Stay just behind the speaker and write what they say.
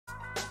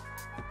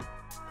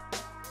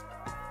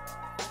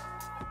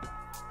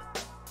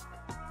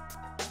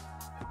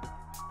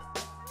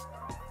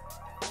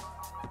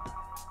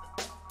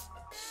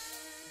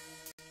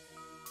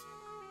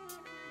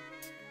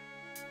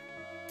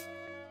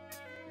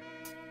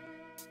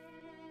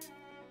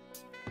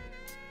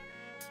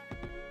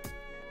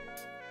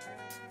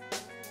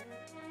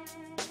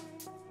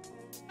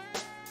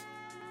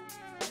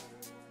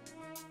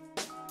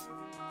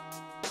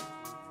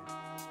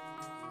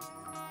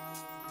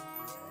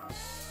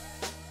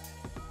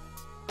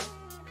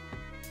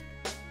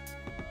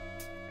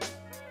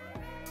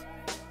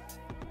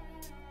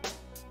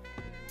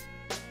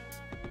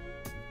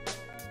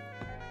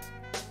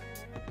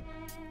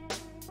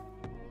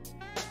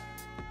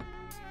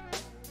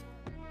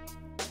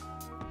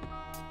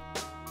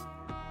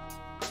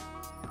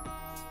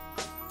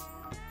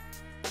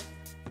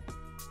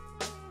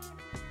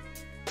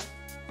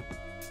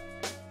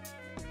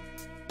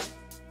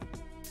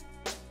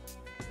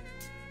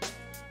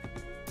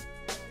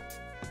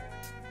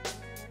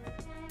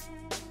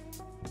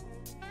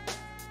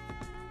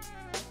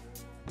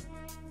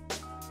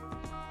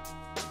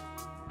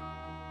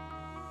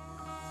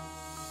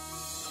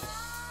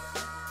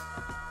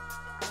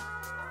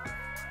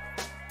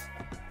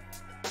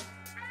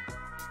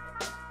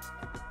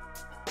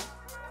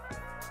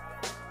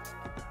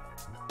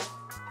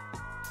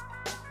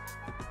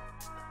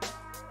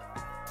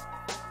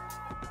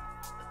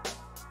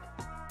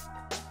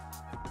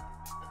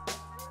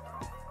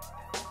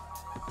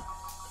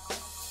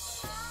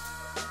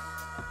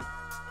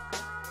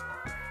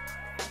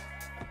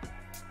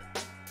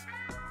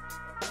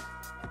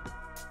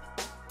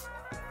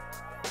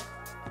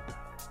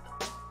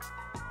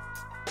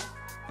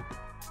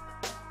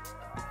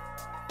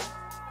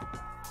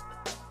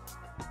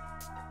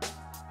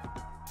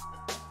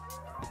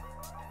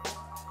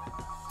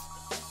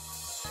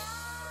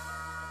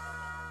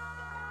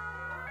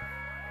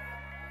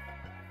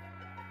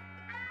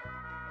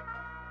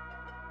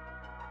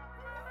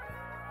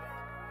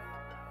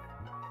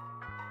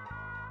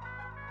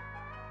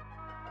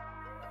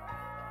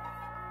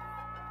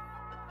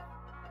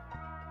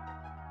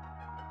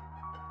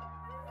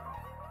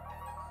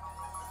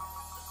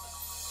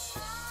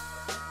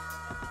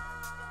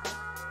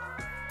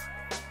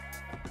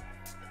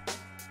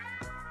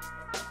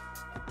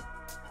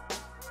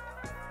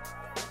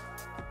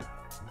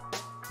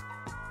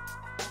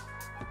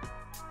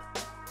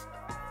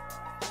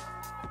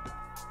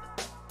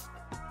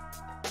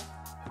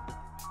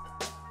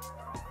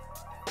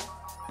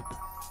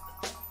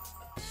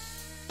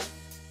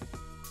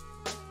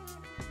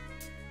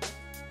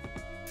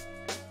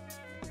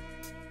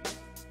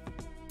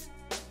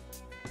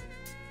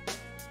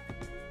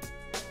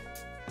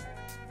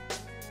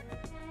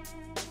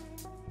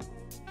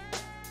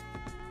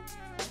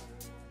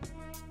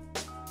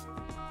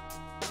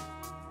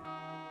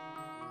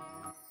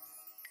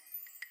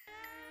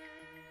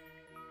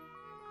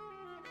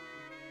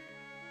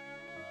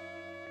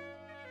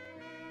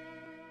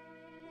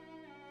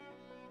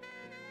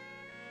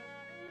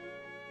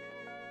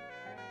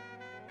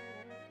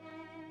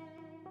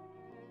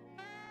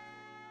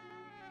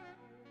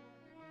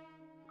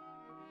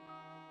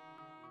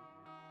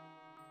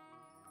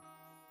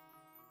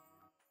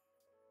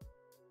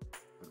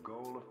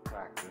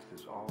practice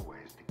is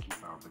always to keep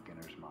our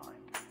beginner's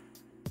mind.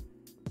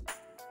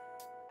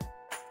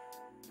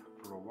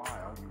 For a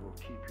while, you will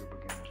keep your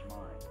beginner's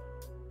mind.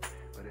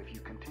 But if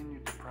you continue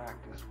to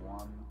practice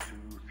 1,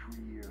 2,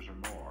 3 years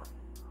or more,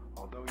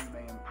 although you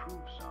may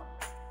improve some,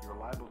 you're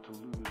liable to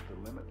lose the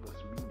limitless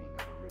meaning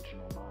of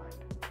original mind.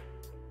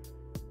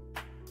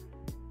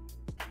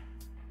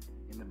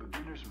 In the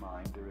beginner's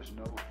mind, there is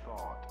no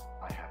thought,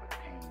 I have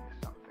attained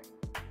something.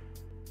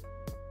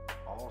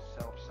 All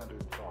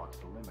self-centered thoughts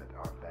limit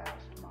our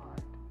vast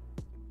mind.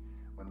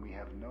 When we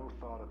have no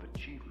thought of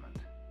achievement,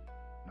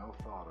 no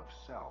thought of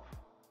self,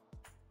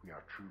 we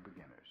are true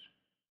beginners.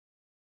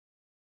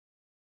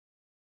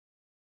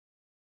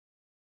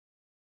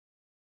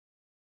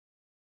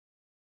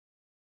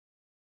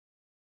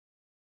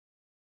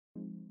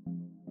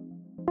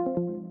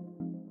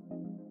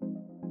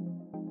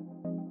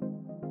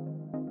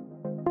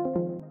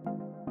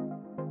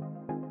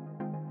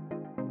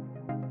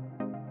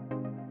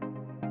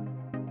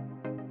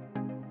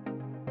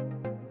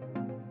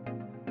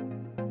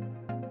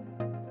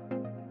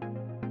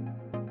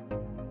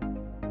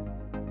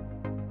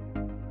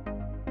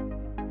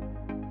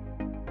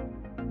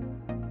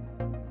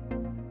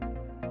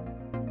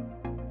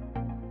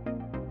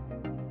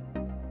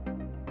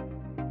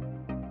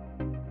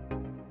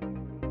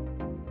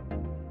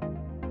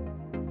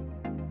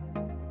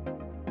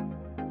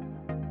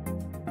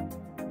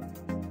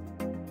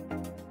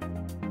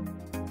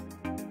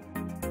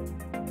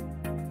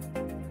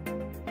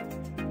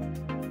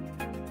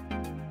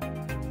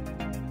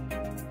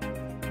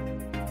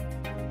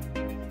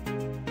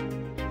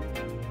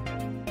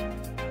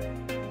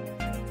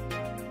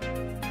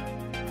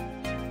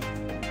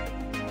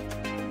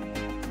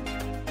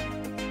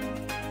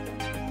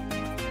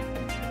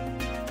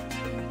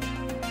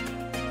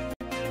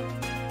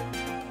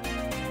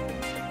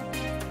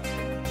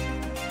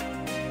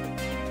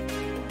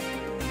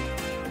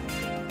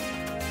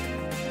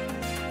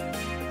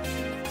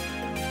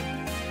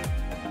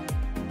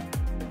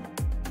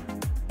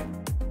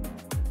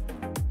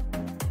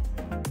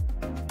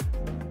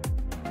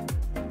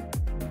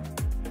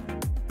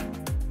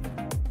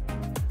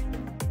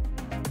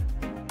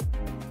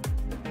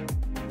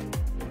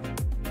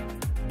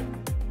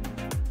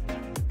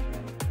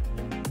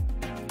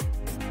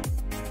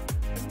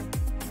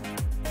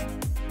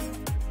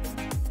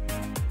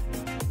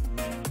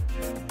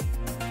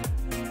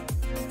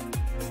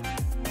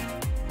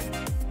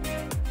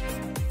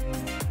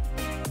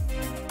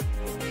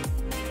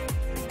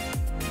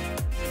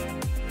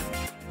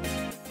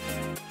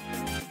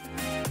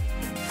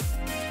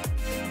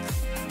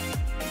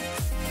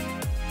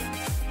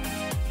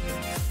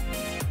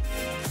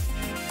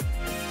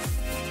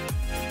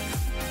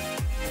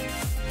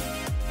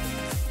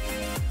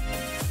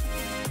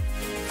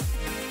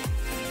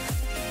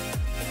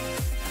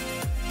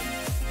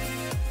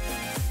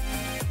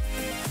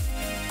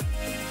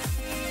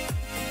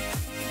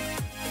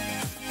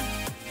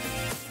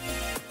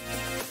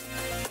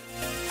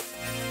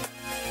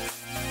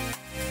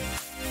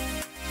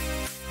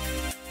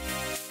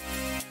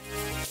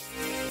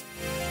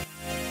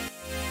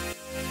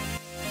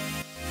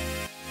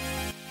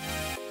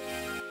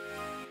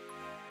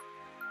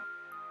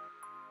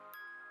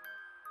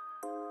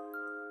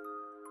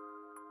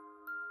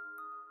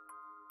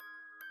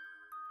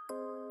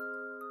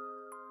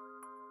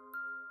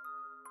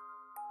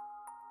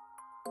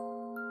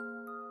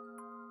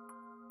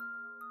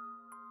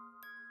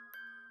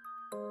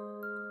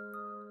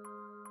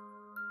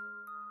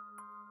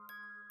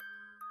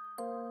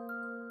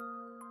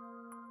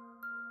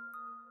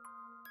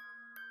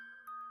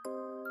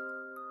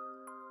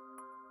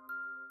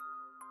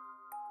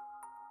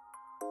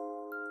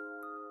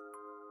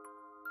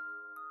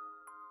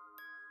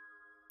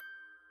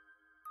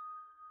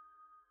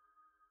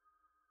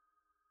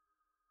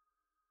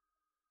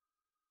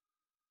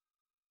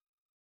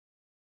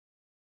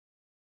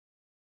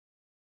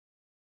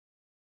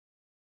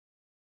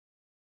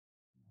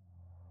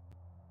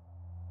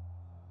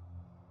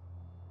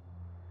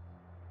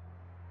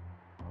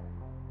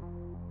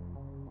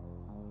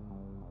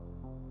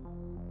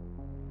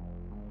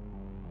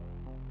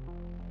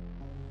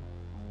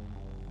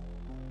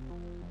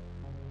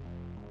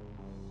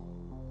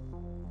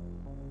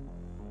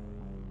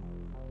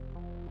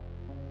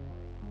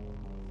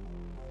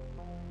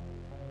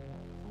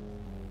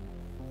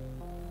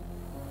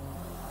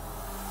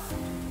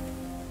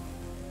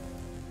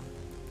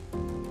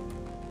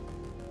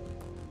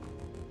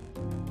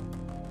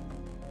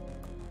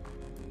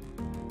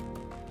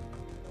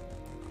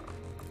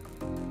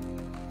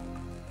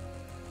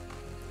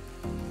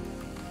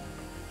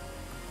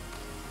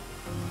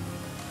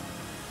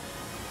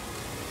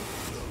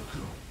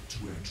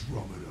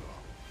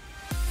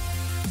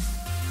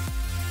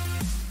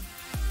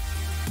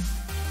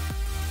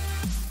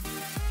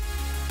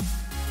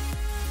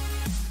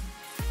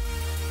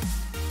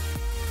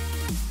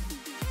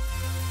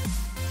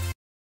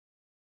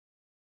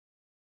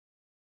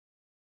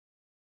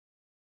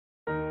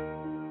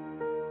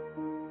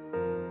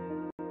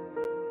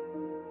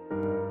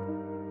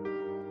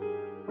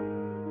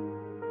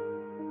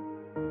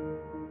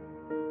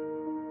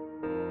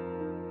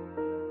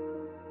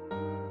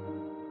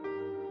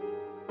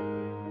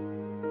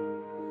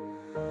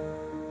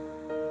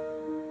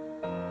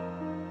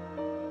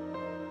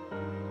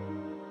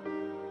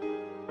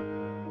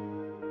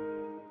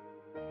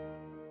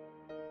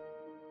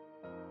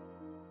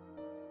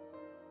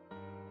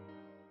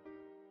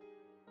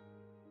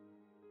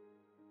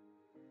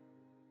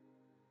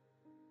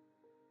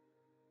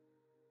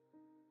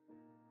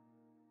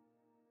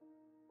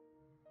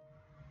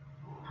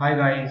 Hi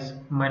guys,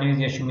 my name is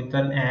Yashu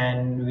Mittal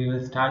and we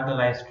will start the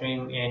live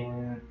stream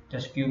in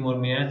just few more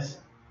minutes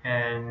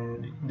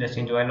and just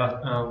enjoy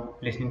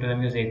listening to the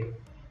music.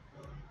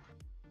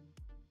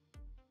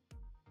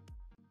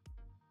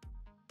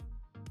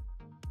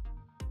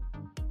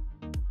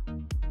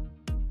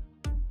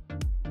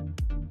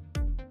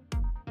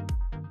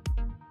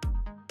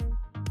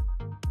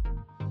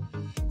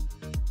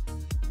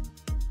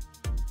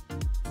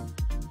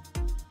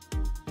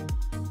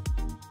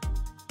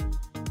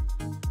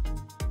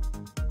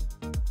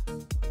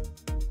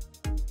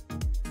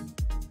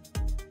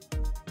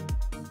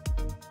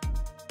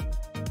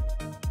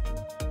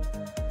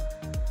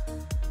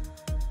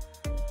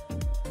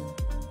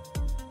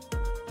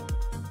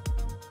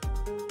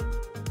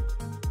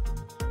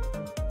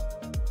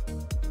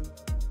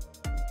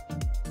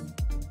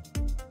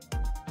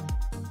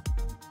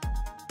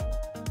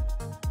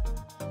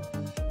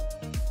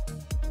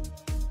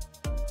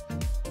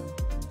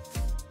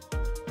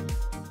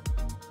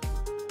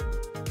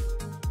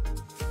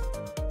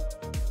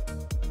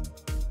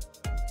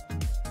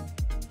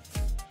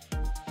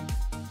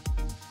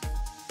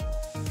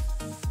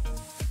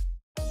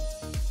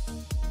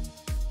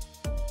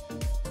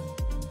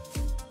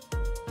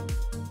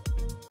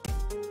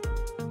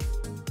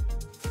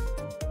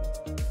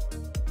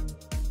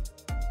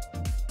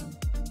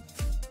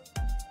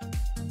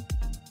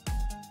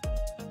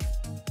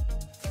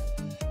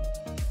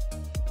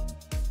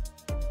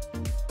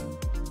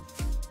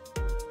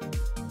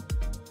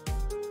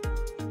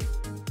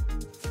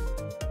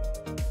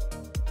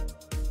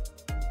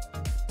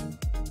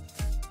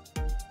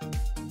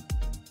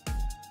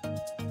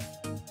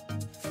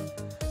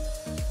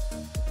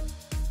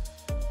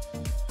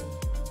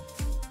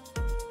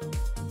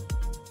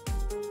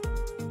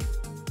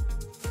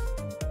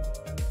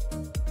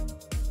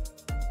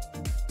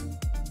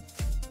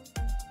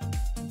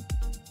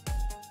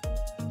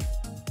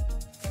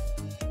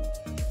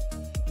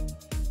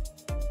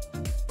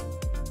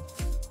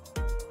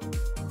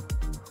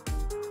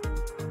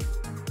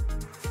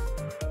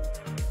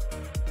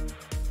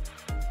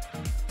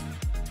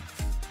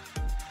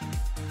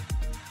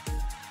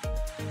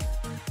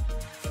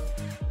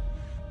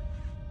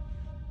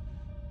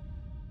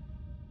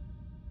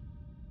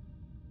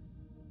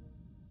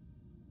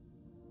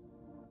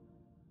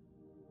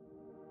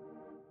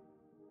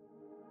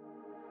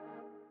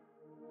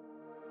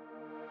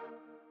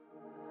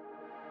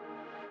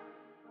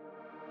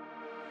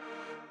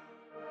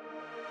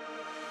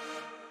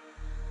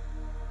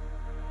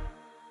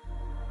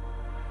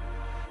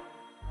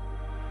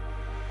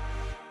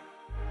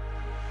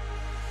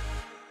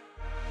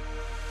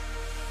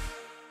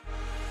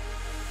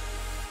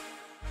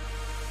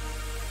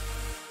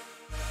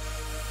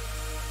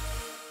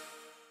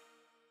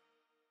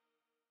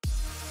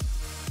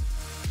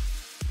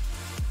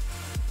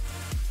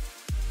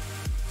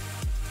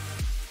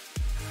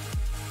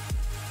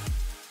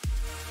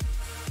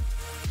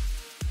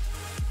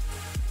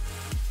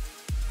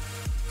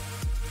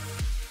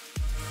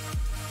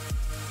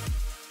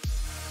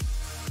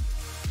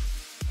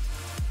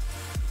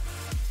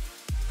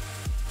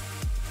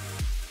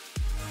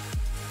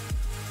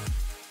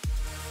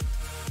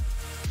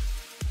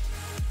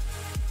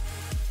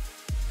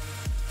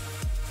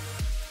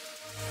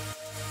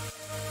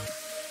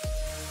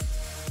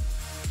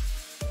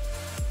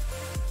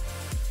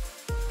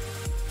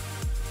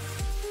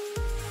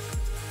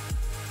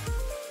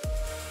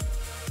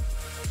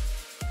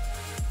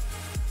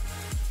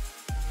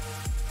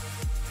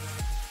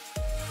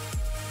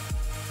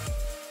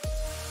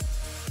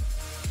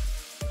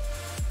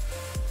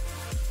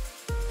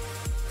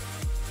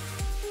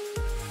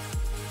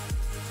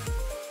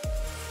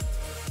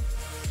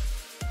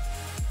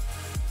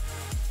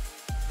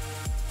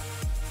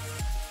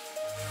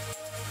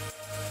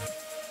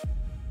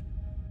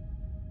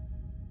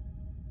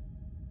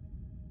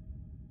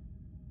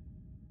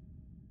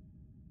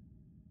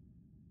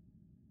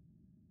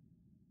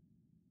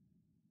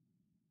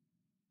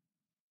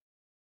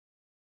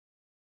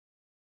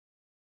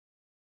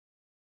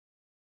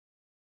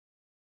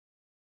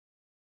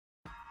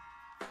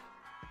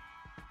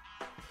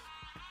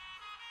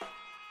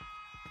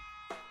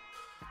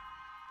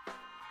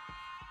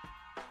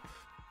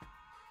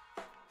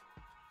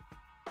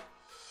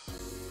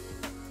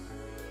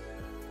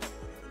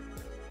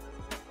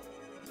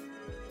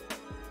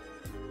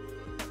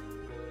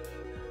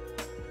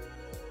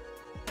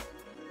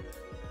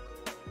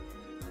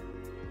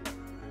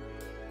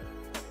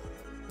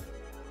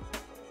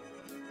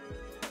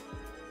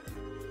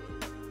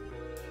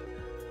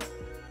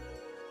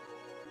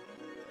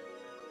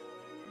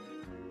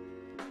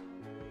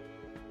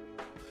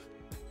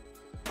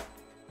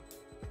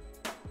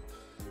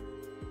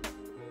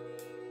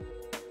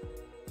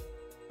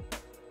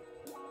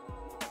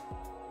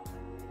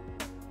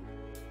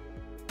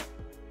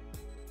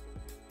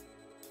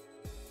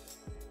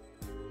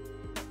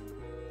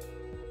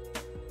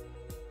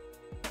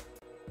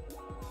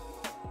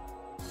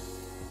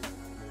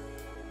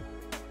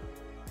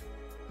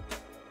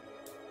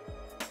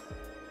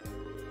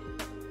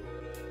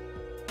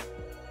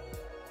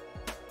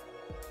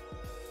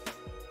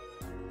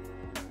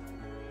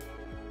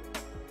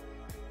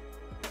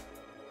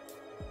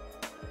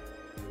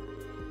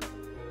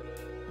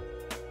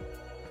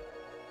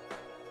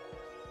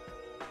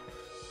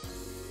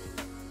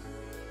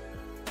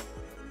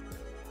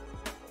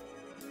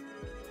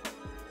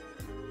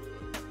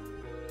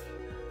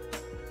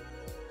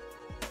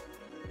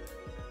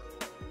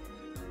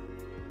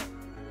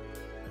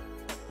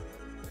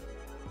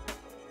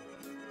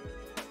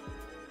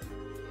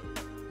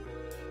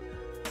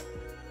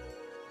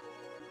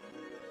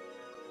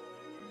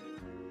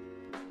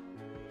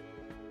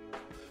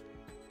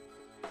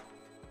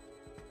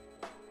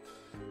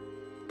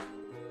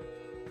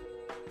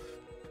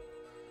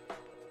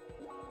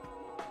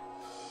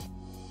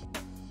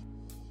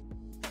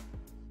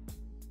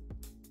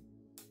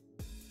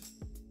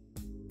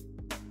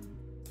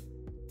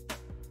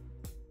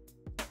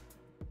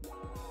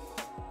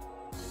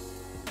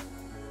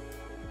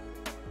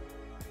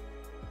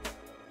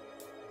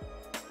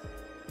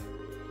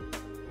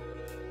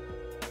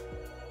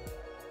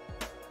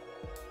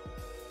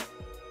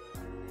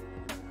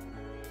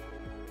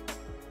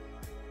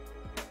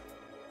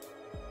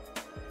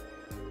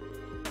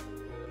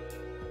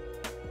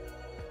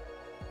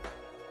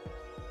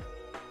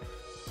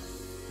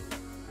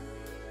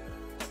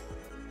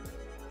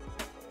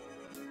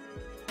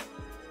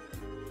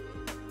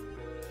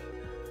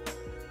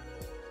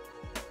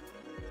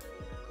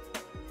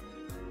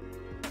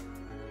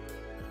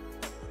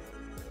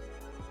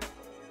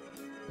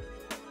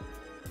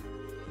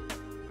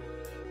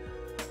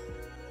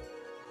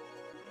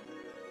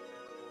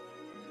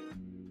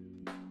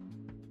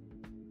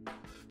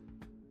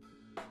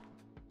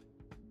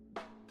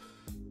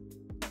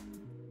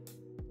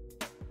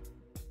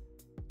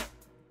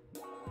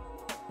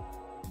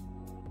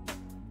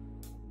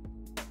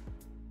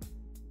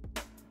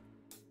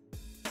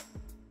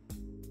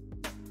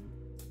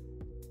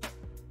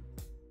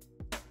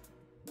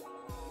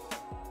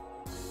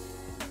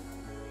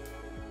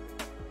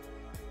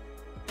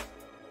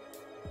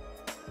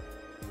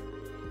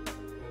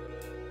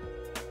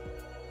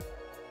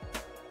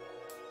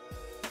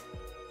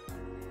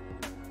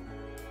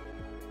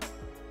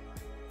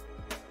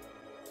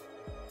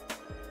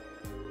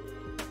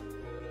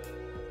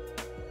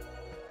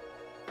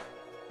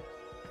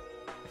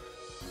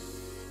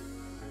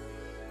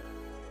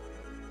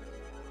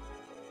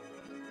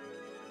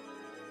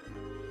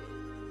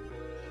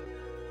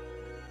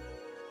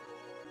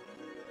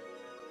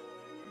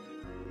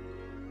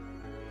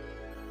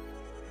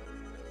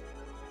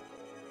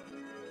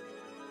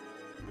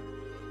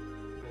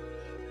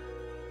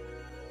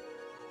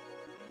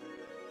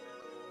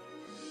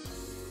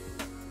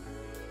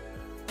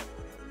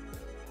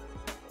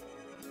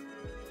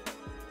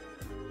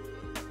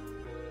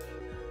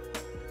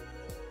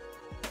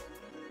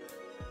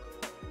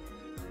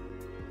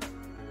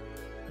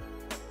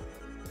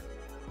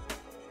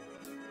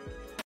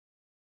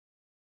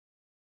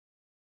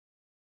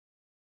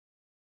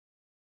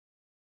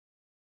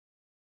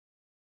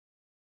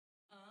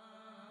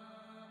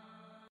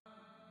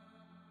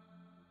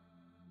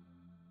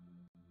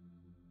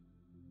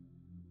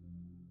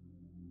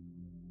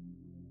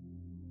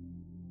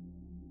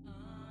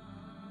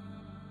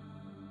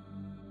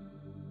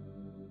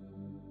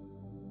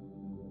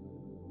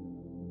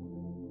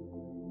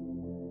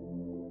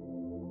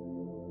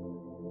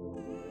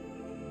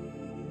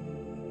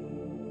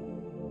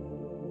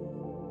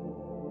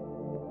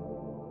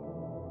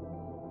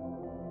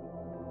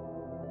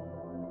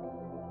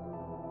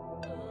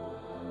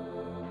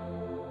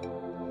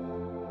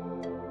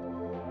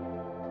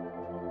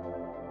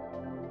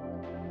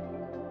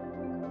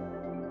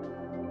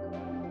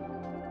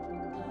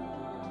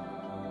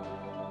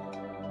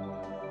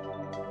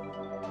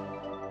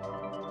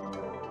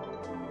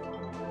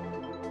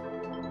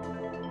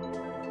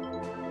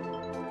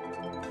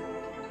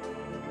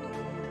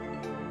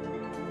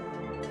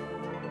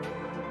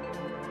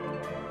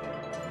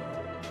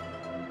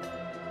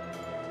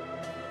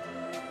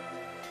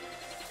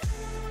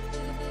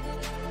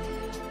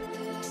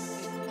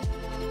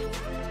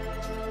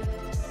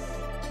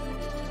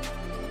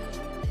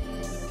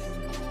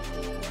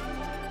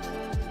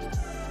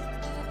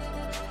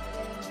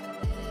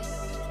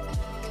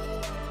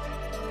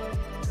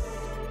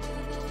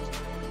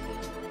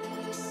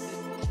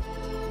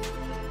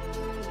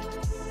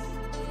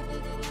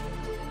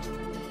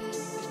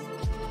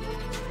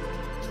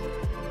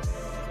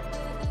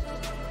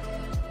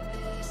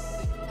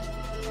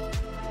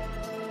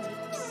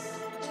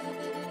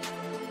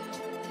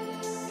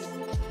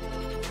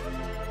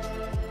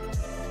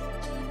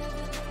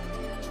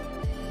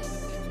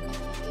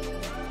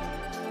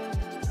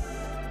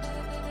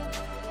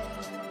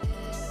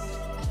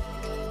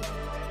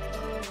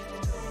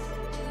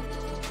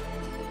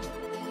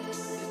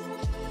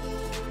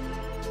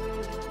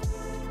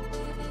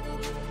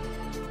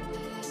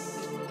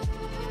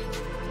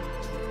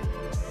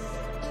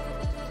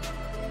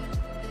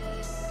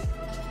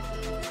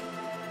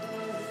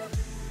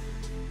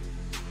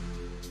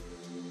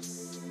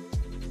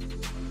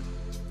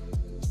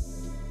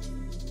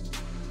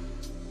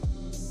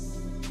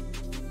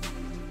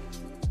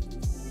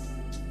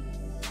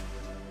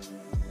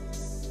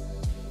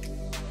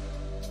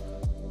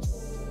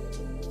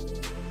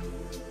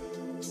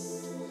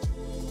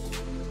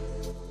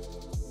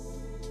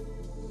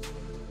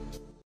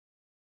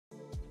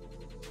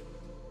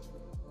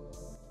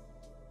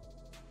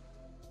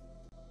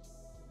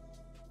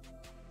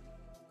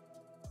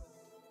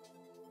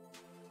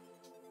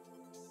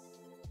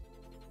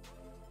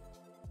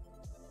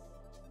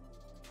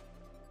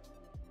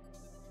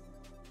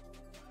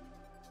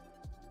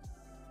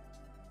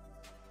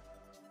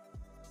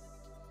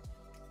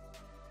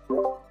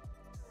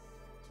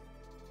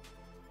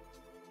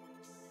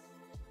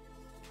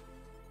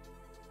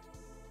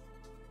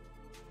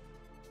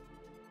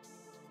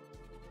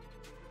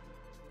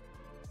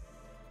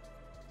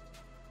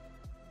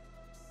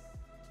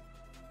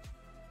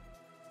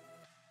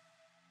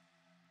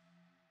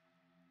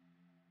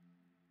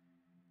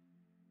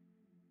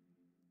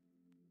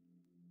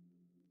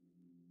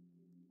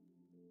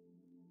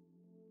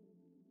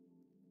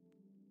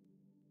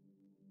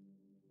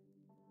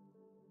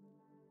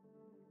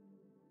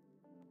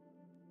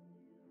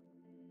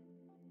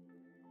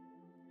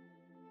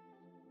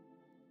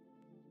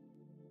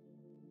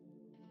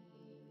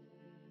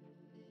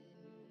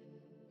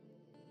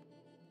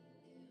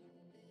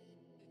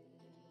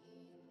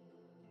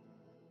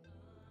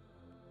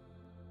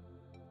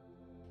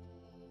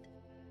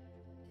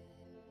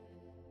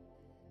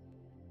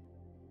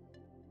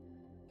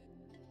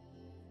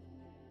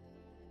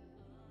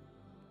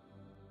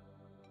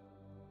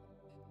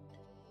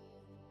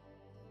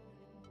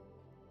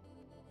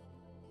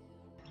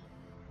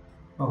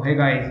 Oh, hey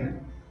guys.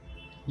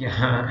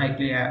 Yeah,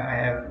 actually, I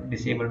have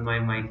disabled my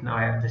mic now.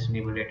 I have just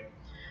enabled it.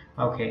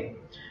 Okay.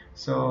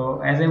 So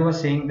as I was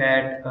saying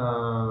that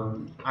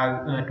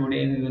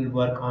today we will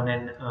work on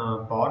an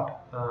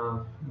bot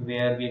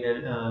where we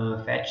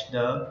will fetch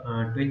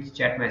the Twitch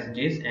chat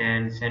messages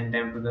and send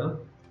them to the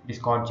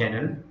Discord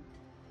channel.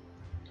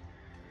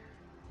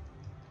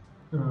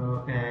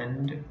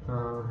 And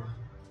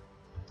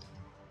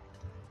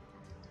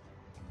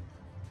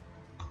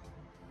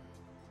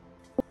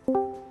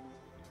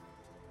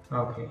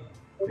Okay,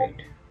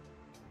 great.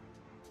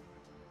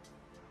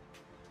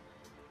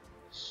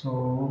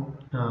 So,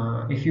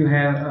 if you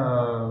have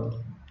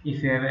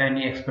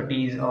any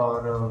expertise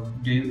or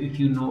if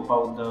you know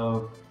about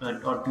the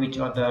or Twitch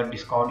or the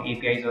Discord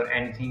APIs or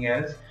anything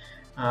else,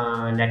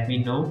 let me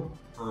know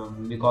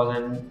because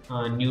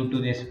I'm new to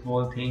this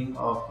whole thing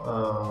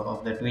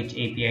of the Twitch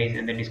APIs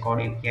and the Discord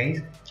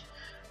APIs,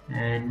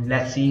 and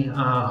let's see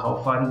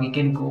how far we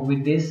can go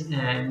with this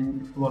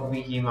and what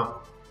we came up.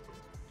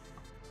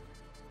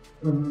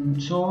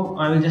 So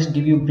I will just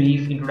give you a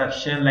brief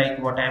introduction like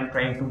what I am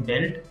trying to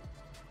build.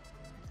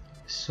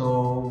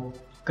 So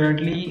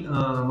currently,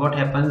 what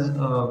happens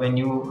when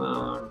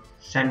you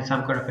send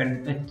some kind of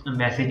a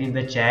message in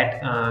the chat,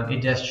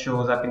 it just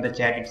shows up in the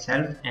chat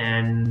itself,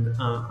 and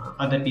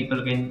other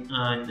people can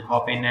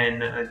hop in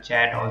and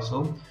chat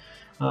also.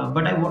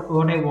 But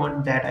what I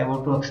want that I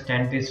want to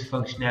extend this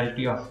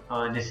functionality of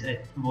this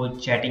whole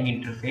chatting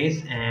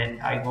interface,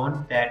 and I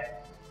want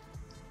that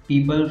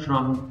people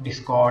from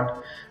Discord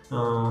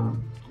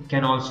um,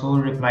 can also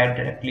reply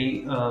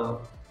directly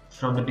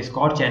from the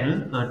Discord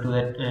channel to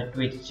the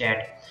Twitch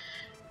chat.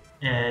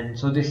 And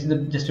so this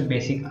is just a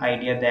basic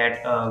idea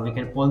that we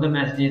can pull the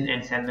messages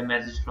and send the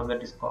message from the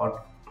Discord.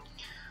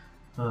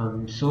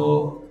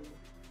 So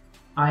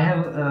I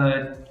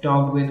have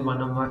talked with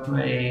one of my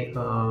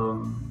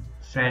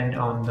friend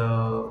on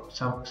the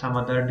some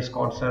other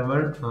Discord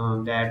server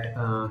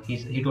that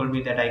he told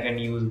me that I can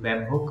use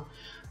webhook,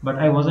 but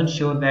I wasn't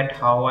sure that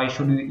how I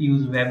should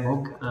use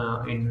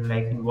webhook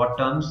in what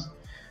terms.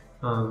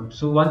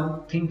 So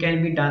one thing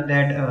can be done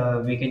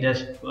that we can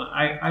just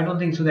I don't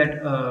think so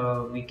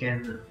that we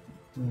can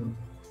mm,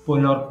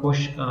 pull or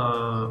push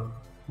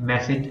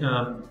message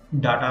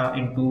data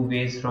in two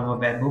ways from a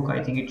webhook.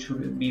 I think it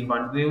should be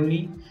one way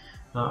only.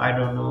 I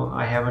don't know.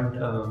 I haven't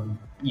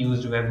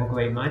used webhook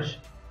very much.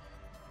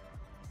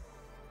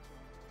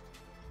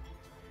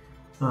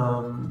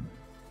 Um,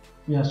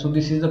 yeah, so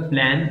this is the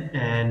plan,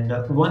 and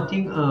one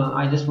thing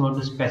I just want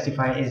to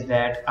specify is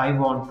that I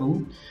want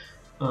to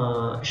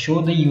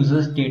show the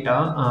user's data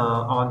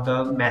on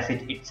the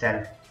message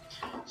itself.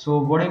 So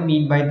what I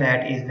mean by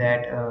that is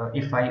that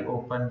if I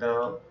open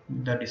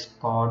the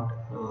Discord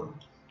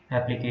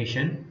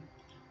application.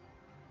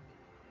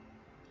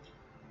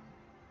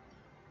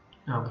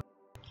 Okay.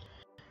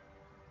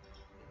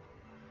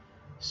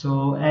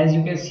 So as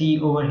you can see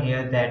over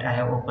here that I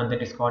have opened the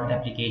Discord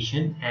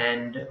application,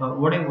 and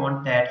what I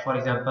want that, for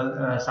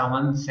example,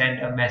 someone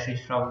sent a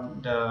message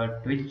from the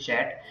Twitch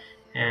chat,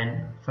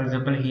 and for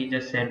example he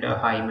just sent a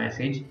hi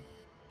message.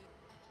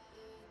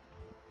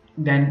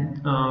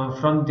 Then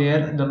from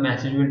there the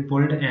message will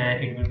pulled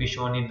and it will be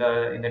shown in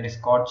the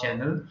Discord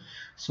channel.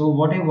 So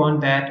what I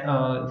want that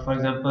for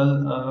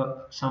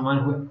example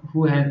someone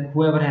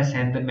whoever has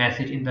sent the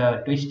message in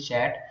the Twitch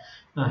chat,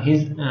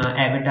 his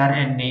avatar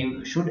and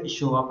name should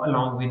show up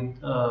along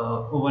with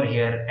over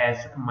here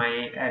as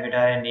my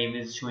avatar and name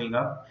is showing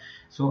up.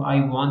 So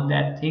I want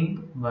that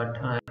thing, but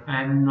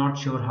I'm not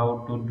sure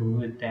how to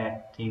do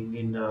that thing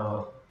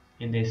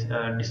in this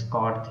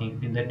Discord thing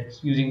in that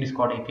using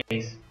Discord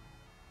APIs.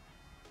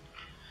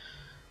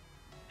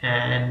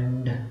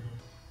 And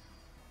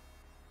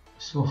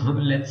so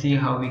let's see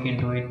how we can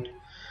do it.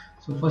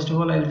 So first of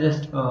all I'll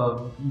just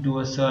do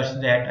a search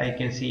that I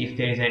can see if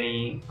there is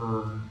any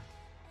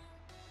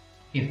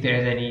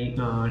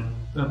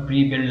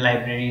pre-built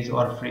libraries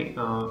or free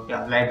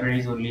yeah,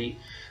 libraries only.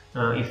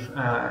 If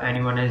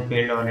anyone has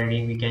built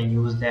already, we can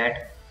use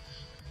that.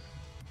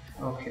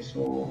 Okay,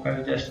 so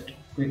I'll just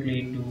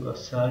quickly do a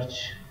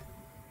search.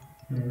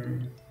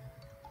 mm,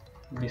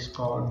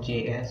 Discord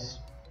JS.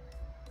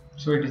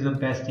 So it is the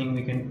best thing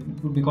we can,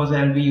 because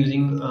I'll be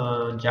using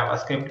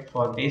JavaScript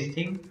for this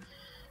thing,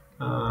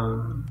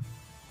 um,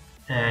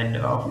 and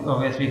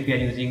obviously if we are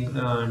using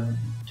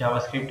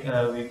JavaScript,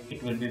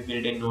 it will be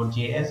built in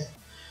Node.js.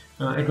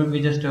 It will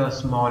be just a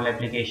small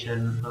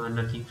application,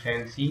 nothing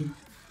fancy,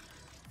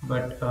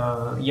 but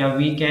yeah,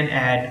 we can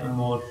add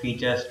more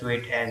features to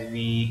it as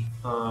we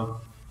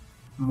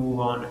move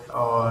on,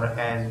 or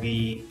as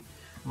we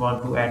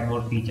want to add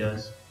more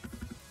features.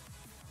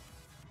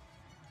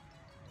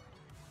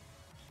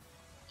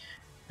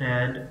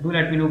 And do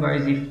let me know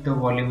guys if the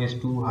volume is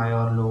too high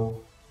or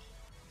low,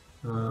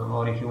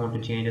 or if you want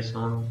to change a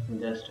song,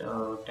 just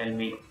tell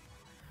me.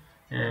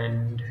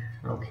 And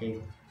okay,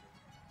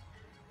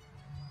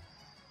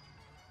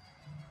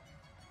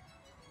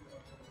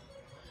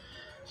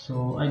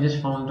 so I just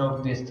found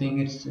out this thing.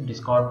 It's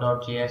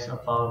discord.js, a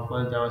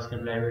powerful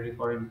JavaScript library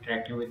for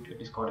interacting with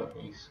Discord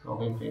APIs.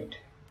 Okay, great.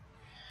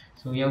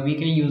 So yeah, we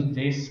can use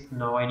this.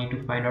 Now I need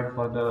to find out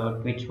for the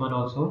Twitch one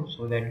also,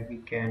 so that we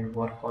can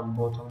work on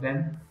both of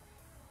them.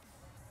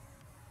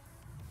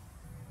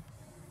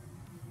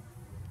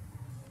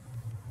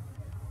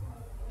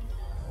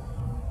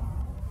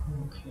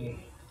 Okay.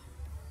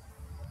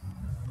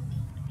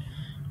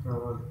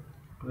 uh,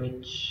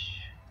 Twitch.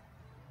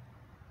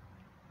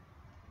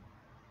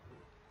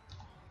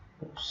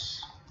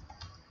 Oops.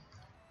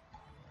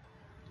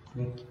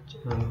 Twitch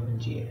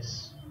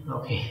GS.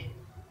 Okay.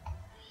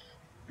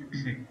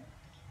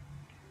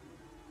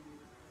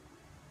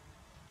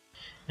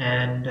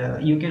 And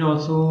you can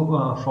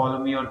also follow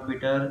me on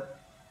Twitter,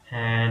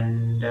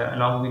 and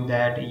along with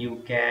that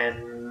you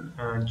can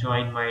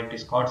join my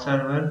Discord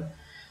server.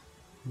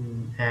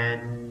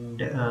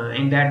 And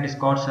in that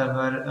Discord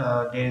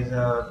server,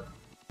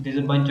 there's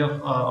a bunch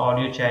of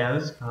audio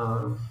channels.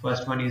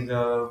 First one is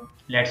the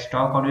Let's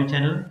Talk audio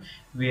channel,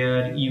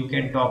 where you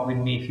can talk with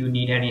me if you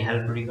need any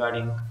help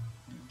regarding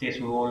this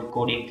whole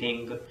coding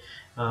thing.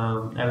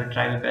 I will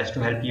try my best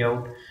to help you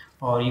out.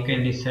 Or you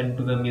can listen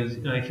to the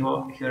music. If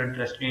you're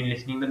interested in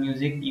listening the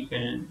music, you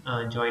can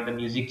join the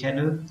music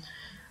channel.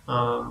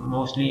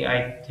 Mostly,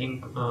 I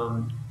think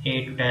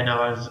 8 to 10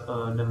 hours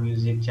the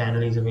music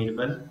channel is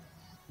available,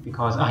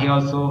 because I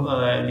also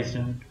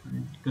listen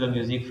to the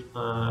music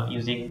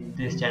using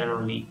this channel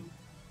only.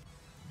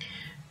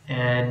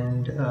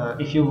 And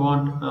if you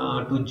want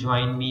to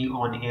join me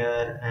on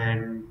air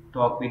and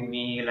talk with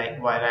me like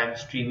while I'm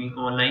streaming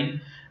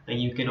online,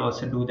 you can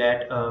also do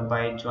that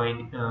by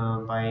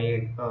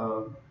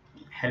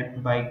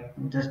help by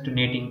just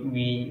donating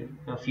me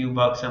a few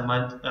bucks a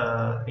month.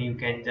 You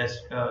can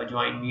just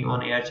join me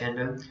on air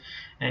channel,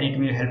 and it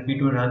will help me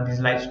to run these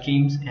live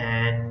streams.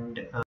 And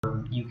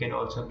you can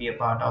also be a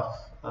part of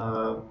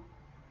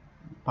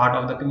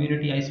the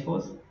community, I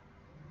suppose.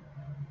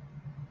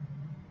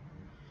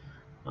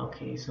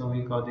 Okay, so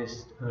we got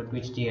this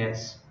Twitch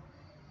DS.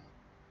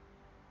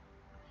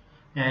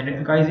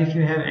 And guys, if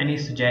you have any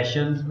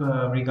suggestions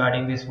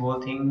regarding this whole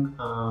thing,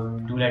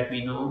 do let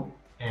me know,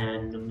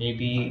 and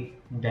maybe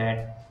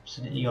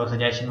your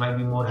suggestion might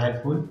be more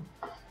helpful.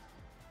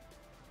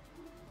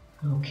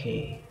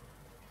 Okay,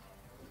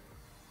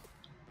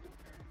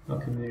 a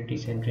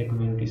community-centric,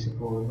 community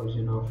support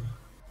version of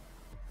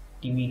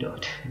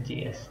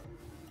tv.js.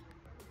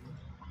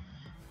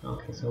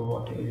 Okay, so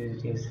what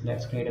is this?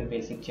 Let's create a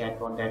basic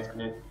chatbot that's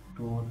connect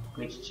to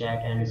Twitch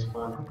chat and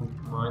respond to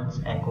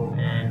commands, echo,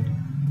 and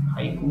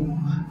haiku.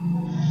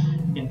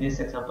 In this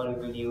example, we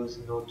will use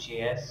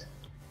Node.js,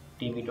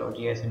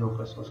 tv.js, an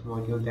open source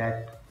module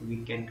that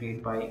we can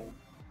create by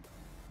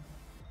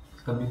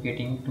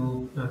communicating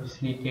to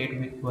facilitate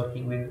with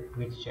working with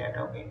Twitch chat.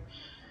 Okay,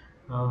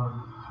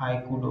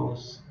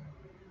 haiku,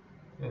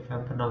 if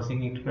I'm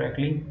pronouncing it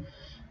correctly,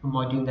 a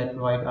module that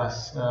provides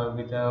us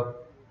with a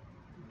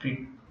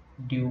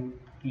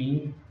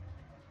predictably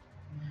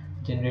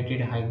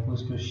generated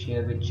haikus to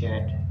share with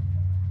chat.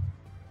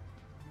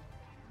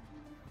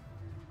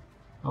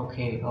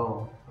 Okay,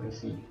 oh, I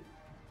see.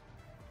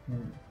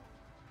 Hmm.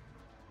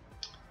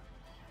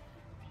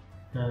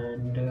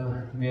 And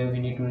where we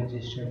need to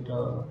register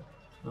the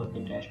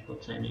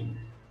dashboard signing.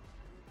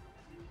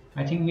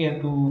 I think we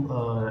have to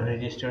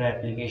register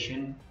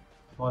application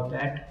for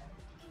that.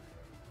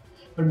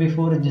 But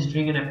before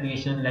registering an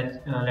application,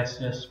 let's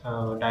just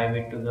dive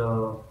into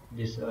the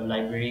this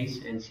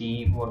libraries and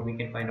see what we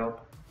can find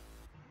out.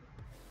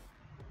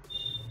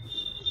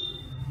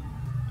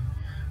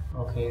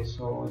 Okay,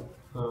 so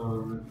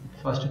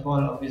first of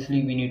all,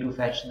 obviously we need to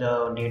fetch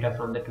the data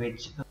from the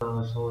Twitch.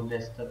 So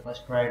that's the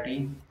first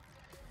priority.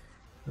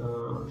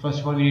 First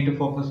of all, we need to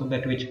focus on the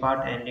Twitch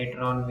part, and later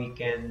on we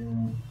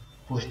can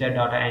push that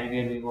data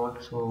anywhere we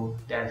want. So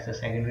that's the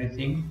secondary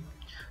thing.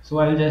 So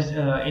I will just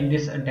in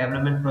this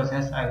development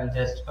process, I will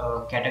just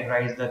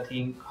categorize the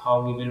thing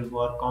how we will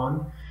work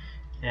on,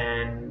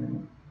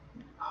 and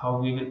how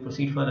we will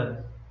proceed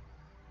further.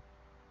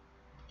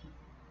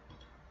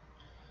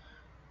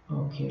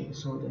 Okay,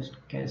 so just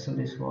cancel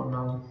this for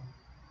now.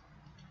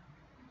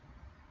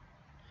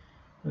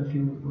 If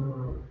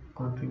you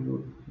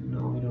contribute,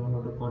 no, we don't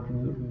want to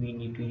contribute. We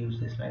need to use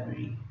this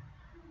library.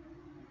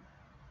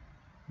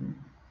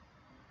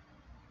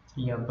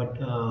 Yeah, but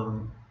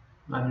I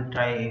will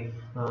try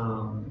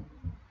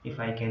if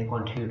I can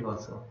contribute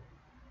also.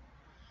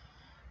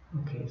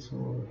 Okay,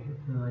 so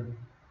uh,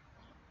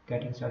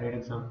 getting started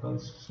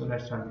examples. So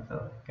let's start with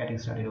the getting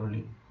started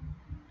only.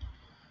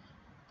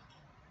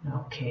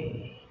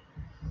 Okay.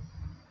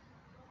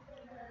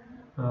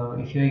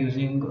 If you are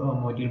using a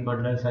module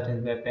bundle such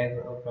as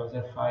Webpack,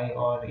 Browserify,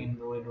 or in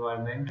no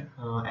environment,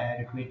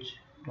 add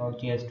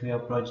twitch.js to your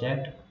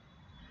project.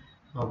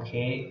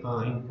 Okay,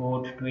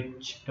 import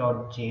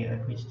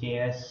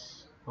twitch.js.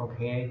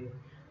 Okay,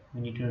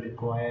 we need to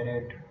require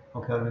it.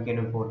 Okay, or we can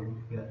import it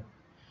here.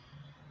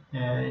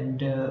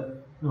 And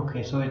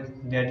okay, so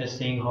they're just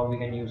saying how we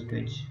can use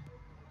Twitch.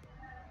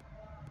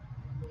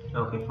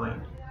 Okay,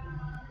 fine.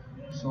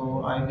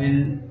 So I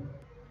will.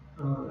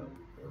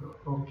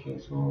 Okay,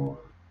 so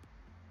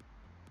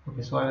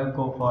I will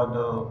go for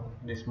the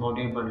this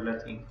module bundler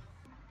thing.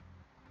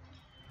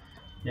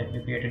 Let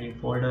me create a new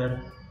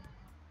folder.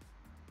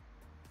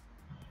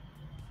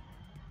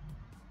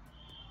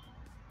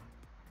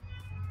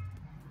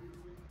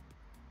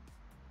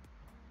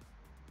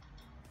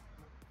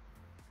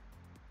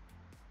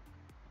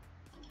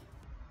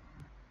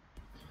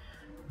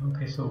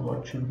 Okay, so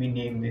what should we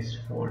name this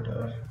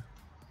folder?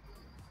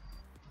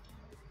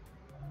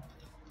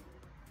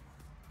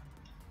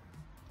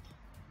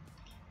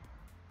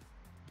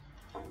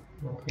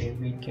 Okay,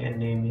 we can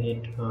name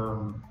it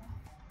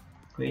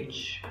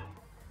Twitch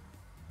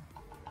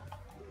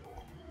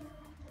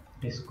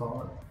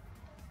Discord.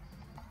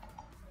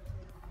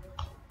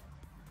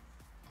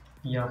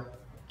 Yeah,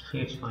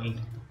 it's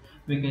fine.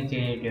 We can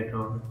change it later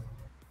on.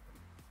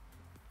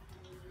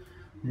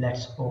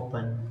 Let's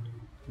open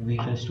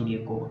Visual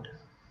Studio Code.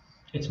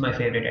 It's my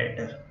favorite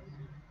editor.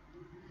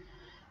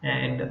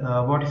 And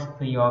what is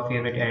your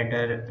favorite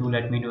editor? Do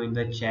let me know in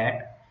the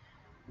chat.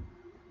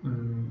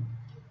 Mm,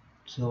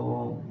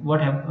 so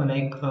what happened?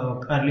 Like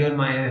earlier,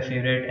 my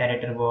favorite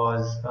editor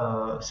was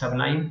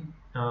Sublime.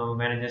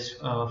 When I just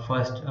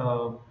first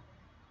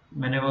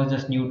when I was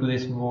just new to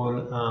this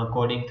whole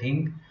coding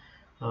thing,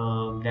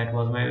 that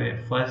was my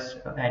first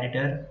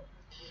editor,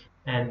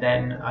 and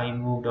then I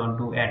moved on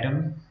to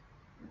Atom.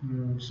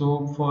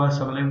 So for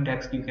Sublime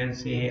Text, you can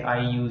say I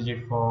used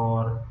it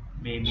for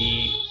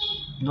maybe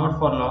not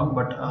for long,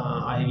 but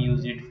I have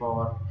used it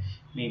for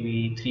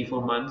maybe 3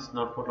 4 months,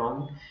 not for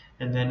long,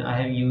 and then I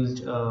have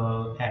used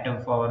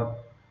Atom for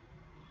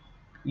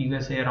you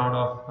can say around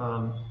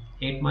of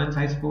 8 months,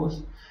 I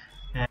suppose,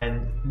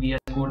 and VS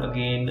Code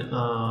again.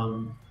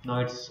 Now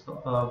it's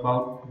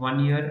about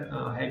 1 year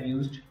I have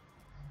used,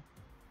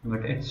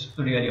 but it's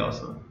really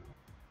awesome.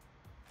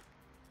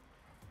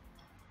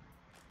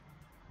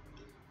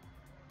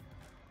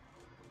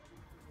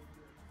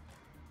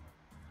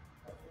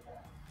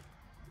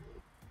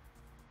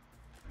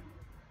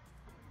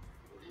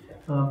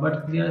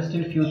 But there are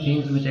still few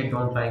things which I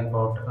don't like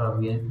about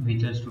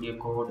Visual Studio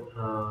Code.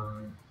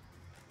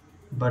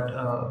 But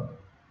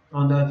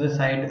on the other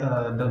side,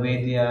 the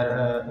way they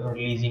are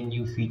releasing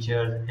new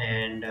features,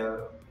 and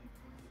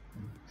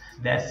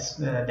that's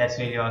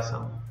really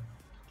awesome.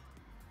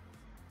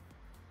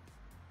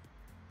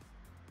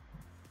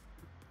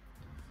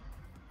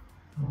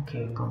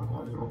 Okay, come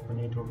on, open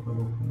it,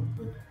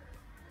 open.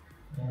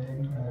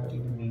 And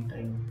in the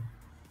meantime,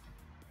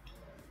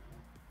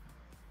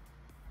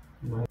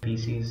 my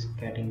PC is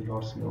getting a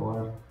lot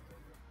slower.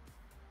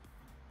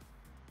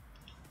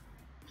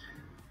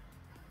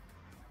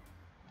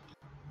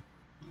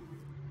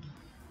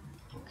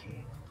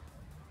 Okay,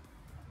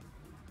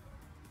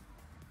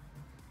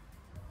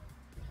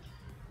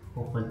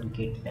 open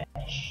git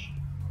bash.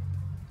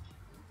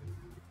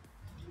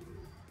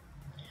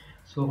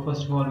 So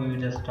first of all, we will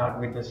just start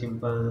with the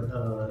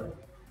simple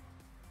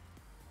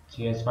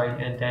JS file,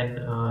 and then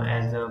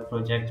as the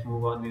projects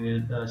move on, we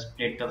will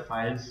split the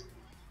files.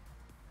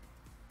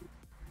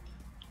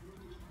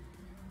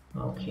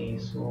 Okay,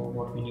 so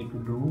what we need to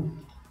do,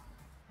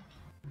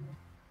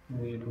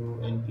 we do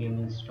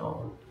npm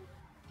install.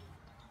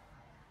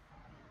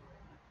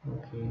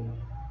 Okay,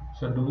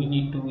 so do we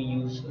need to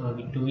use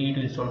do we need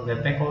to install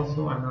webpack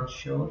also? I'm not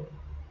sure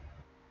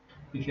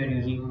if you're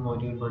using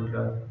module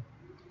bundler.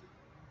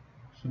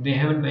 So they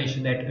haven't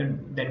mentioned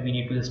that we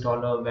need to install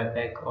a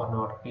webpack or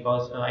not,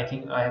 because I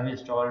think I have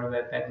installed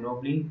webpack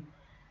globally.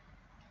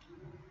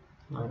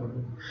 I don't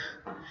know.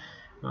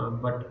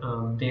 But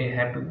they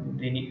have to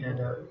they need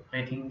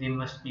I think they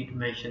must need to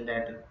mention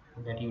that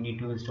you need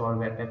to install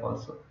webpack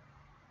also.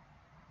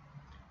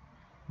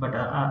 But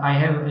I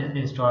have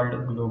installed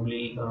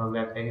globally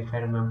webpack, if I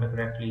remember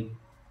correctly.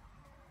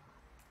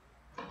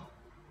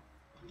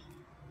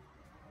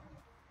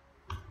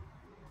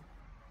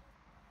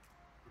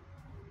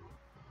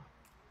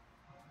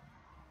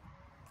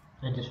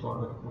 I just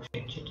forgot. Oh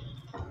shit.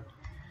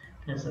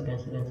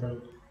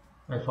 Cancel.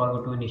 I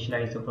forgot to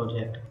initialize the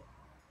project.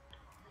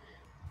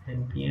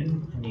 npm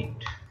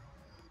init.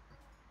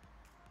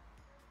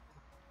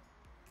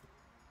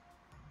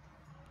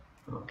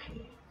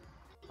 Okay.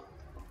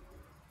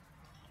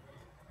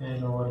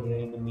 And over here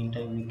in the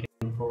meantime we can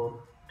import.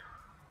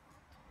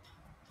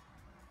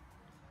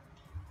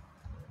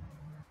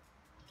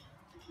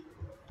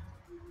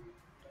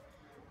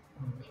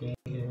 Okay,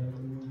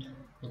 and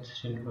it's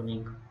still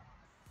running.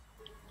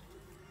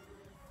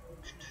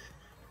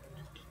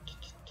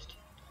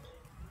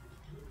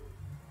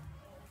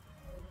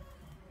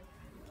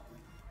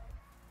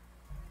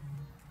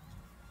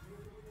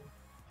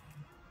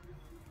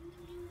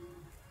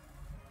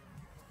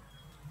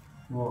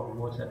 Whoa,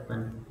 what's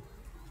happened?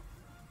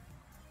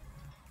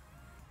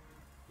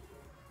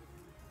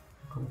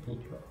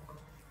 Complete log.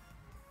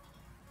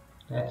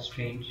 That's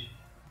strange.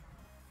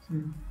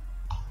 Hmm.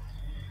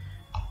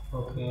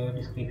 Okay,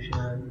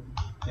 description.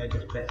 I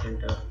just press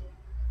enter.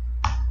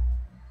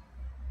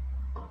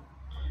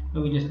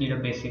 No, we just need a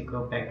basic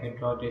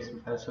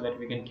package.json file so that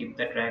we can keep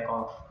the track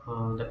of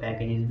the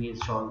packages we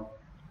install.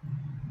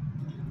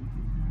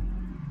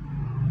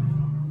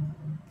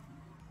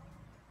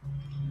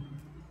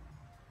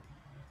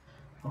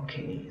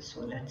 Okay,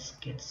 so let's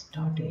get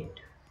started.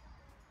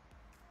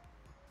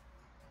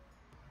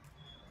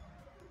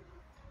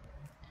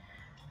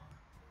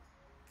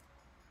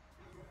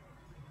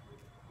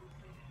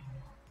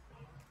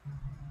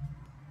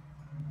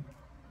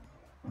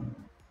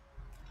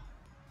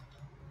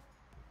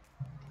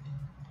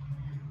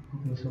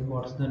 Okay, so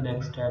what's the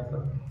next step?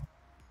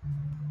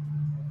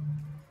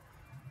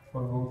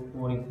 For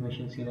more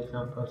information, see the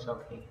examples.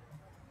 Okay,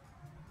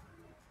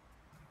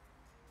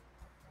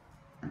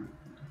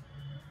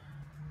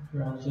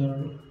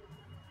 browser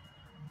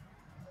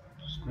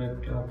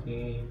script.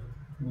 Okay,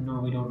 no,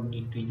 we don't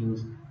need to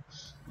use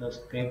the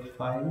script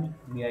file.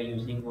 We are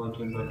using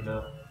module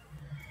bundler.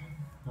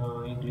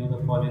 Include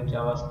the following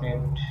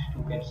JavaScript to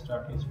get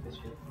started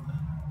specific.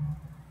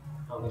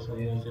 Okay, so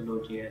here's the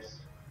Node.js.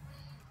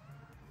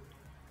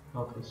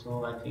 Okay,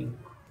 so I think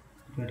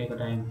it will take a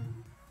time.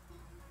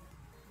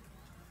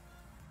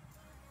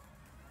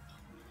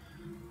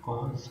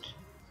 Const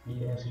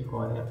yes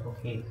required.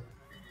 Okay,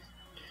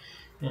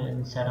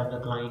 and set up the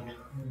client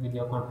with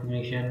your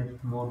configuration.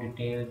 More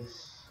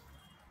details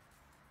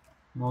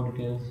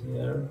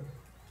here.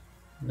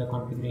 The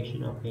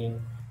configuration. Okay,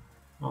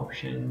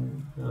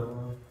 option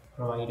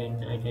provide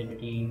an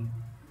identity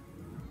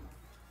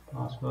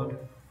password.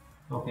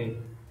 Okay,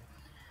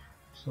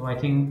 so I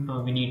think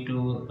we need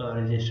to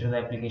register the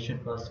application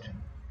first.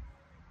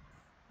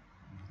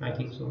 I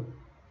think so.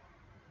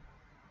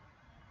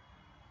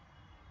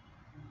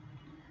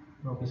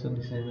 Okay, so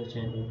this is the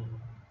channel.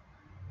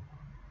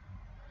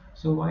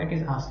 So why it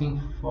is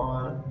asking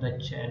for the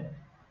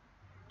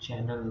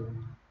channel?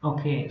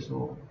 Okay,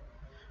 so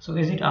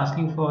is it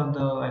asking for the,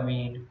 I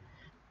mean,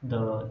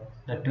 the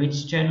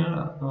Twitch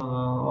channel,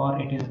 or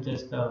it is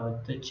just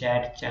the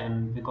chat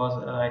channel?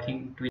 Because I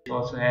think Twitch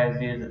also has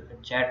this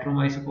chat room,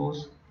 I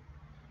suppose.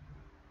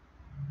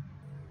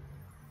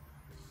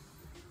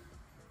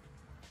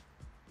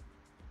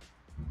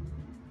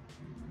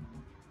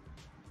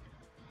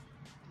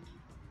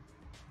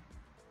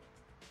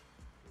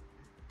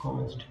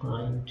 Const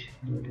client,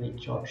 new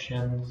Twitch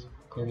options.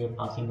 Okay, we are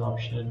passing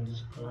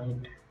options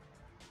client.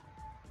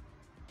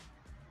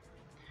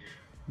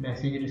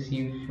 Message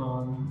received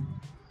from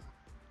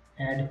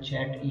add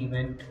chat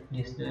event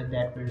listener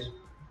that will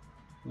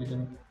we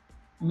don't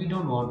we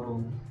don't want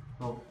to.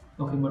 No.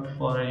 Okay, but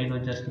for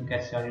just to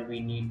get started,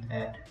 we need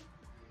that.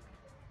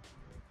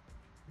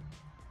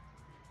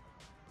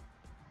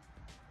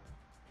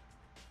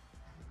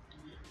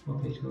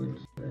 Okay, so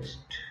it's just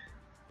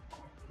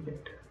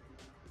it.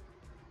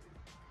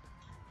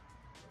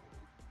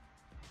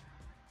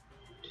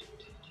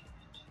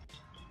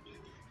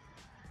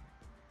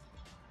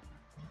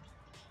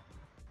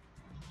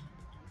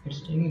 It's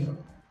taking a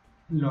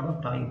lot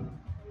of time.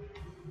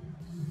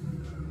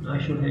 I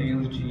should have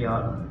used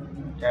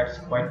GR. That's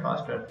quite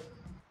faster.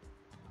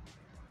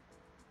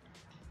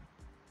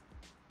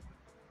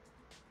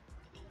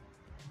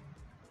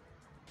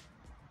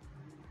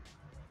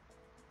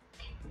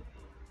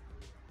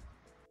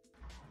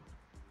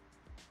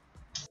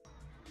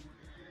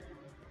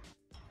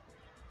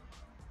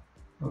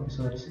 Okay,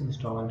 so it's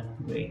installed.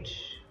 Great.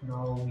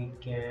 Now we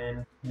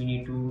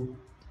need to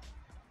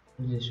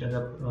register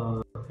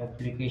the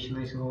application,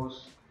 I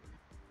suppose.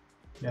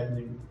 Let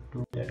me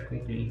do that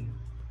quickly.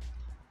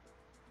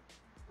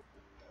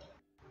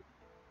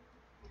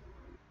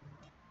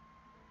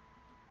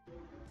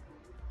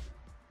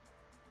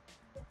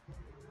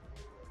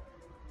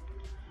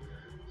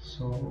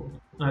 So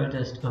I'll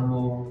just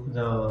move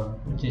the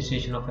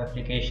registration of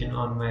application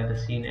on my the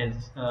scene and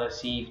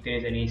see if there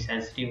is any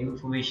sensitive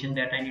information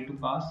that I need to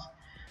pass,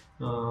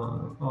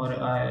 or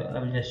I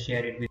will just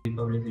share it with you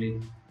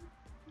publicly.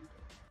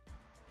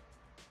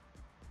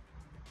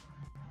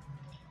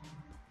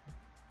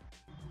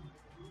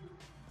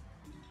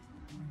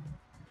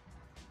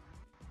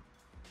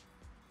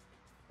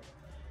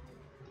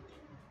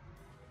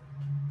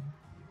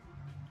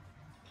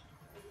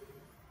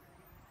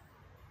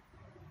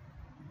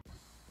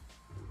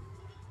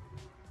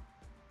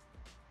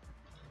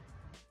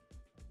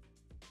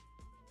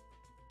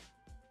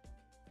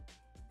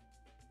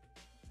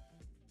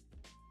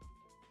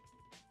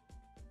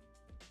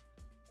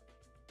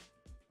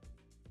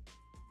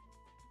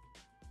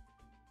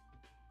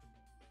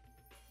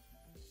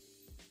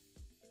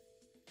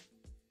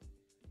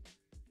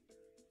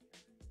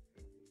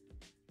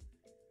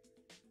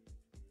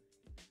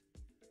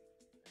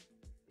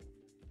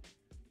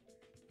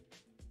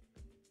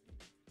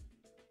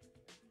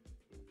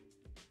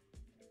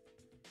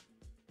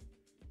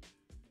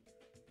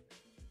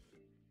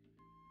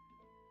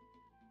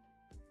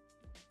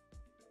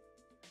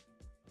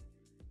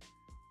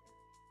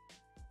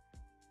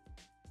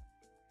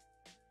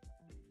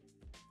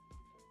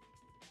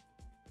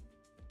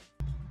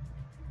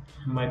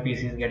 My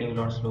PC is getting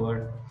a lot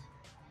slower.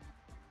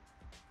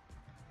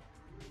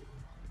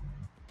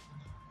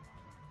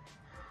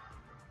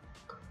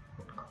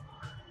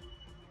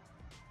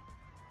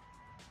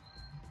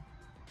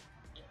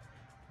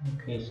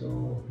 Okay,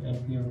 so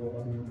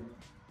npm1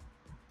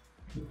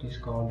 it is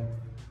called.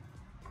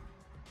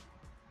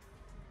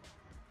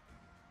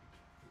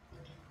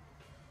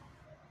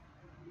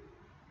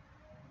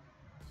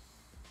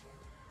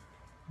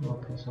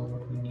 Okay, so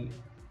what we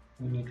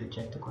need to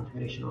check the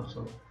configuration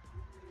also.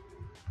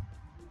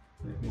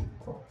 Let me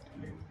copy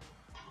the link.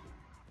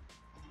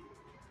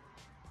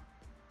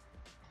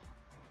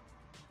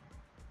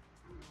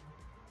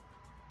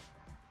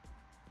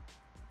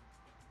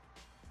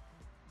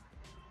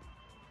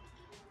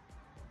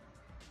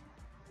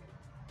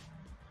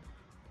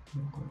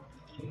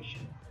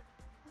 Configuration.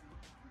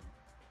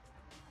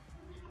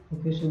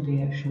 Okay, so they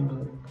have shown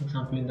an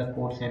example in the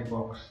code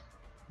sandbox.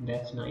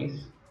 That's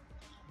nice.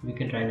 We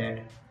can try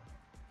that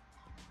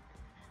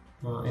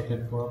if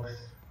it works.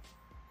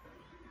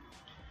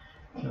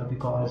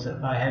 Because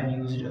I have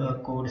used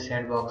code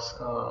sandbox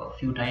a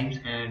few times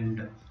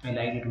and I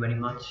like it very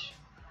much.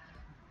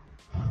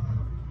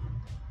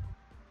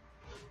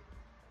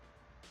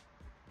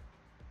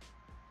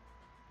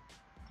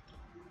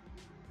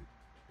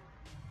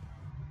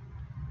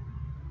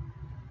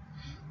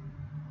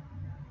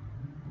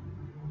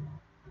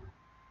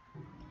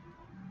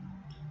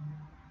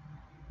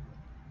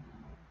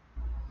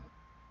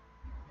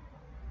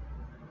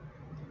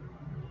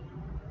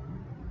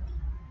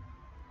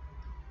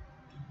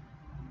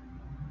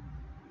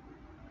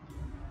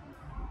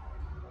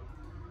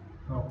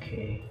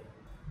 Okay,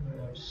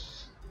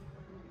 let's,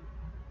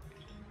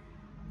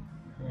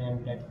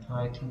 and that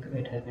I think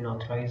it has been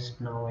authorized.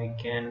 Now I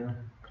can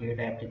create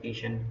an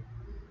application.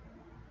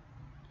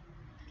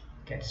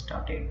 Get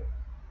started.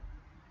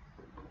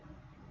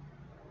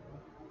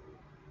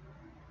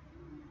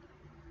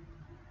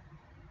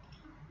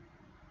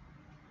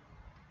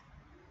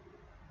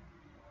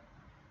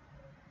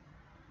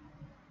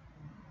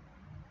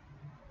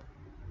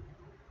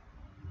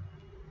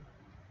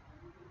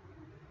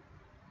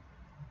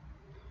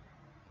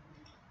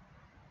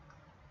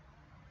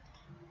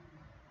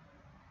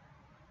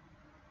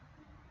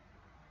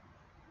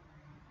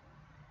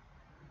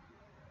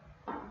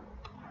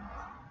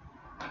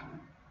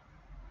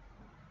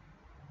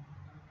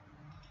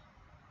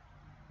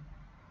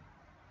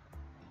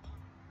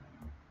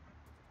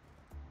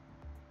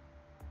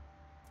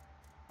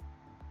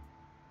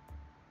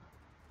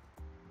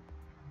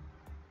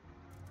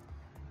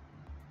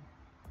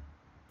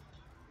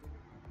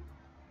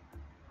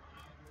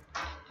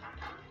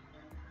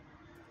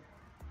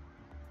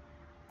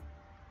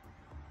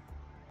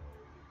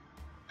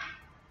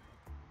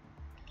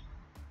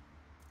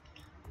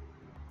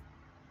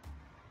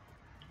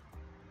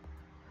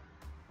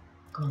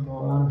 Come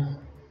on.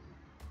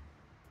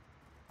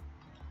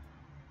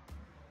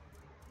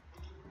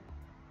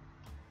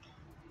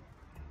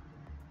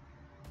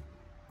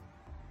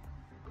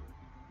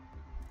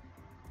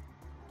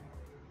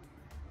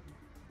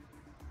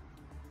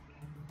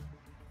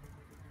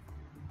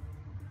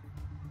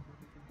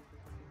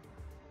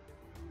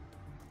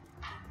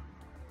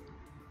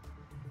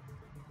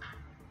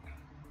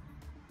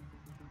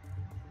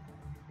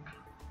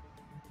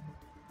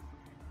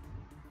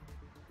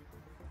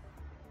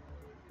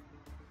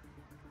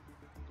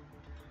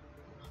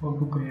 How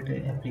to create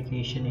an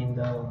application in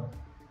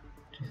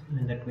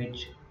the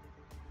Twitch.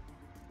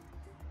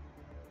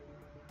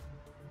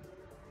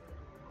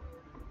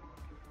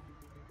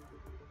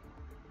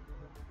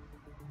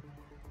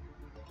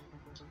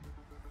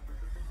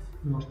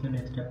 What's the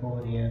next step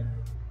over here?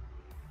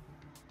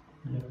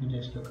 Let me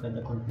just look at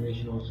the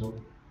configuration also.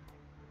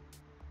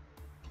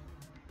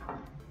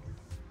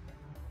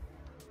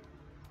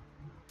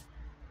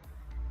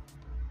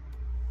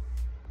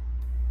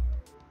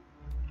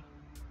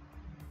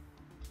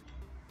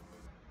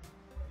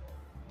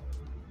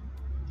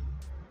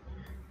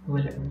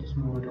 Well, let me just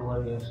move it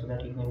over here so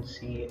that you can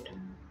see it.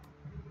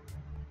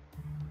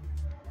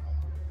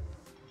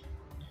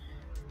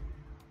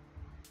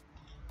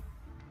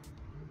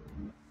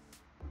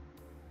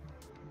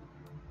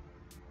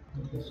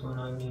 This one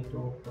I need to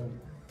open.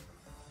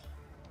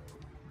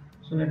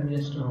 So let me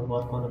just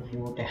work on a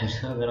few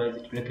tabs, otherwise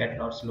it will get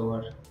a lot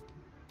slower.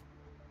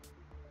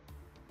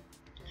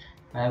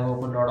 I have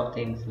opened a lot of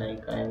things,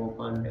 like I have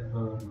opened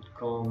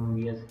Chrome,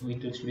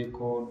 Visual Studio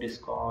Code,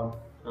 Discord,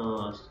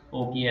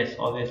 OBS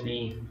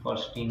obviously for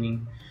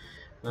streaming,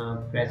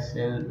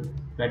 Pretzel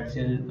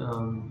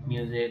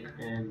music,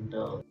 and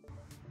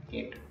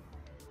Git.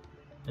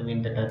 I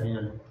mean the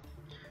terminal.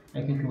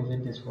 I can close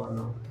it this for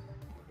now.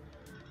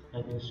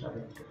 I can start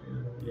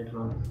it later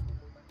on.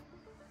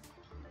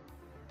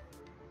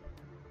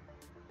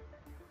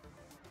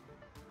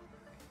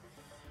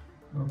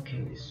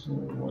 Okay, so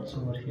what's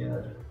over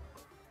here?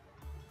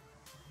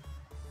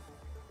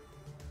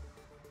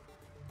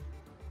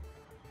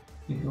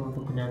 If you want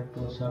to connect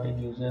to a certain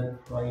user,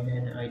 provide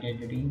an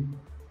identity.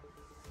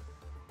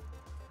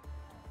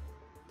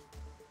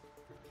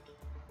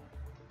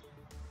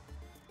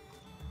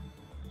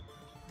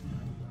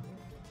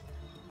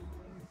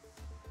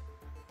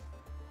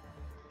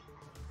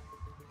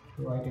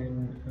 Provide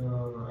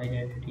an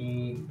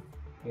identity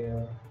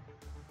here.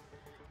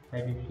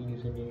 Identity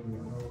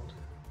username. Root.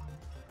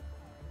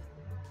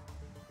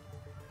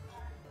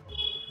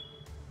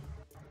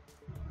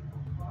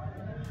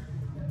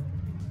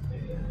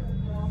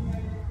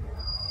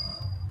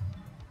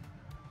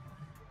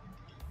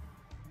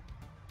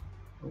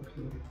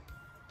 Okay.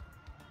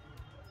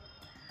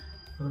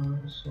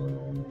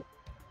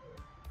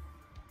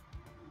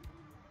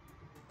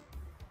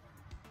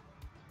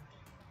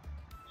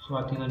 So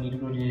I think I need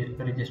to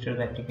register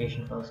the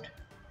application first.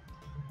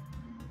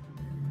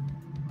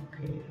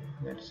 Okay,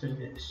 let's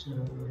suggest.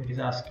 It is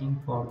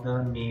asking for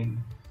the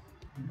name,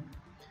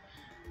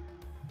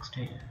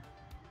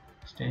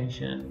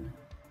 extension,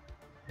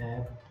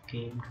 app,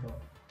 game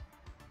drop.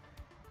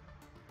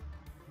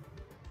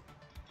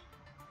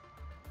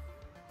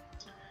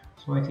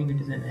 So I think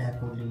it is an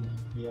app only.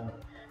 Yeah,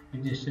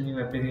 register new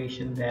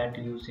application that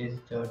uses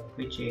the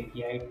Twitch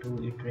API to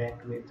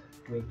interact with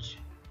Twitch.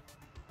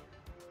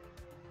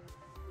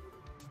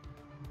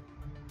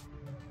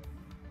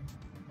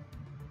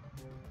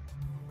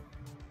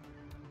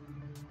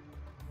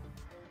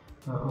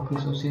 Okay,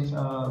 so since we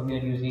are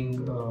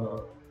using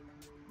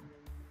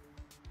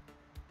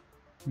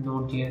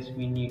Node.js,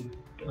 we need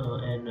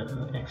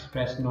an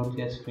Express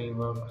Node.js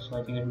framework. So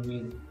I think it will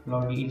be a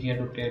lot easier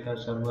to create a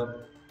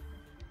server.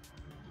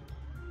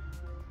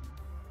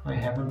 I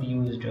haven't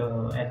used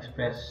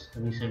Express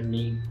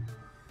recently.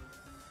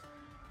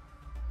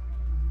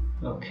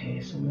 Okay,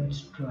 so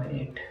let's try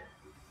it.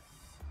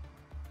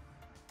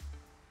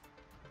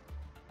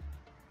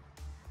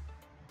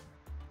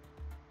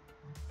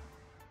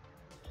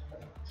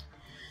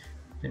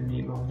 The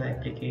name of the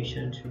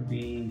application should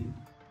be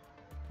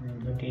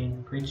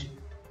again Twitch,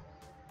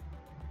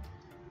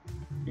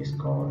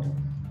 Discord.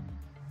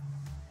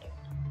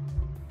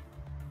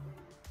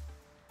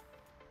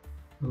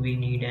 We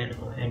need an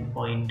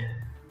endpoint.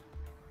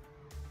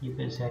 You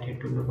can set it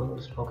to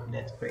localhost. Okay,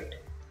 that's great.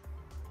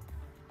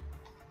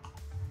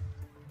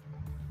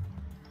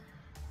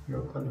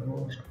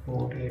 Localhost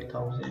port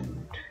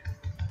 8000.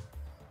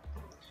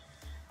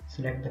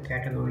 Select the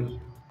category.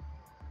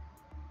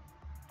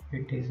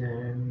 It is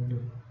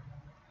an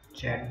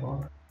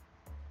chatbot.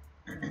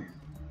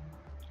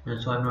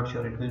 So I'm not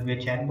sure, it will be a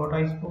chatbot,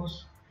 I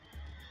suppose.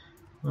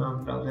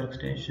 Browser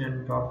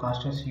extension,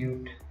 broadcaster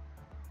suite,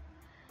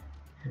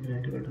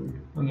 analytical tool.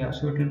 Oh yeah,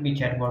 so it will be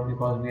chatbot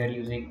because we are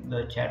using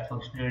the chat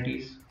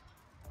functionalities.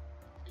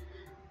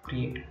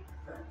 Create.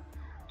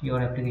 Your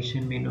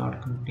application may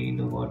not contain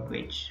the word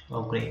Twitch.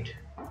 Oh great.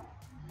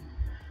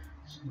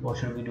 So what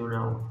should we do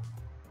now?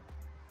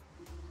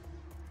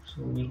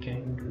 So we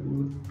can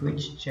do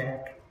Twitch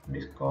chat,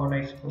 Discord,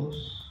 I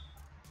suppose.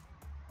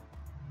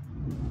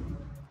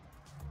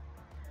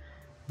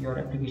 Your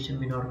application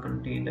may not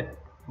contain the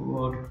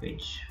word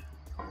Twitch.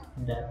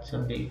 That's a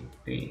big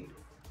pain.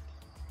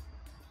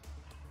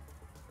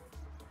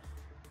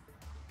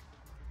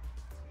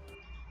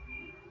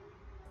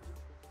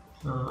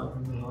 I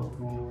don't know how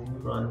to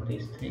run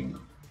this thing.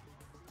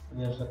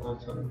 There's a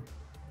console.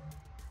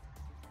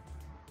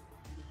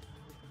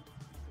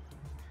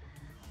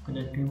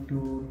 Connecting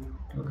to,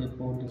 okay,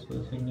 port this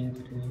was sending to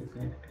you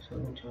connect to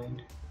server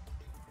joint.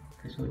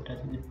 Okay, so it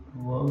doesn't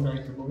work,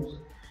 I suppose.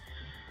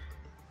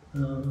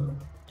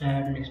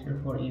 Add listener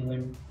for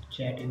event,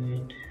 chat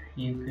event.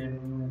 You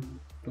can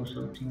do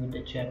something with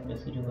the chat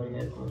message over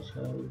here.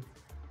 Console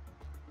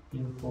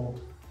info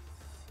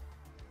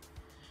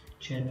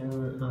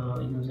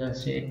channel user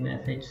state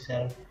message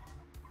self.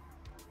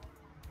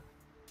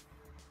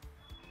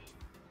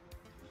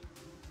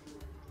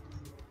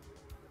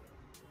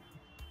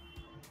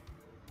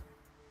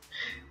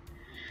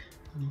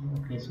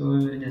 Okay, so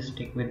we'll just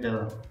stick with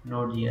the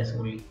Node.js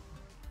only.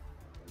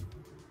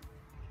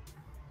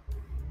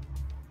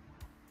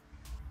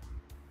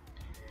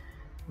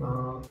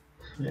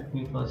 Let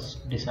me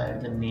first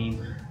decide the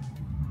name.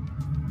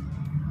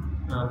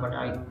 But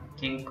I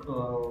think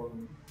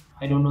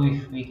I don't know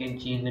if we can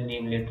change the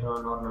name later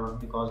on or not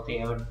because they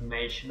haven't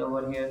mentioned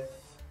over here.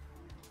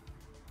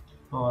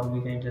 Or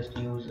we can just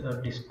use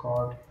a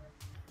Discord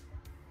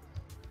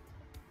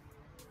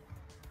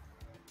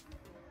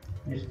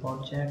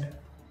chat.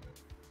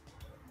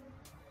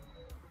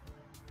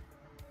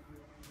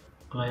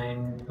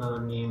 Client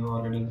name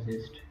already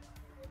exists.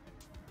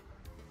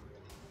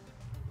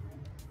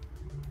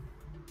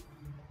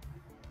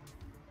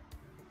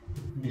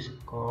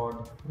 Discord.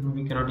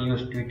 We cannot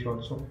use Twitch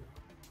also.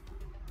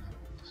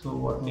 So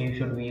what name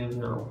should we use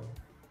now?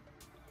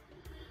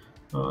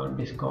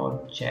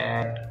 Discord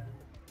chat.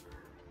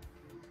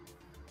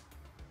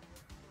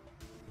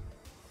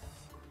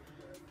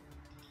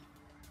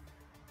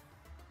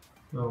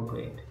 Oh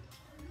great.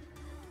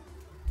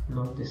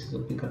 Now this is a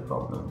bigger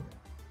problem.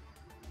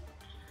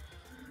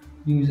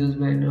 Users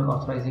when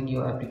authorizing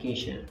your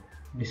application.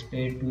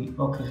 Displayed to,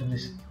 okay, so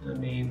this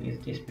name is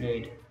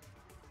displayed.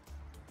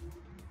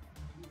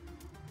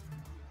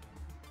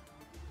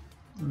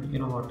 You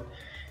know what?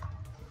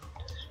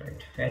 That's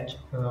right. Fetch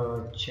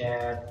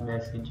chat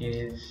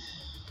messages.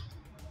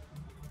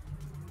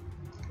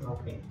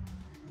 Okay.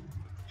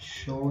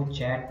 Show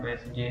chat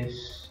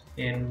messages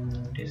in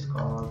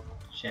Discord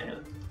channel.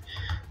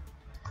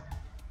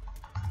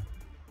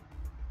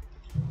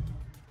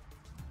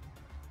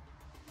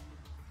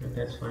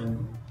 That's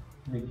fine.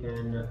 We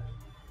can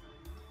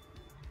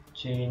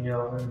change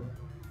or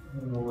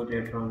remove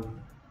it later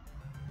on.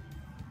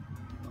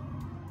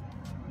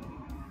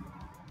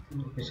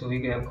 Okay, so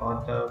we have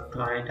got the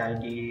client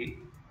ID,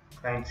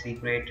 client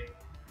secret,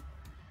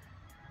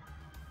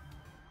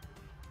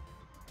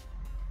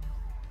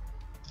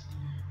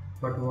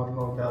 but what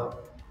about the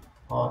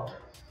auth?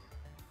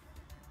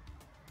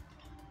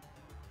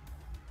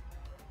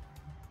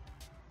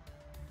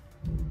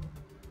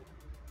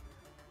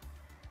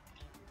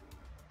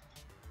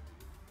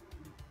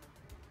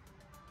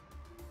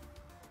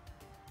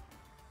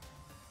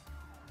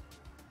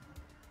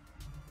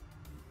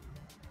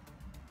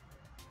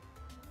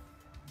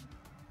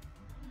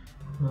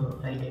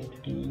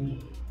 Identity.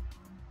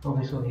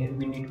 Okay, so here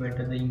we need to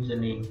enter the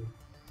username.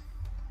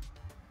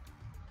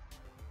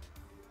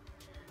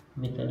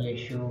 Mittal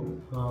Yashu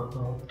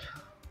auth.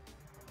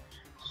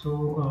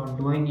 So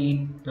do I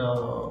need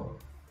the?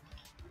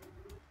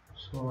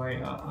 So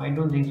I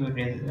don't think so. It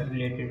is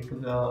related to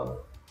the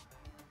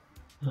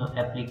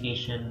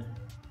application.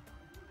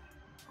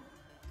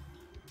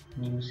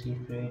 New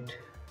secret.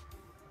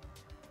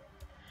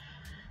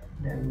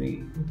 That will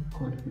be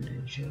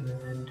confidential.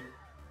 And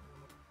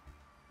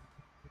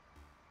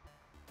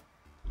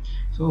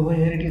so over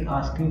here it is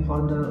asking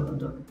for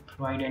the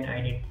provide an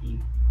identity.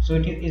 So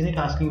is it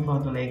asking for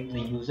the like the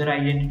user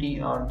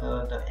identity or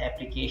the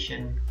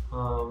application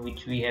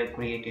which we have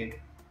created?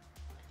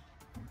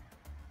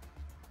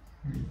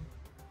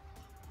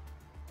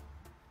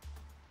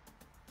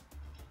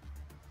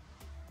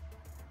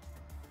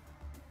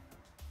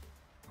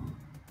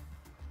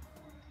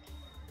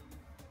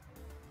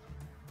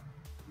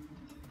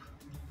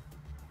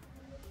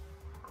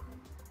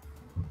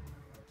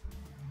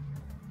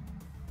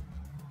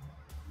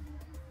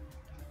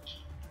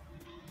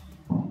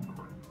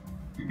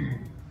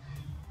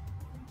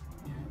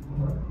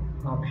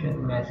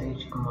 Option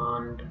message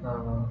command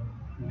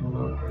do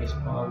not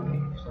respond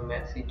if the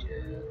message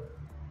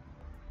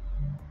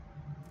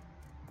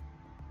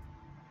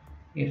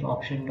if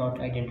option dot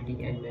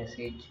identity and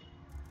message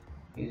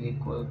is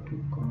equal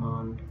to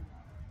command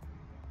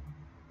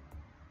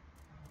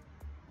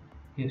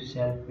if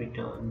self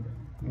return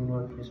do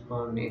not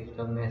respond if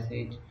the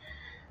message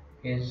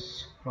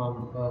is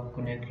from a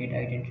connected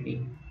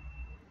identity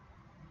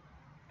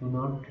do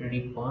not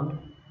respond.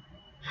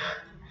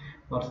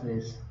 What's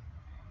this?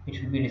 It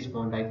should be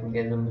respond. I think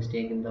there's a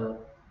mistake in that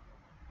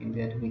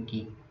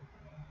wiki.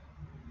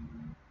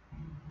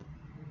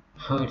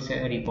 Oh, it's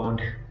a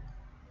respond.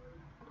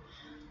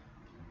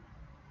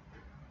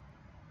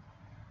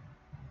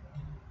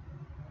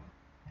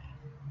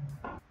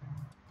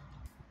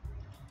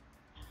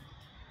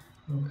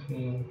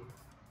 Okay,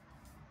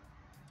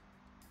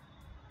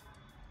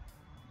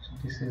 so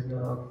this is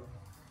the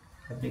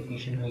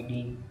application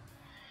ID,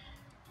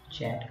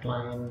 chat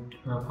client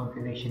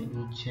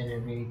configuration. Each and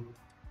every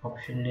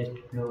option list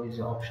below is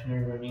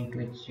optional. Running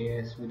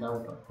Twitch.js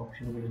without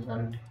option will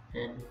result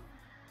in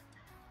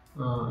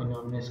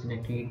anonymous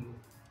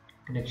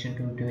connection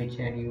to Twitch,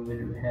 and you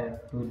will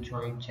have to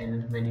join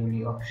channels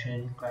manually.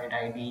 Option client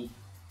ID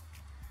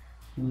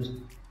used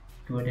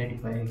to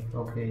identify.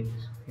 Okay,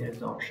 so here's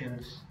the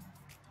options: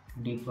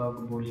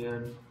 debug,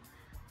 boolean,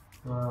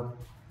 uh,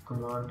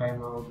 command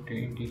timeout,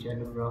 integer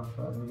number of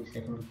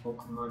millisecond before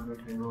command will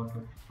run out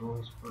of no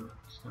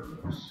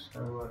response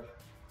server.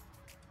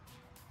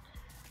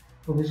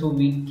 Okay, so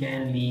we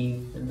can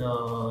leave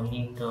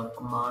the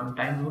command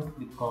timeout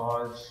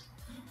because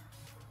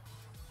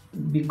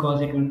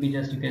it will be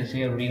just, you can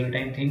say, a real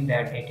time thing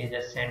that it is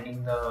just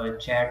sending the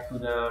chat to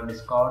the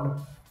Discord.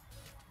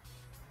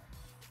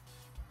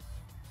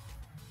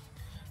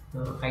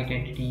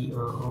 Identity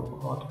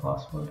auth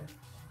password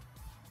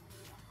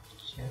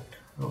chat.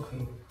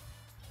 Okay,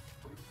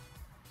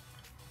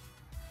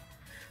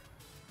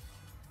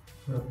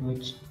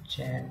 which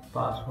chat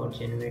password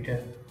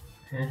generator?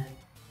 eh?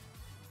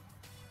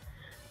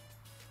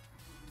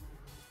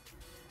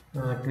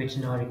 Twitch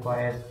now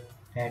requires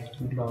that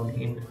you log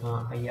in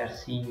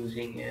IRC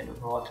using an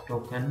auth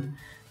token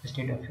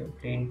instead of your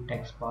plain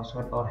text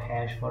password or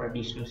hash for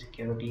additional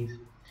securities.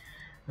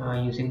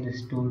 Using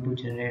this tool to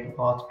generate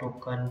auth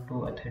token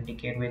to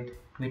authenticate with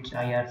Twitch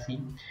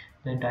IRC.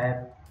 The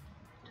entire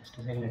Just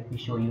a second, let me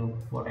show you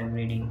what I'm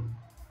reading.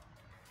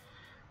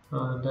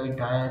 The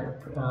entire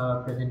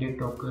presented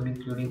token,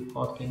 including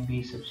auth, can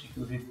be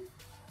substituted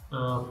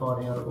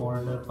for your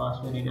older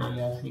password in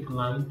IRC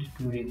client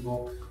to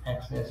revoke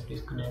access,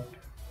 disconnect,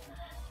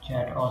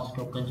 chat, auth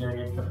token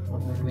generated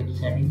performance with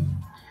setting.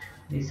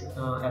 This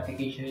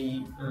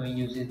application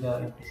uses the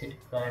implicit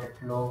client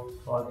flow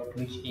for the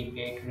Twitch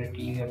API to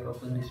retrieve your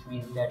token. This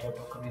means that your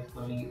token is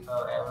only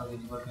ever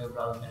visible to your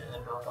browser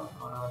and not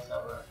on our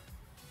server.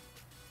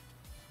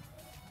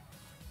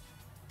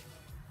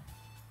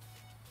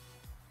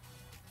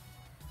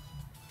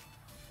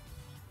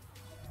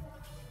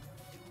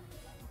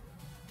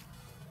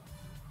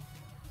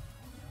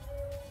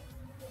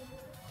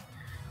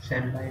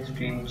 Send live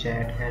stream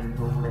chat and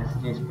room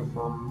messages,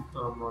 perform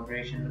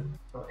moderation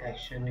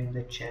action in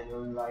the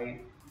channel, live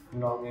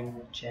login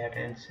chat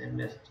and send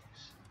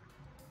messages.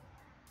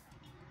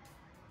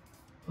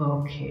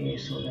 Okay,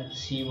 so let's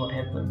see what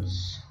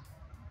happens.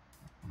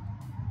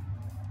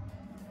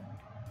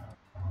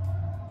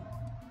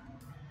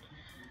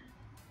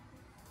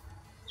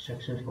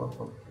 instructions for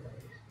popularize.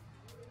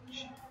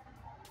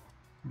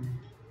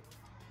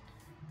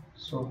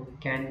 So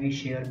can we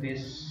share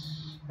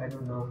this? I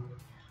don't know.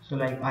 So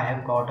like I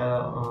have got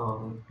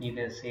a you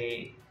can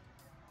say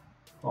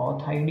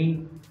auth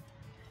ID.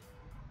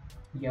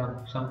 Yeah,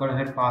 some kind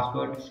of a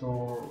password.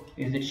 So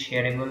is it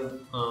shareable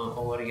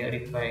over here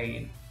if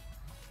I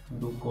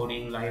do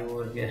coding live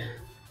over here?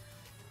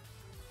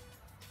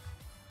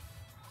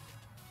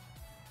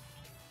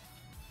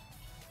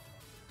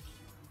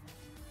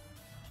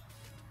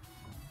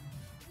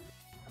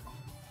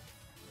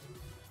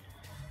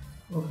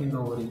 Okay,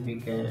 no worries. We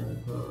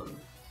can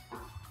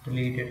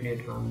delete it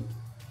later on.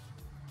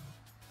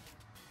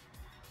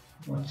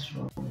 What's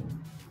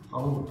wrong?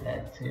 Oh,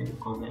 that's in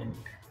comment.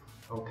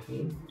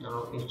 Okay,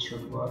 now it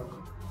should work.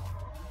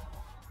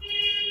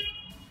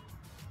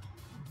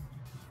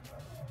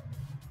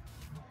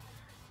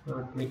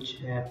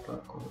 Which app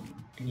account?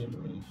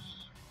 TMI.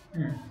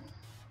 Hmm.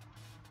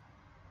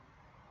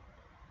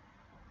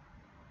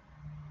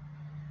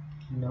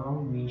 Now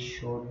we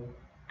should.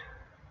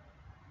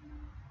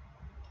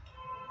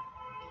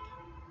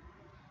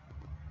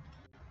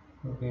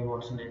 Okay,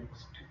 what's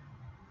next?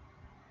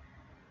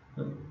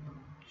 Uh,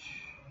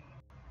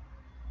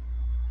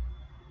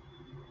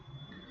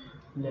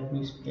 Let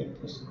me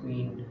split the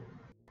screen.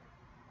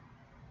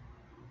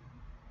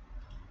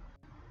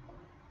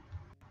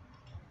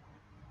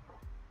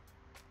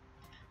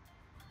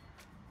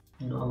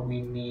 Now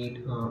we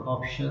need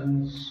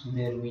options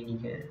where we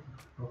can.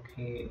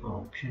 Okay,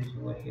 options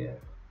over here.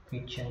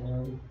 Okay,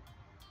 channel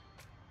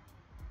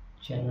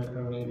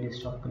array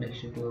list of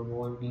connection to a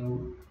whole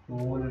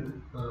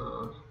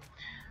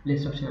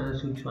list of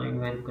channels to join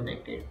when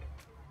connected.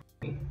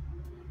 Okay,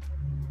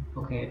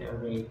 okay,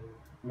 array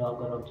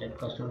logger object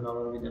custom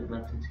logger with a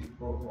method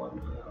info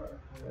one.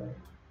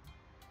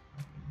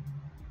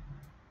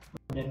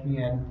 Let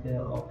me add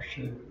the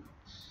options.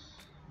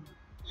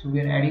 So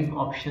we are adding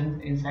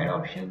options inside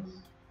options.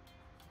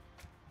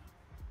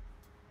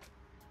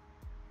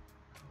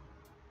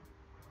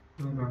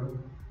 No, no, no.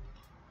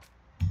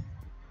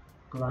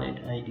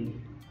 Client ID.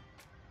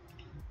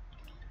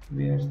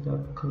 Where's the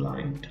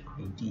client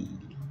ID?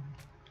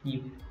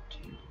 Yep.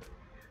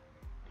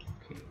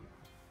 Okay.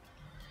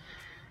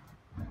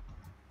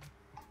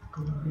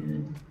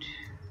 Client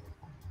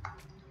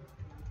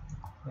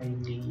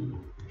ID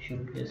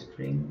should be a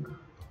string,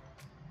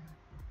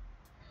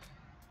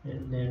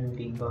 and then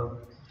debug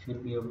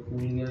should be a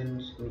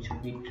boolean, so it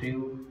should be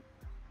true.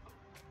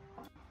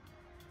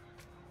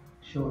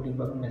 Show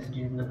debug messages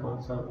in the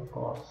console. Of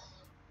course,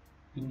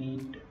 we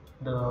need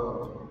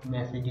the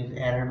messages,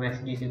 error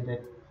messages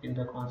in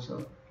the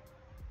console.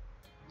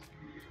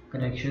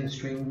 Connection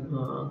string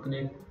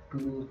connect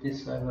to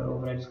this server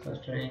overrides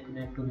cluster and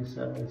connect to this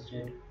server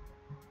instead.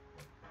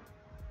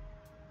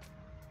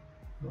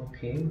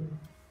 Okay.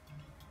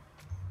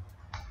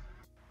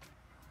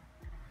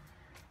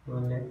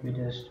 Well, let me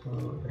just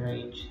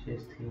arrange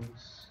these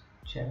things.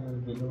 Channel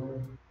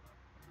below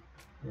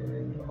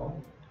and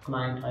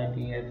client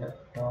ID at the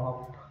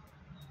top.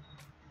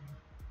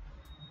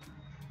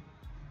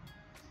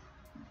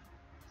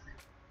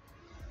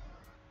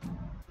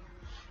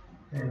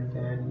 And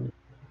then,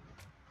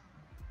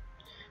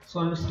 so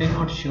I'm still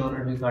not sure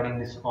regarding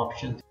this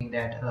option thing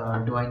that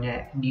do I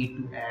need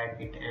to add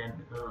it an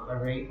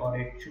array or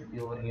it should be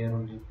over here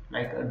only.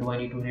 Like, do I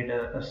need to read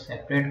a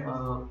separate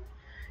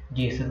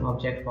JSON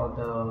object for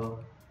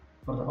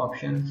the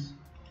options?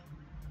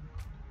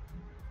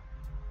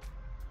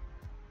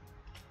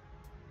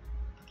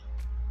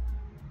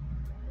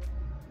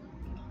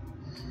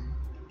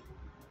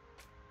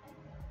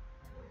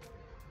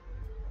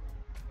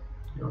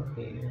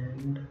 Okay,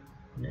 and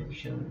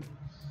connection.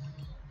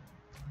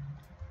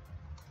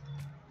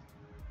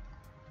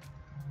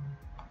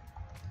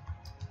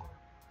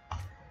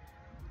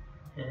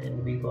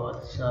 And we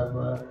got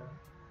server,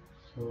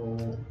 so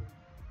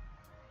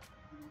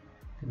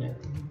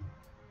connect.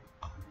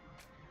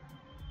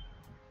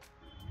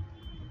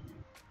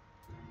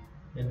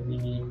 And we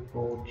need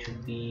port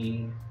should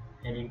be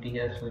an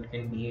integer, so it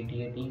can be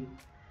 8080.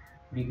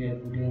 We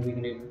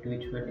can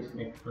which one is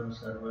select from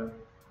server.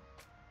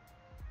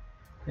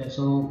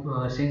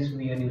 So since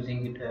we are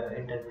using it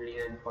internally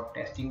and for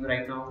testing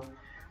right now,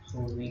 so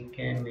we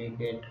can make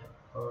it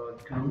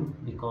true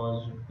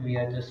because we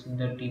are just in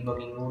the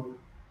debugging mode.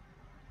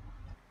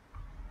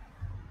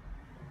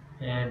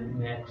 And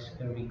max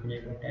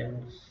reconnect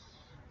attempts.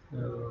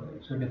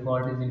 So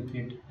default is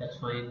infinite, that's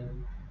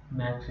fine.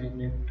 Max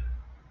reconnect,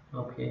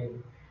 okay.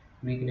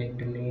 Reconnect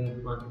delay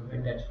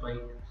 100, that's fine.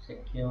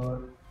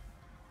 Secure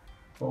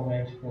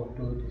overrides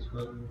 42, this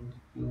one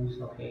use,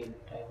 okay.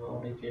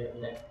 Timeout is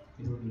that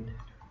we don't need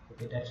that,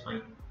 okay, that's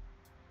fine.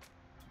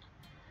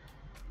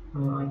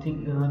 I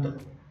think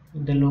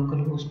the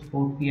localhost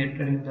port we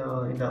entered in the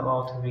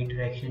auth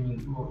redirection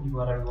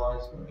URL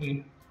was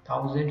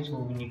 8000, so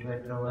we need to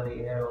enter over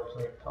here also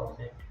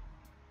 8000.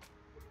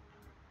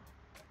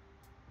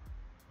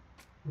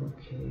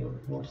 Okay,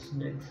 what's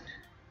next?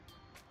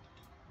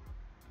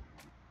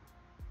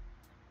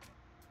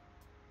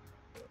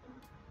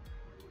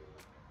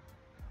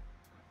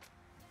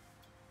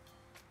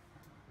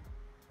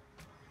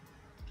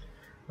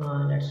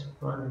 Let's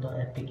run the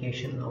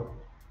application now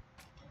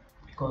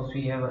because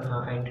we have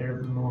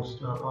entered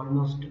most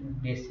almost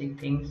basic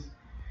things.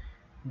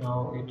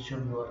 Now it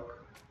should work.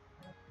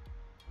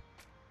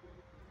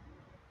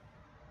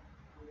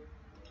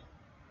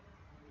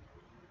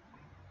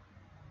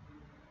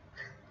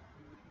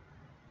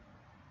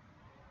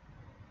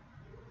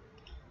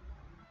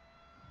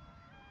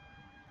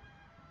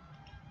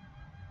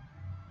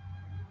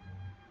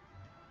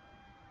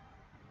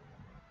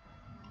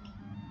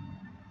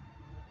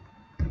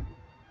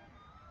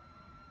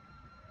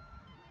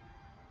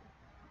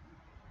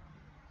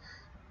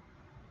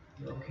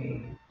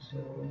 Okay, so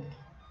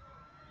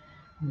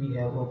we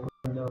have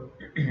opened the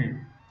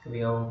we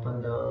have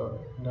opened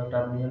the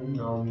terminal.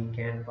 Now we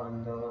can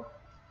run the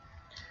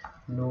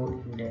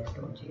node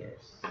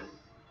index.js.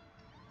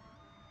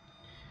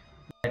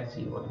 Let's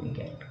see what we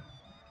get.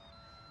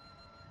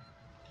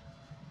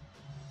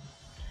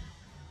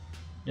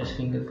 Just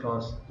finger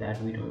crossed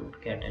that we don't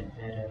get an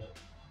error.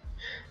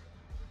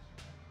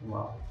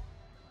 Wow,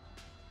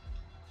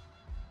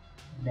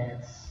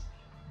 that's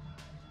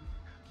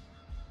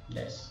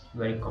that's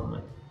very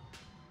common.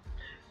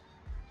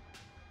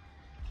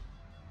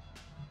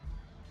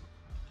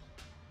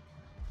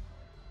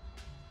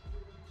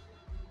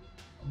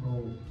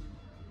 Oh,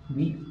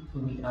 we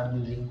are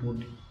using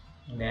 2D.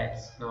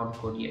 That's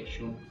not good,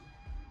 Yashu.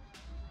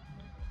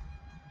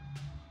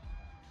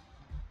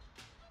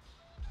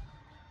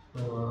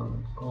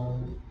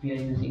 We are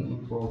using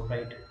import,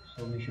 right?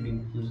 So we should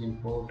use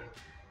import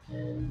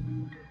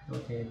and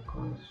okay,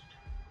 const.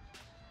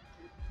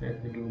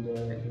 Let me do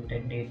the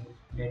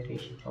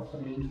indentation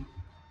properly.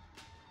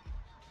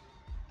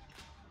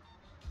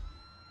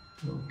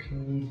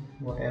 Okay,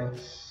 what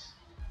else?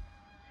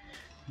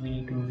 We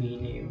need to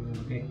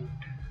rename it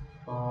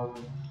from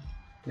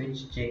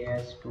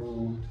Twitch.js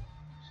to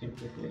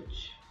simple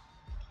Twitch.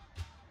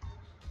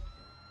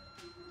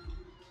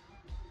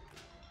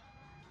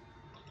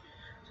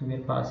 So we are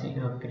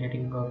passing,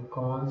 creating a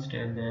const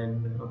and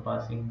then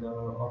passing the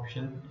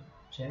option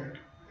checked.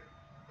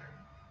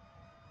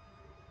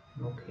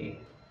 Okay,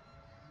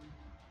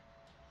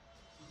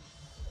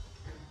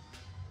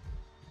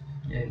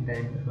 and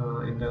then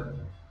in the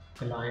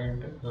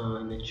client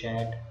in the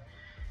chat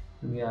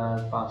we are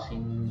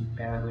passing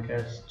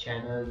parameters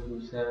channel,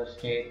 user,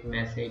 state,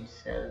 message,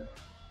 self,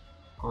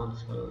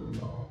 console,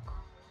 log,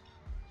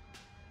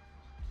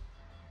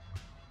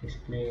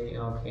 display.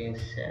 Okay,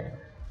 self,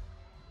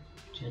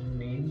 channel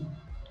name,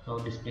 or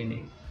display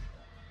name.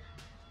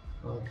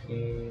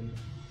 Okay,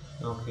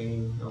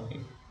 okay.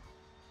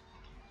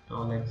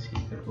 Now let's see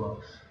if it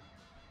works.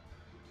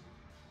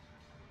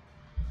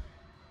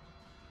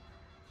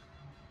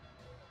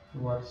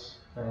 What's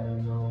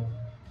now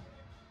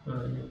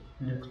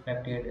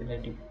unexpected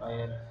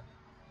identifier?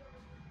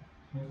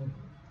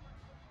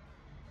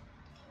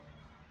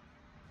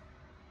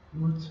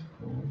 What's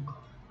wrong?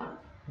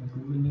 Do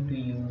we need to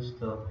use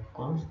the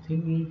const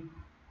thingy?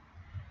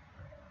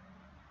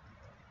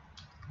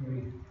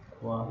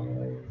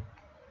 Required.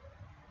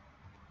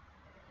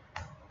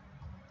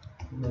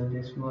 Will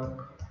this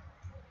work?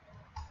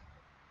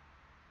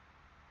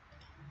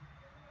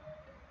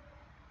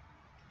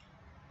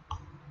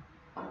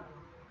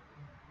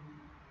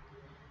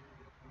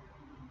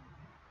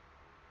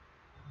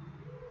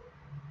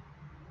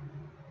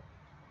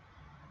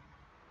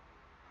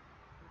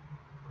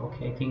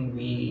 Okay, I think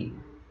we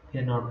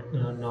are not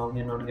now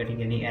we are not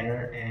getting any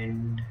error,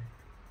 and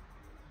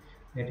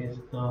it is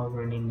now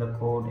running the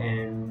code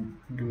and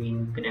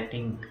doing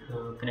connecting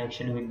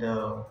connection with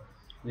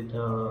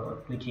the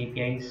Twitch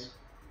APIs.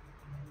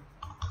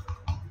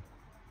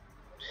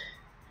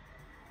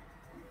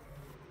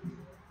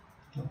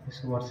 Okay,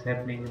 so what's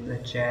happening in the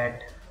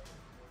chat?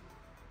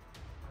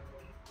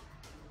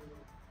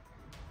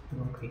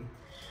 Okay,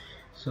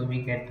 so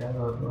we get the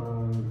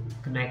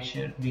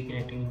connection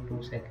reconnecting in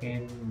 2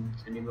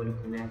 seconds, unable to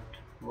connect.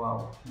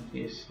 Wow,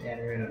 this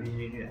error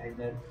originated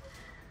either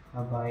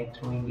by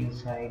throwing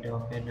inside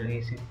of an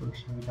AC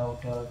function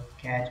without a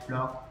catch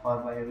block or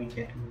by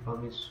rejecting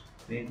promise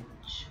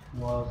which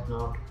was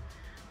not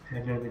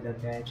handled with a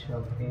catch.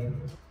 Okay,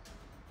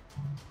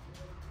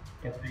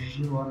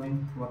 depreciation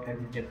warning. What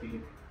have you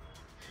depreciated?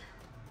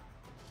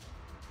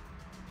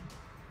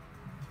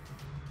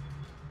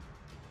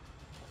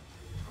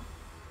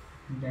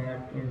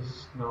 That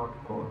is not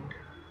good.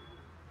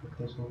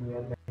 Okay, so we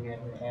are getting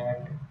an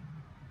ad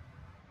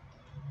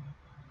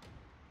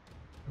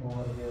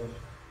over here.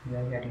 We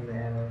are getting the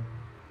error.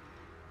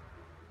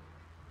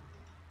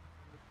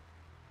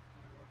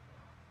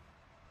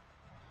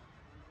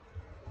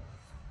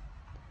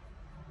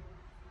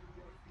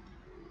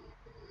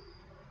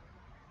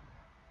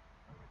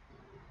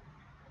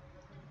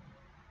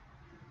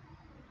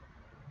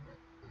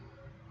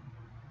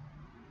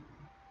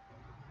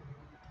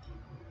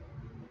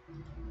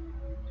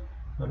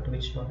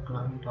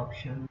 Twitch.client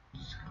options,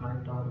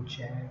 client on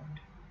chat.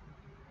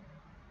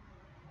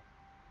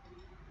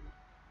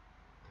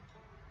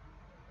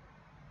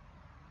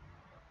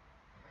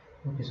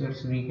 Okay, so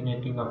it's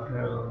reconnecting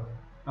after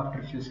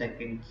a few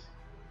seconds.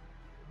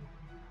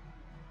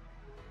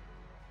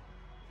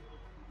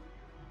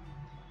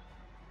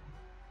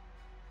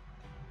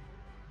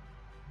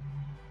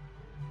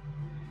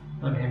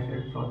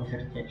 Unhandled promise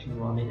rejection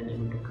warning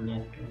unable to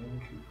connect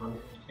unhandled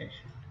promise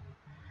rejection.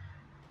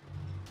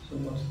 So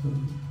what's the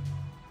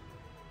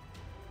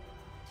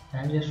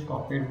I just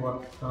copied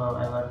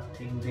whatever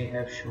thing they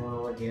have shown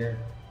over here.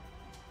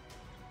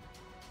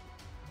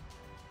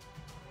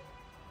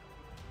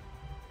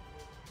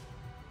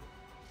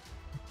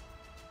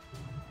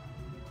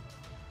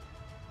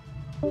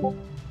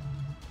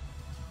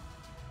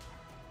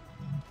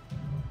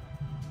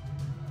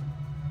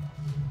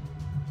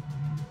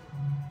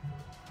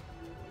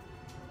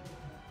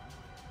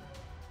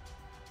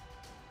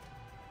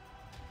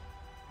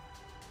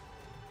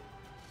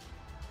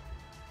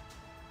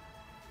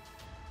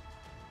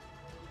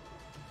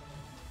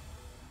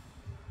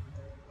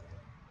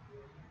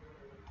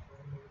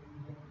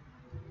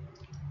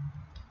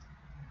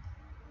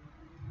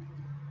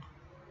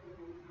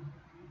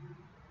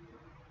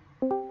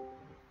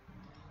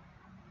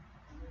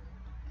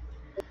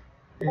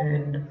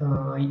 And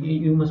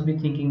you must be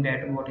thinking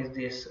that what is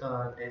this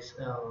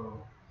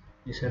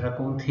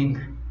raccoon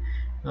thing?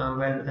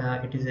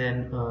 It is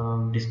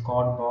an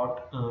Discord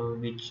bot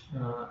which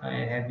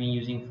I have been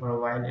using for a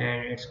while,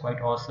 and it's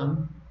quite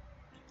awesome.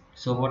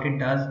 So what it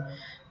does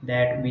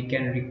that we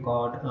can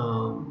record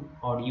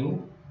audio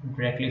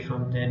directly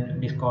from the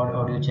Discord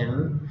audio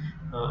channel.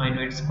 I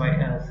know it's quite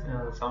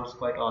sounds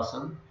quite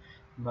awesome,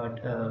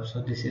 but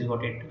so this is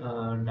what it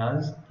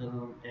does.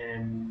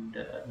 And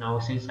now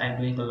since I'm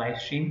doing a live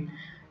stream,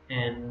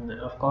 and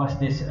of course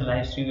this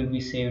live stream will be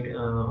saved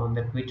on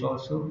the Twitch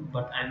also,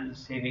 but I'm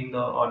saving the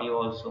audio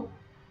also.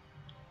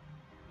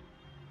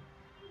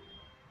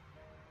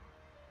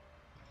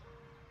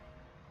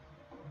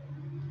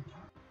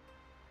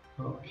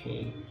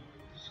 Okay,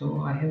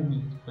 so I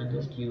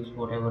just used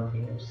whatever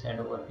they have said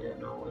over here.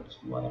 Now it's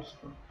why it's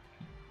not.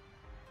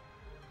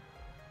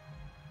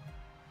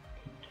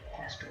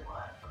 It has to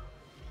work.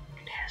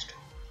 It has to.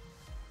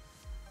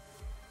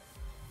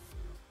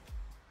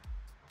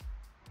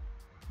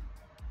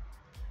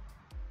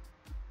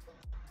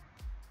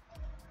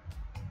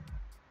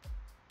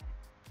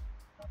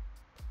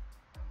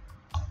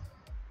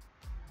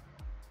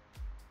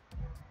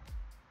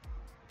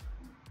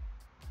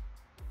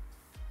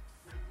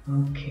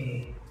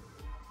 Okay,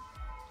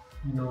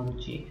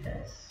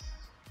 Node.js.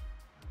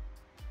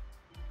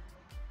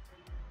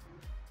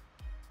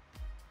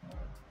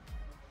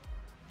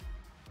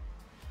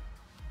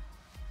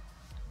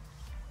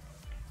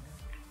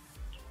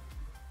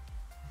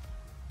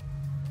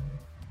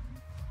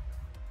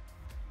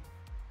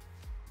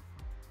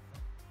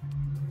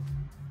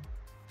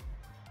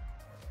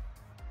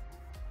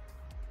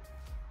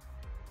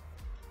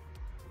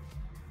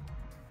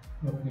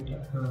 What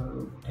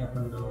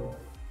happened now?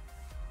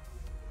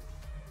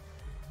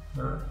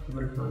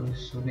 Able to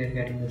so we are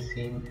getting the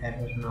same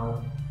error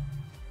now.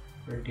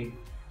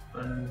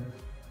 21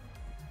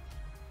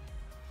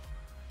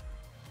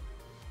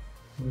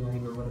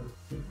 line number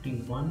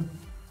 51.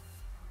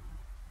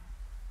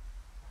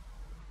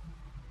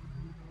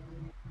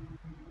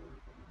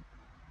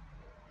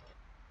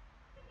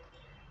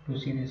 To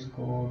see this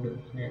code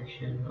in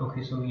action.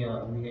 Okay, so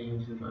yeah, we can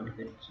use the run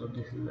it. So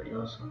this is very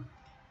awesome.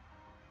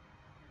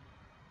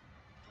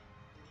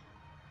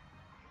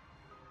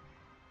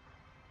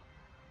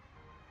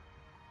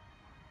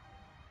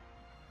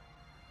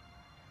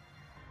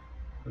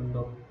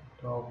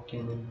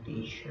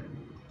 Documentation.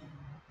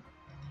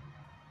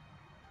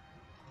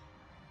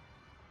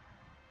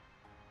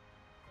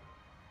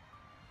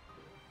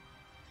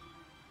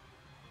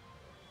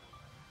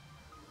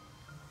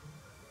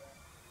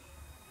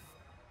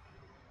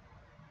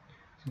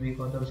 So we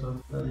got the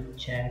sample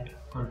chat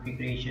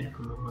configuration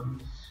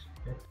commands,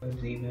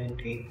 methods, event,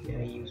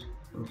 API use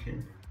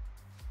function.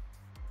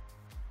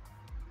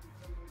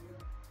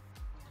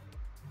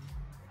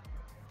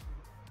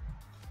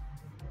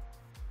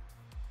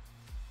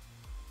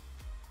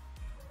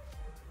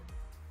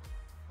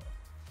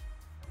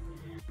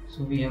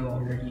 So we have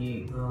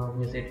already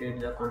visited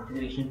the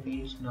configuration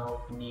page.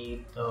 Now we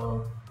need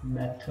the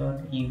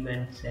method,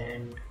 events,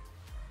 and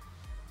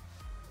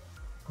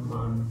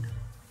command.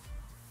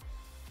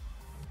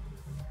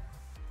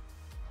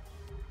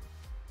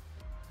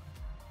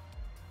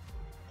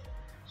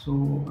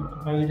 So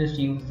I will just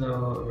use the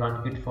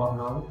run kit for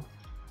now,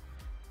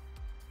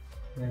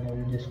 and I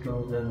will just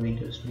close the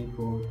Visual Studio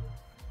Code.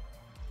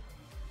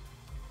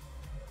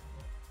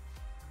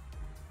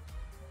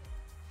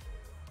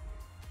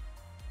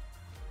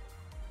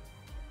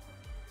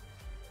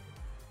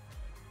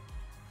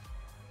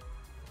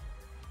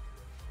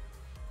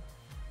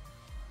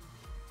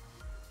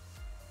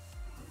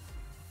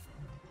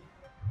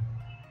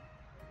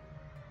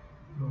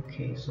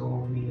 Okay,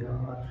 so we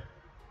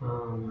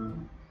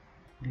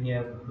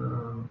have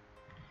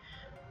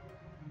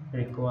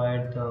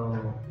required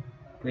the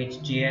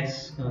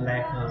Twitch.js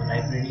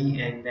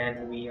library, and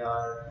then we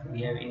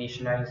have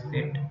initialized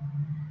it.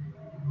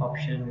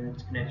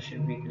 Options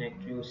connection we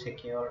connect to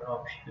secure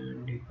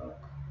option debug.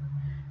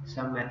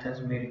 Some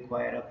methods may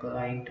require a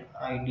client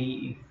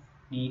ID if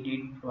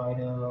needed. Provide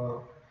a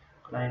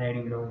client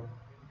ID below.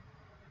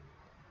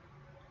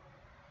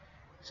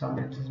 Some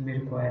access may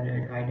require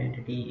an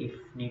identity if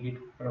needed.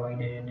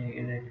 Provide an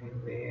identity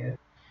where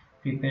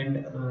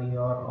prepend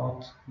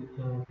your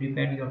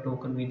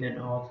token with an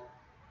auth.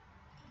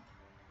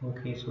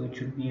 Okay, so it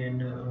should be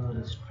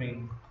an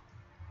string.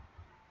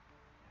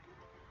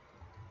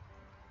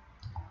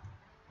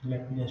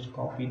 Let me just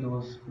copy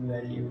those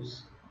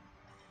values.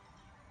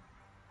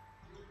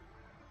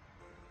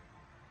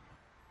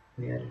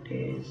 Where it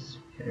is,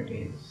 here it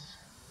is.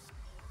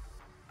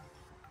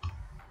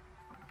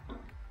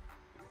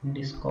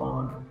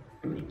 Discord,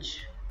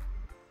 Twitch.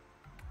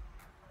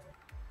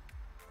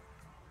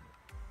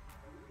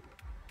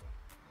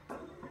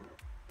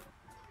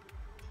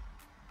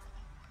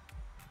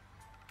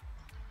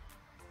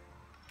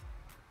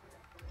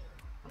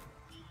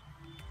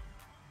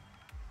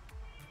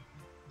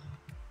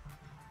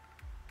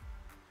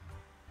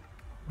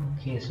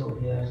 Okay, so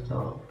here's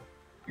the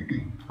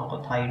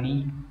auth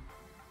ID,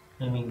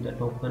 I mean the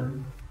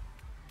token,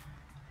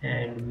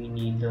 and we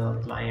need the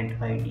client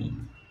ID.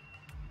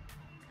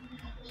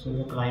 So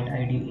the client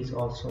ID is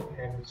also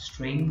a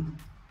string.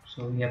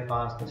 So we have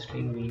passed the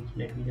string with.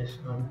 Let me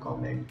just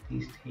uncomment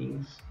these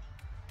things.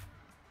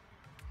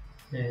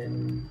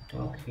 And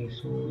okay,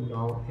 so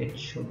now it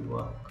should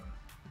work.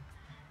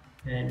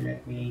 And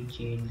let me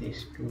change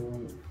this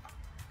to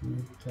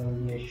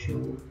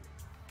Yashu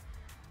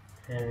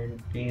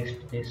and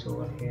paste this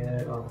over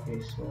here.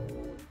 Okay, so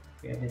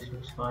yeah, this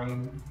looks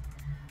fine.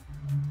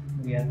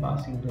 We are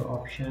passing the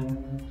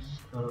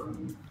options.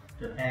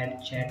 To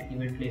add chat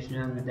event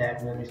listener, with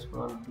that we'll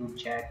respond to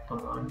chat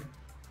command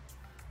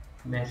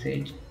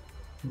message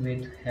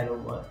with hello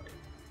world.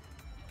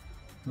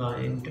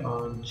 Client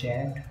on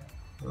chat.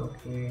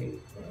 Okay.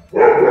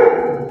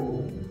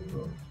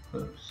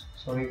 Oops.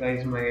 Sorry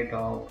guys, my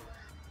dog,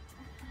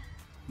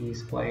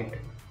 he's quite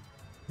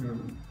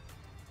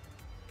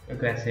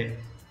aggressive.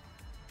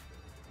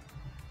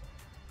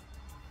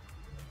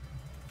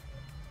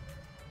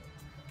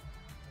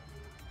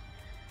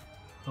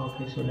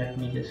 Okay, so let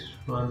me just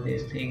run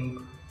this thing.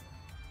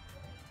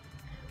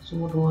 So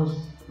what's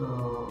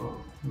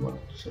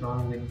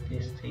wrong with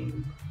this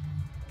thing?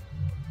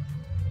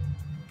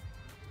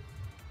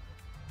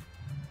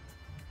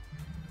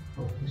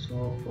 Okay,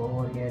 so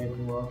over here it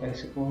will work, I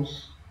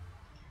suppose.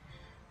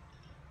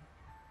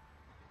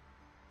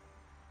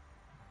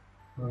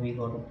 We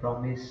got a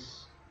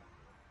promise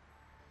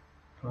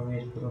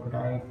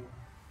prototype,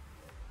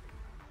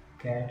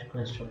 cat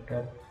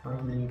constructor.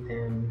 Finally,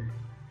 then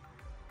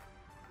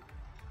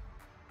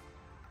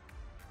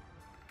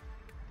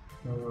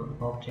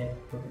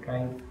object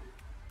prototype.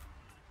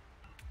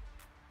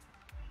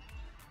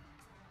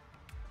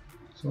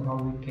 So how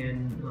we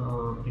can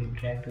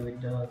interact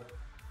with the.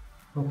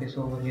 Okay,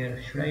 so over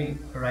here, should I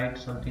write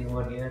something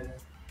over here?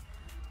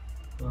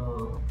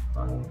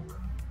 Like,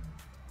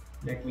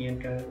 let me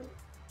enter.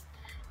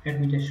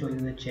 Let me just show you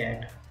the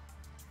chat.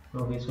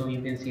 Okay, so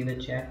you can see the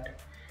chat.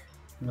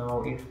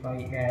 Now if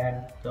I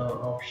add the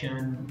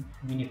option,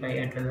 I mean if I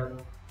enter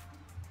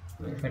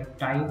the, if I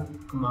type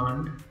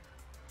command,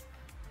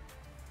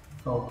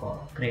 oh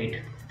god,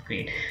 great.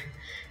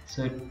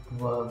 So it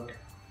worked.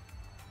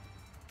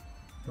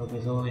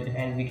 Okay, so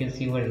as we can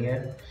see over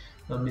here,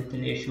 the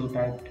Mittal Yashu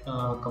typed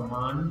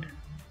command,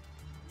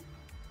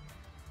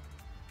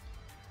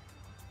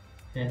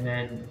 and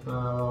then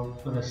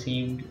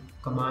received,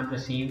 command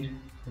received,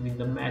 I mean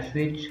the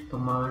message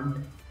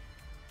command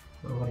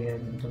over here,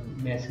 the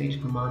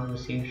message command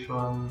received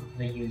from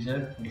the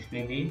user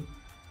display name.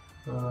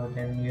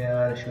 Then we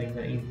are showing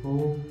the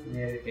info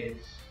where it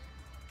is.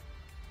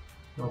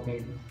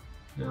 Okay,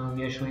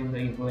 we are showing the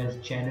info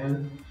as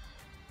channel,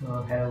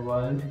 hello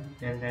world,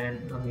 and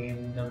then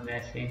again the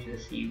message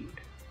received.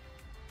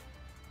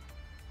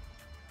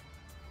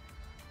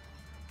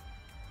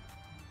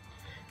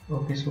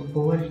 Okay, so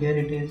over here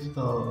it is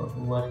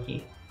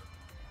working,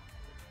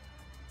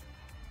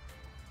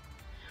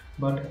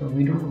 but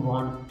we don't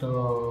want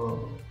the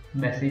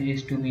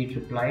messages to be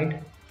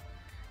replied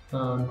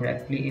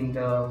directly in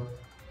the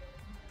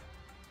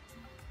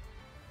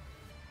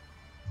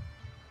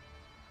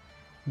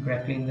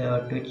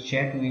Twitch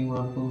chat. We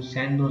want to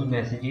send those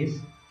messages,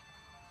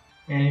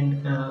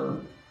 and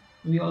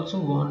we also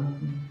want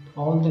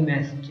all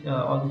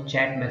the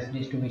chat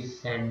messages to be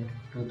sent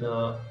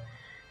uh,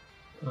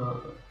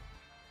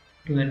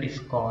 to the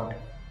Discord.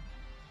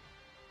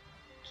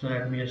 So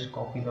let me just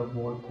copy the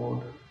whole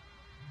code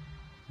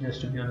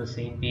just to be on the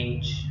same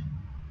page.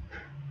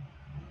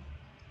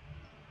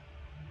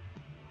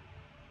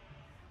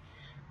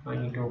 I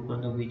need to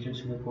open the Visual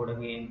Studio Code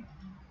again.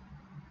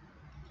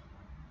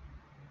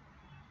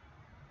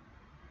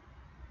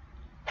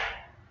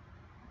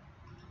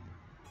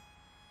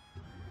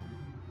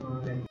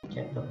 Let me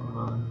check the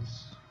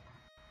commands.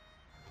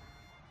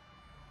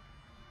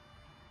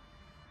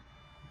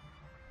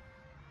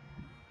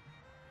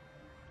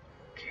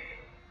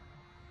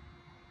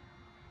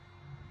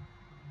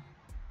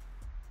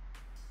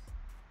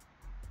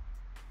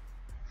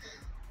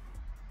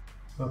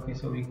 Okay,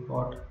 so we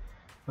got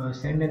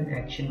send an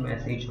action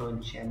message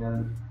on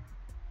channel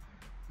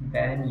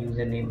Ban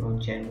username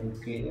on channel.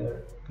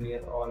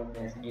 Clear all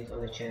messages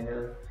on the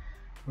channel.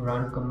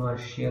 Run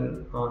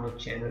commercial on a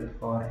channel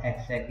for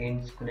X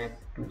seconds.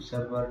 Connect to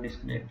server.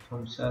 Disconnect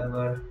from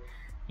server.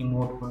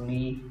 Emote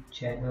only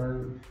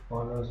channel.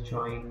 Follows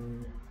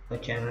join a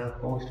channel.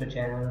 Host a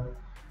channel.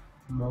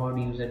 Mod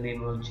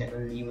username on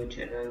channel. Leave a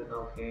channel.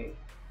 Okay.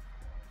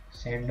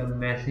 Send a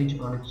message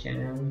on a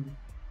channel.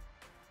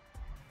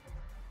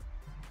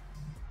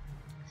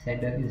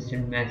 Send an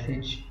instant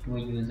message to a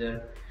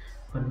user.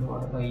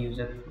 Unmod a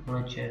user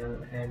on a channel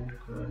and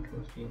current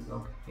hosting.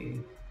 Okay.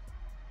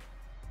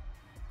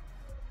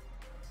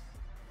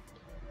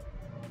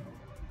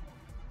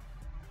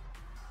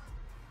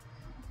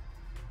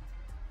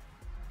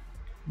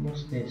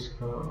 What's this?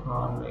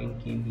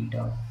 R9K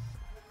beta.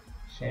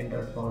 Send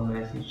a phone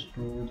message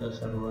to the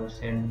server.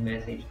 Send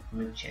message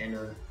on a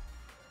channel.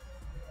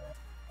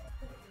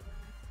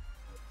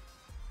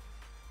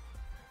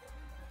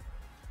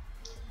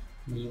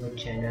 Leave a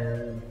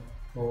channel.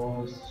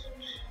 Post.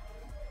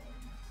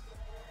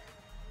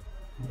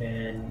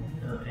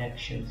 Then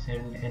action.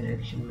 Send an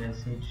action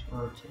message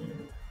on a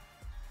channel.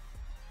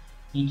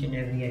 Each and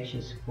every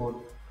action support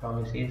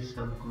promises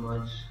some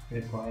commands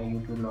require you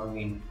to log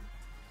in.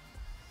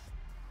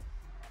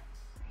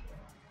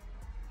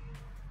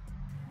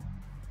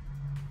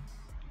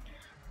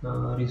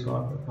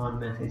 Resolve on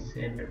message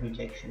send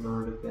rejection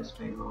or request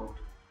timeout.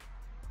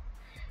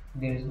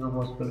 There is no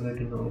possible way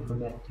to know if a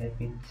message has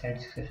been sent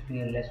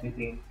successfully unless we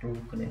create two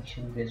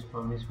connections. This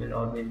promise will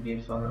always be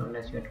resolved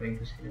unless you are trying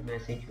to send a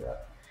message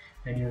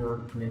and you are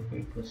not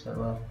connected to a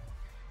server.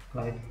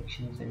 Client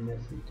actions and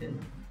message then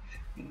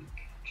should be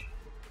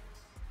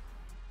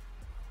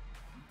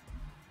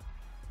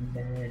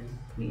then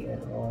clear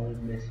all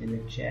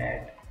message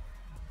chat,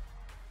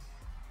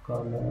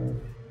 color,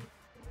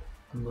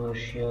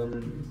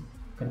 commercial,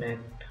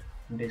 connect,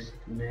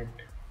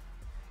 disconnect,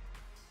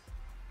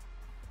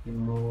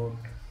 emote.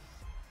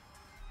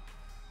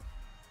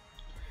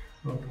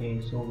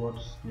 Okay, so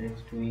what's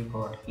next? We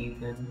got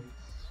events.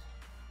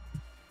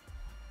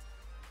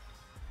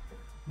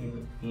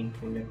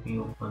 Info, let me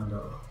open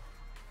the.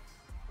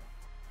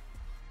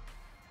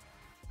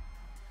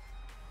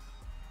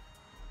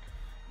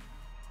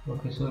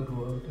 Okay, so it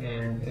worked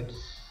and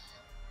it's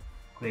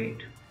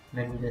great.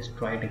 Let me just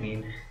try it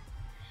again.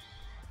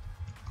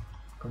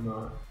 Come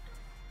on.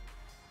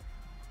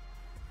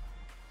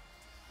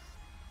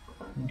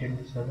 Did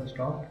the server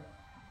stop?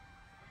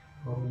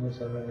 Oh, the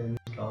server has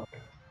stopped.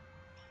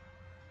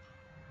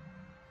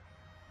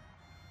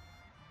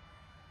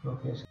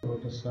 Okay, so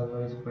the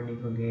server is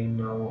running again.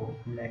 Now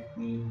let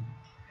me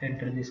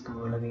enter this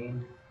command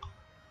again.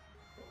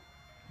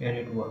 And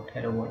it worked.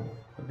 Hello world.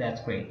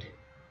 That's great.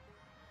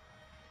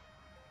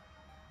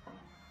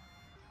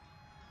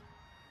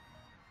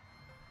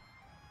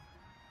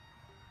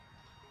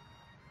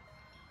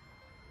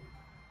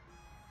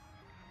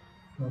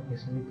 Okay,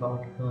 so we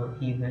got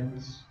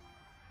events.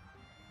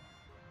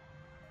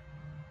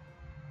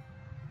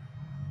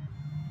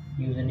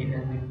 Username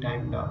has been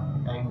timed out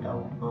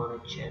on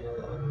a channel,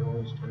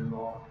 unhost,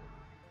 unlocked.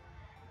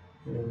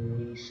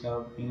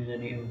 Resub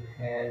username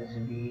has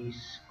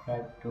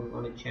resubscribed to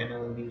on a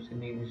channel.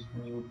 Username is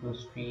new to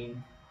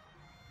stream.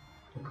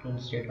 The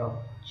current state of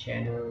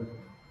channel.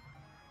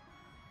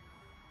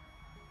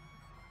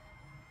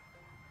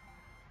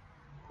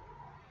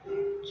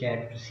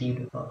 Chat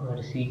received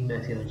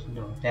message.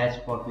 No,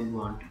 that's what we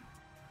want.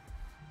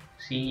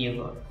 See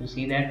you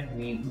see that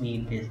we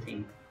need this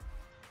thing.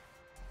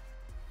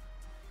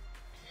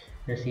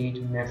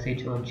 Received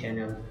message on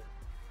channel.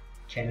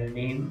 Channel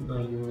name,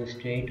 user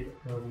state,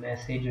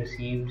 message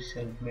received,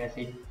 sent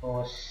message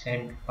or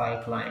sent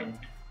by client.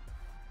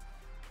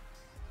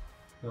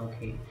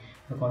 Okay,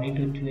 according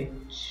to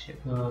Twitch,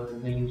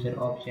 the user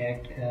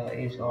object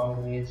is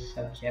always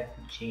subject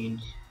to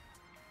change.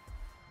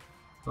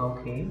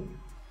 Okay,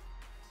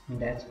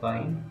 that's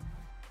fine.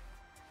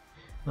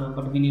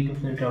 But we need to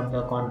filter out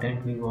the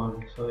content we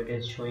want. So it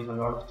is showing a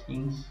lot of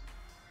things.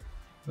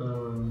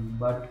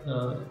 But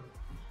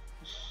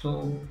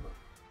so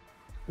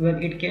well,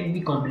 it can be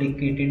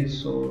complicated.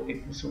 So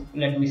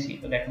let me see.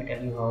 Let me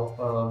tell you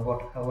how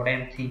what I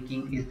am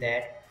thinking is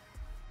that.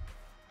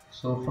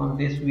 So from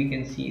this we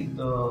can see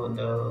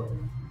the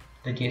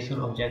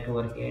JSON object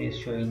over here is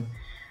showing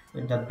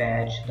the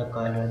badge, the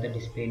color, the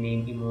display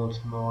name,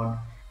 emotes, mod,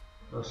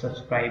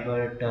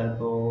 subscriber,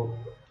 turbo,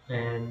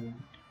 and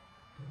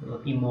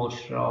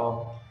emotes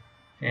raw,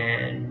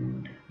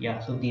 and yeah,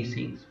 so these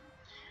things.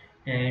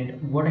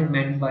 And what I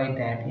meant by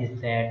that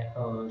is that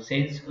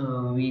since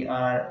we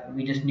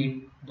just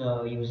need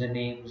the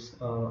usernames,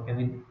 I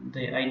mean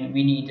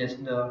we need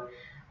just the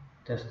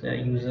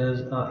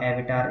user's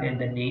avatar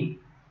and the name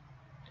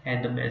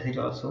and the message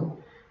also.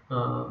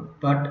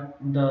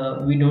 But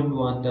we don't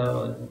want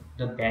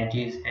the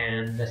badges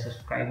and the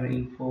subscriber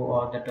info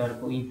or the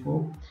turbo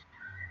info,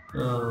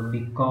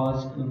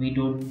 because we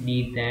don't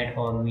need that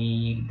or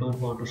we don't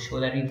want to show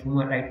that info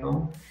right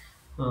now.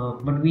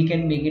 but we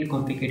can make it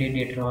complicated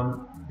later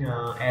on,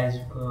 as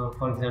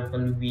for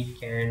example, we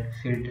can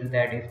filter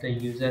that if the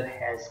user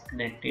has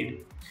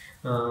connected,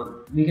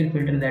 we can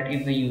filter that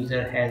if the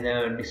user has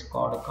a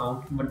Discord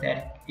account, but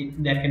that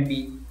can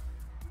be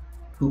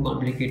too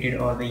complicated,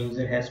 or the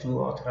user has to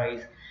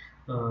authorize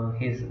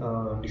his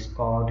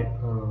Discord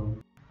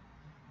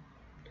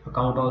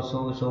account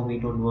also. So we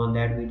don't want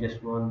that.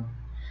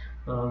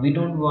 We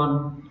don't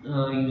want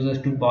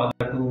users to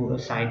bother to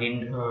sign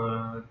in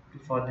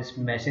for this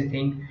message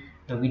thing.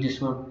 We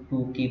just want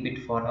to keep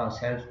it for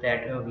ourselves,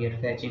 that we are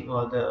fetching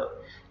all the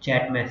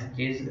chat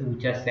messages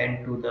which are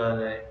sent to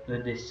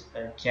this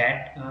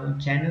chat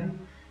channel,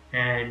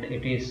 and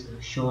it is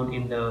shown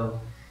in the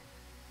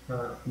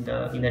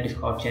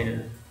Discord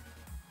channel.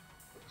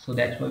 So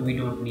that's why we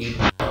don't need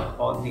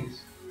all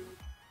these.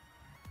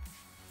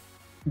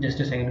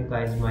 Just a second,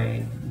 guys.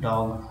 My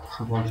dog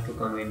wants to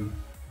come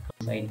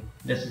inside.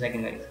 Just a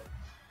second, guys.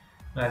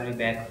 I'll be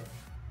back.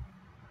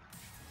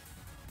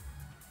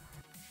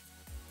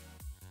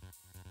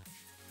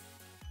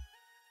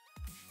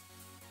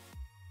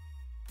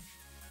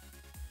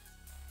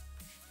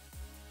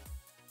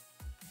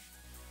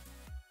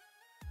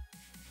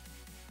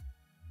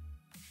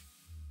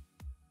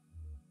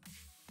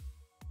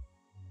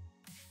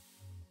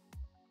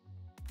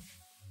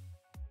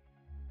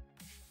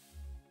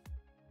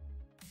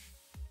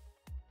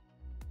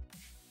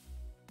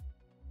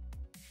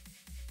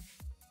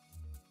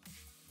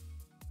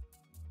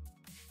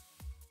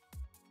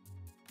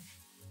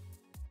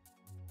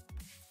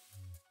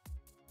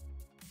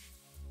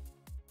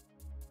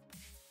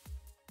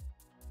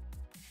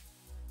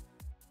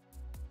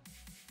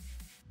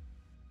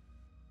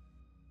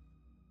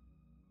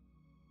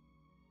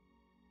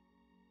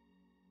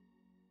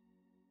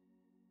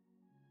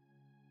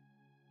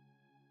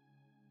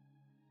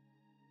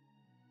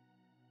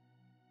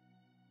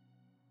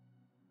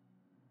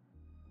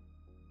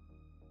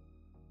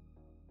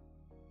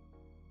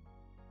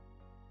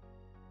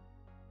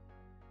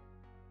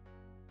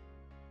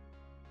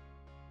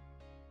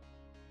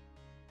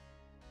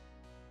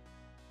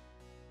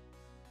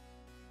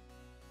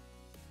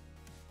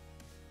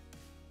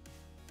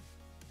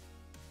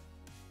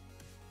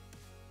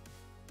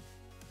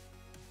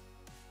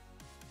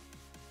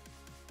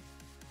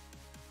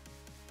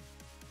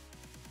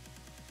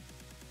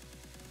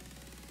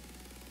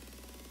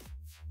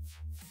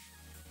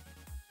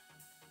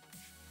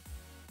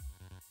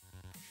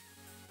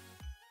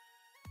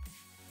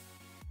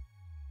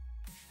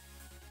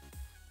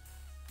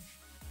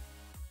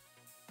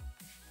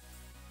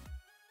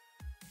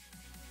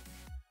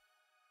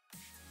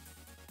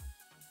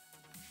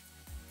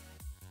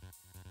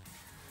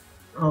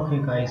 Okay,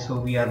 guys, so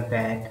we are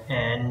back,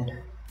 and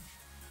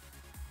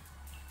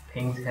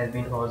things has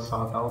been all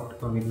sorted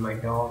out with my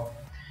dog,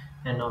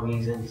 and now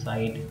he's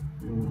inside.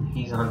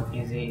 He's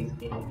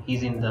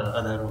in the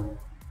other room.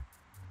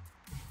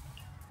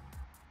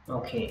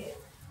 Okay,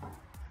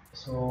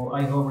 so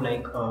I hope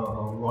like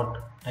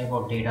what type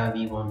of data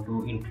we want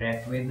to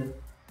interact with.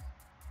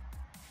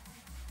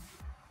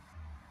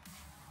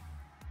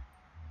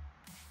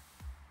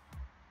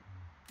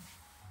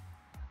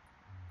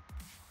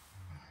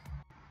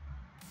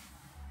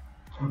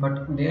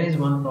 But there is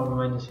one problem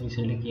I just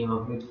recently came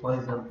up with. For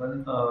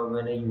example,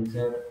 when a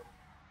user,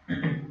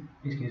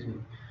 excuse me.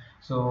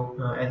 So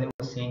as I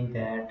was saying,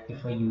 that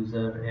if a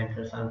user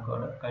enters some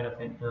kind of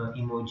an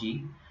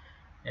emoji,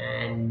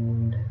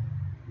 and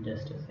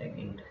just a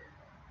second.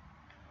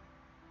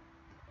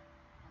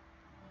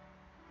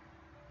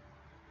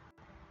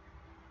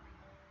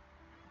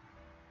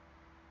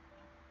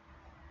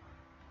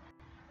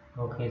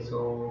 Okay,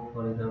 so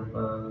for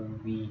example,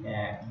 we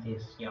add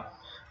this, yeah.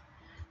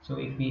 So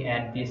if we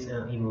add this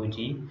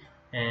emoji,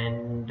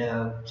 and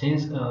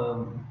since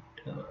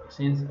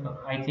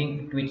I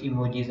think Twitch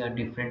emojis are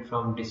different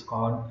from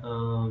Discord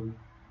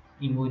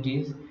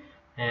emojis,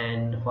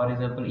 and for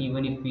example,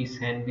 even if we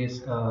send this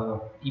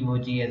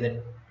emoji as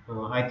a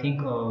I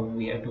think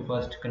we have to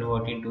first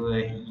convert into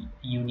a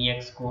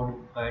Unix code.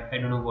 I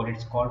don't know what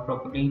it's called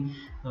properly,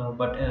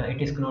 but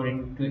it is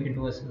converted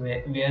into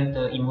where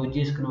the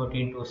emoji is converted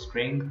into a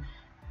string,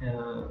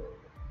 uh,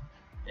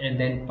 and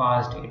then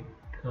passed it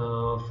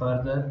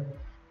further.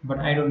 But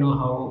I don't know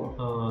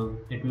how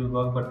it will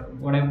work. But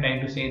what I'm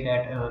trying to say,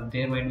 that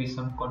there might be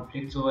some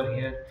conflicts over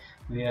here,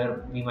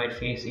 where we might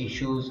face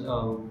issues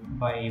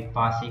by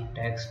passing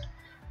text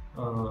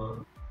uh,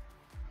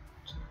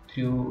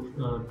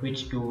 through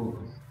Twitch to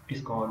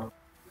Discord.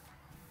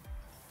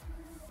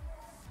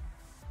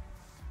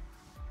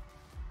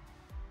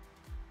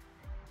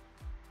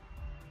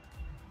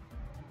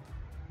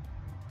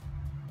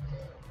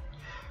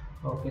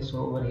 Okay, so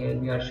over here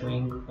we are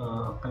showing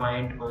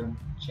client on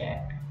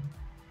chat.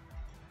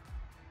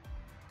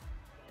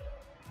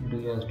 Do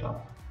you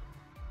stop?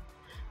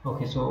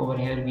 Okay, so over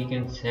here we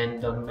can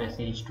send the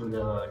message to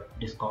the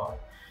Discord,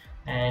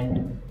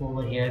 and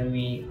over here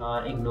we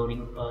are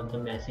ignoring the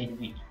message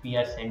which we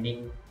are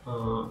sending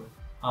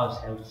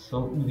ourselves.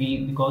 So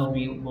we, because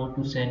we want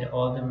to send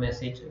all the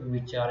message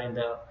which are in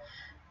the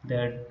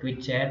the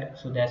Twitch chat,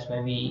 so that's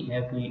why we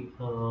have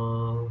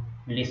to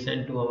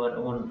listen to our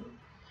own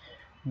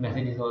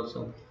messages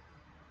also.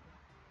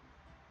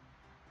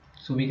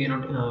 So we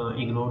cannot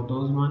ignore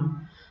those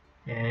one,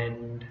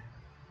 and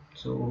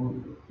so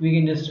we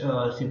can just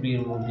simply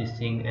remove this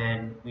thing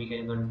and we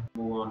can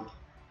move on.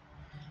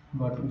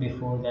 But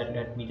before that,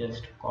 let me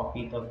just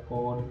copy the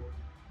code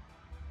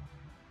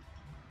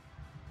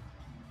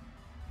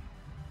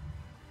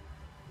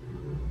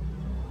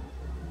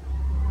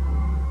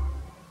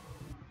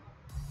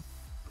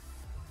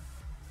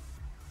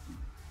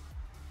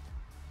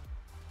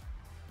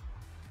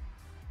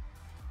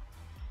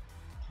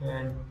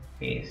and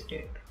paste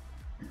it.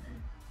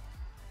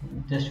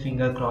 Just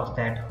finger cross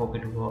that, hope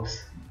it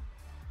works.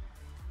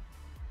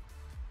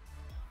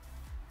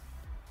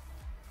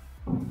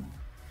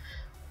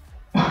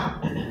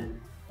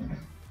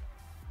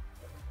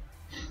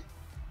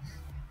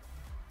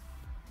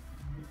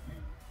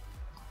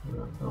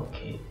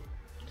 Okay,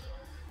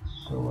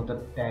 so the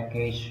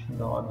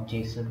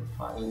package.json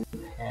file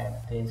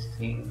have this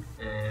thing,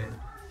 and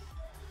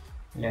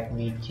let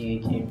me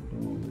change it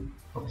to,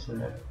 okay, so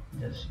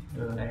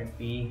let it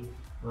be,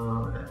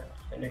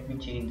 let me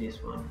change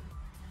this one,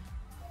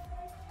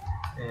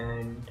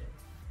 and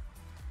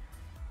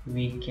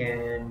we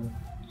can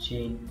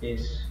change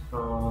this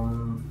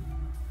from,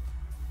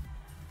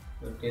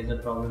 there's a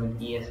problem with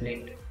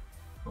ESLint.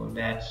 Oh,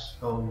 that's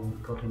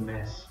total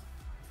mess.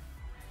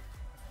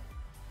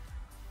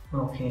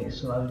 Okay,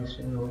 so I'll just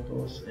remove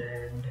those,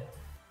 and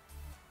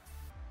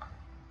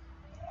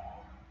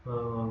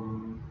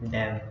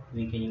dev,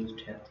 we can use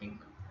dev thing.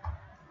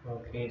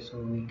 Okay, so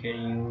we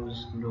can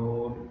use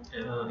node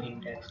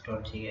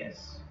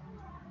index.js.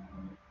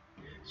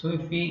 So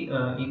if we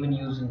even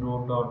use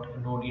node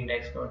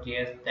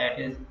index.js, that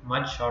is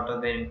much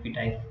shorter than if we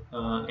type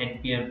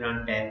npm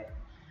run dev.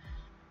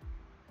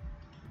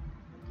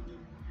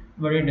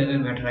 But it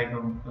doesn't matter right now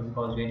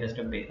because we're just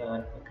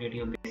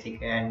creating a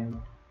basic,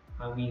 and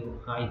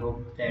I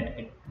hope that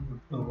it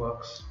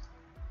works.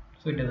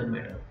 So it doesn't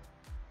matter.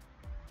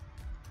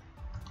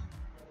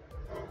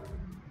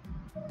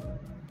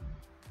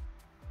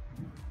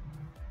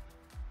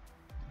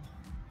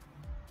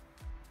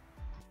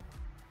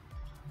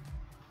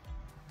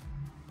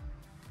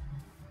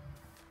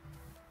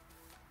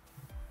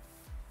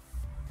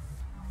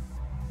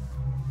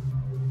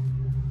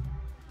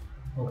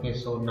 Okay,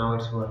 so now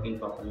it's working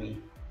properly.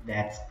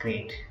 That's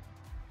great.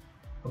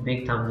 A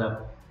big thumbs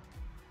up.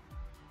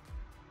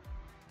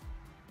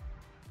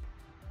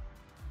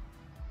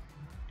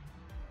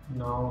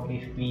 Now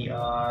if we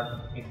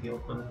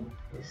open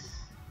this,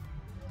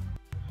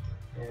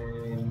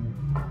 and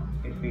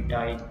if we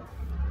type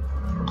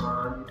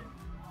command,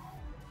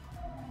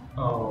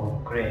 oh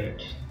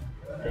great,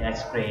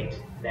 that's great.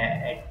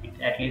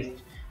 At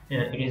least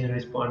it is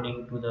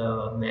responding to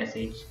the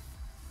message.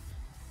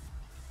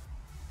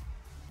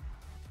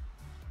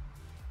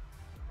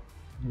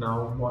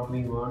 Now what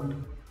we want,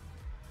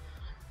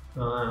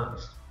 uh,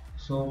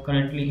 so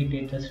currently it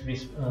is just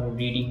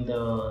reading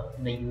the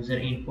user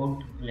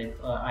input, like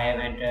I have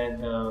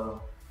entered the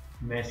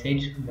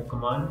message, the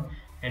command,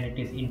 and it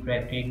is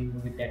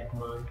interacting with that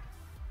command.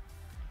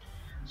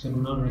 So do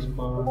not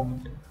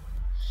respond,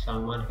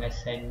 someone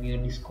has sent me a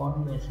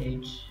Discord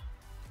message.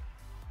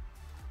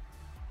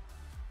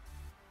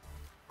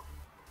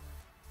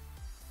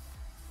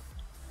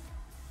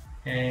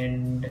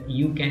 And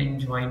you can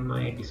join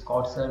my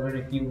Discord server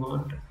if you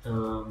want.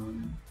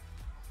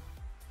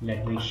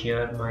 Let me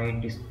share my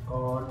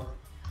Discord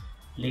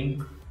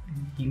link.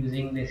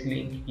 Using this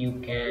link you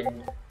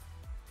can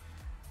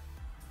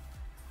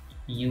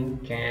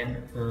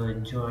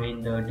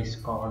join the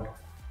Discord.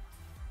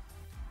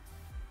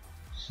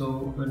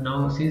 So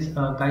now, since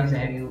guys,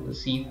 have you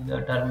seen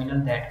the terminal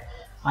that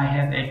I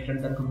have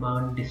entered the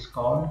command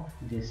Discord,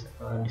 this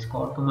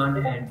Discord command,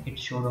 and it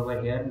showed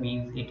over here,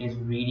 means it is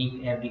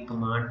reading every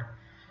command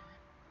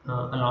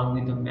along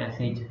with the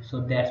message. So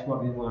that's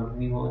what we want.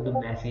 We want the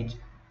message.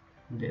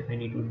 I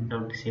need to now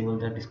disable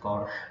the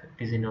Discord.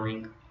 It is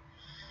annoying.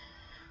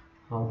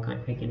 How can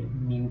I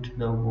can mute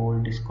the whole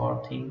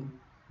Discord thing?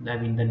 I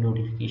mean the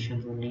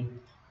notifications only.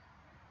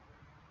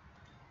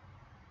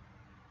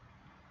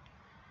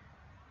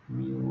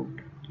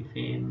 Mute,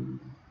 defame.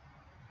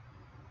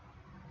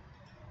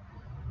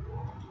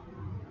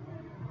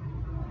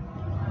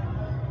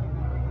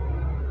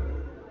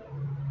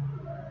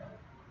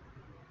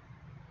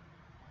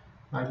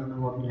 I don't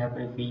know what will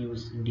happen if we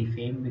use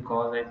defame,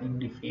 because I think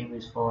defame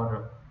is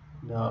for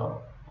the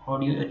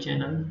audio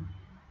channel.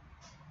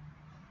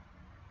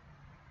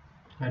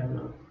 I don't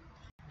know.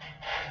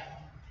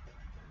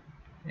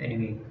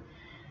 Anyway,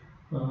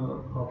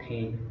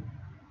 okay.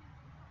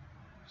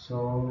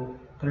 So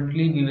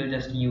currently we will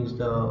just use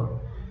the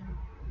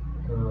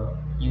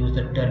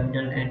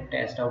terminal and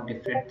test out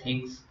different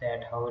things,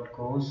 that how it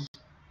goes.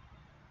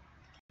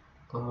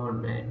 Come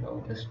on, man!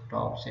 I'll just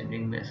stop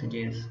sending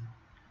messages.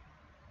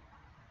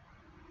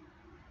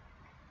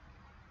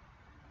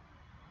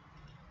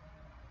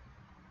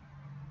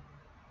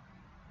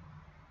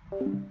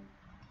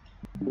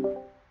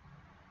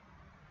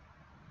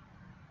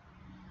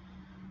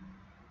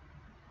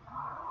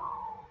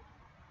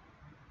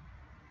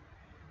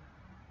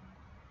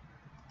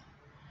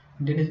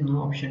 there is no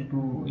option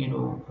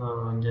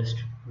to just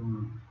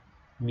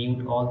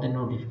mute all the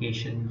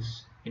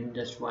notifications in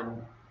just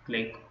one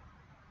click.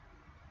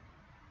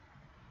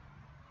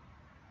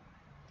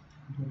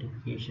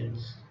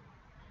 Notifications,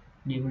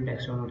 enable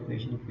desktop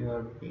notification if you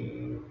are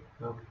paid.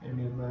 Okay,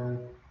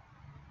 enable.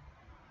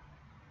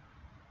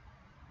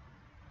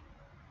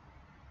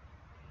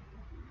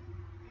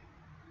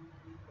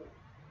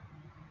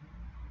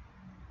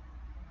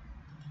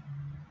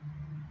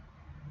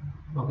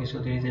 Okay, so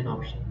there is an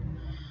option,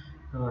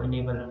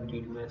 enable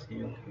unread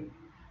message. Okay,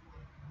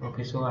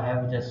 okay, so I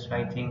have just,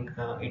 I think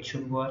it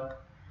should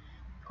work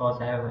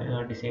because I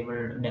have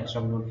disabled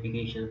desktop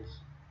notifications.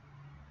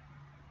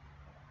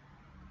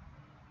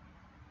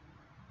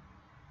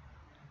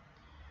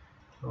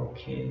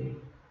 Okay.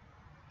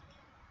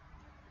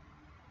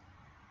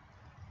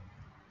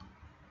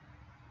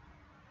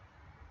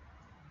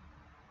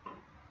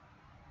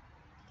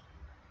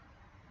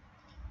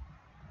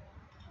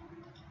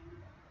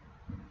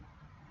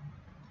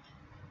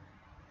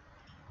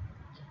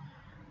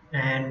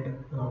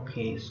 And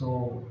okay,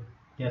 so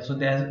yeah, so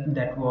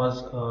that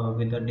was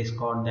with the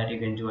Discord that you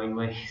can join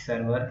my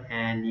server,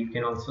 and you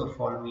can also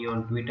follow me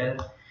on Twitter.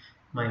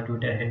 My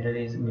Twitter handle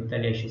is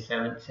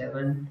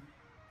Mittal77,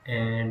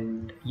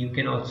 and you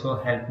can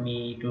also help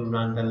me to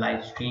run the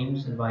live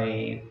streams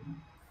by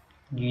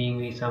giving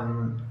me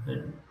some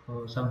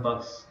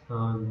bucks.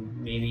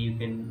 Maybe you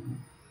can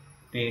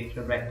pay it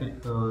directly.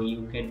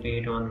 You can pay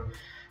it on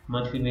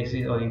monthly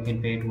basis, or you can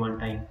pay it one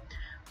time.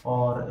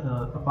 Or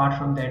apart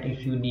from that,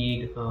 if you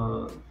need,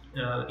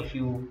 if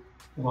you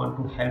want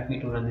to help me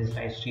to run this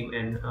live stream,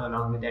 and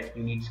along with that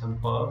you need some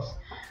perks,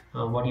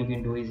 what you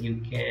can do is you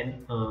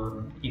can,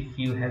 if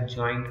you have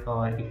joined,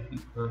 or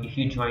if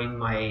you join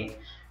my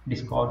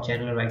Discord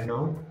channel right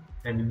now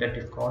and the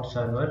Discord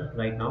server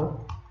right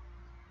now,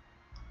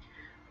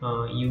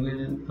 you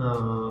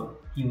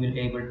will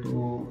able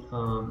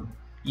to,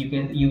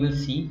 you will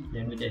see.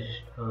 Let me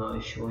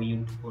just show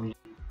you only.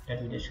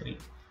 Let me just show you.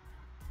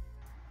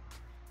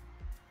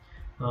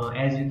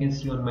 As you can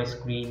see on my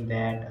screen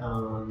that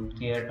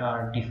there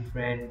are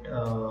different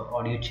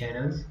audio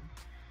channels,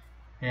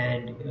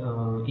 and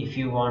if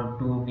you want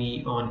to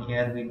be on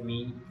here with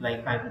me,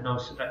 like I'm now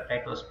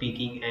right now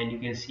speaking, and you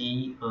can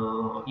see,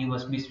 you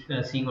must be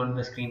seeing on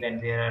the screen that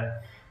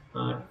there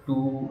are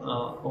two,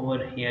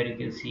 over here you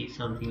can see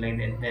something like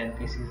that, that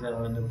this is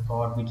the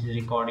pod which is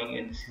recording,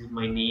 and this is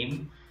my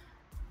name.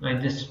 I'm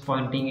just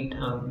pointing it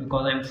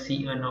because I'm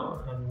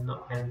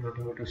not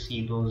able to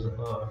see those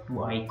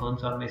two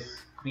icons on my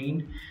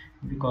screen,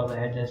 because I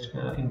had just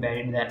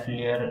embedded that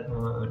layer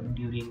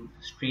during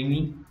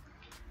streaming.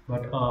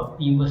 But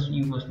you must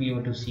be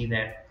able to see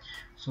that.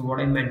 So what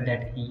I meant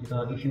that,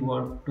 if you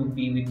want to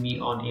be with me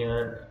on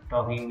air,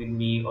 talking with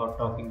me, or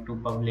talking to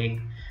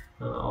public,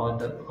 or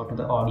to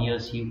the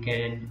audience, you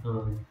can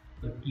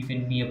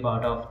be a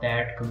part of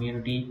that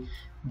community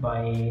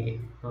by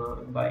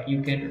you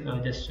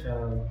can just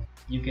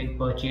you can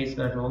purchase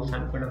a role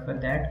sample for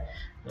that.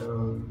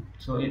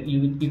 So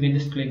you can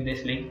just click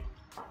this link.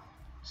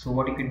 So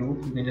what you can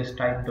do, you can just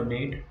type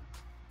donate,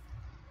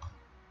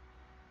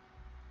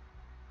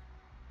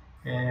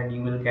 and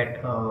you will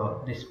get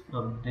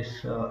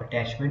this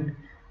attachment.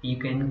 You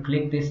can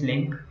click this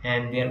link,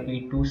 and there will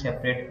be two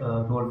separate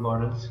role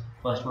models.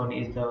 First one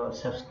is the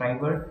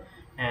subscriber,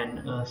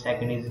 and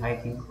second is, I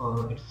think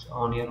it's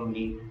on your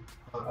only,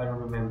 I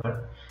don't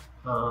remember,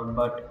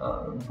 but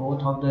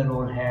both of the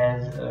role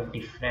has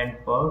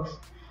different perks.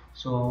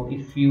 So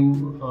if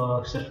you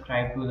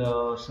subscribe to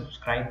the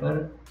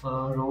subscriber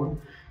role,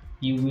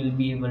 you will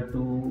be able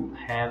to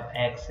have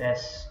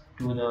access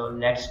to the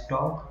Let's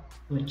Talk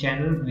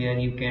channel, where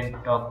you can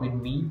talk with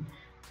me,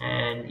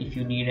 and if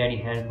you need any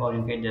help, or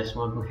you can just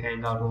want to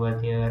hang out over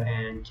there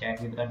and chat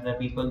with other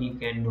people, you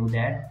can do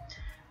that.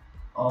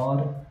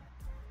 Or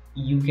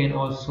you can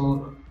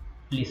also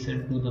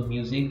listen to the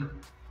music.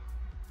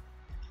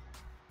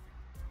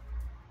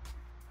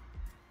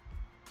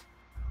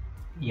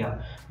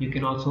 Yeah, you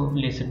can also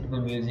listen to the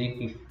music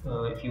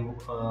if you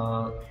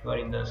are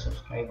in the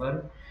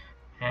subscriber.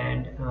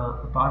 And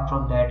apart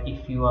from that,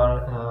 if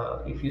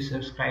you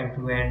subscribe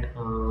to an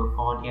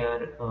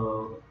on-air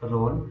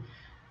role,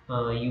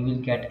 you will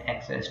get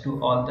access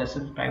to all the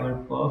subscriber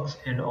perks,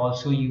 and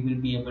also you will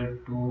be able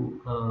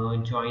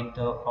to join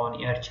the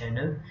on-air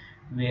channel,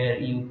 where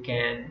you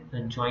can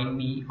join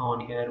me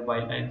on air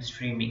while I'm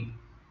streaming.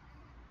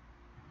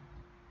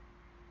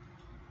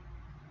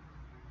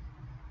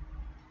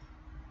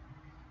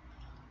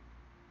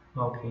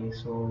 Okay,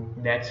 so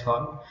that's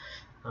all.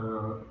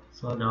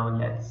 So now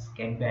let's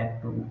get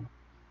back to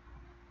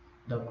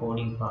the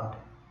coding part.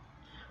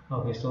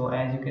 Okay, so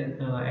as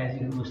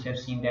you must have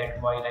seen that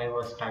while I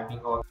was typing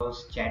all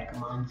those chat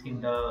commands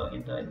in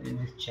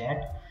this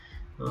chat,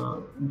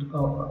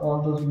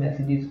 all those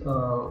messages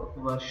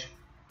were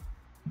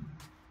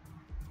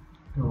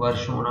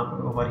shown up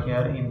over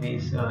here in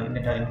this in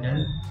the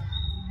terminal.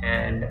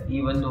 And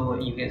even though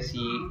you can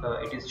see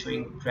it is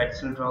showing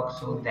pretzel rock,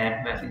 so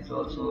that message is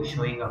also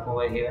showing up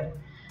over here.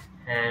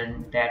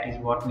 and that is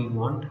what we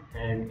want,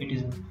 and it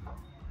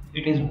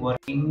is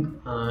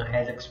working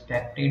as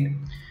expected.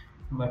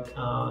 But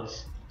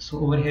so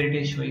over here it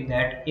is showing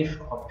that if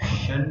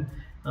option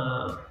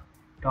uh,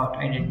 dot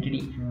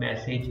identity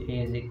message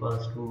is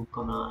equals to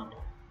command.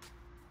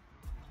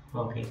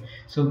 Okay,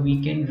 so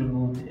we can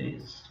remove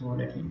this. So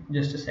let me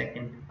just a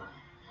second,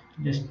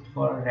 just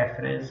for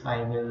reference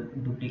I will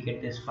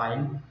duplicate this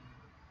file.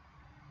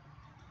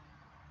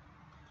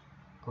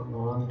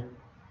 Command.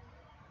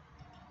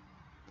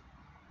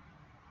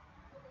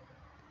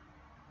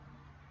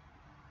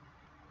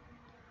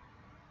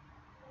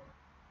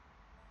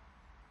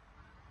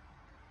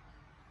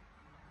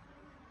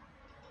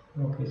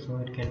 Okay, so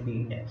it can be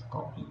index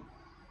copy.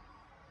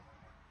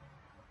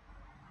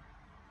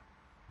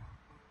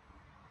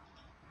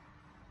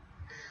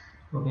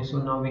 Okay, so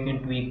now we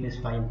can tweak this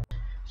file.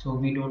 So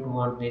we don't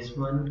want this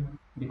one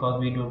because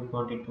we don't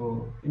want it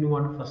to, you know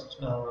what, first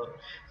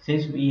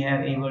since we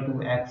have able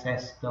to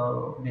access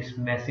the this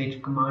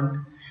message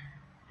command,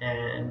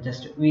 and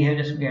just we have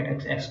just get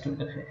access to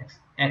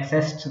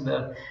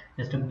the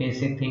just a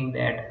basic thing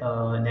that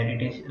that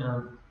it is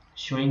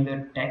showing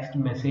the text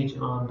message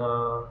on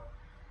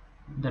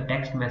the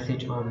text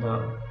message on the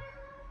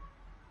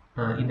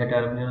in the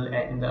terminal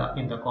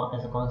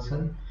as a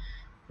console,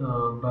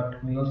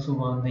 but we also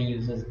want the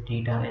user's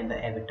data and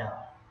the avatar,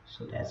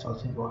 so that's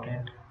also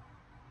important.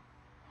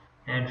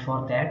 And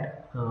for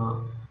that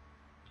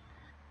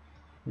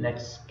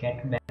let's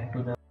get back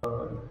to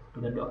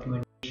the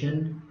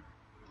documentation,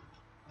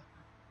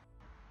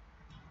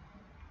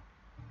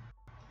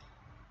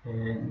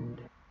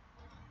 and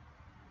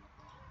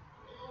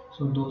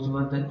so those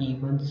were the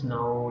events.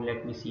 Now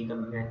let me see the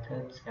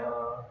methods.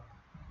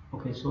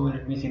 Okay, so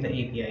let me see the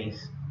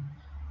APIs.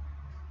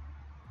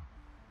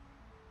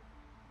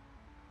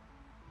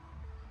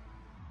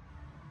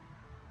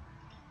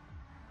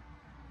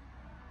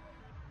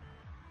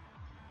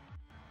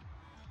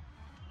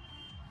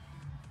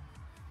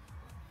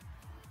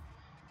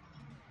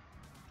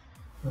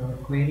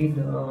 Query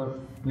the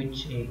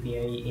Twitch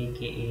API,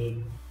 aka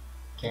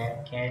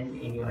can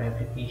in your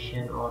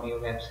application or your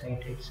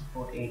website. It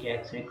supports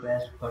AJAX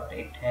request, but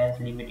it has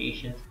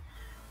limitations.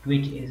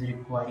 Twitch is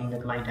requiring the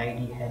client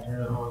ID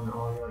header on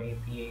all your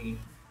API.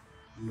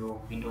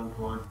 No, we don't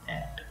want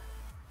that.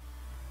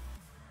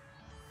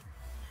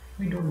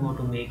 We don't want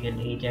to make an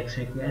AJAX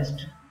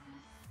request.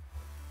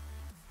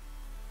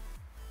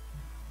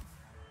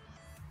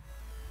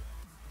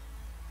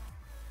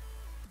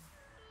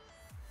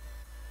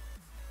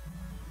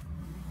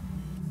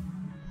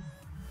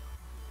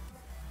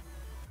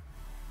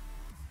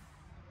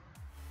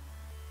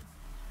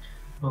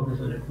 Okay,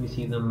 so let me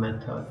see the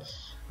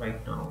methods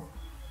right now.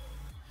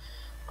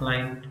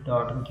 Client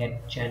dot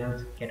get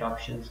channels, get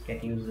options,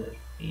 get user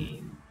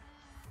name.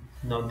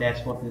 Now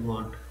that's what we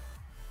want.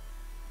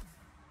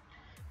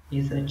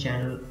 Is a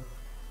channel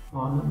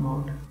on or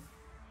not?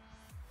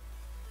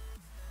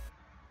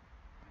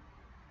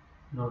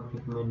 Not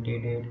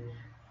implemented.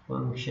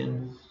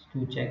 Functions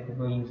to check if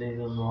a user is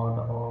a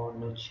mod or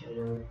no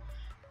channel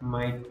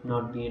might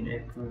not be an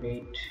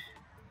accurate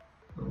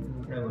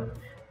whatever.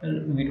 Well,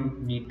 we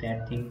don't need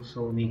that thing,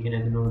 so we can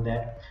ignore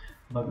that.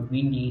 But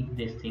we need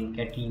this thing,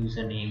 get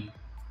username.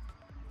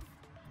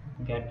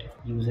 Get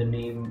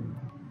username,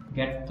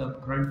 get the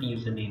current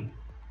username.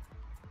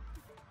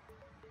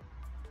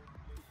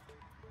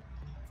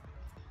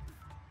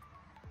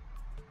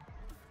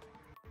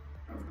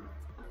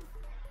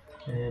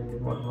 And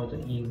what were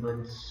the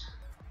events?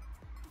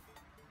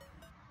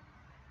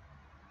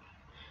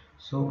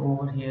 So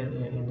over here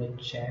in the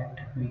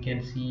chat we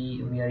can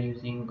see we are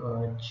using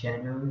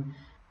channel,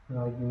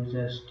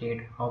 user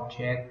state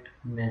object,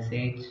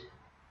 message,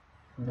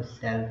 the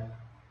self.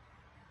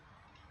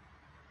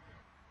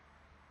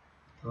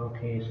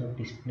 Okay, so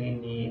display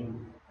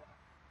name,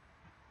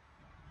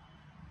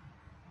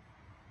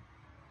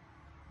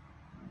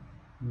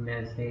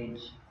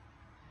 message.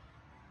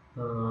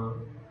 uh,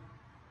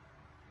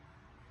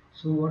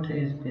 so what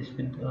is this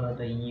with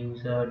the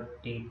user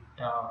data,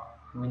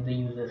 I mean the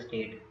user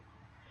state.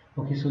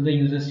 Okay, so the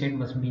user state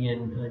must be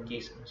an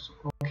JSON. So,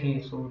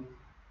 okay, so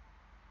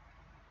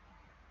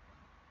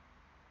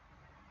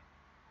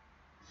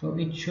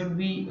it should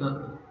be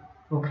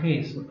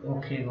okay. So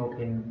okay.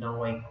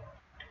 Now I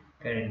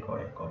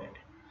got it.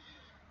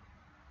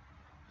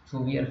 So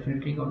we are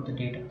filtering out the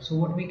data. So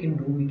what we can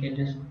do, we can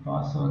just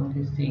pass on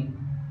this thing.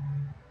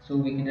 So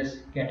we can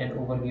just get an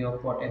overview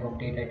of what type of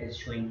data it is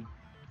showing.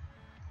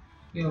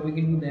 Yeah, we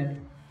can do that.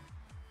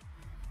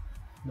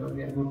 Now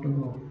we are good to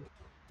go.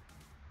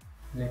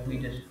 Let me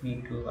just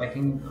need to. I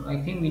think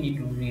we need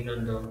to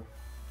rerun the.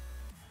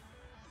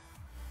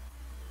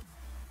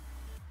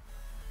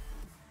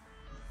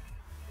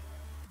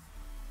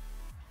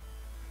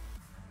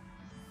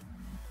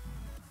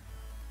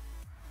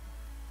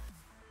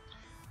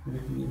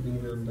 Let me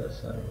rerun the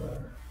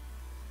server.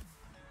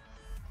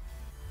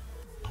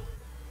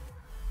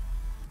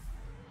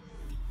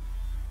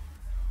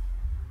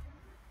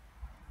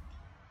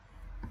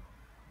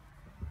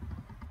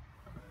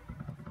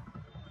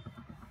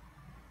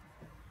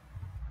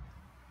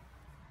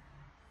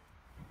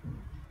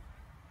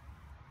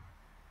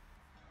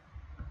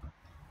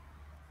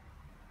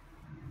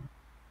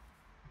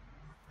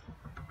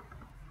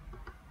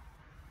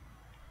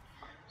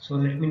 So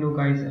let me know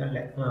guys,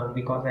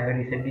 because I have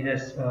recently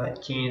just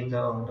changed the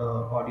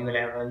audio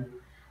level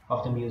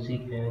of the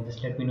music, and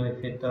just let me know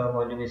if the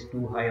volume is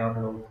too high or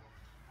low.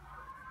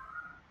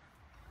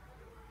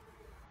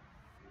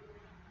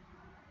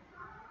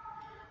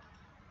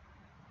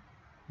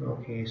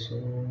 Okay, so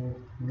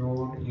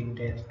node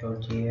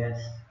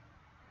index.js.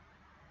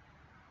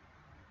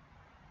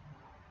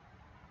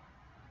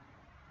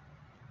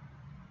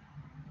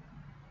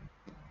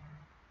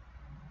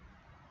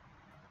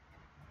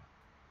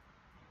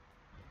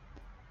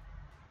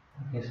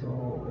 Okay,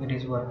 so it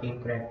is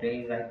working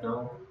correctly right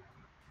now.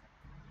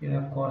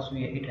 Yeah, of course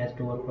it has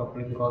to work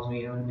properly because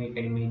we haven't made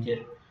any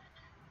major.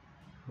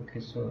 Okay,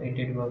 so it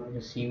did work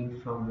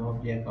received from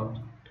object.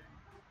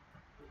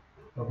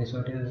 Okay, so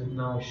it is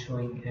now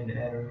showing an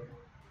error.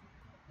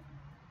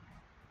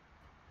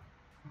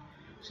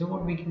 So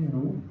what we can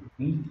do,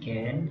 we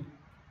can,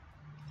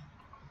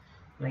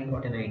 I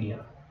got an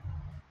idea.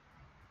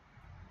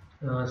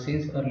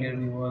 Since earlier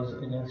we was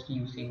just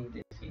using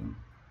this thing,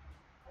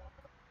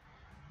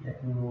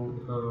 let me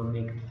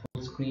make it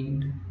full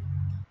screen.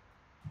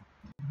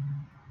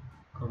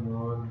 Come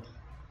on,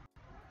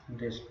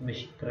 this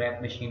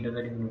crap machine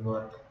doesn't even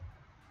work.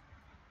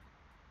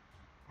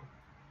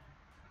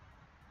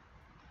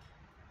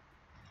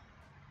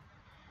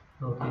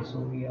 Okay, so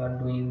we are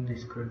doing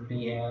this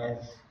currently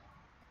as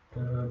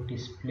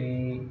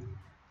display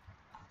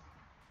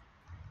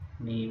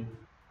name.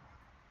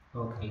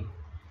 Okay,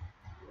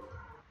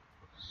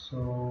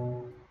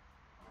 so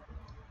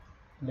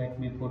let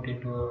me put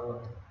it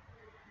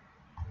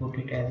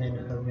as an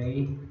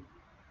array.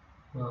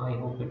 I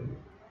hope it,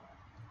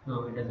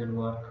 no, it doesn't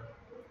work.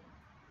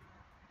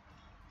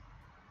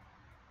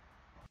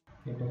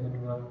 It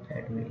doesn't work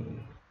that way.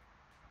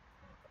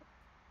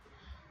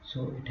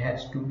 So it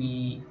has to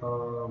be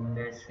a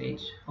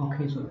message.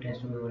 Okay, so it has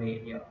to be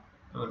array. Yeah,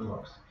 now it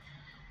works.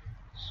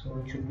 So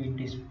it should be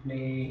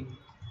display.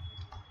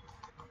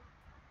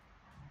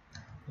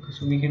 Okay,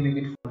 so we can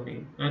make it full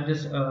name. I'm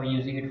just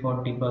using it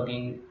for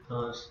debugging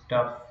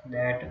stuff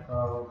that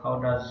how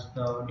does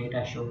the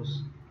data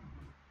shows.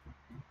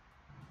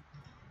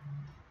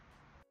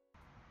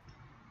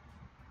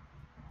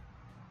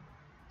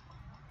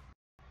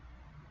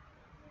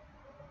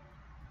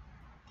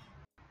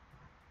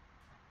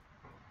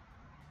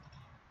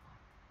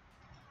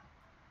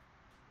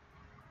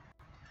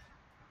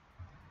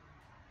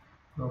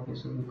 Okay,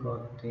 so we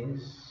got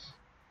this.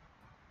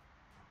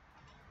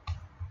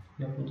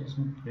 Let me just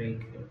break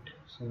it.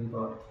 So we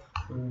got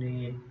full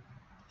name.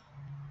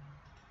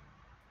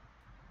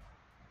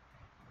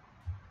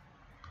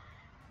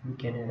 We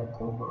can add a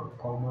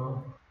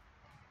comma.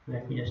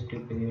 Let me just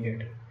duplicate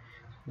it.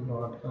 We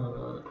got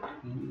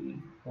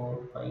 3, 4,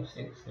 5,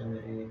 6,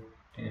 7,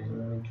 8, 10,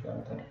 11,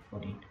 12, 13,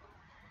 14.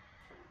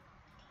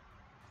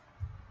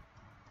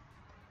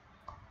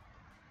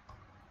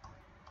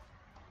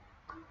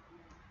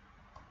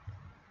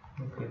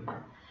 Okay,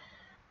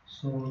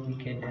 so we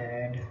can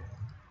add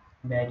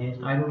badges.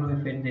 I don't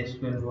know if this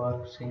will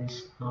work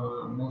since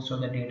most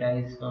of the data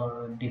is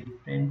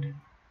different.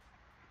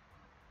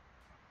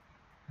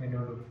 I don't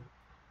know,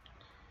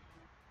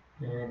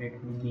 and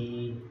it will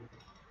be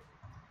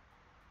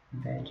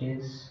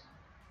badges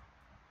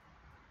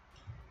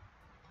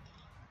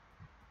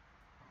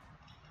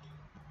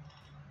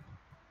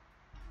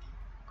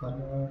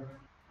color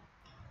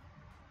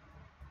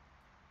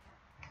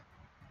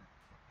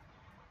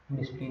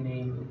display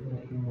name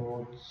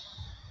emotes.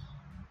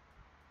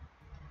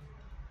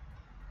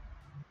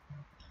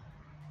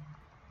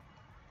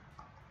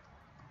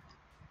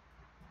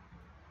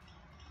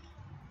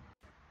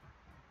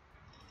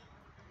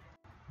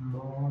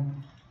 Mod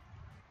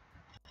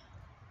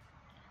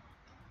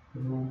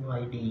room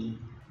ID.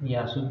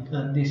 Yeah, so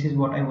this is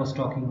what I was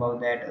talking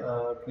about,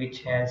 that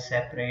Twitch has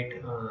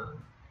separate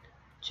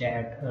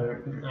chat,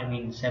 I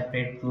mean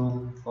separate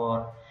room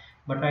for,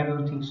 but I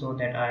don't think so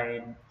that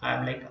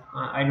I'm like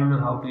I don't know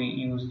how to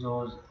use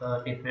those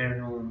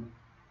different room.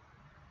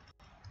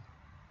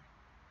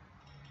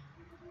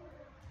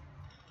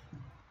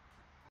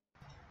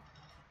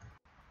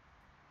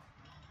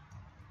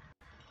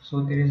 So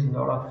there is a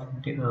lot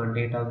of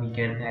data we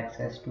can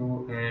access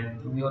to,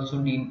 and we also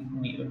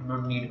do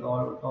not need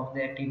all of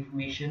that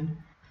information.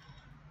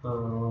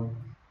 Uh,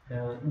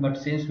 but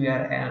since we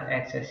are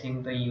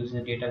accessing the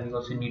user data, we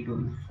also need to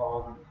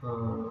inform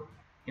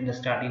in the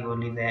starting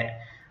only that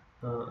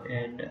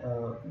and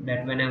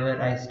that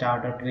whenever I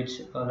start a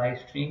Twitch live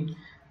stream,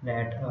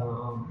 that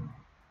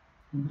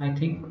I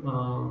think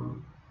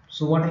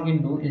so. What I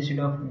can do instead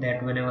of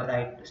that, whenever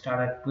I start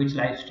a Twitch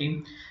live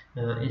stream,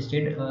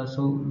 instead,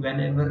 so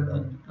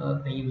whenever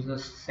a user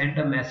send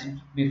a message,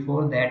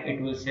 before that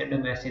it will send a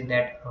message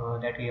that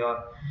that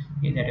your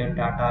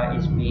data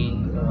is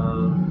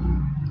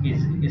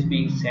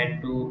being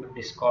sent to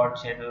Discord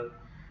channel.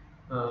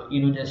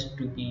 Just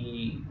to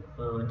be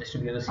on the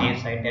safe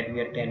side, that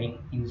we are telling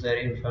user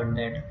in front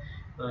that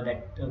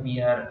we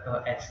are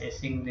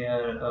accessing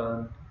their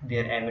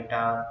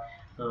avatar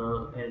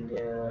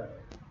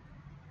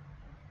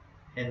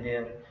and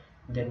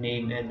their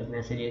name and the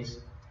messages.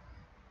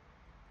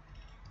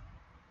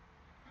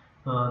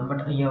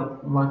 But yeah,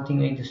 one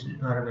thing I just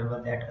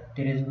remember that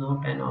there is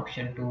not an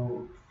option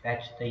to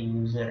fetch the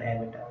user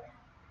avatar.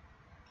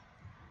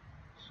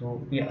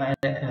 So yeah,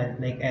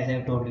 like as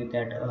I told you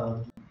that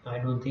I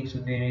don't think so.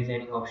 There is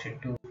any option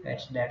to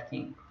fetch that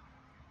thing,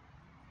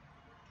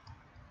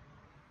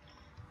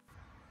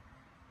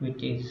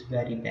 which is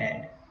very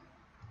bad.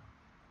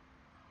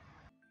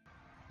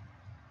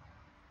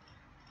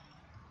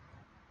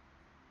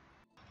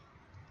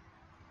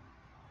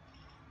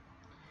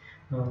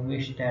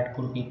 Wish that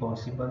could be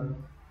possible.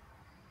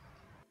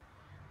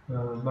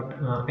 But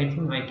I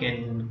think I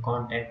can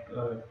contact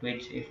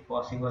Twitch if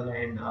possible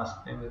and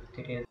ask them if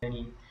there is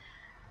any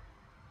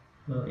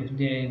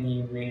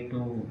way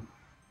to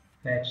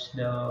fetch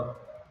the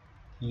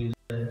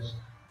user's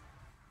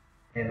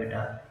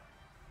avatar.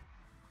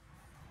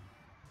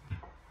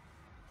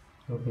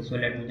 Okay, so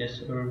let me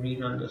just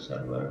rerun the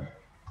server.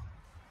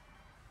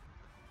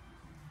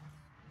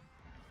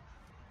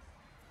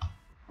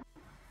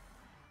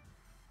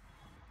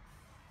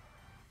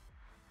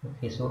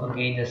 Okay, so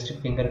again just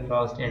finger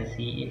crossed and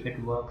see if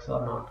it works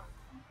or not.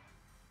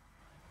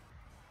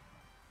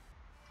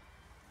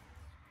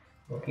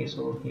 Okay,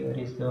 so here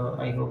is the,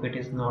 I hope it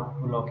is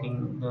not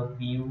blocking the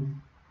view.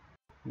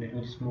 Let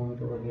me just move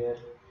it over here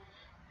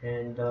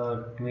and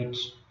the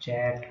Twitch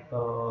chat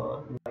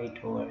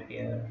right over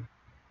here,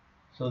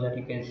 so that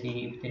you can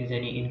see if there is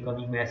any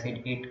incoming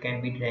message, it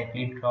can be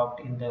directly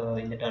dropped in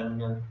the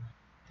terminal.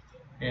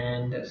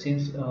 And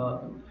since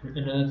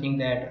another thing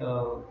that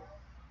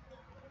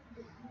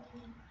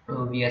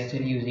we are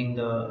still using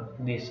the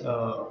this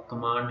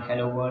command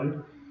hello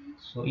world,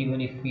 so even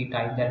if we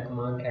type that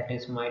command, at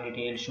least my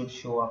details should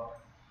show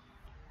up.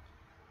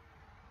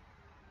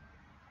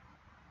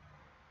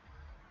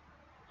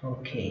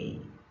 Okay,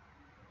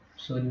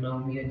 so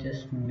now we are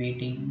just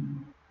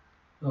waiting.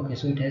 Okay,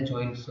 so it has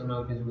joined, so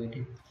now it is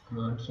waiting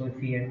command. So if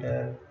we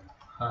enter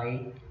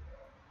hi.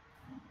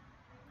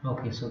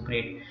 Okay, so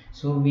great.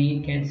 So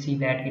we can see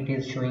that it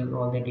is showing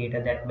all the data,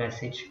 that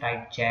message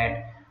type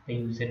chat, the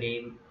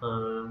username,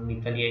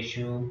 Mittal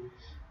Yashu,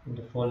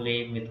 the full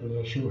name Mittal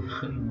Yashu,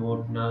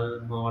 mode null,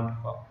 mod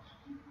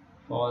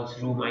false,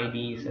 room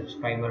ID,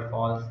 subscriber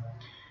false.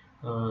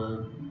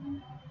 Uh,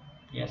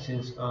 yeah,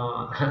 since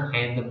I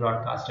am the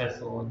broadcaster,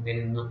 so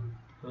there is no,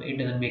 it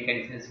doesn't make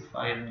any sense if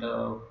I am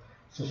the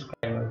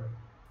subscriber.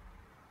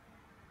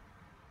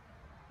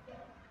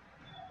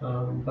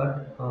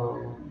 But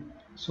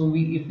so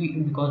we, if we,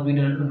 because we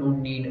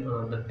don't need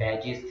the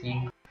badges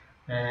thing,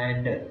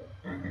 and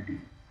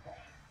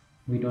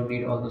we don't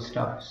need all the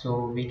stuff,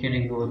 so we can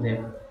ignore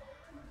them.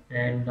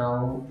 And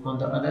now on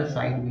the other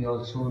side we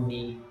also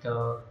need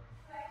the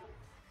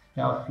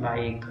stuff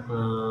like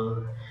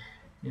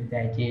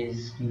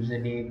badges,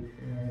 username,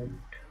 and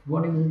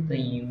what is the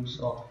use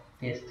of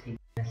this thing,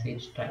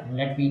 message type.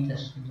 Let me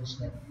just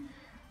like,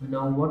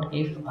 now what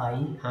if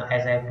I,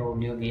 as I've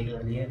told you again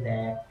earlier,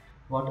 that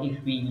what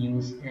if we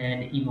use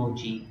an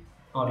emoji,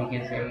 or you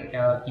can say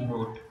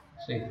emote.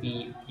 So if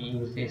we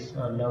use this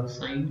love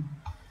sign.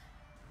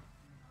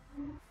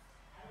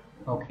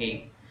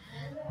 Okay,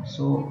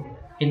 so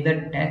in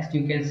the text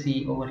you can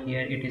see over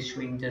here it is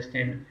showing just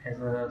an as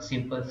a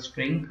simple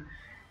string,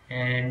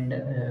 and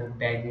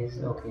badges.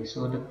 Okay,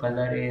 so the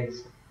color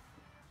is,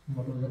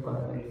 what was the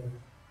color earlier?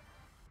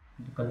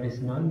 The color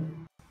is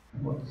none.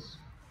 What's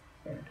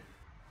that?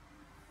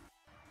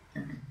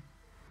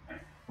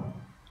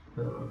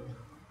 Color.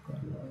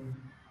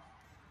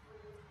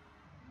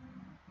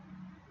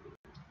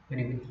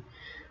 Anyway,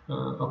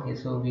 okay,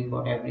 so we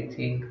got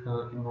everything.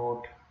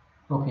 Emote.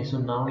 Okay, so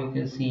now you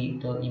can see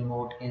the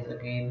emote is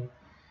again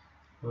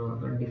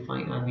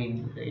undefined. I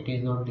mean, it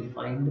is not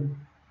defined.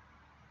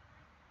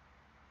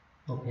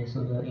 Okay,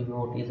 so the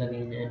emote is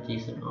again a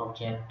JSON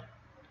object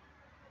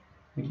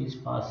which is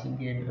passing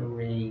an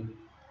array,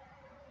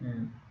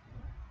 hmm,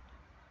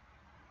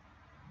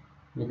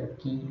 with a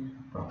key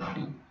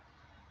property.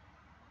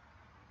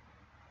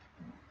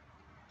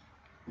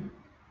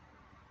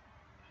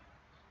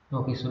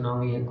 Okay, so now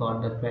we have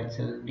got the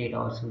pretzel data.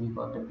 Also, we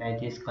got the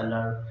badges,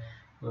 color,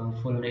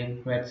 full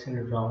name, pretzel,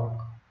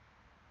 rock,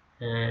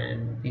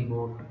 and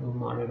emote,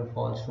 moderator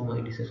false, room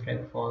ID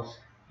subscribe false.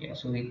 Yeah,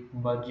 so we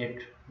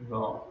budget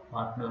raw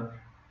partner.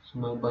 So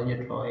my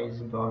budget raw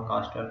is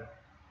broadcaster.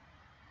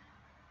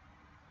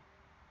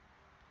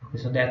 Okay,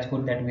 so that's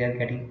good that we are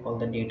getting all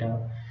the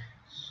data.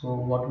 So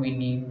what we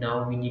need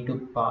now, we need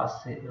to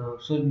pass it,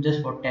 so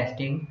just for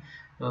testing,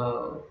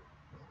 uh,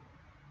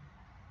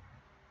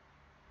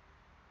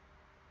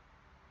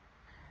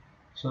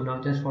 so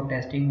now just for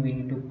testing we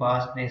need to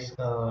pass this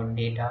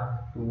data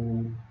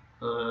to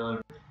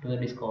the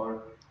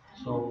Discord.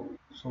 So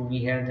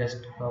we have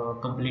just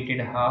completed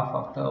half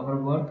of the our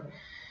work,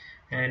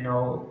 and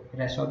now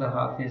rest of the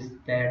half is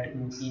that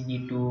we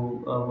need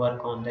to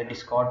work on the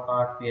Discord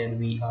part, where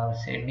we are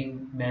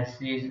sending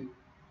message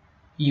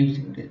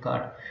using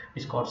Discord.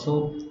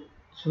 So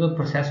the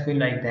process will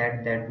like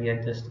that, that we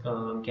are just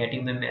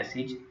getting the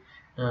message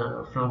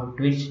from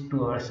Twitch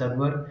to our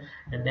server,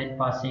 and then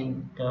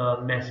passing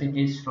the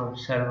messages from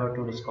server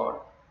to Discord.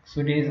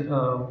 So it is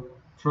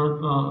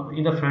From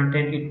in the front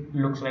end, it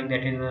looks like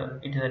that is a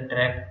it is a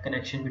direct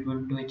connection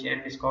between Twitch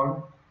and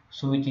Discord,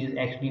 so which is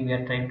actually we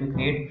are trying to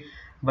create.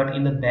 But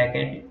in the back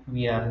end,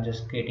 we are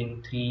just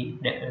creating three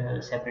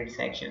separate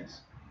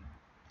sections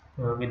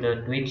with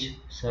the Twitch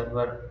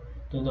server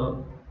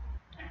to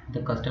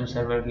the custom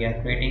server we are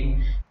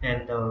creating,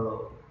 and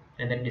the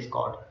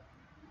Discord.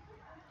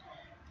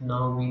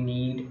 Now we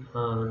need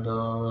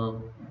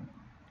the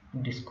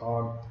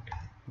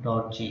discord.js.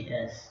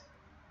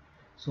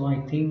 So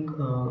I think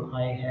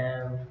I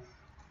have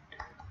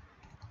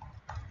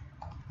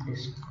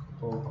this,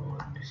 oh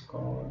god,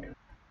 discord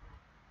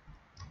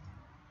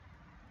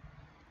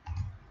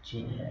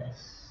js.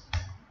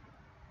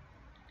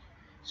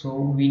 So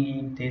we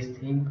need this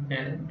thing,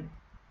 and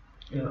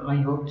I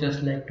hope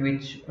just like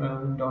twitch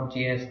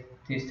 .js,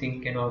 this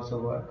thing can also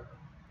work.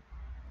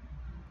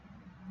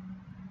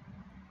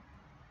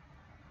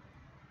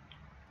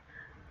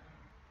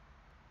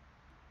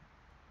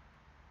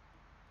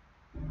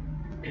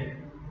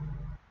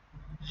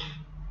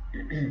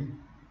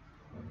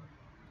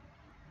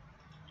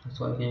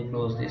 So I can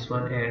close this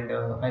one, and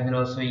I will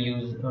also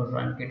use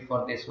run kit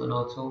for this one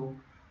also.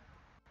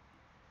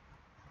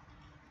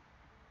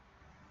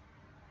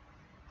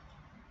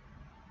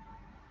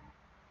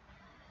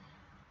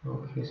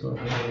 Okay, so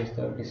here is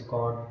the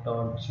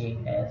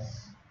discord.js,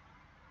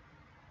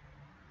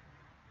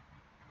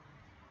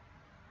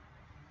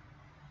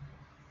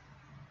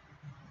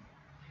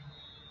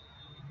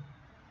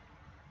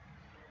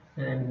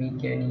 and we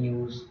can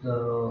use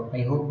the,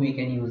 I hope we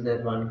can use the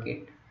run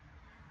kit.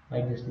 I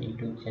just need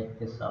to check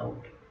this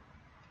out.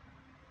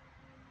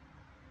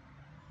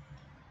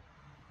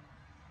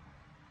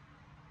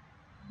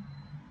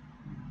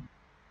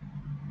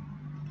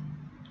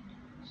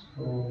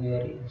 So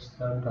where is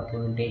the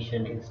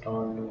documentation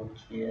install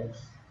Node.js?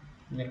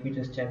 Let me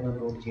just check the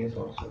Node.js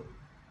also.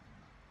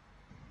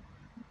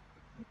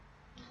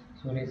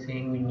 So it is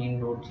saying we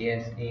need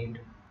Node.js 8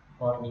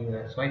 or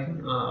newer. So I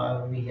think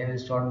we have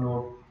installed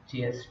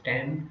Node.js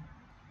 10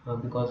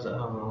 because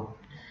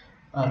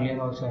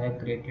earlier also I have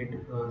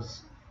created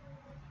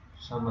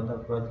some other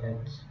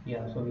projects.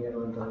 Yeah, so we are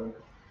on the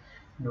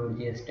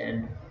Node.js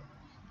 10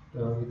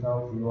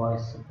 without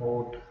voice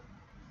support.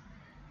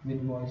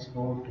 With voice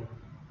support,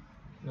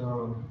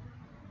 um,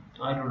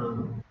 I don't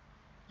know.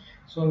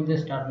 So we'll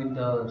just start with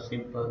the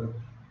simple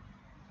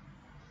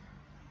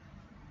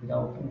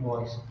without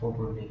voice support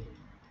only.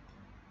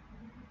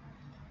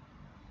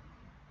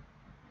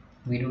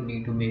 We don't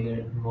need to make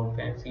it more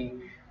fancy,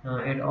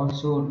 and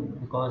also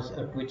because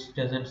Twitch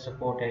doesn't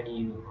support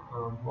any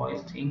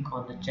voice thing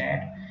on the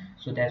chat,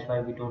 so that's why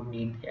we don't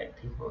need that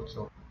thing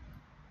also.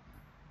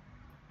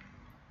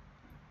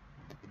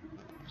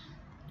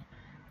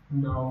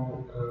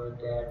 Now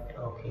that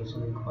okay, so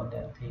we got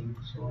that thing,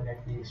 so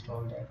let me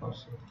install that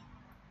also.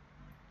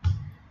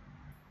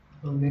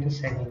 Wait a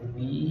second,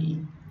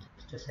 we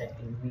just a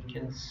second, we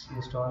can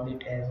install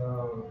it as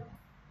a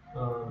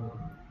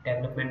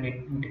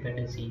development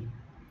dependency.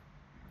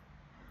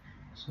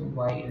 So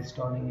why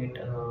installing it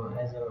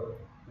as a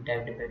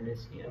dev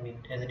dependency? I mean,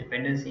 as a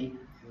dependency,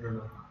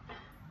 no,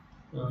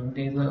 no.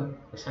 There's a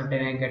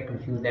sometimes I get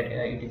confused that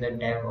it is a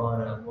dev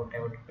or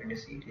whatever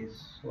dependency it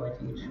is. So I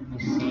think it should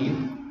be save.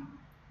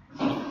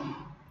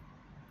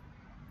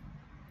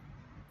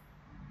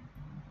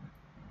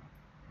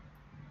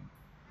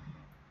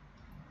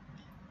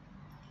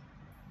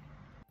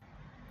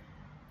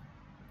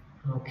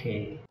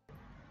 Okay.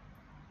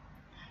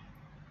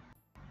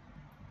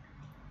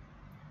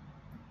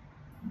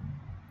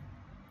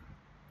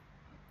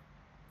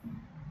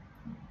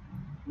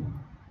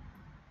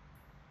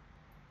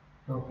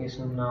 Okay.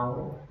 So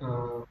now,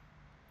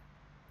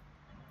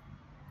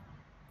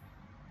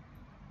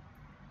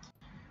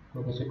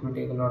 okay. So it will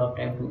take a lot of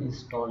time to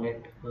install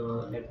it.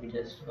 Let me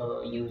just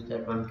use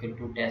the run kit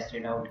to test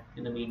it out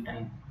in the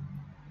meantime.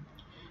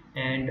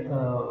 And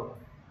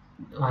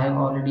I have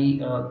already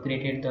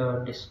created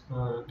the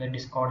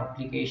Discord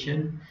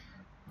application.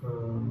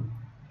 Um,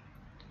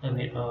 I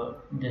mean,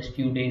 just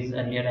few days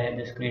earlier, I have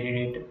just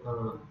created it.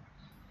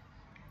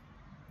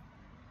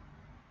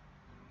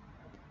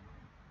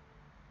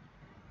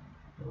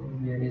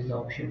 Where is the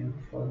option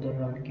for the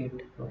run kit?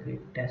 Okay,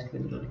 test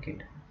with run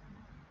kit.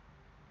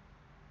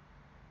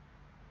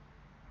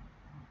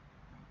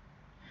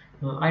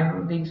 I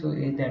don't think so.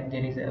 Is that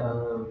there is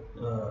a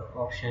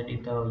option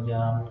in the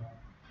yarn?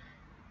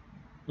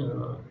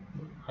 Uh,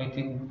 I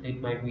think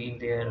it might be in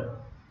their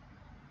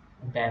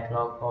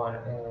backlog,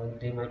 or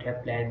they might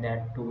have planned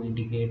that to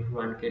indicate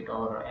run kit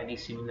or any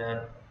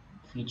similar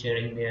feature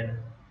in their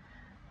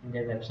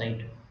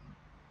website.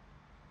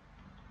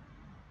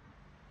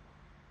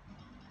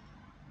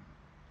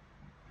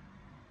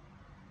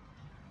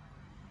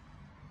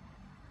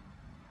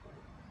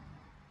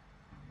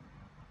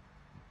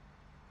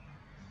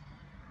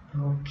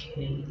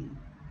 Okay.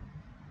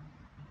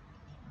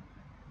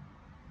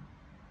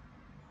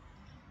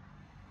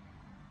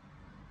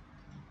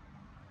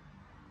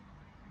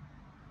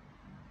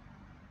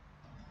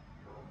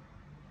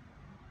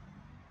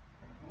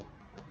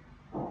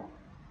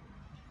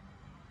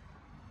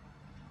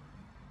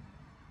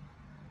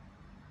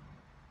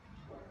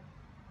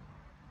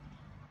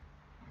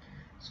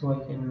 So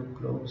I can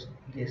close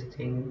this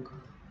thing,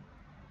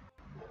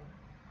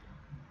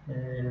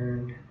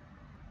 and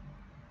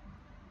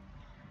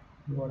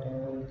what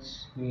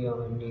else we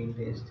are need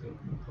this thing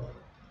for.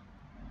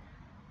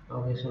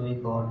 Okay, so we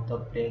got the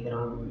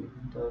playground,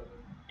 the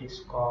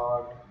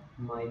Discord,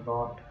 my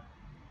bot,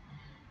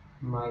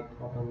 my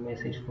bottom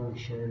message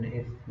function,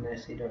 if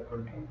message or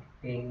content,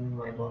 ping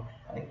my bot,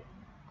 like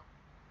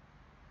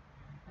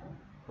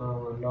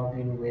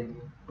login with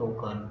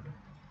token.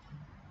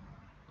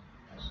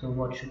 So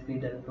what should be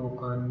the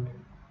token?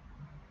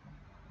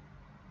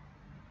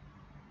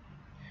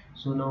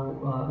 So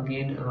now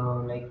again,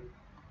 like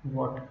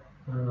what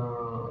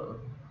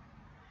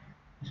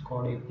is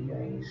called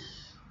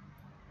APIs,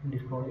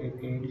 Discord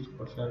API,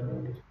 Discord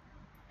server.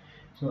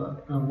 So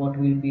what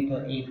will be the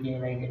API,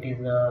 like it is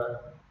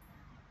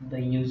the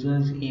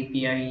user's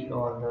API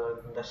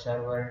or the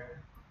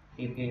server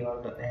API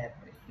or the app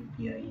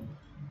API.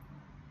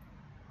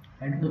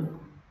 I don't know.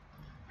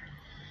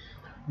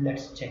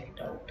 Let's check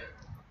it out.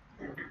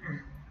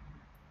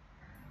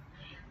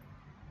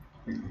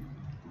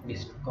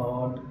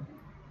 Discord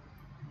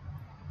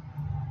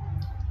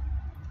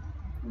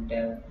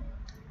dev,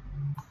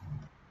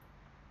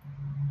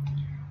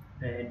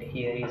 and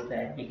here is the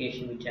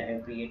application which I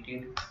have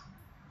created.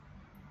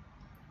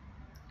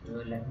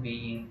 Let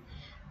me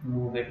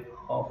move it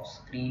off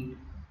screen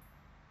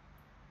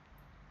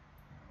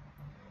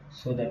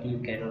so that you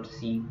cannot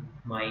see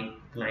my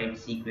client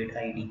secret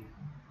ID.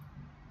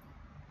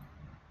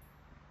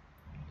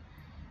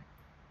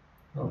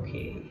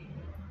 Okay,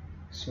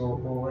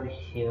 so over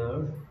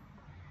here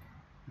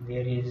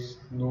there is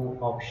no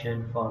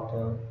option for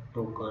the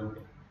token,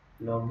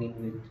 login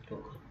with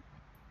token.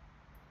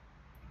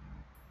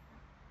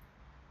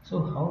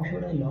 So how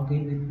should I log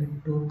in with my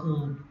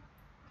token?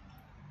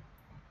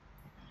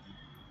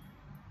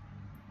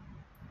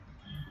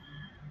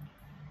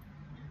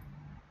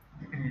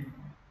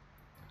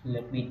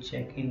 Let me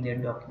check in their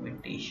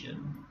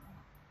documentation.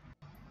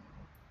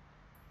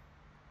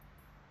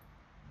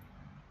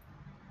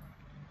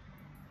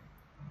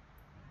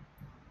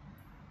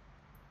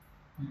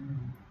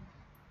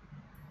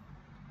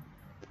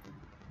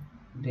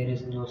 There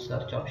is no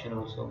search option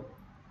also.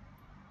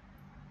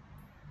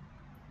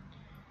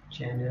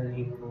 Channel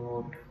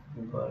emote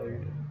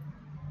world.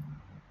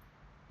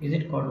 Is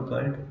it called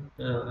Guld?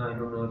 I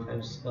don't know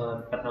if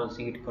I'm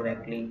pronouncing it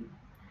correctly.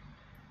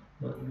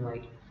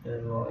 Like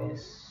the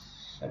voice,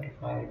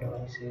 certified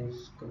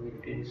devices,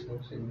 community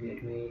resources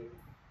gateway.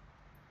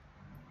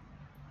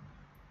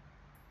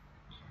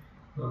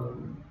 Let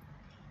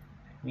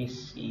me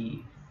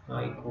see.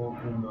 I go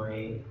to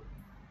my.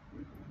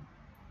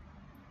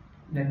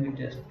 Let me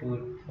just do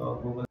it for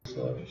Google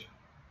search.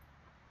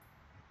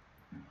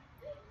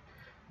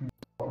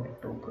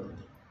 Discord token.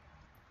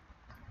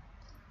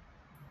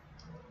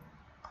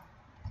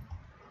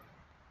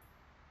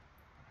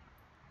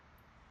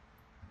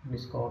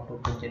 Discord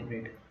token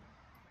generator.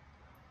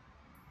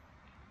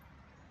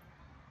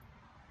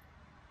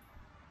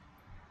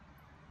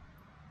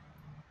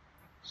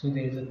 So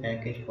there is a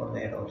package for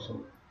that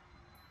also.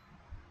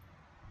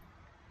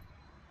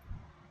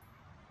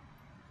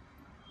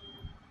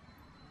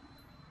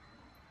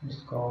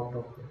 Discord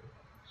token.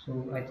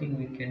 So I think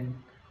we can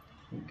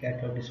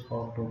get a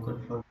Discord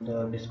token from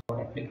the Discord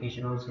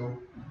application also.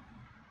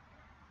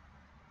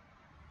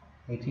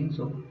 I think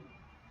so,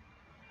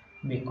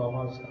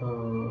 because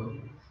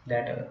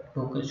that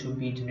token should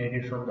be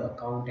generated from the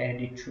account,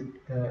 and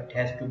it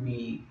has to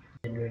be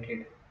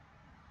generated.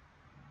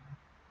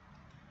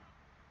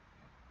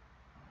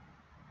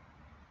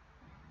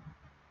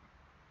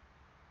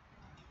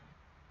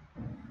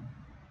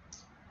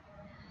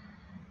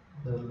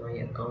 My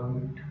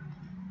account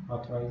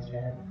authorized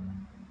app.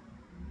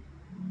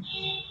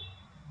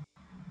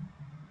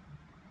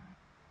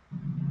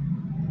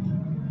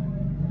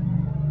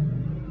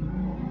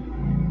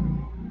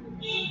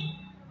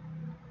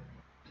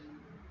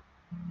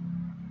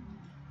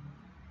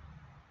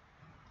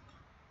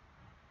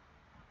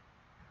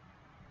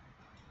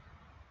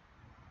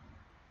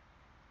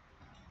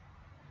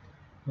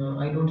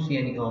 I don't see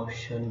any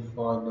option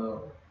for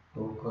the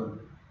token.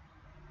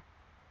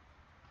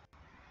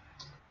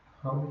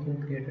 How we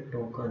can create a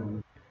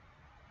token?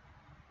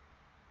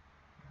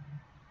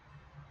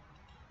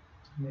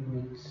 Let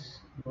me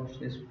watch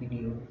this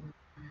video.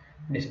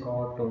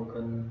 Discord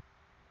token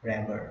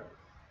grabber.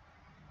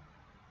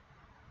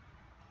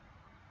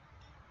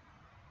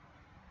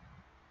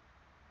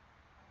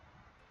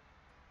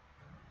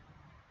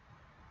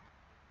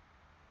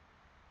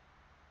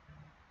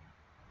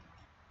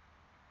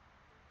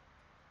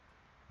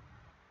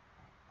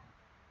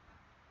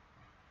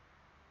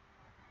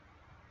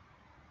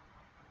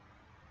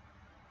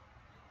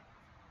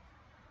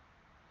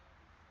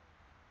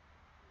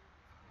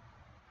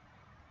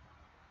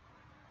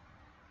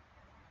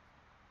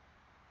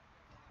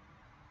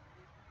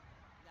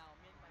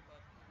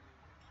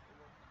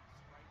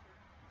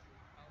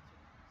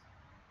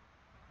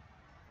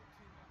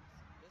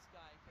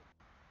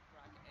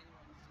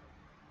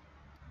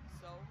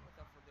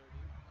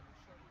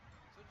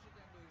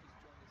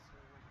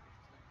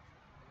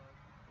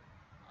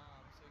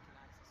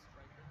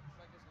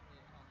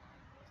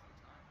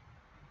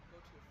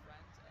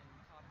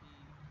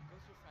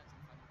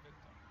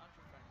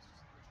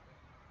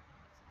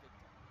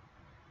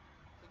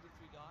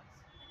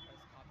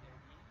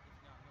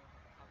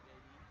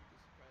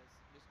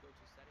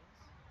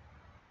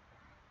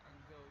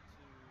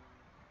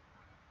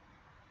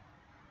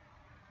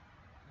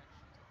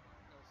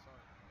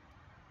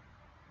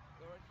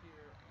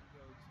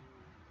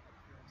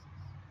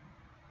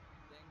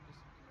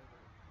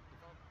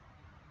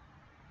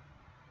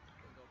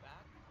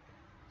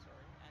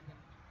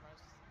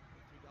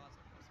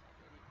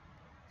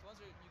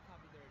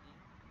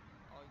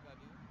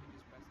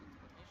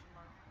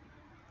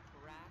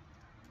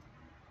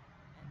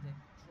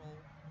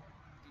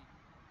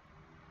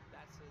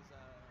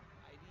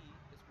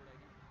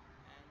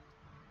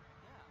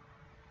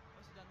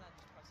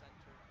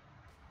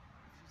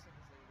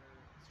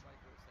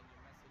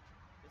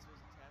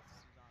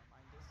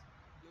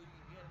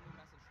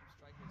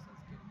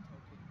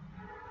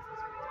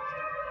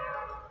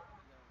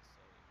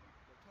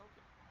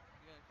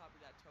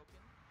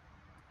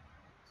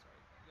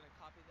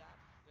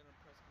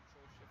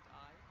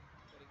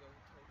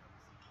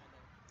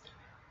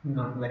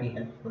 not very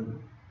helpful.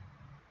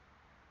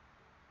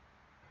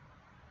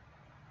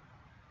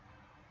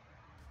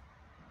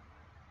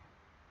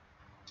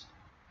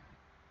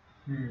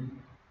 Hmm.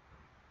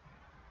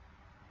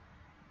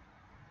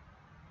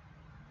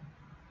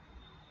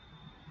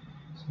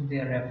 So they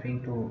are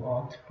referring to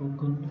auth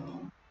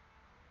token.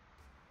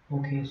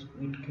 Okay, so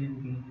it can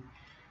be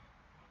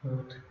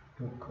auth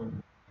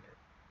token,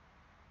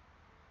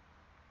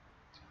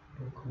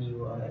 token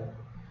URL.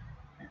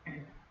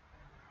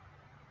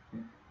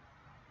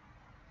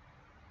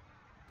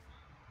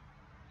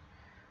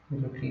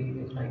 So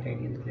creating a client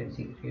ID and let's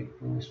see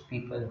create most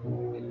people who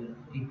will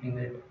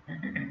implement.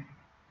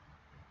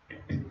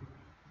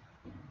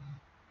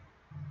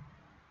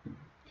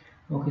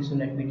 Okay, so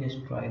let me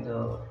just try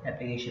the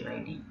application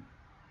ID.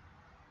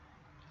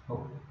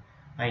 Oh,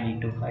 I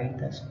need to hide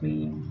the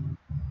screen.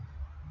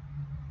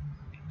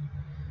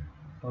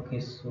 Okay,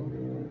 so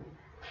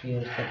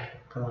here's the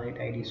client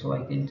ID. So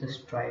I can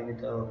just try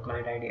with the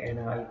client ID and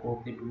I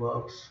hope it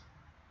works.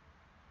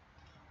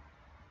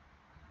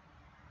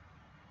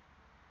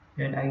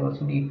 And I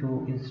also need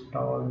to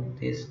install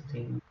this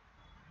thing.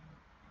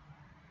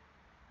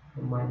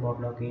 My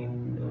bot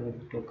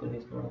login token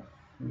is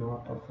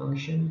not a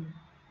function.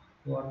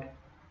 What?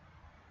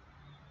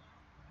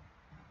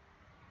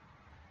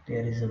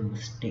 There is a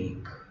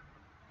mistake.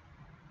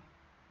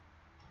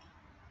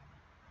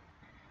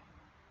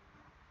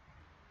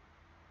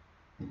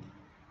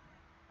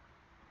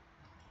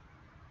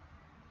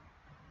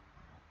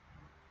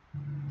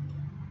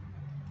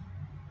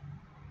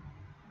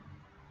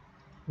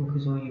 Okay,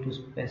 so we need to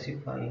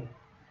specify.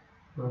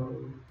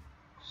 Um,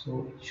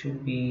 so it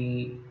should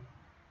be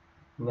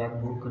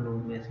webhook no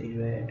message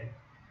read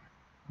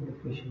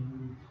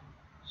notification.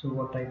 So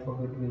what type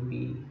of it will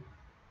be?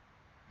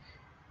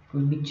 It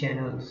will be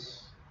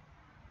channels.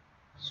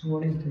 So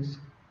what is this?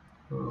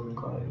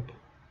 Got it.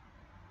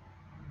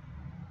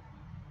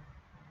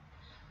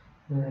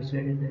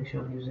 Isolated connection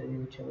of user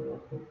in whichever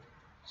of both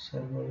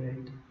server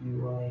and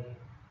UI.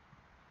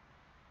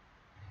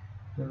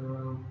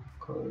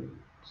 Codes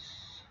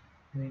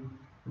and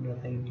the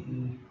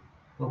ID.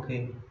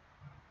 Okay,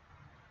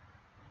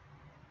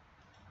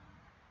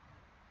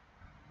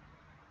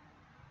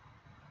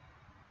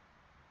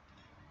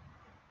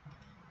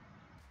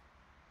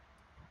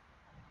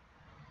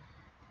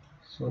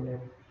 so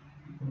let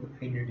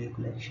identity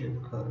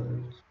collection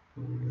codes.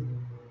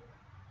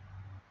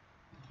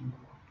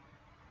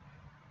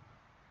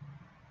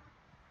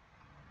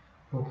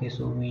 Okay,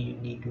 so we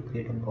need to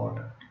create a bot.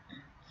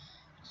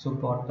 So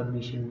bot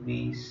permission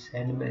we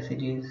send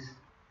messages,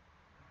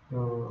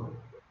 uh,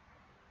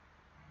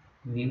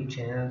 view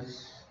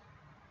channels,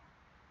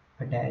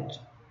 attach,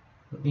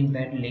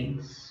 embed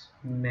links,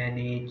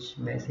 manage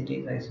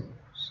messages, I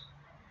suppose.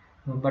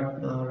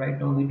 But right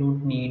now we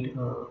don't need.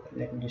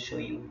 Let me just show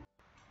you.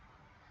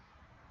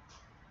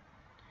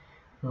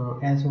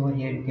 As over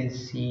here you can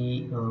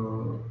see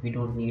we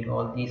don't need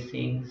all these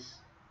things.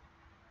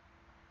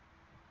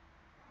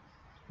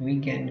 We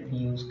can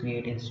use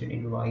create instant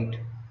invite.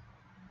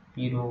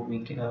 We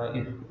can,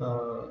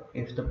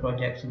 if the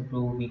projects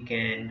improve we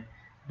can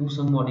do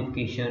some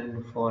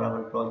modification for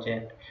our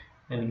project.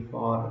 I mean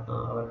for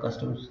our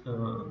custom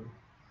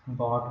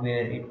bot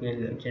where it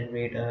will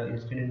generate a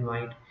instant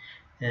invite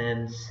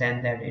and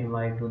send that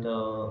invite to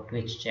the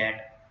Twitch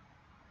chat.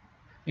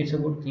 It's a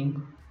good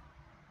thing.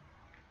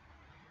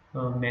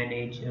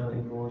 Manage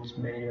emotes,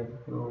 manage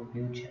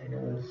view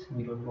channels.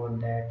 We don't want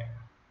that.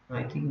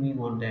 I think we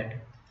want that.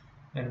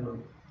 I don't know.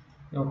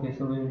 Okay,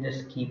 so we will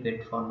just keep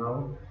it for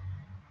now.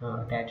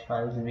 Attach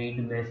files, read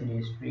message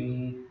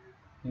history.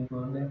 We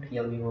want that.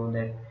 Yeah, we want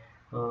that.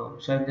 So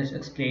I'll just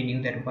explain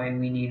you that why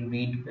we need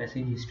read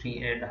message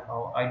history and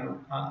how.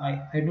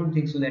 I don't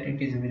think so that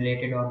it is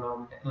related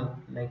or not.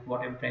 Like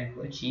what I'm trying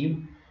to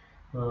achieve.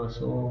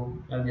 So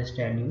I'll just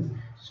tell you.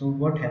 So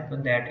what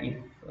happened that if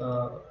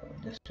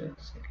just a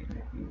second,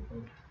 let me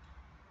open.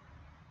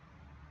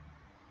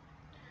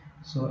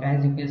 So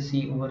as you can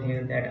see over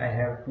here that I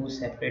have two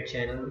separate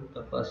channels.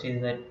 The first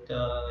is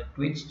that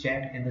Twitch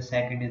chat and the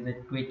second is the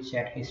Twitch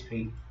chat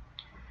history.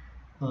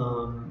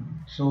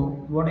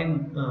 So what I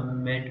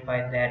meant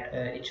by that,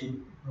 it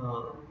should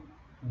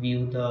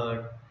view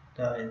the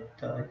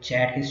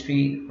chat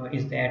history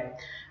is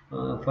that,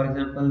 for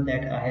example,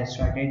 that I have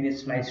started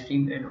this live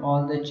stream and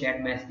all the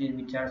chat messages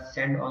which are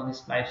sent on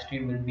this live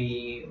stream will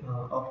be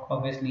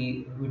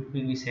obviously will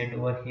be sent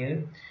over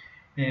here.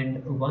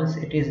 And once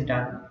it is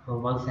done,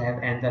 once I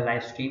have end the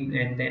live stream,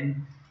 and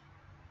then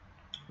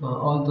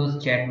all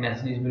those chat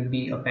messages will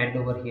be append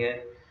over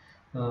here.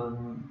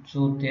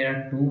 So there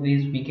are two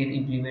ways we can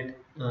implement.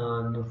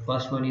 The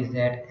first one is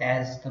that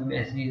as the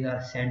messages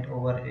are sent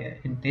over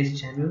in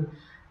this channel,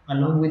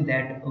 along with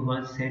that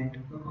one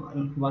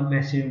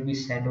message will be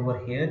sent over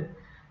here.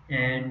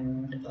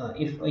 And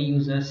if a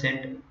user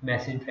sent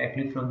message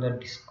directly from the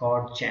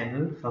Discord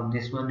channel, from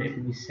this one it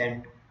will be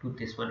sent to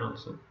this one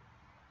also.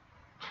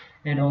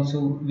 And also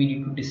we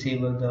need to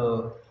disable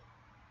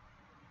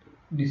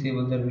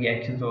the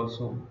reactions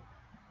also,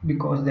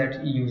 because that's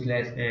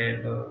useless.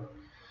 And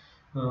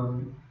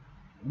um,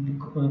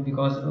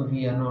 because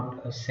we are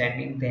not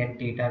sending that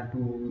data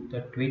to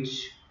the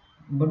Twitch,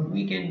 but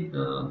we can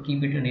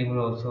keep it enabled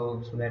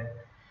also so that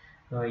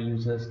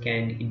users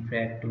can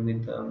interact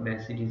with the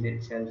messages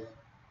itself.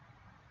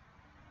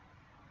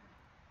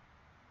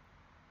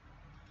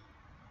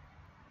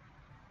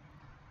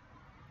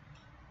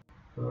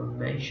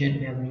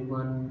 Mention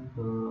everyone.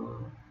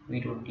 We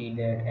don't need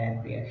that.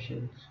 Add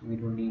reactions. We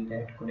don't need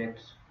that.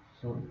 Connects.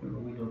 So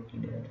we don't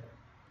need that.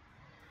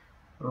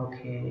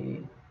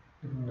 Okay.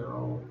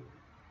 Now,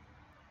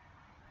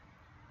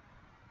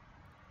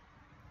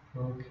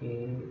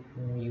 okay.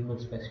 You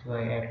must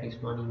specify at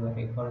least one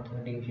URI for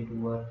authentication to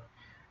work.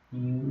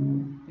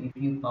 If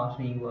you pass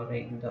a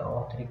URI in the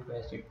auth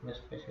request, it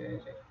must specify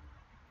it.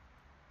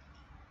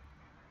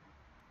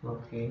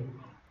 Okay.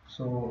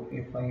 So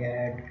if I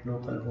add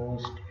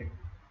localhost, it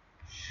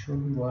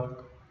should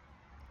work.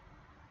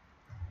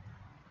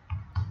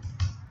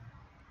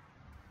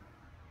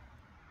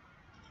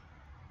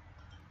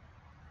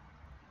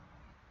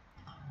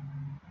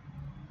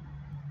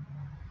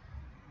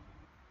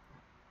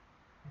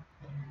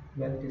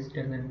 Well, this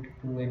doesn't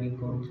do any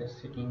good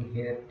just sitting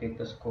here. Take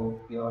the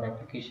scope. Your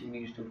application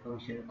needs to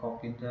function.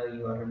 Copy the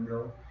URL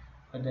below.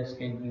 Others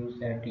can use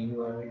that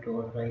URL to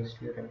authorize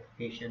your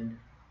application.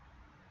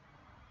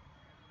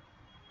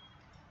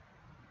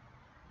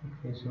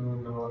 Okay, so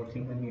now I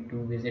think I need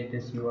to visit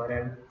this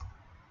URL.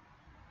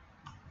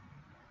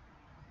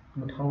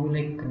 But how will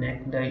I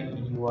connect the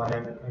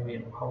URL? I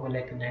mean, how will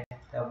I connect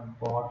the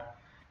bot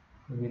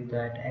with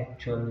that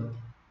actual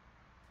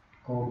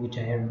code which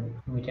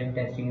I'm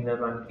testing in the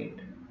run kit?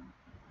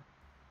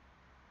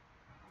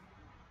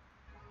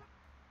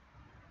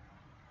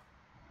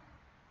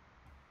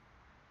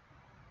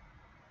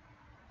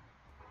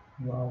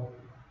 Wow,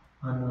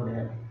 unknown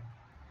error.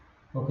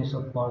 Okay,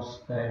 so pause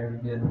the error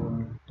will be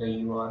unknown the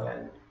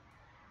URL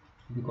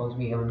because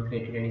we haven't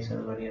created any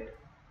server yet.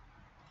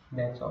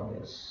 That's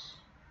obvious.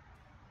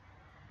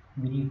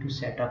 We need to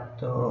set up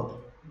the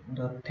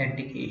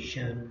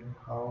authentication.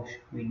 How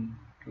should we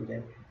do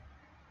that?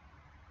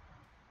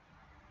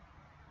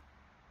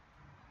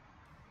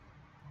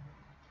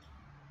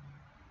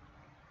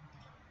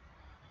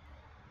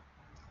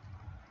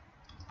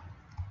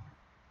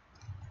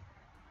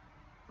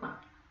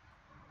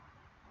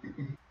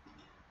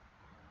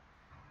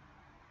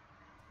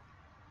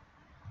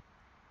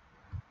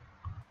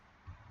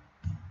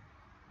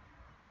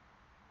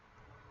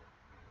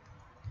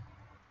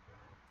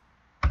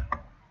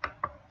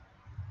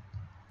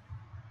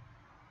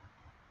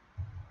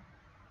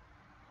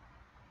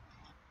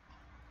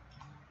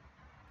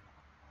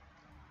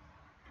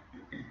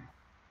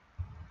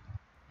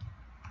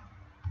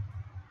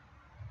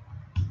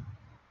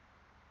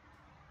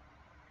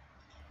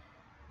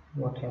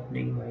 What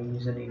happening? My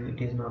username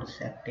it is not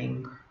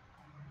accepting.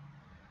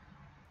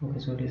 Okay,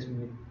 so it is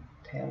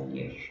Mittal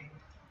Yashu.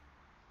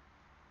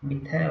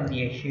 Mittal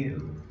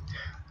Yashu.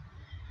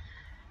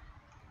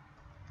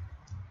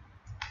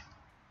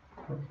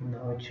 Okay,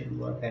 now it should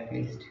work at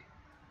least.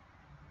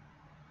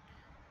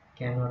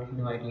 Cannot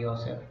invite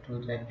yourself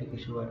to the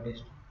application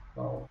whitelist.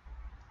 Wow.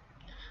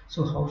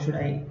 So how should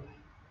I?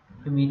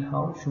 I mean,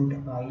 how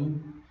should I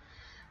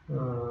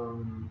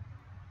um,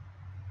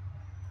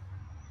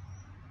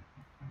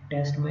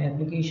 test my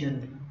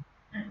application?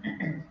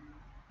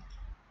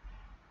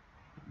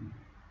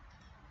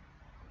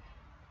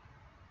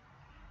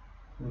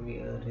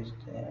 Where is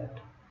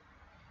that?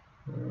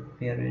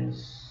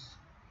 Appearance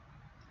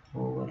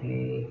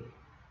overlay.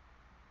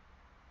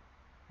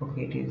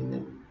 Okay, it is in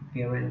the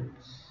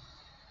appearance.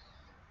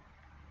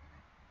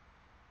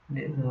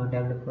 The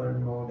developer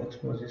mode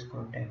exposes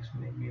context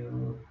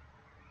menu.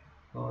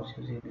 Pause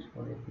using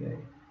Discord API.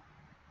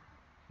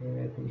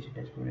 Your application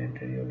dashboard.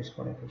 Enter your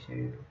Discord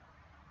application.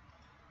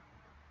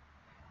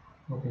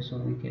 Okay, so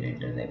we can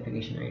enter the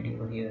application ID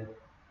over here.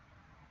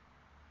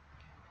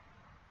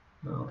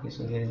 Okay,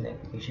 so here is the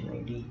application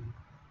ID.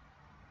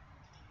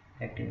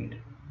 Activate.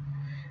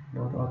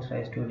 Not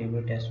authorized to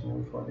enable test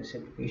mode for this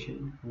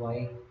application.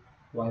 Why?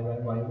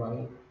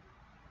 Why?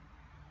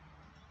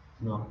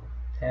 No,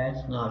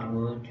 that's not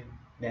good.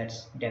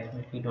 That's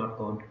definitely not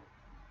good.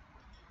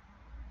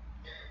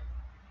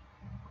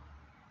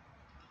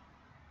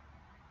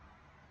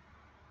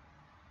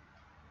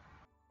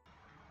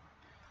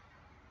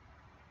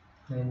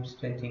 I'm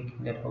still thinking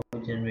that how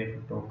to generate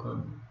a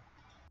token.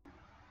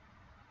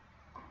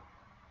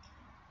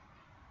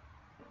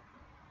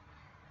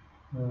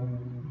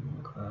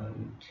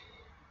 Right.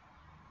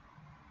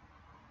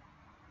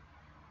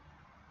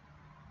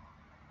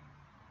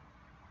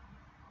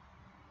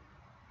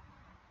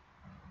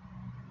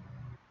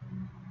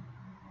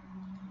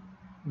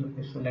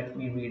 Okay, so let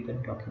me read the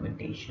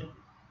documentation.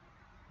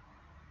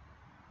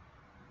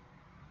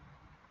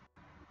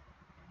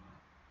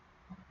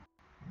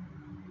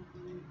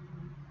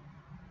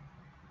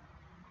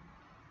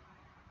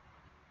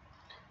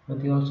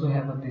 But they also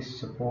have this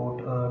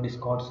support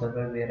Discord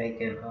server where I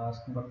can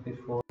ask. But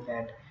before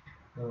that,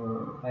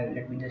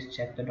 let me just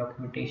check the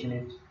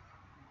documentation.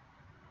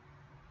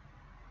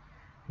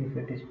 if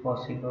it is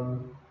possible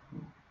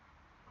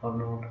or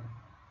not.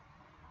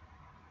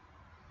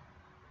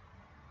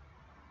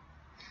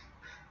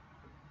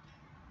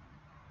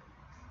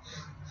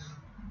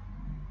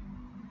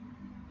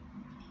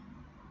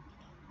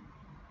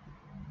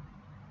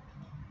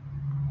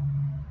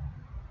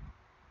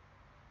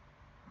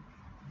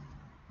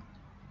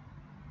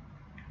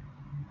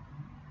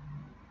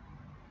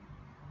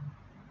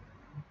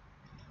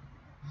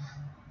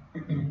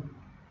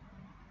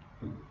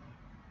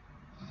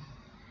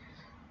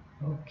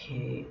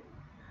 Okay.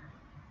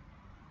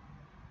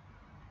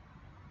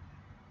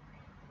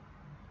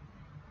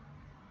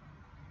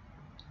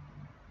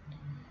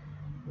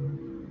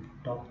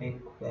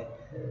 Topic web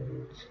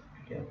health,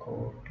 media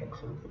code,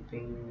 text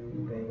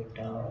grouping,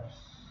 gravitas,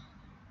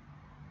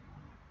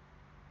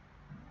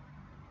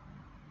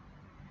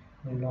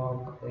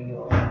 log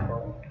your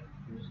about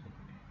using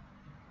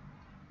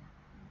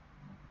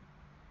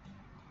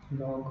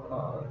log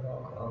our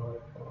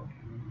about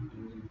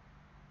using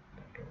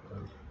the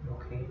token.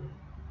 Okay,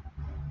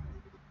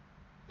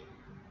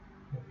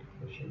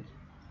 notifications.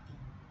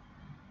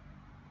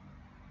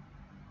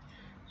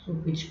 So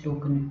which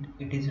token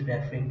it is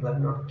referring to?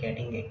 I'm not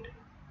getting it.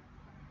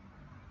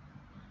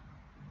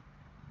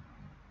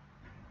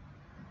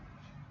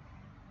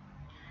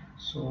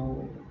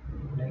 So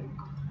like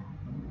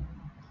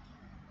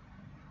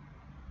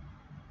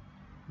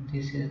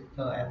this is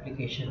the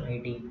application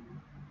ID.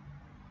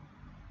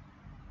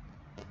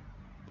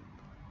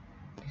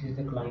 This is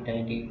the client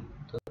ID,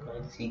 the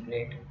client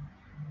secret.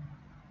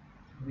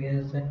 Where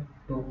is the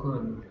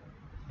token?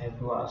 I have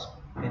to ask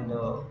in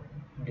the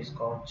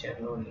Discord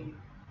channel only.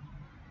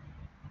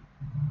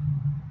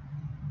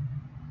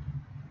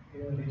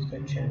 Here is the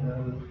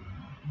channel.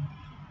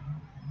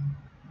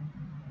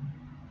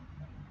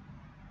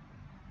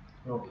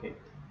 Okay,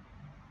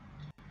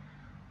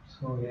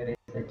 so here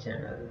is the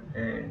channel,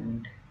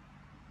 and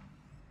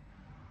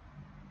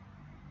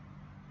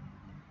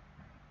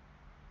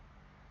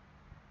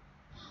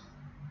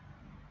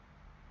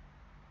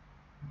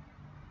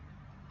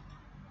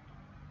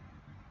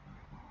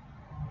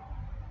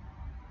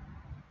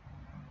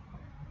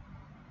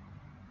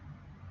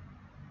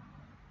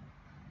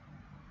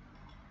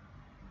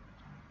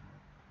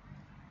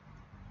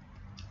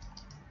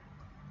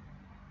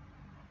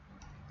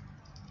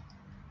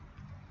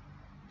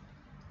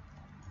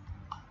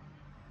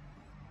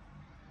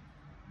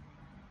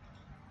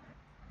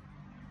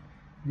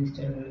this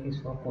channel is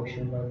for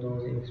questions by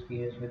those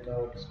inexperienced with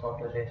the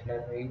Discord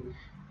library.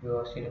 You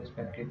are still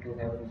expected to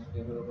have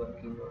reasonable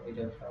working knowledge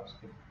of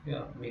JavaScript.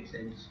 Yeah, makes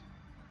sense.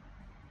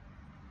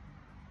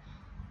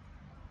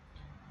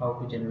 How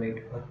to generate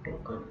a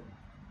token?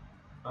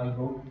 I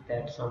hope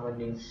that someone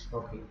is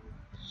okay.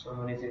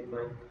 Someone is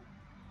replying.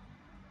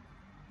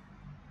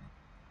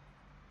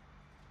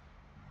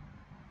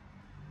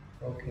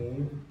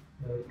 Okay,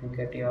 to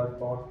get your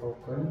bot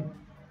token.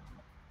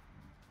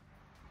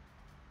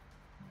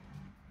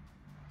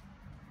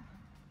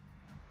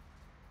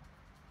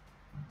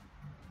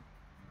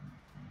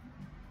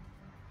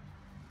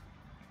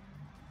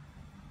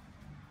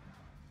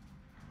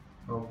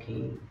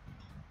 Okay,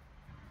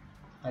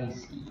 I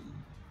see.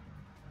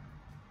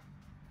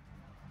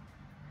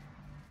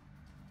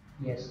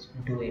 Yes,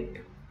 do it.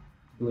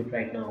 Do it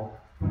right now,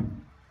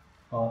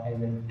 or I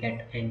will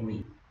get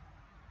angry.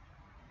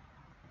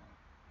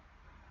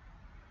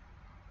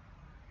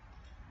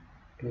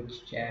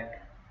 Twitch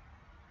chat.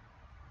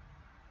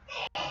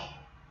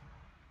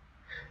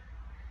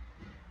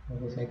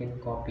 Okay, so I can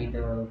copy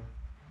the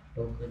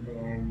token,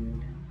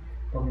 and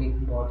public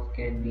bots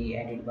can be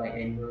added by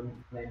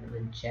anyone when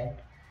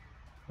unchecked.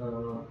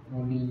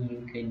 Only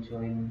you can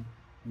join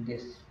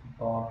this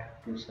bot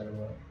to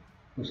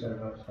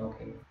servers.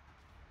 Okay.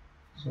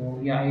 So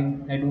yeah,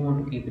 I do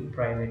want to keep it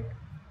private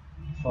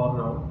for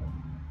now,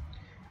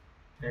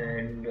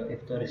 and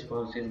if the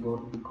response is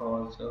good,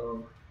 because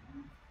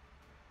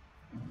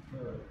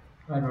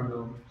I don't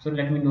know. So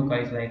let me know,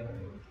 guys. Like,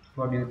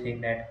 what do you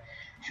think? That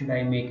should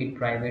I make it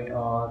private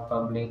or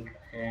public?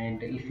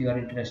 And if you are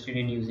interested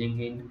in using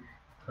it,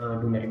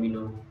 do let me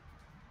know.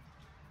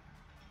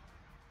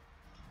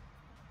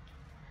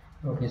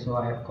 Okay, so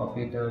I have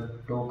copied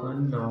the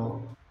token.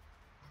 Now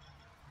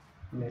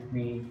let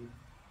me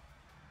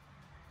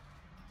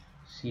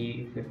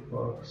see if it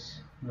works.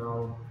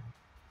 Now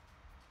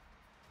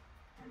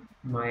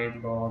my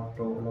bot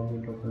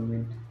login token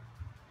with.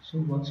 So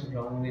what's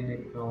wrong with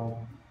it now?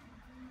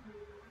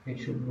 It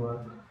should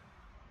work.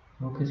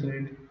 Okay, so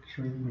it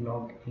should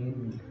log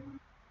in.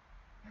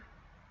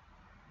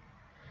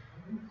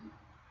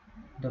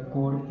 The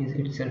code is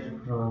itself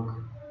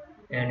wrong,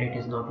 and it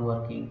is not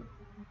working.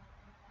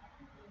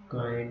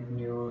 Client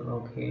new.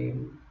 Okay,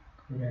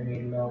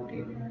 already logged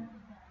in.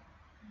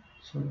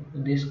 So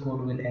this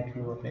code will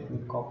actually work. Let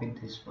me copy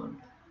this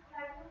one.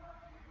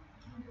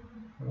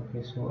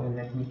 Okay, so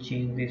let me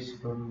change this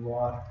from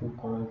var to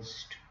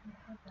const,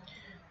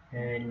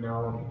 and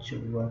now it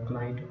should work.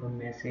 Client on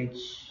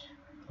message.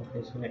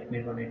 Okay, so let me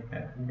run it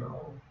back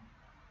now.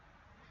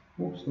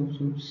 Oops,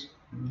 oops, oops,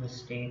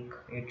 mistake.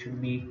 It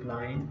should be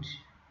client.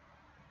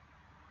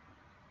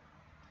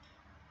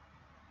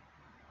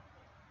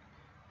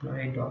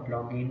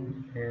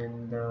 client.login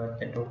and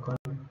the token.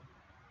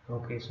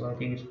 Okay, so I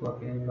think it's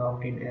working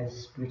logged in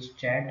as Twitch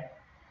chat,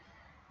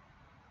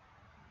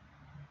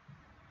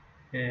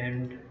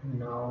 and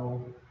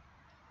now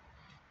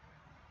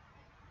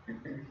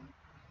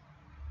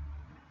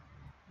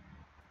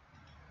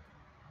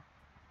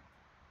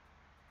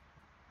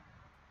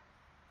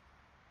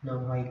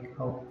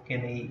how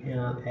can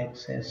I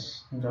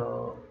access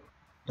the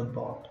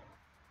bot?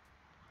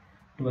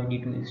 Do I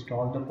need to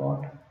install the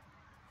bot?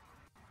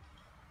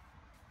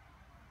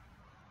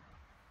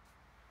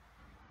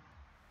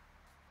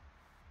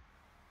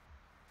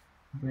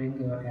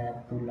 Bring your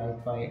app to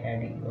life by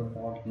adding a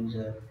bot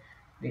user.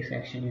 This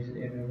action is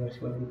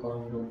irreversible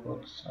because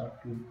robots are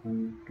too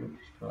cool to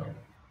destroy.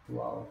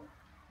 Wow,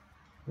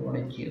 what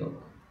a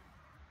joke.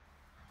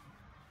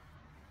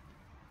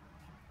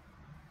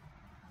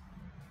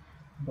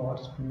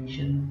 Bot's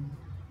permission.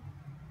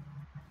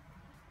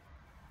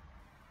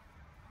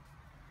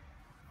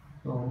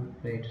 Oh,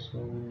 wait, so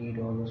we need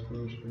all those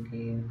permission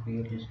again.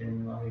 Create user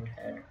invite,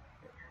 add.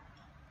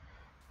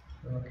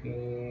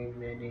 Okay,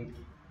 manage.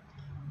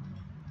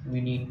 We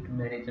need to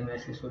manage the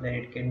message so that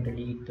it can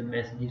delete the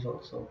messages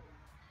also.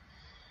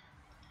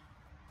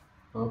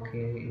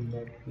 Okay, in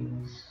that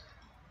case,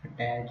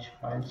 attach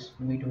files.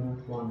 We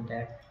don't want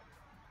that.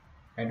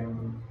 I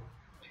don't know.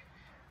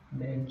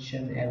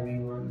 Mention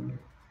everyone.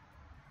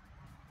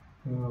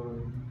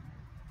 Um,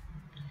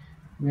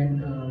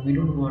 we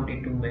don't want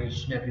it to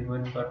mention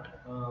everyone, but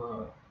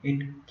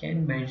it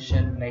can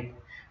mention, like,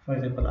 for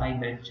example, I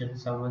mention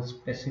someone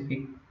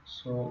specific.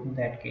 So in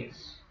that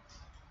case,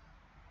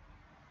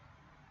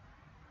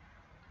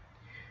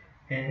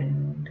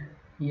 and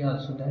yeah,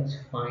 so that's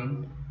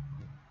fine.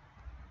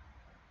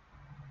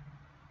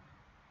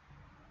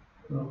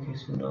 Okay,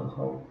 so now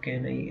how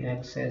can I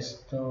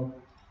access the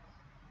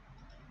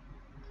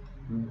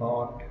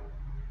bot?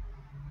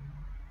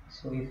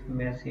 So if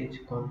message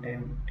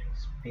content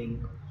is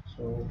pink,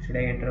 so should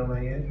I enter over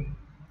here?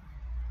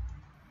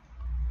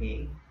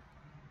 Okay,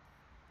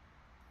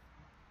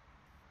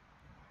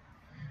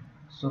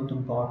 so the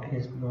bot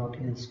is not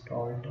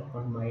installed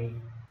on my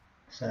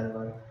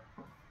server,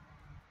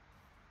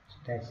 so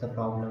that's the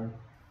problem.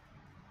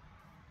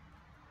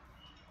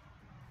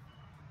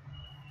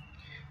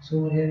 So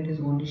over here it is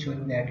only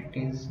showing that it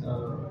is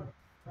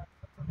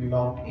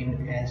logged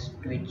in as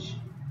Twitch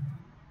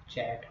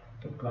chat,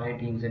 the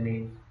client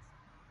username.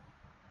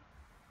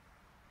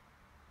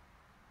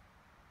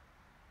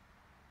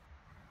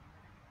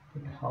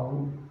 But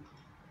how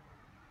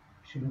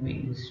should we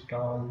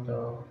install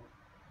the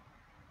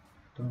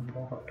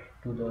bot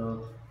to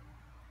the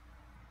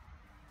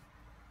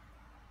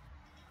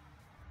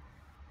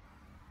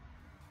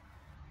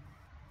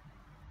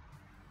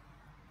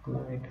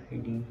client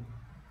ID?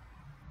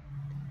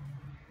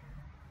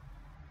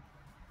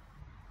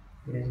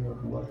 It is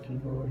not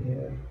working over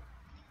here.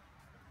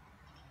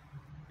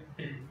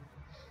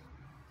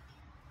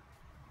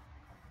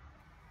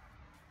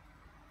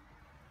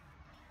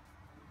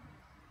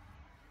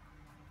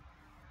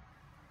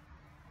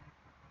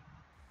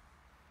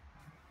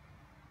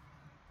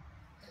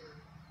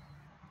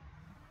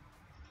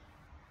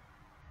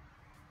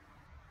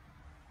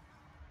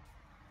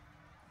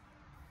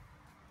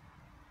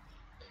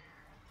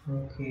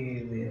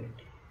 Okay, where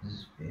it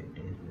is, where it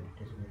is, where it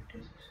is, where it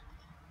is.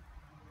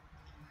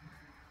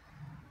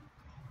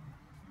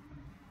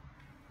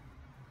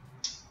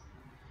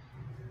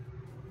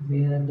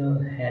 Where the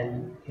hell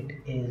it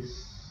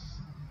is?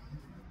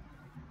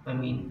 I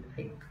mean,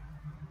 like,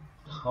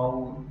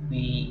 how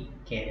we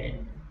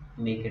can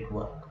make it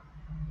work?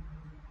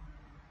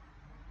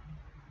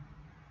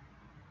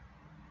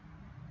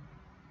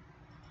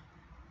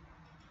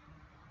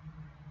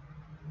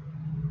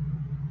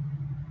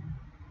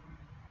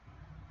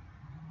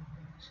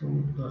 So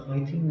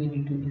I think we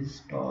need to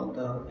install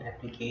the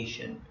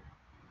application,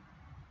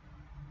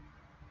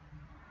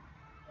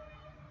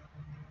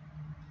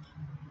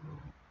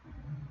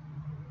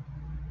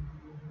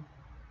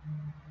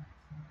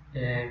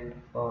 and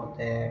for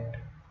that,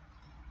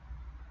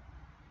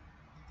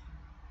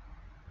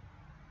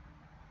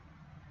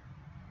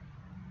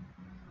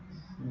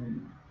 hmm,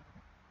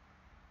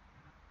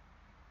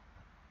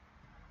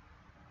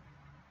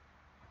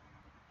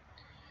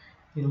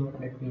 you know,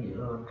 let me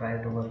try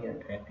it over here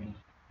directly.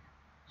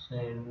 So,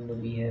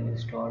 and we have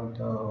installed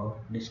the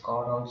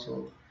Discord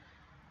also.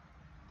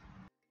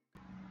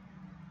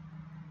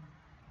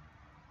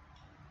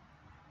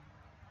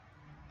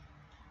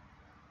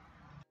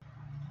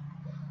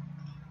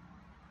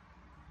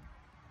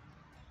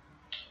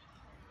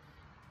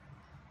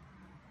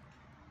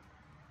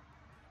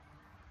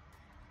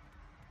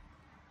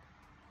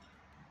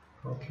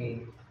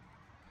 Okay,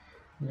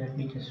 let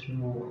me just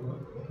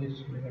remove his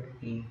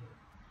directory,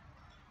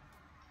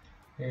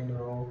 and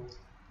now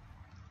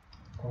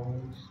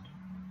const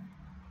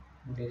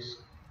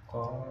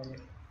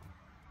Discord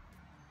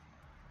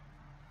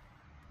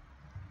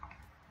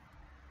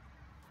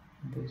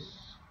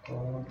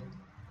Discord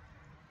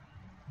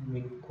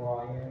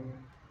require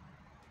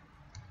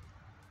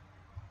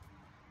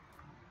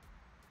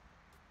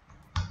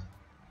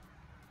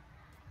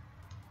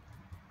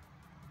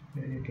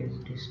it is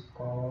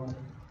discord.js,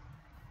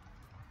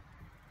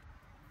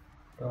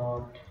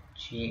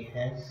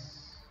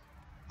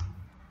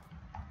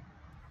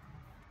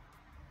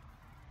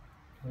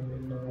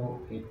 and now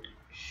it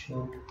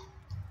should.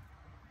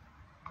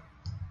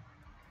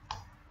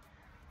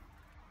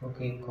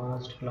 Okay,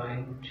 const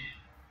client,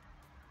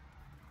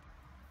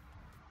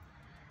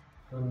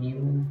 a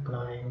new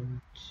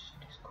client,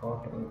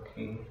 discord.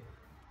 Okay,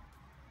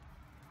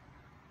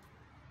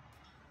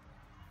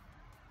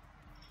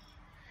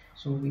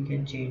 so we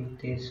can change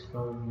this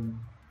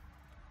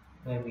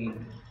I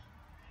mean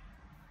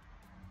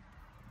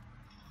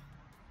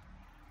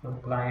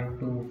from client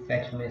to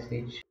fetch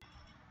message.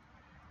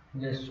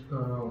 Just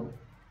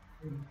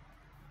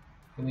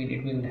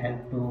it will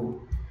help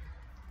to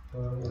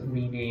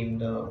rename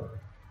the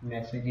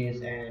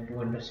messages and to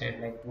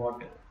understand like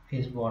what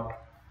is what.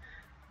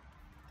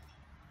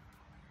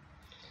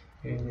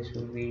 And this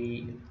will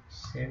be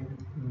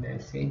send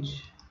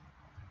message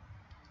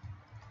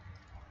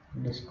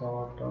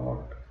discord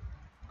dot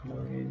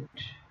client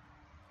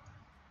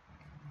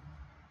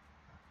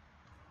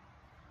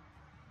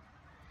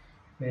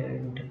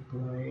and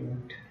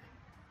client.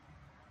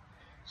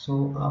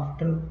 So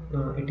after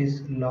it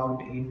is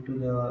logged into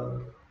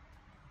the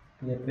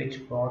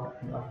Twitch bot,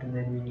 and after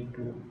that we need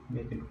to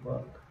make it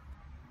work.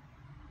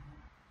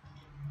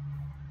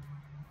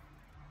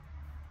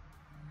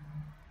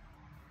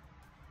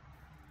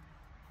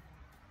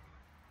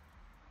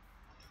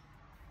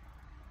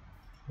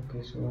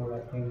 Okay, so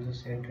like I will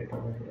just enter it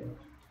over here.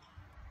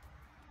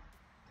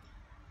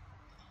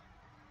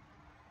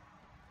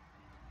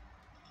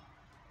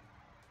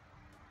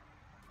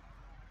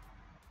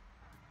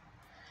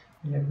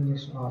 Let me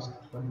just ask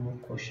one more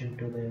question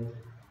to them.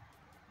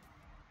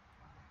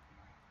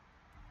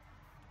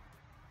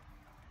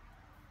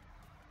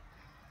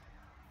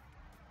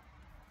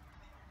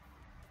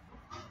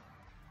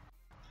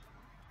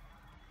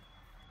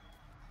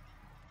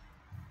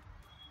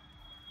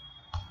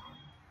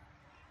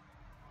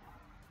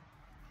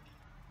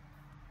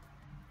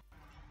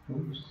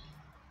 Oops.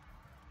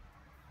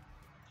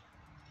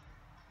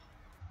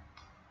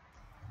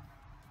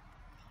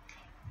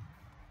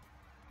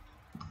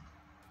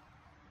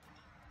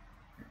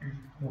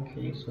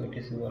 Okay, so it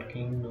is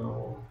working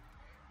now.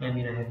 I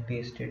have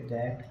pasted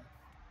that.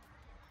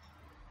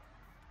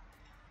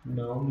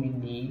 Now we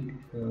need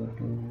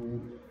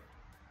to.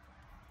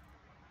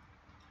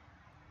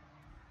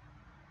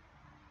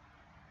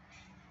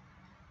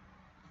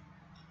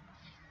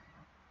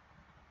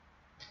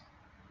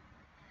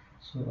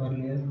 So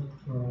earlier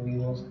we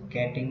was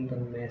getting the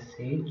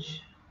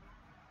message.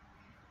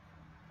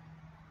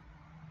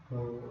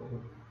 So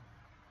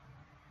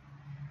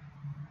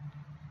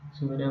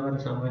whenever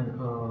someone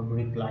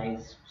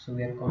replies, so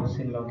we are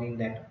constantly logging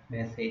that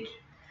message.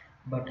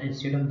 But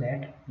instead of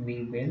that,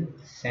 we will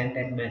send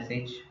that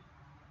message.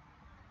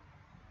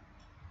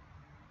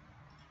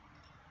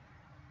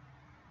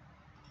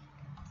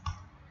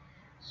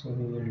 So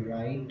we will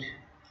write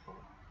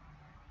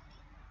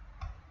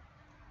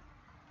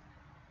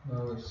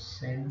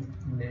send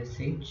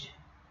message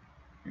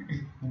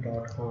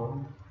dot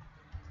com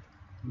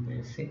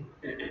message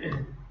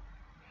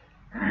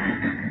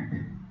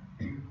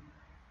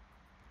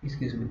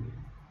excuse me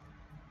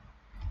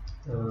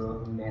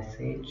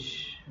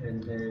message,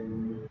 and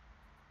then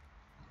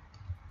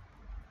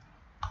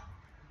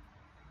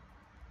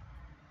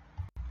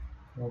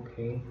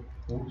okay,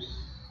 oops,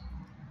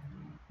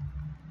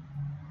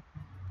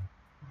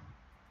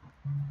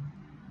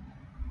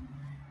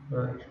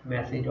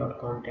 message dot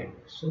content.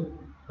 So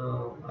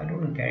I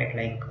don't get it,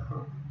 like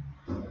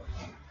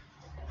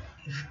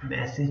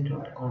message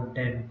dot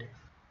content.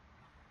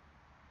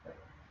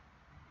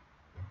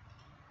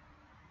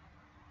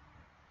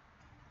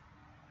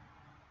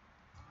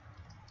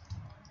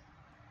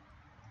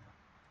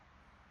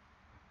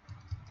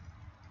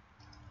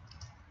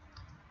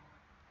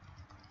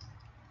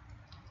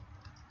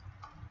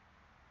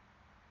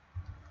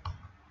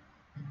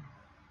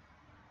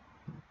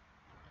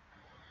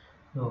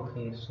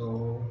 Okay,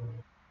 so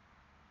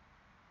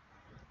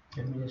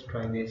let me just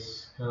try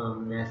this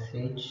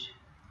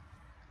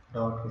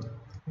dot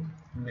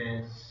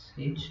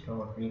message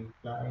dot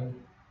reply,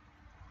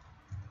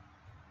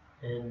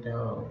 and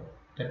the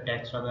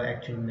text of the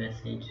actual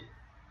message,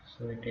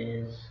 so it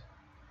is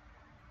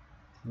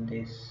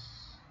this.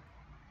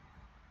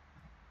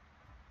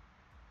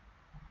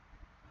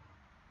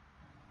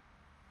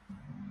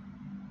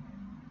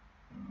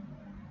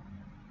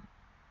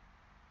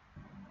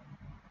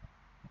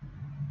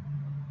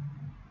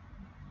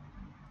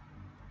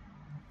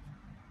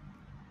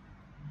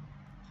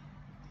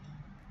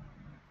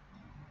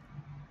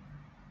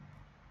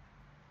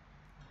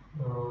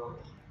 uh,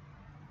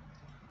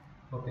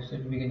 okay, so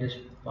we can just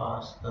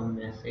pass the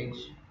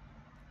message,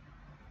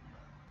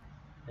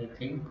 I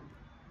think.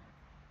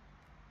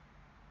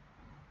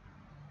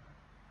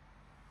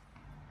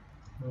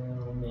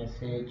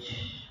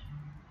 Message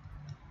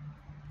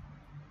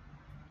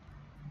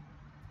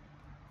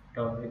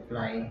dot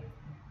reply.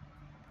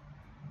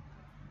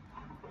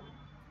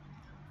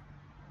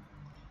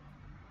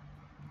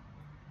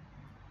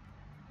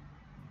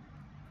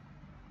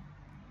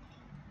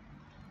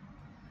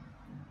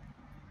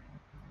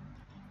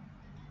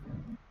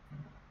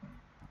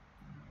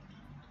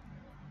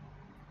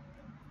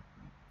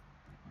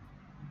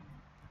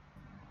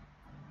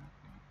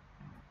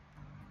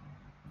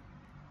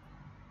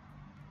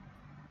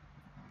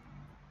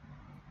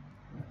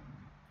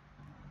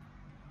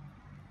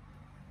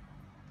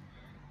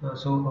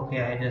 So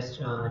okay, I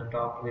just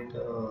talked with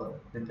the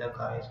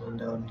guys on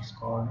the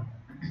Discord,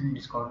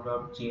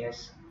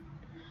 Discord.js,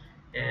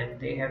 and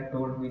they have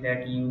told me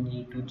that you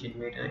need to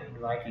generate an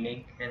invite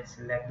link and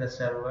select the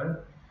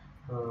server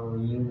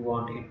you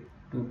want it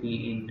to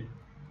be in.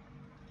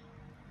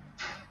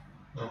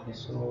 Okay,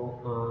 so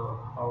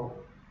how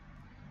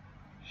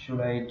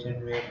should I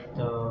generate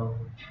the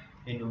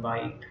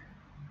invite?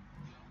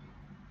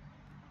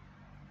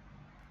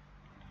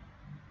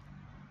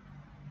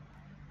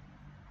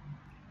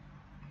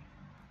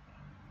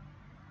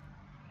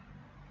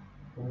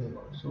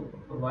 Oh, so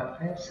why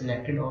I have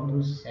selected all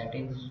those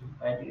settings,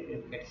 why did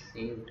it get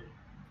saved?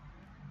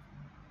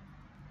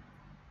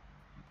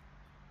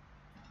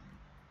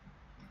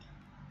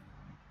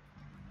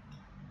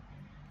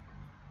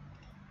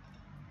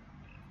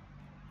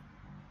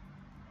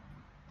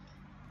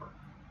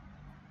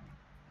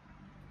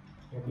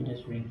 Let me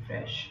just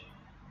refresh.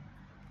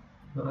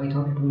 No, I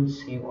thought it will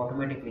save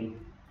automatically,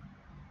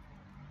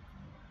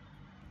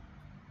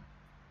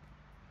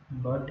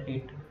 but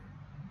it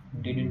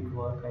didn't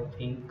work, I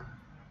think.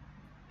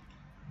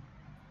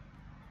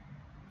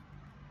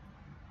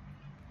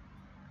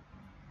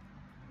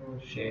 Oh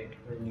shit,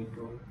 I need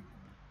to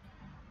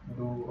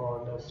do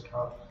all the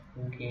stuff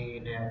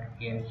again at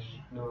yes,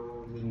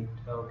 no need,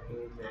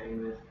 okay,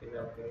 manual fill,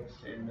 okay,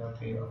 send,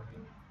 okay,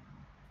 okay,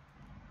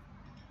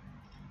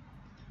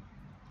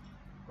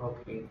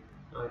 okay,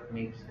 now it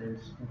makes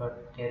sense,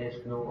 but there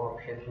is no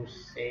option to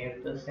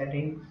save the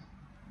settings.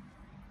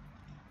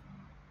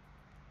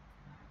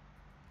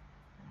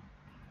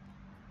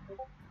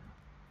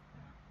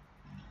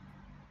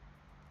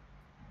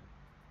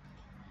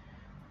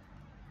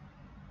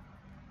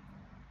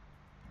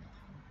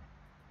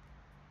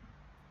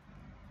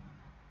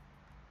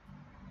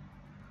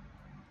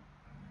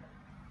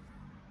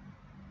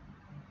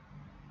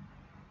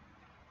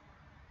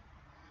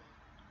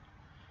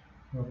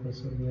 Okay,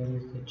 so here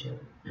is the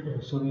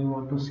channel. So we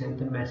want to send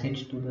the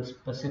message to the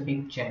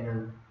specific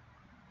channel.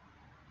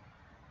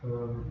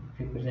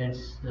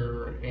 Represents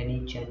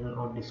any channel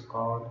on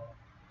Discord.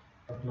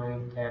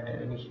 Like that,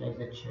 initialize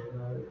the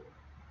channel,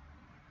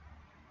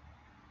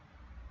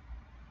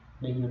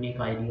 the unique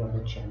ID of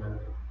the channel.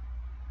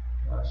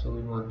 So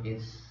we want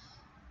this.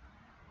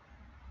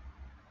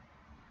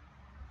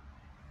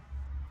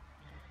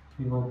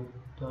 We want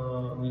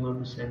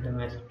to send a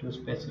message uh, to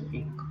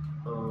specific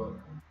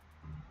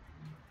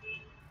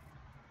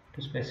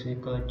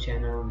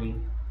channel only.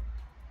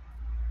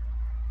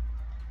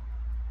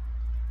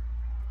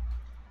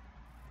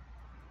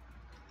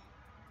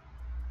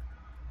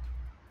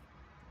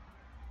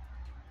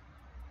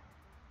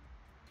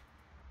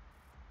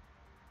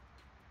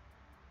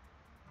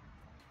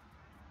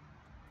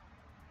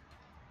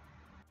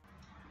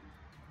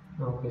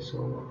 Okay,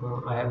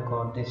 so I have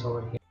got this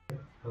over here.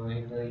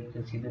 You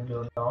can see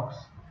the docs.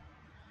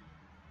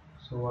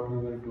 So what we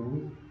will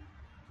do,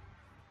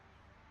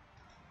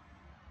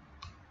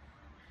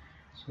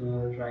 so we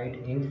will write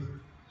if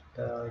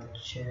the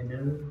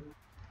channel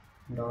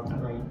dot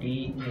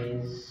id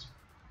is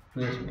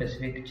to a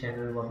specific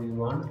channel what we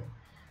want,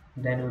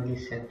 then only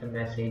send the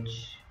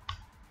message,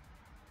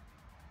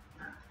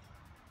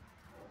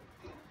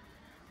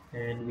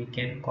 and we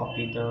can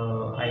copy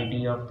the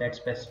id of that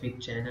specific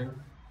channel.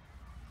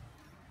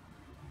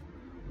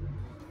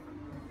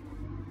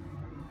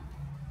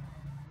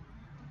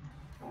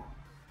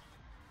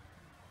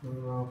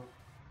 Uh,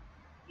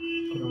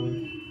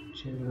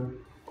 channel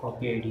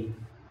copy id.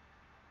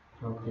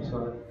 Okay, so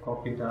I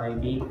copy the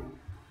id,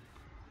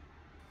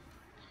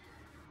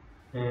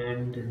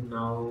 and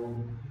now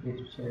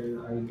if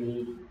channel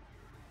id.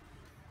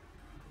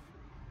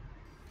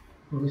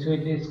 Okay, so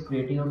it is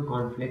creating a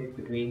conflict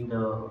between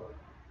the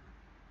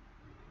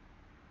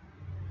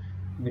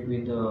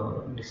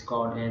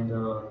Discord and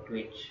the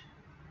Twitch.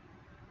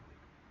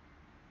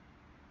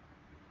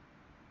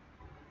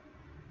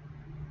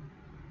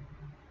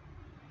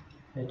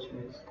 Fetch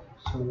risk.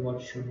 So what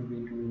should we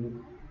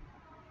do?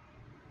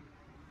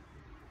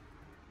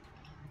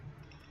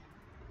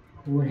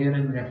 Over here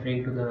I'm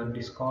referring to the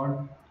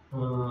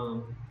uh,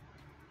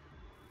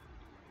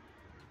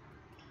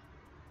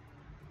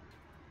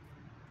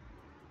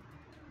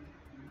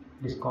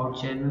 Discord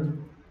channel,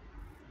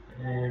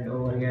 and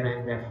over here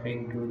I'm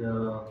referring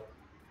to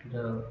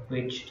the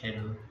Twitch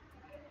channel.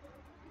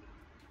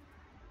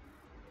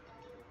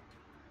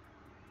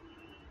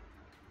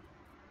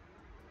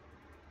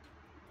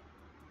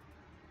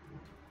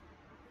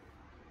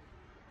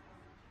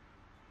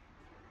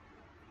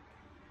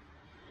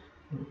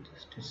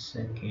 Just a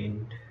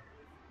second.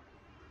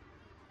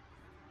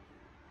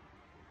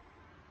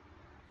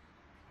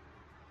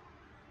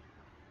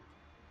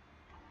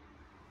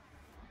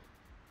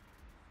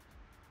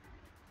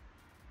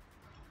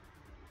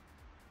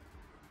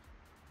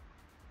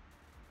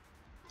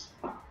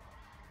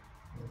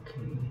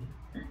 Okay.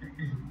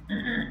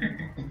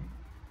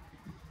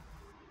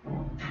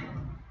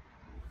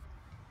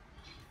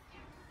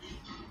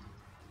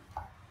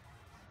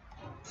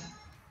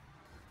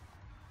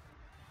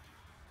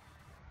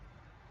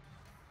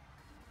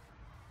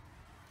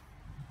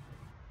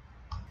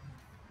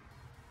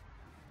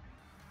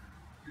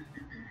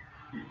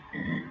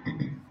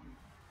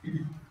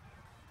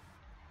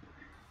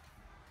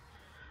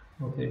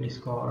 Okay,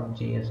 Discord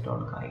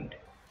js.guide.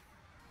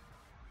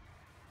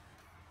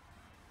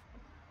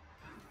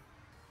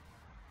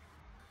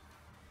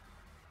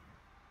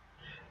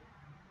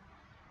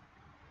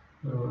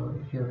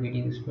 If you're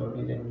reading this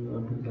probably then you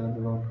want to learn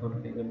about how to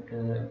make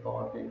a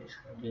bot in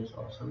Discord js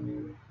or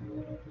something.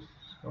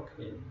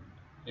 Okay,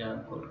 yeah,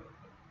 good.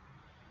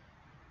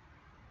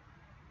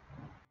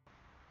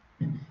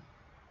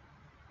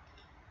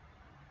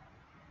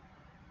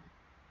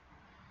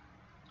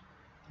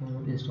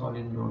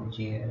 Installing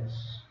Node.js.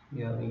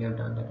 Yeah, we have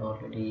done that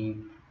already.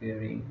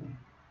 Preparing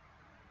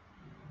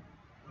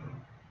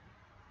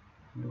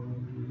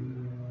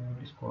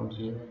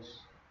Discord.js.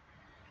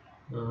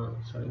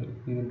 Sorry,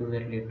 we will do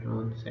that later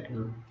on.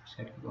 Setting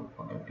up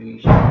for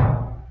application.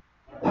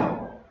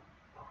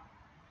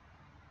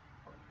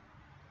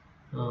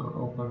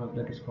 Open up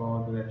the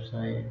Discord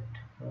website.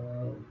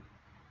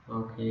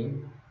 Okay,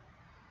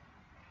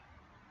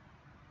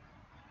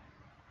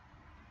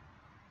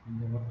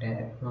 bot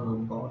tab,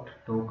 bot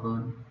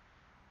token.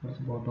 What's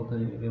a bot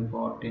token? A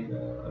bot is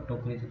a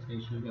token is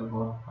essentially a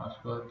bot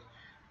passwords.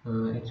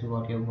 It's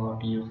what your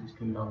bot uses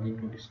to log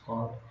into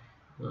Discord.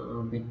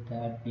 With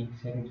that being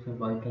said, it's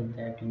vital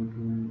that you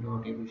do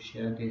not able to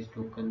share this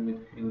token with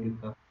anybody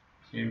per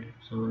accident.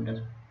 Someone does.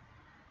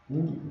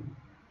 Ooh.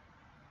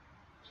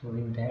 So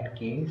in that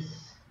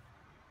case,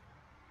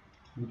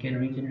 we can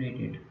regenerate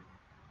it.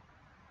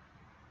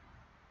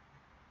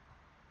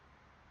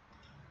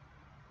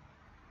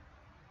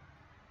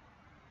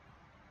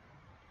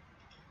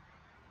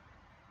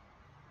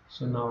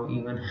 So now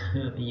even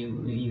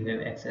you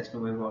have access to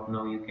my bot.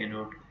 Now you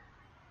cannot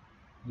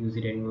use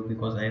it anymore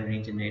because I have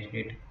regenerated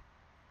it.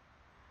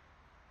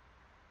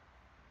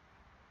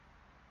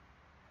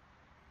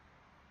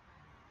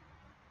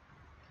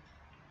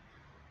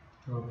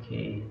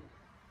 Okay.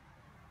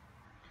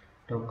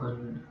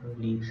 Token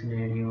leak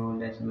scenario.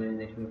 Let's manage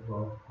that we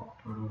work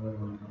on over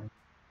one.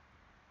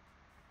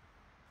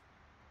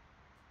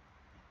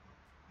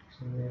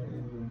 So where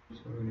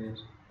someone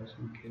else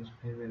person can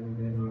spend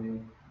everywhere on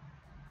it.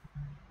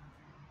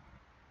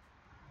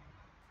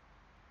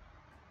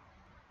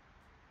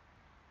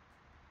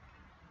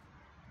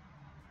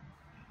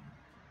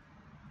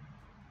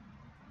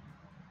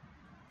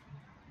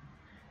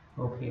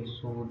 Okay,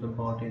 so the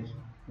bot is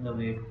the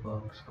way it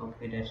works.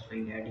 Okay, that's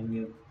fine. Adding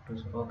your to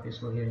okay.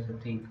 So here's the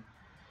thing.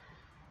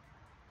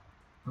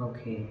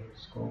 Okay,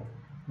 so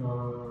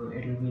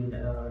it will be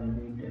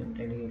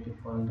delegated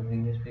from the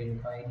previous page.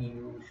 ID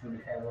you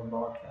should have a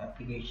bot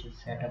application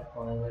set up.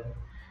 However,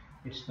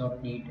 it's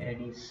not need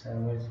any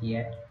servers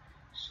yet.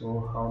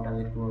 So how does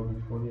it work?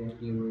 Before you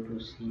actually able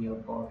to see your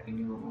bot in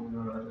your own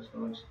or other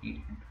servers,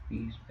 need to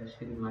be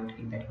specific. You might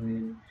think that you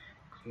will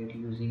create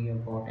using your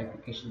bot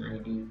application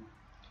ID.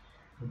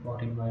 The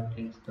bot invite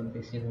links. The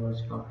basic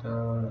version of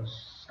the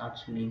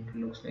such link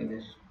looks like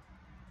this.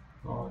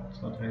 Bots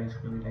authorized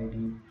commit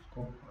ID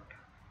scope.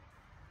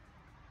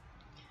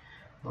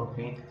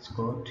 Okay, that's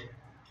good.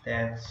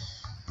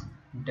 That's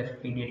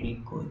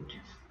definitely good.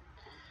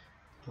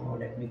 So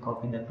let me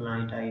copy the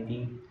client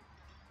ID.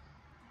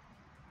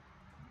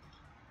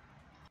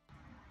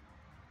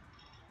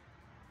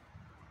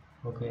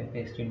 Okay, I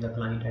pasted the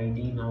client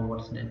ID. Now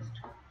what's next?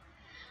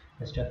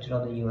 The structure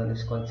of the URL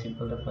is quite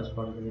simple. The first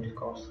part is the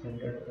Discord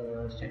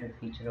standard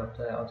feature of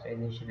the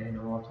authorization and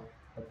auth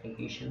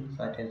application,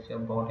 such as your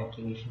bot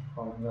application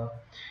for the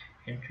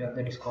entry of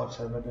the Discord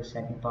server. The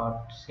second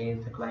part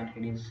says the client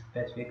ID is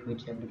specific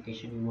which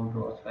application you want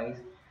to authorize.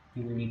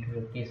 You will need to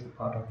replace the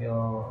part of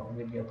your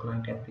with your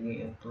client's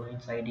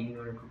ID in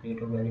order to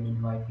create a valid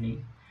invite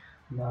link.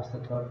 Last, the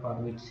third part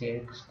which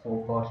says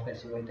scope or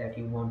specify that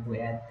you want to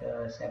add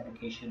this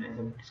application as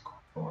a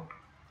Discord bot.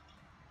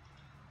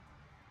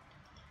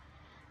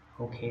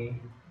 Okay.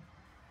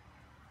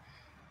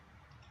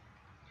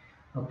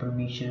 A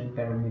permission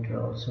parameter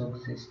also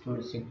exists to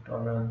restrict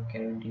or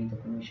guarantee the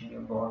permission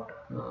your bot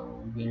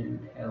will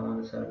have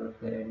on the server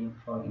for any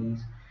for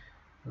ease.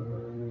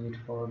 Use it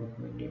for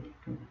recommended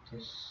to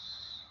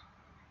this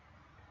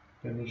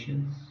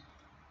permissions.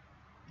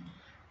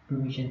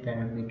 Permission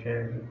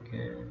parameter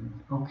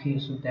can okay,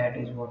 so that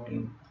is what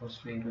I was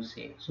trying to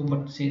say. So,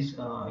 but since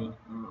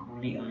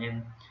only I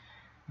am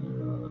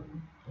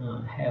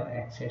have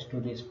access to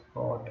this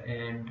bot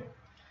and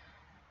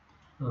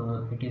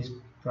it is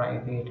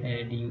private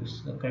and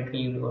use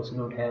currently you also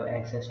don't have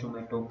access to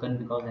my token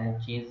because I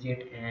have changed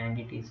it and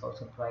it is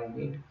also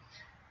private,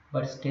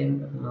 but still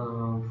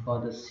for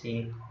the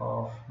sake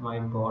of my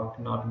bot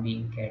not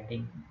being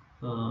getting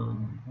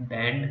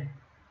banned,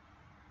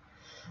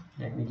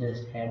 let me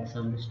just add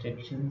some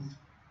restrictions.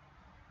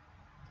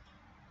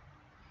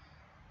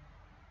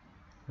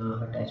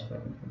 Attach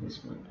button for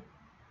this one.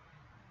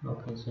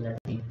 Okay, so let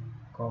me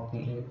copy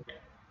it.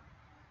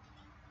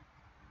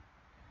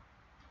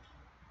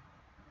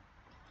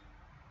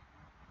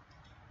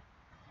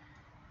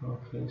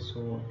 Okay,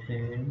 so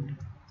and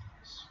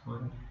this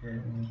one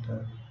and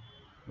the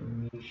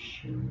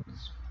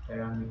permissions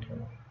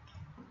parameter.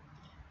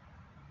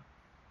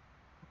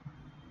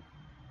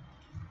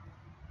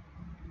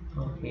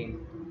 Okay,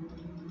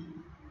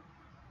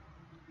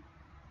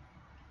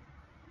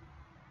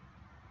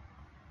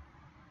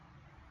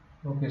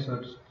 Okay, so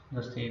it's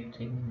the same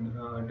thing,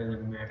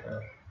 doesn't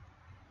matter.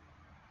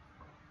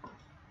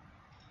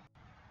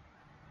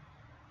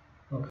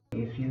 Okay,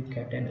 if you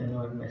get an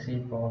annoyed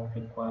message Bob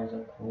requires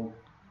a code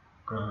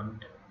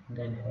grant,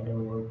 then head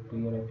over to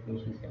your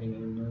application setting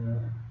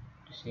and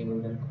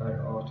disable the required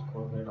auth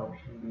code grant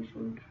option. You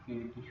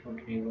should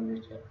enable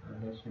this check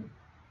understand.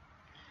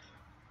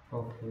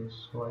 Okay,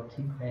 so I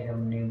think I have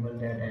enabled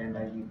that and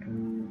I need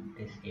to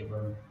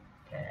disable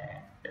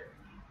that.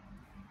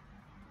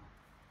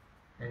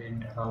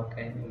 And how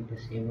can I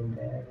disable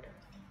that?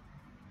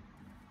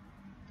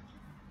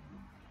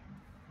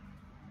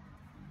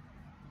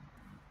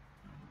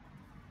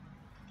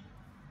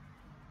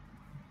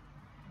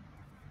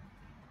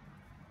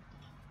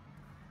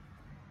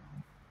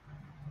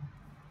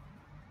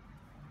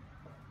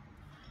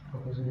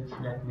 Okay, so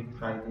just let me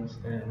try this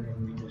and let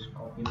me just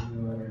copy the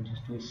URL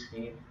just to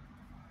save,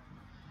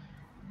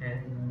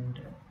 and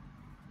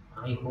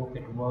I hope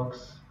it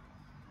works.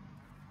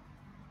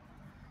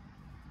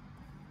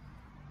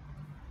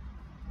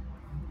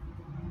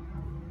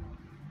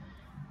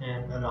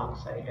 And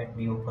alongside, let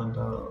me open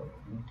the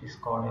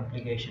Discord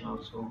application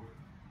also.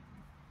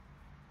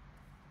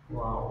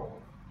 Wow,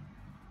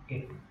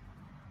 it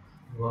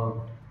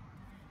worked,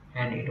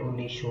 and it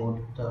only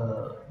showed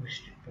the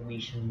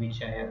permissions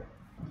which I have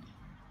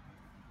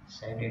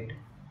set it.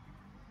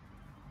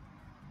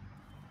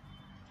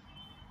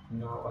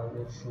 Now I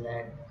will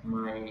select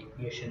my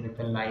Yashu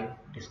Mittal live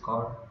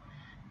Discord,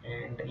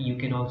 and you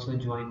can also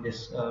join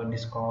this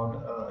Discord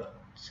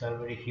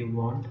server if you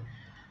want.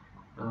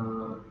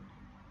 Uh,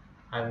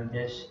 I will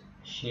just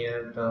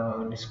share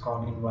the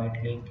Discord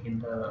invite link in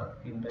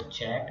the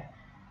chat,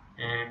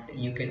 and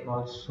you can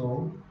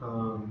also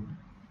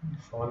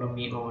follow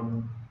me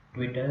on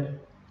Twitter.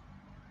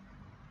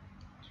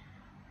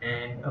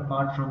 And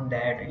apart from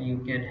that, you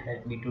can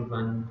help me to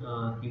run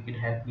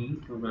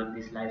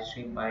this live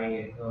stream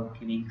by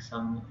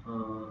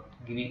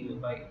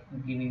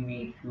giving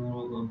me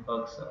few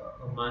bucks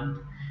a month.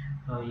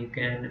 You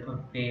can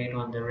pay it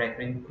on the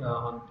recurring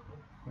on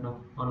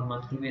a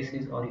monthly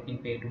basis, or you can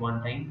pay it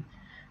one time.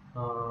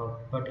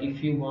 But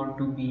if you want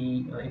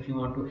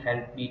to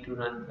help me to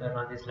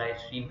run this live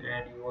stream,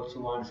 and you also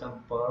want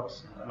some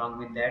perks along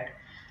with that,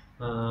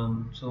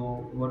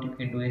 so what you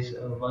can do is,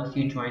 once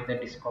you join the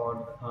Discord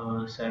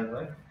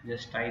server,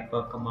 just type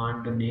a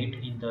command donate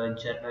in the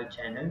journal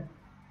channel.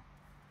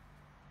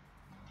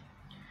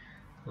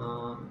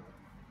 uh,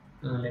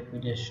 Let me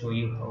just show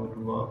you how it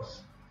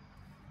works.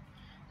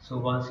 So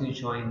once you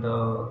join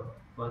the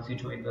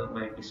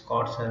my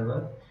Discord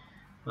server,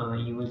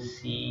 you will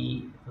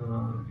see,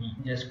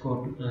 just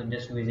open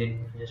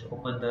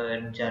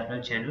the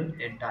journal channel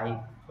and type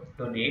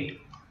donate,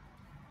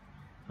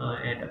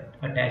 and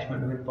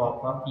attachment will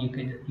pop up. You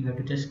have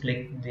to just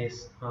click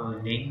this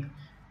link,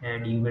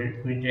 and you will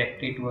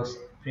redirect it to a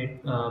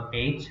separate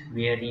page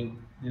where you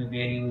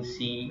will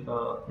see,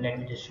 let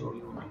me just show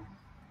you.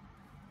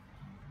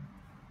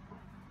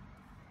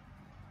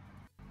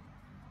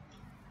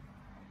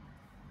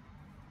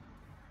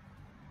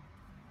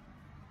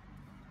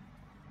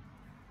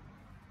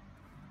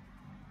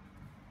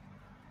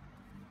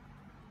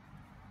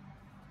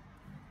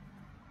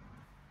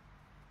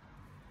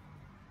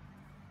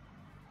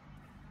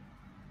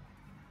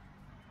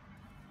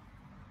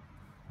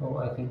 Oh,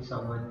 I think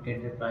someone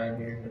did reply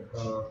and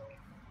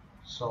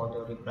saw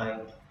the reply.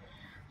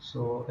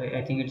 So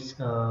I think it's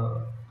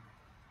a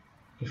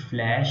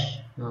Flash.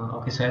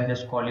 Okay, so I'll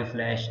just call you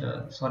Flash.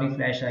 Sorry,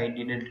 Flash, I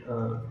didn't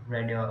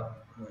read your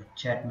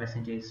chat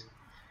messages.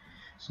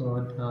 So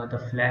the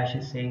Flash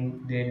is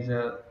saying there is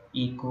a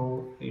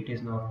echo. It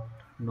is not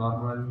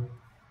normal.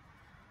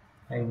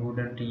 I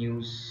wouldn't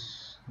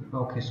use.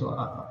 Okay, so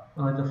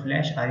the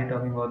Flash. Are you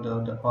talking about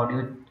the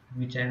audio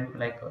which I'm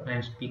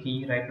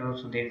speaking right now?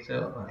 So there is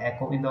a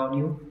echo in the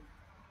audio,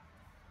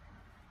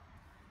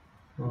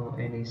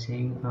 and he's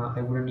saying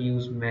I wouldn't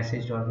use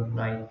message or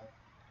reply.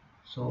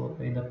 So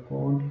in the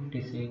code it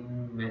is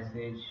saying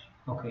message.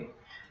 Okay,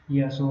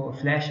 yeah, so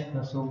Flash,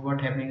 so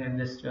what happening, I'm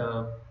just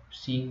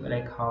seeing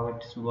like how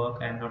it's work.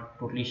 I'm not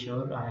totally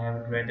sure, I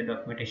haven't read the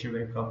documentation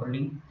very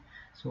properly.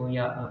 So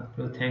yeah,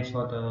 so thanks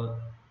for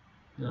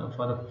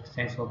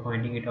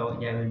pointing it out.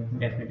 Yeah, I will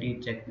definitely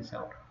check this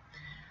out.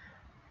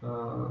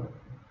 uh,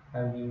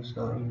 I'll use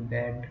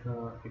embed.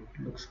 It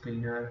looks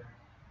cleaner.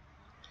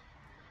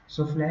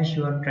 So Flash,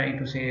 you are trying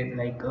to say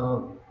like,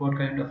 what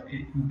kind of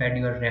embed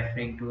you are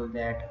referring to,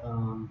 that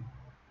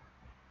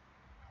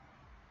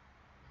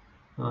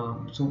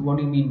so what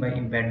do you mean by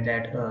embed,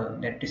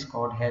 that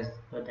Discord has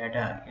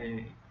that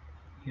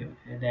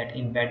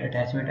embed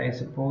attachment, I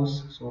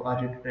suppose? So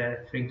are you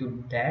referring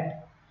to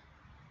that?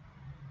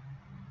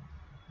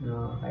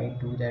 I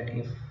do that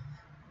if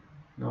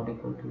not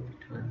equal to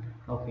return.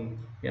 Okay,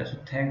 yeah. So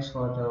thanks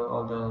for the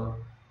all the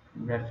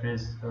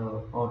reference,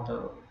 or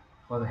the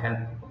for the help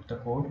of the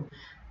code.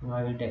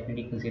 I will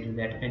definitely consider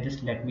that, and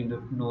just let me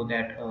know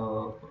that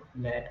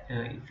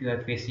if you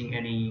are facing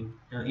any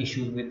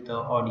issues with the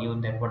audio,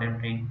 that what I'm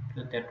trying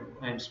that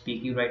I'm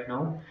speaking right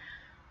now.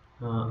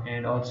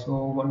 And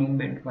also, what do you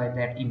meant by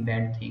that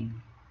embed thing?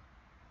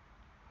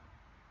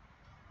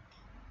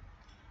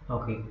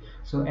 Okay,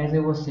 so as I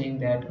was saying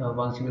that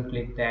once you will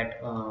click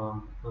that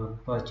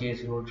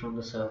purchase role from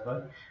the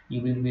server,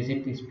 you will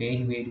visit this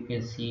page where you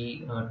can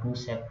see two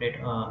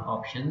separate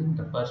options.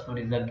 The first one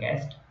is the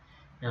guest,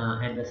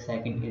 and the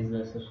second is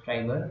the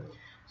subscriber.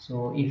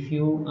 So if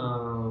you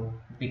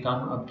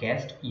become a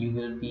guest, you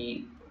will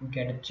be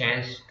get a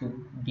chance to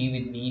be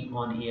with me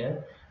on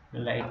here.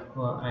 Like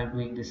I'm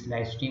doing this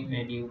live stream,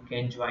 and you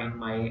can join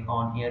my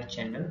on air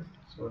channel.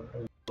 So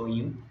I'll show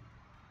you.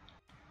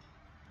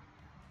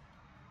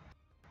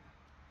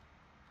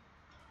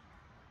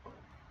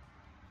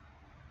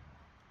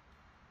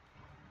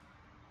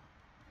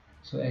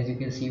 So as you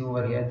can see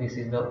over here, this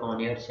is the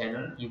on-air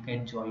channel. You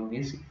can join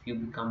this if you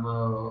become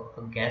a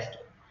guest.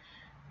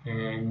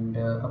 And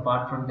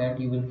apart from that,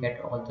 you will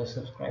get all the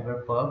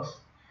subscriber perks.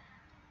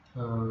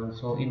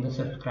 So in the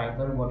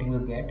subscriber, what you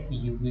will get,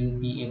 you will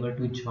be able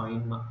to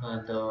join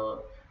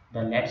the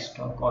Let's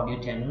Talk audio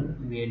channel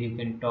where you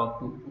can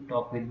talk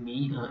with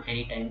me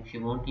anytime if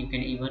you want. You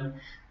can even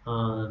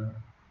uh,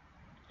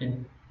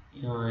 and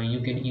you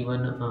can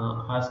even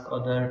ask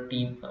other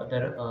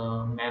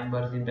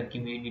members in the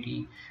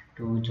community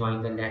to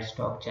join the Let's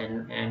Talk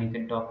channel, and you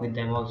can talk with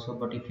them also.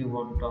 But if you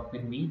want to talk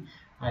with me,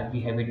 I'll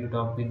be happy to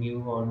talk with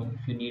you. Or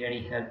if you need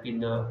any help in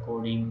the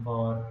coding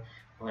or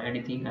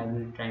anything, I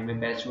will try my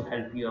best to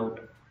help you out.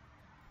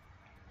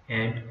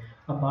 And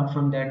apart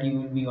from that, you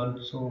will be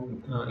also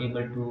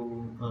able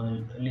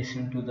to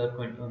listen to the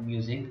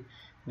music,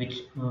 which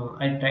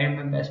I tried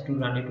my best to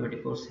run it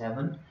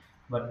 24/7,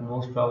 but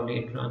most probably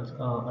it runs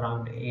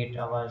around 8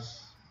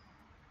 hours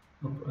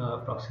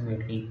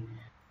approximately.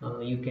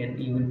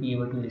 You will be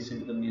able to listen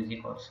to the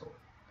music also.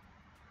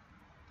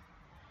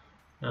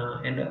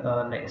 And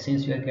like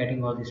since you are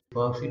getting all these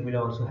perks, it will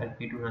also help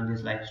you to run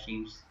these live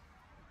streams.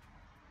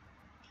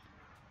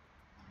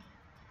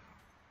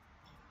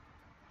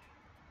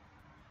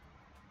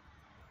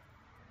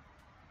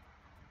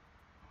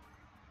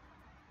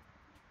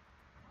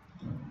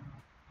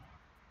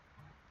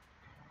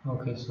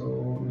 Okay,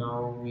 so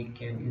now we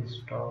can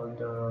install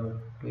the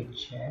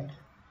Twitch chat.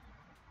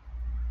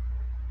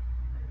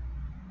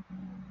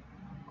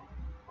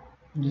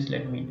 Just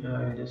let me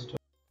just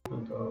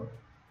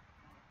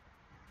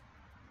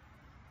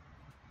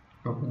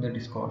open the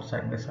Discord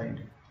side by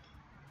side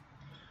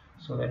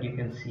so that you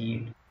can see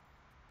it.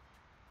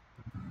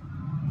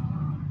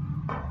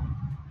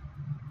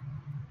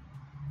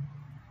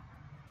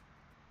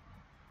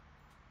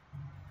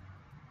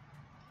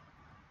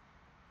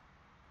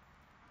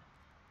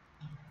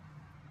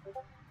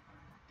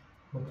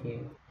 Okay,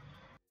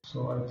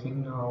 so I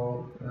think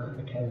now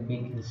it has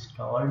been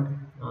installed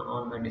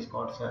on my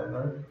Discord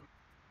server.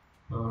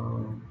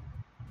 Um,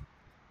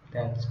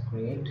 that's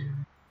great.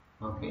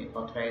 Okay,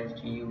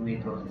 authorized you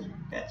with those.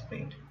 That's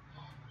great.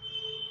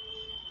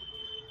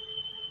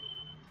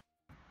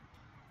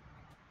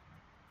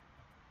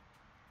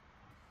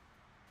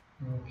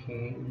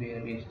 Okay,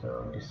 where is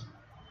the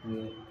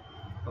display?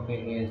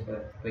 Okay, here's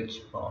the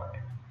Twitch bot.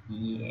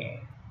 Yeah,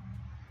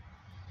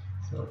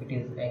 so it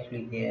is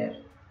actually there.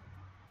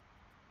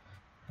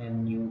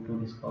 And you to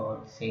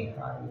Discord, say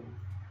hi.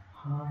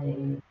 Hi,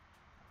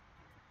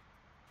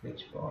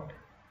 Twitch bot.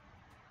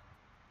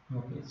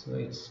 Okay, so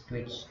it's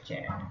Twitch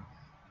chat.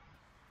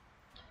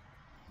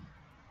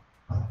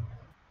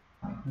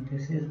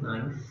 This is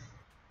nice.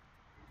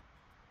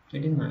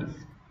 It is nice.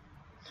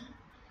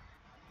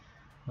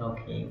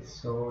 Okay,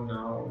 so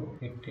now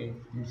it is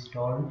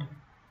installed,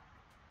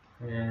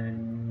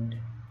 and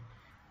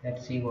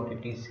let's see what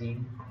it is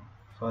seeing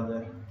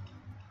further.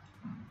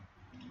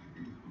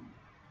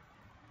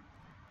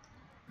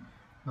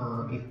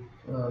 If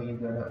you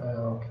gotta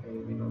okay,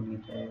 we don't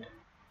need that.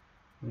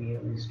 We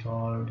have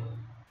installed.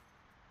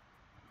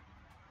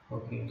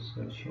 Okay,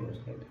 so it shows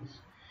like this.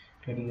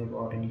 Creating a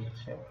bot initial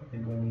step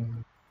and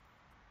running.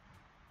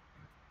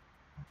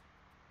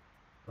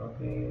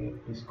 Okay,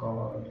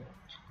 Discord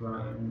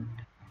client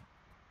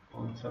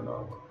console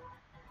log.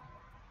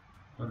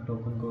 A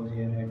token goes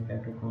here, head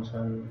back to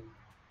console.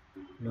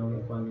 Now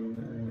we're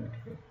calling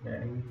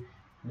ready.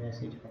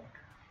 Message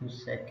after few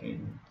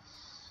seconds.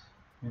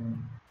 Hmm.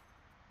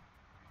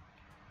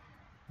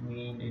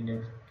 Main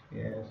index,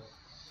 yes.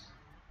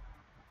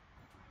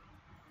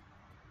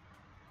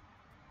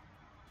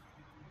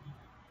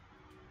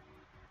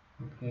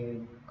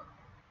 Okay,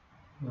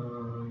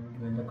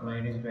 when the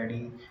client is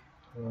ready,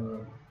 uh,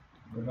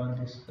 run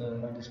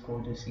this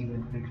code. This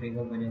event will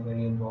trigger whenever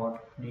your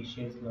bot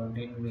finishes logged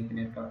in.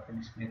 Reconnect after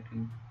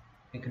disconnecting.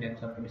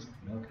 Reconnects after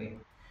disconnecting. Okay.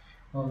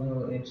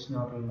 Although it's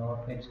not a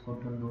lot, it's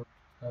good to know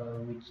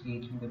which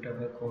each bit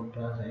of a code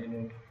does, and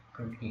it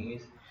currently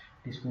is.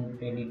 This won't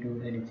really do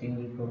anything.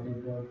 You probably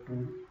want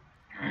to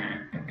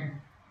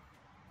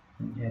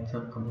add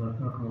some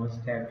commands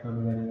that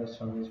run whenever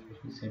someone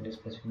especially send a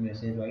specific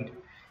message, right?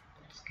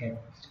 Let's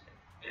get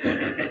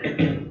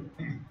started.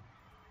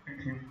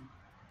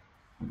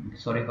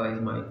 Sorry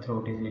guys, my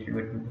throat is a little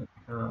bit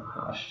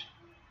harsh.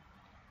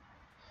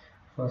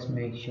 First,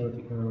 make sure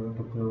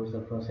to close the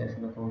process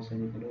in the console.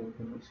 You can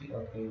open see,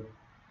 okay,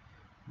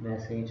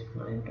 message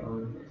client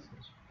on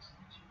message.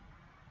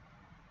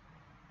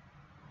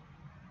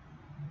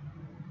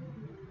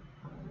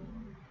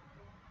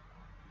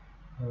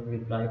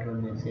 Reply to a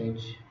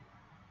message.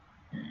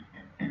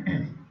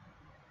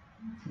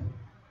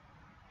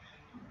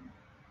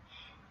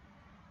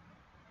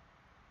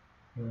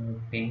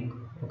 Ping.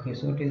 Okay,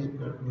 so it is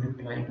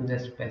replying to the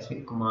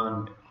specific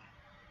command.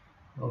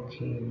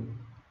 Okay.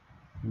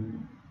 Hmm.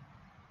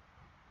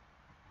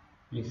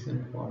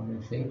 Listen for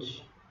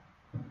message.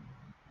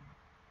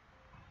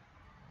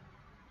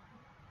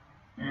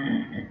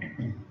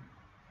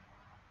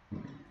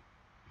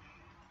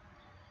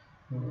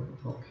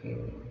 Okay.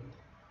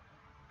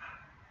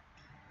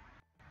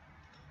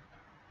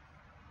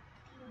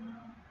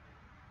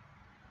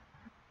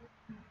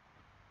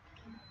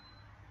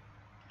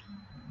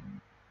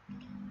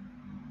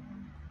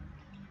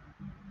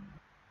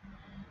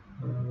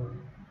 Uh,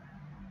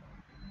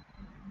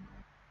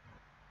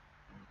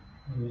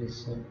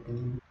 Listen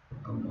to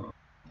command.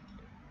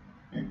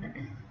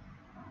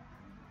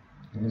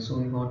 So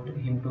we want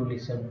him to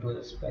listen to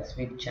a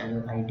specific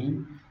channel ID.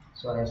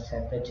 So I have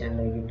set the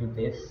channel ID to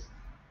this,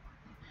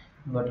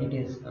 but it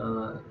is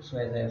so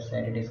as I have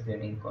said, it is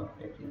getting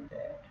conflict in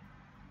that.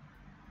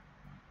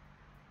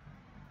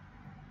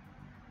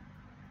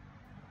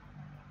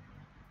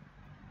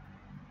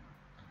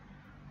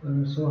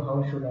 So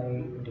how should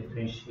I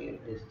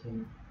differentiate this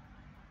thing?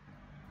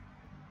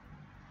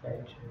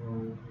 Fetch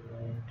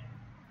right.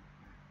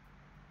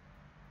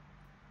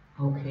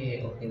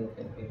 Okay.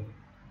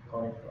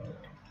 Got it.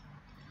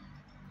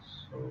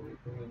 So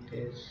we need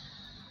this.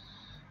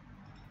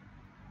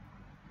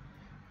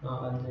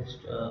 I'll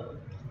just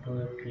do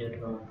it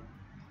later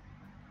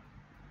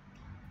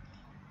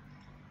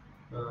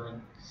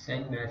on.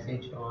 Send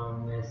message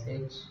on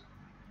message.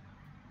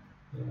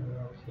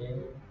 Okay,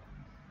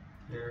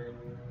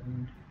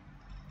 and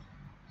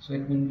so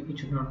it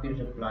should not be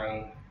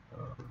reply.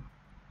 Uh,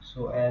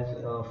 so as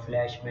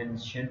Flash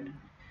mentioned,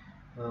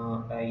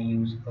 I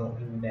use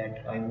in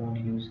that I won't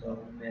use a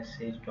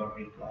message dot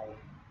reply.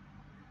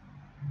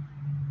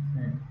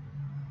 Hmm.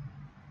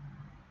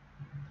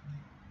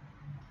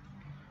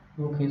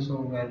 Okay, so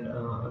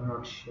well, I'm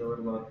not sure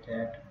about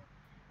that,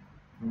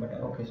 but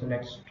okay, so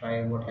let's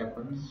try what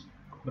happens.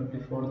 But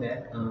before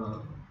that,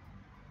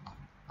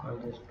 I'll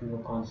just do a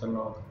console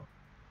log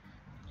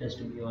just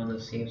to be on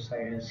the safe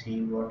side and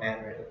see what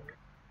error it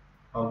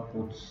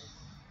outputs.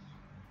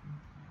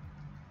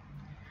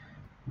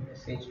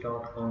 Message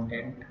dot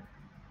content.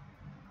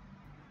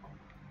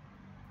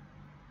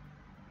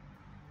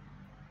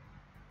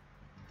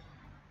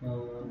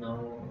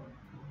 Now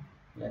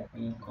let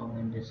me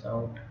comment this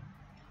out.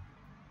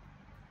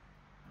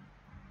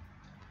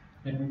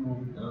 Let me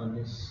move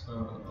this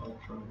out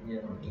from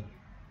here only,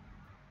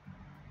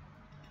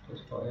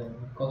 just for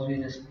because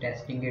we're just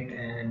testing it,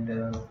 and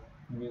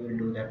we will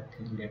do that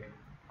thing later.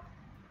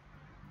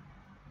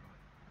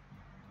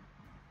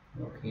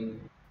 Okay,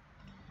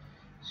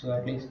 so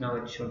at least now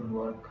it should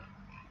work.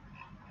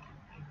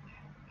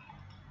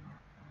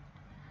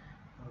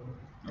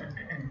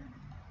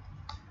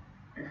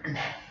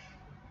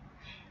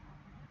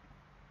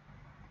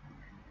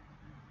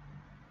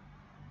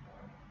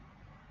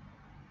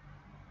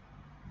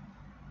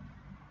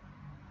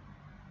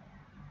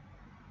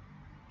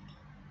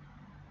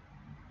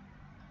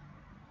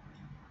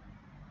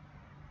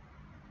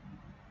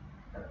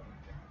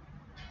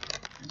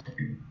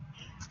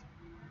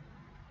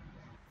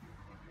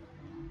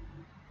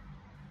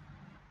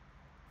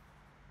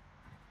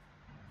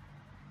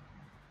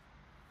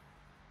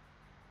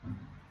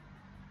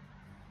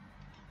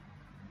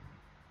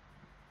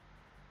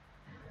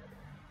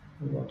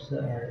 What's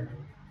the error?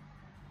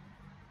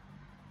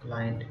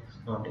 Client is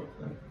not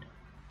defined.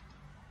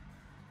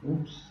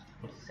 Oops,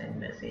 it's send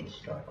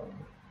message dot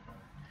okay.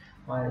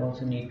 I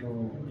also need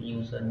to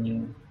use a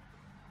new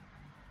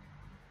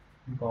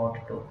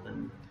bot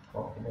token.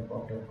 Copy the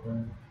bot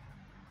token,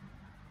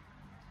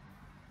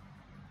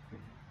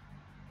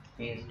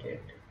 paste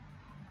it,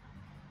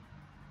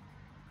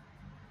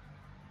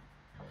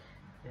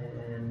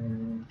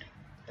 and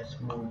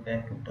let's move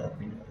back to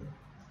terminal.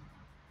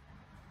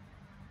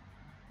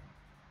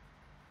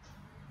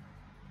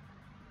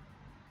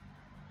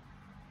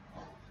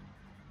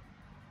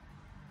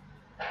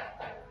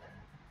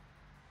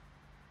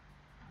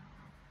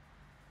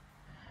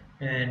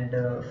 And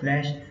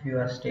Flash, if you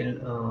are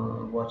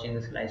still watching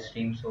this live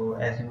stream, so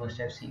as you must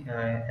have seen,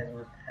 as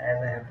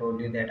I have told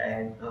you that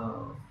I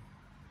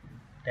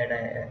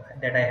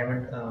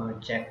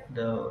haven't checked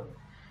the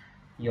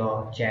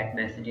your chat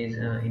messages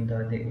in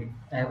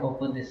I have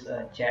opened this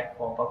chat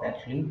pop-up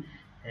actually,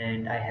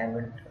 and I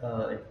haven't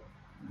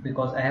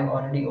because I have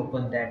already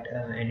opened that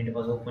and it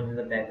was open in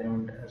the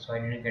background, so I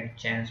didn't get a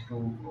chance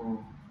to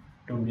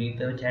read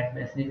the chat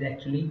messages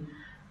actually.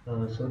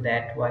 So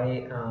that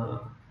why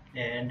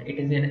and it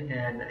is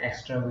an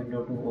extra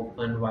window to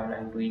open while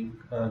I'm doing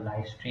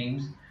live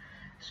streams.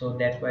 So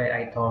that's why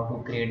I thought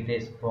to create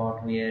this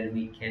bot where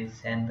we can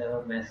send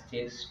the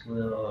messages to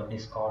the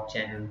Discord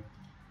channel.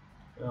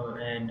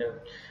 And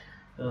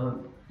uh,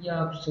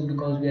 yeah, so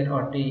because we are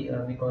already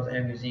because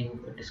I'm using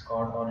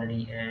Discord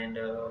already, and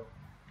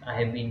I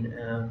have been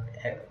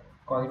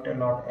quite a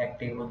lot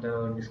active on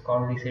the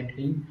Discord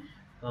recently.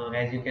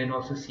 As you can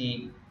also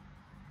see,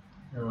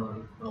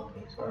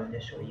 okay, so I'll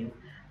just show you.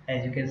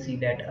 As you can see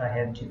that I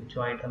have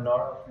joined a lot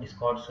of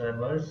Discord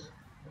servers,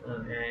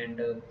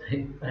 and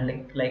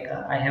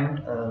I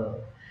haven't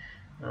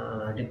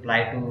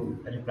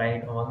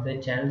replied on the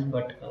channels,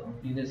 but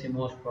you can say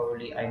most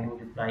probably I do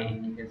reply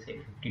in, you can say,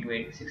 50 to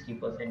 80,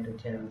 60%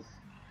 of channels.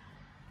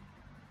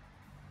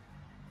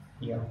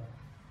 Yeah.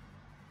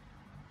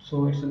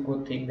 So it's a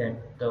good thing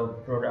that the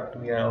product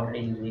we are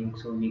already using,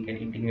 so we can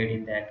integrate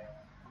in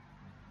that,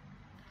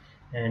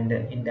 and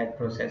in that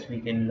process we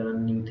can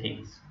learn new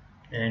things.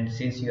 And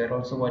since you are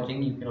also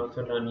watching, you can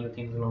also learn new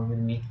things along with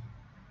me.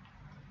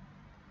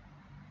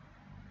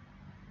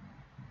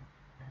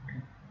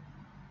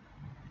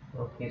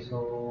 Okay,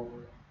 so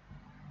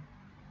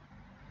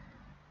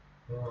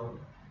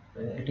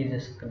it is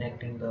just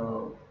connecting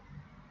the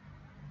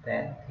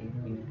that thing.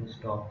 We need to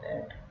stop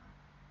that.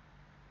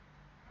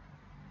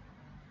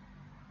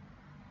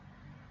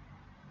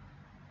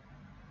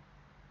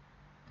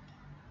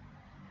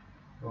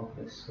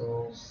 Okay,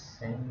 so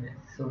send.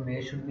 So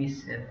where should we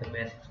send the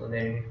message so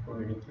that it will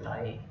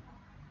reply?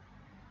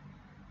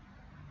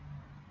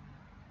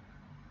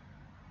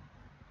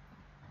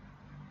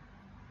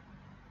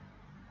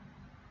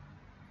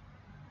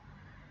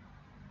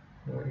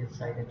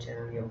 Inside the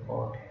channel, your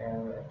bot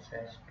have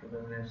access to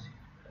the message.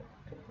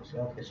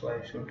 Okay, so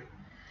I should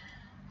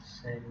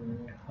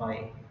send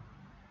hi.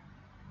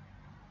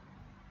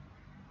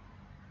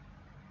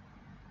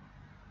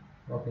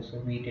 Okay, so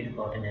we did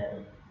got an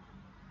error.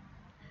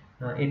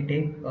 It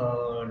take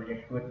a little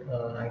bit.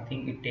 I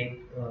think it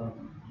take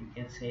you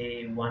can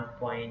say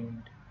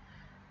 1.1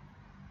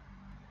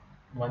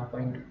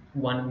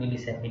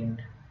 millisecond.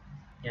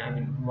 Yeah, I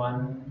mean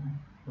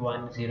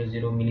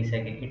 1100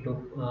 millisecond. It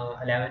took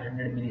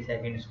 1100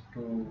 milliseconds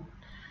to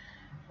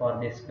for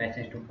this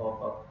message to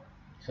pop up.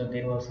 So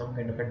there was some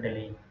kind of a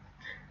delay.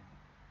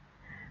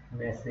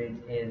 Message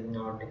is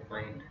not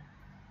defined.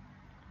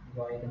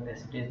 Why the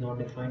message is not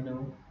defined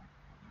now?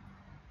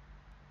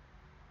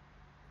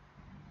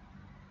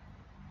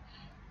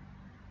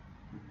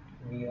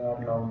 We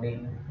are logged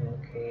in.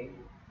 Okay.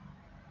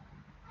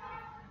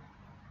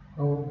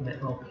 Oh,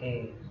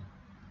 okay.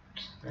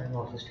 I'm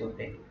also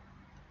stupid.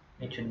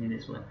 It should be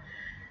this one.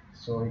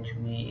 So it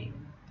should be.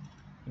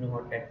 You know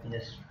what? Let me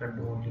just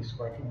undo only.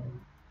 So I think.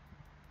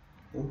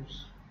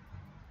 Oops.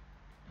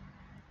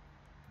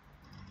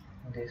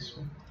 This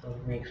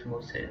makes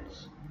more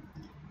sense.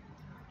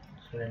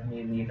 So let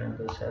me rerun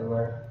the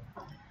server.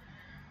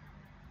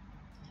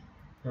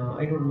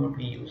 I don't want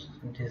to use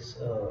this.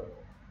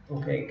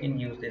 Okay, I can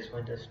use this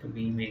one just to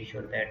be make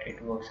sure that it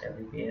works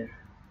everywhere.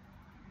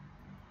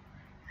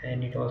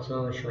 And it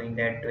also showing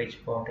that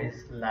Twitch bot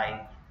is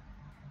live.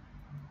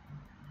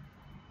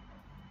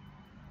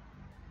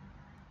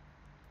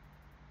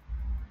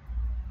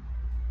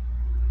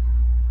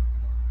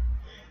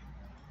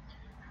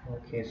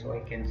 Okay, so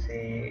I can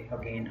say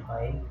again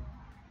hi.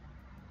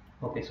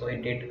 Okay, so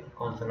it did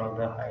console log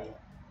the hi.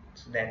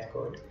 So that's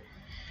good.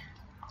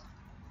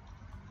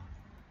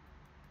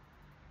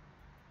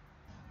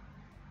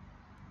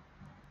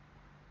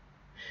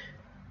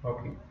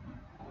 Okay,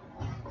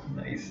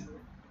 nice.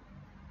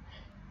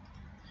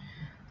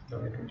 Now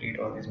we have to delete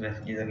all these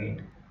messages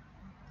again.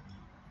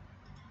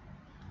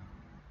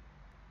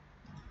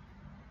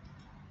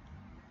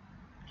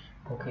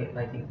 Okay,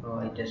 I think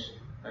I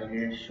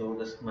didn't show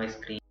this my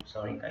screen.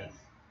 Sorry guys.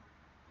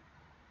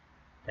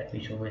 Let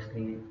me show my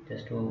screen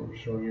just to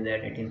show you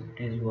that it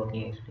is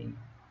working actually.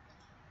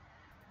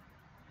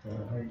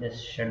 I'll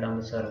just shut down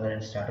the server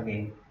and start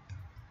again.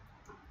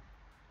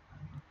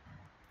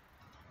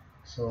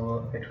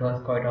 So it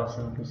was quite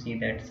awesome to see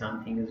that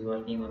something is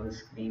working on the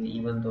screen,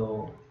 even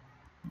though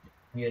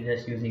we are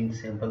just using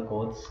simple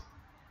codes,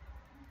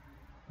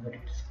 but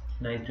it's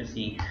nice to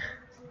see.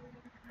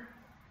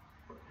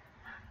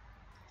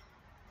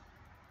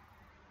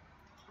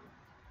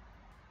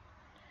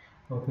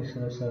 Okay, so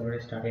the server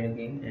is starting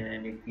again,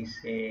 and if we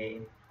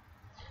say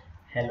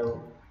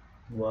hello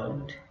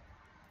world,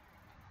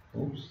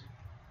 oops,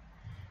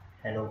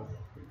 hello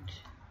world.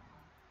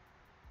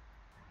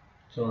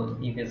 So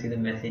you can see the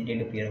message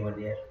did appear over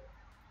there.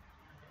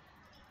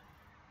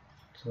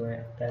 So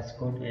that's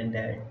good, and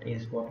that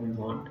is what we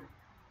want.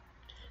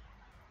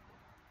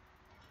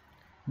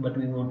 But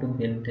we want to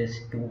build this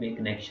two-way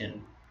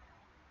connection.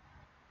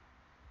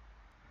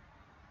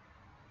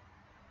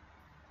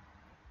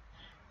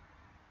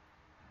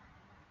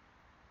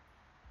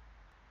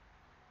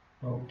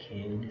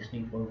 Okay,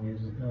 listening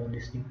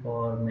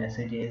for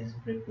messages,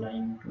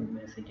 replying to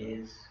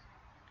messages.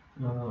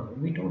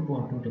 We don't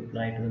want to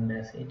reply to the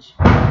message.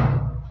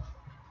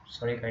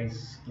 Sorry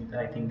guys,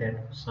 I think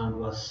that sound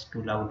was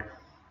too loud.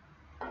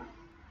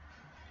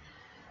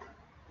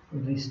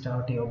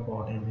 Restart your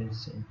bot and then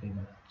simply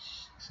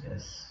match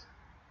success.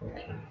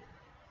 Okay.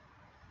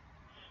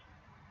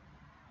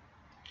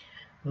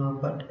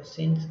 But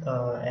since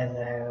as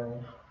I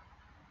have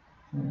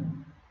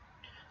hmm,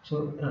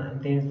 so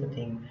there's the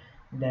thing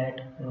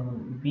that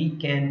we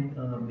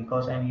can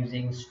because I'm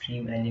using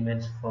stream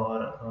elements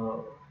for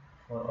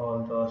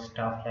all the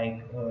stuff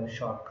like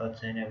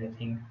shortcuts and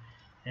everything,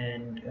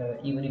 and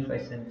even if I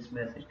send this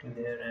message to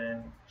there,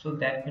 and so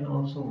that can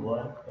also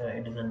work.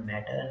 It doesn't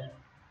matter.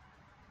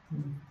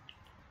 Hmm.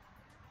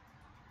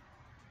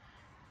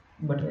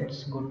 But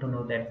it's good to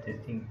know that this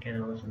thing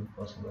can also be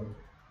possible.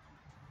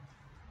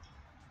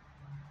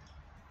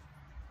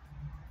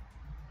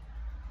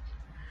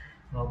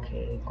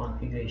 Okay,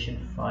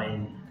 configuration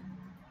file.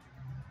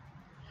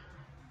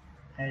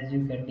 As you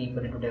get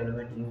deeper into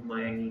development, you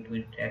might need to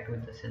interact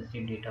with the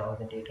sensitive data or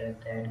the data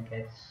that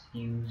gets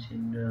used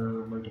in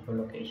multiple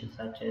locations,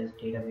 such as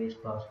database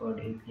password,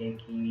 API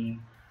key,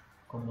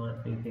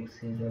 command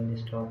prefixes, a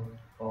list of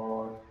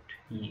port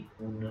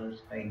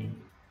owner's ID.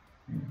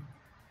 Hmm.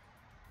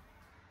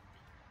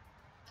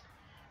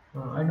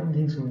 I don't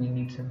think so. We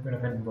need some kind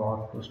of a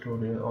bot to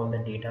store all the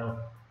data.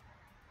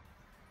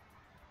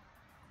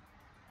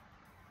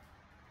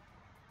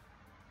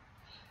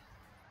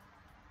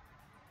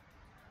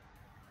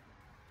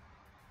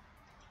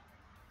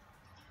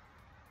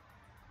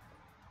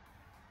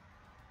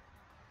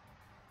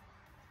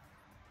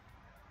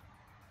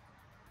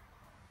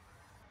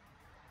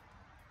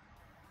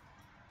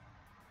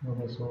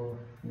 Okay, so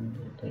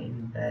the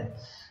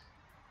embeds.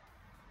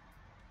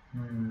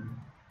 Hmm.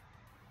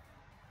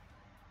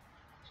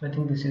 So I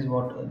think this is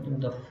what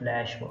the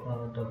Flash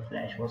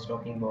was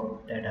talking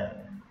about,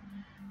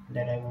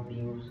 that I would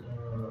use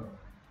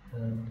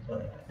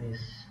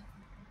this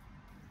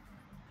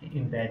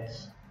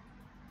embeds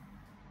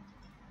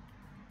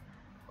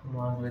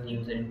command with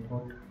user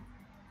input.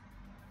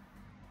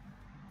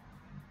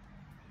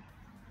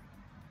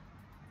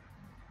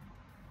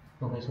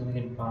 Okay, so we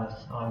can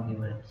pass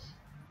arguments.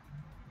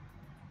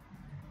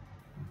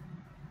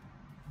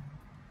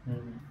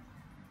 Hmm.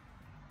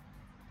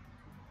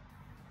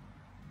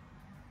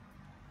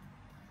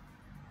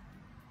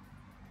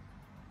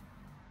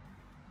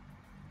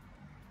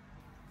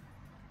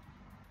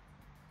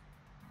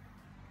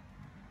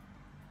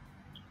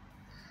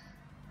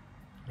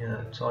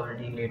 Yeah, it's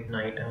already late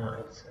night.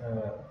 It's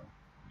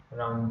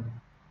around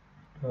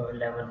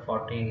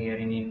 11:40 here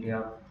in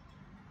India.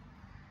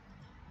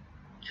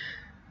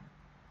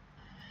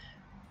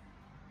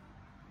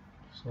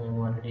 So I'm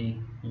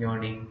already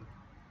yawning.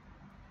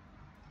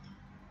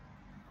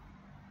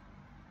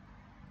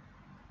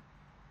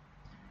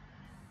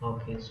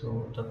 Okay,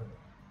 so the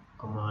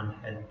command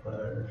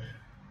helper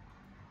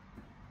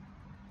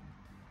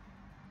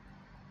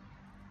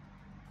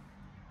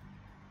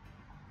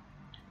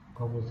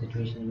common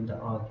situation with the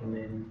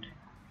argument.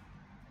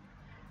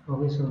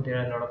 Okay, so there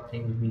are a lot of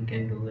things we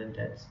can do, and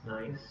that's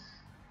nice.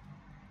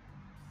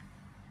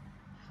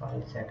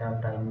 File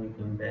setup, dynamic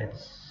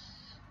embeds,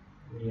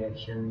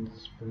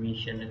 reactions,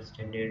 permission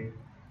extended.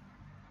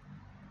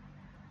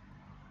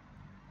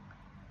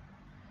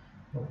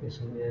 Okay,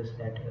 so there's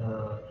that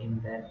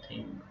embed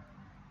thing.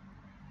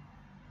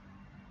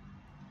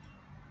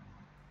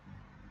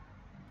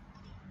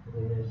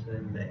 Okay, there's the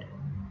embed.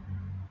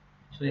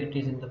 So it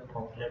is in the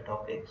popular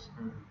topics.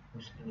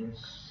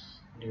 Miscellaneous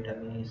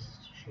database,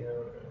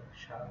 share,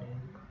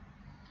 sharding,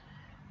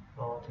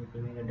 auth,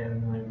 improving the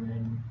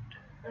environment,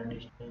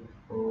 additional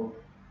info.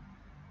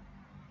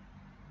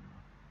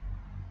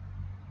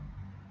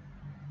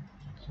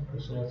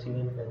 So let's see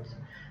when that's.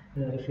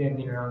 If you have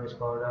been around this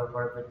corner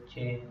for a bit,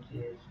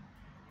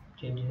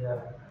 changes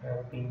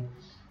have been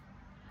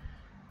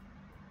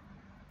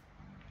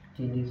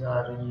changes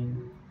are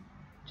you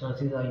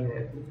chances are you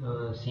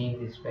have seen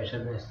these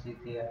special messages.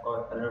 They are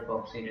called color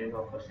box area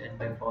buffers and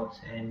by bots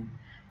and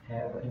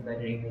have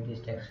embedded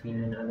images, text field,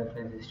 and other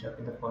fancy stuff.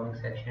 In the following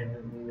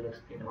section, we will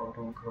explain how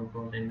to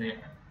compose and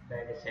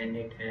send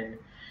it and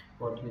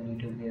what you need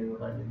to be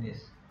regarding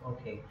this.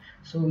 Okay,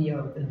 so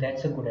yeah,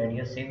 that's a good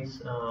idea.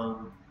 Since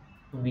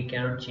we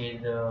cannot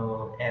change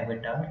the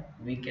avatar,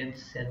 we can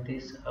send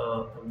this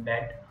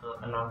bat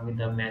along with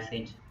the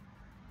message.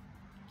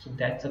 So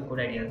that's a good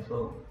idea.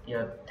 So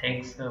yeah,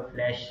 thanks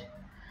Flash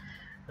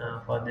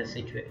for this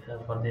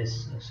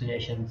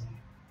suggestions.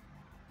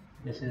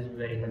 This is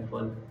very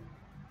helpful.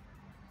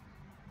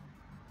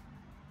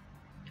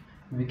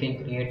 We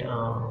can create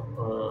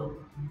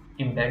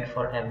embed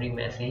for every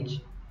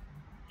message,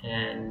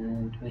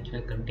 and which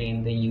will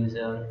contain the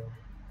user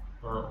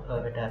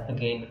avatar.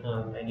 Again,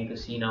 I need to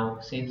see now,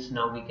 since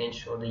now we can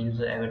show the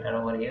user avatar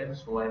over here,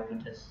 so I will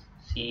just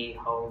see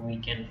how we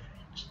can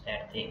fetch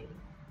that thing.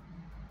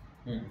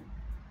 Hmm.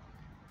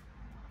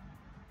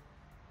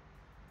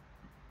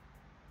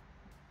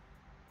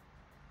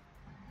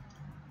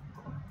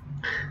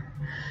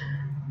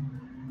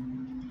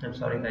 I'm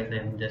sorry guys,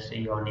 I'm just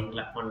yawning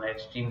on live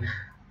stream.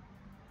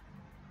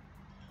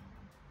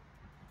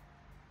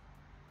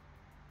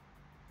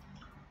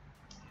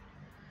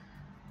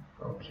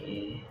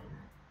 Okay.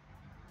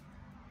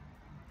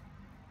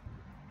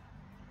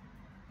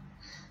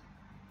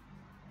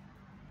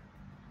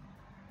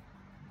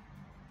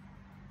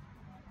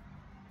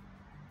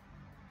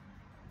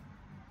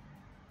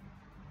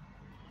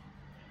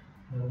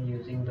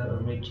 using the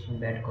rich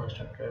embed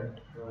constructor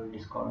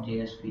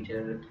Discord.js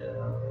feature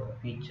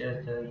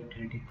features the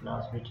utility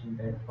class rich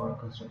embed for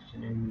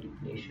construction and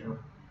manipulation of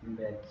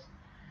embeds.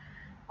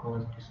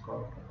 Const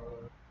Discord.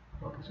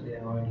 Okay, so we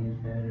have already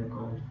used that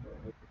const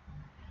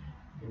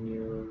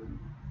new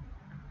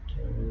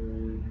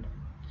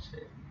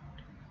set.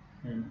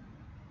 Hmm.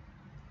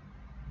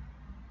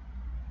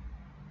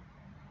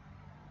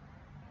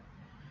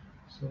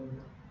 So,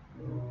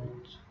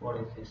 what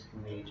is this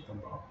image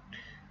about?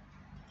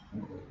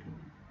 Go to.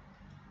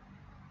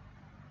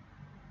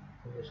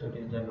 Okay, so it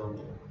is the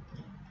logo.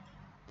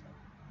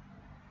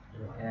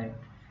 Add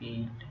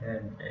field,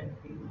 add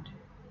field.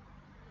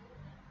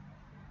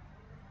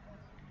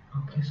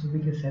 Okay, so we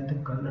can set the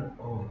color.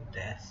 Oh,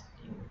 that's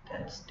new.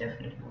 That's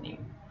definitely new.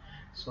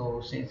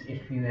 So since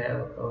if you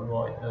have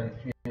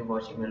if you're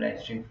watching a live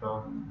stream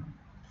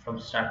from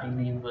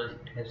starting, you must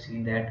have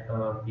seen that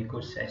we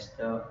could set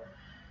the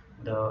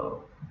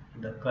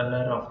the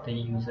color of the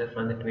user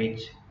from the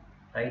Twitch,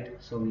 right?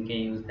 So we can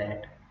use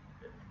that.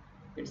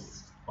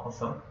 It's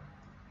awesome.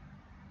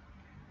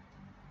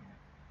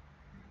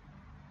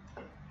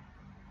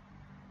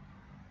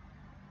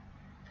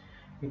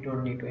 You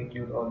don't need to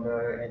include all the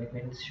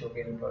elements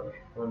showcased, but if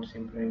you want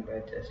simpler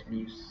embed, just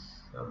leave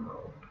some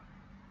out.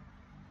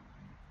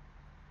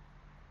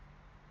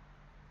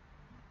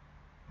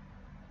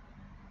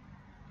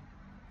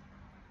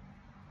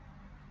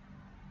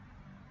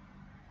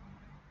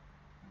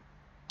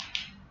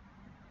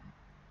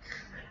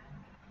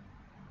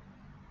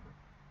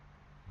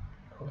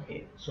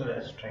 Okay, so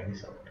let's try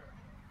this out.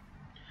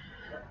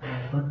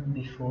 But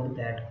before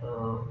that,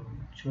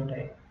 should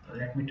I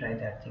let me try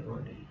that thing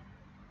only?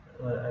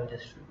 I'll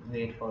just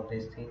wait for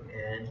this thing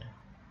and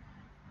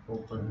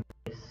open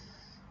this,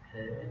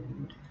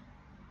 and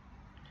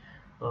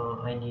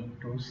I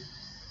need to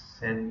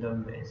send the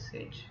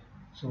message.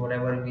 So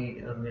whatever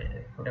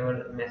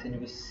message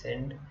we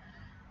send,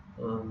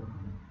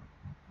 um,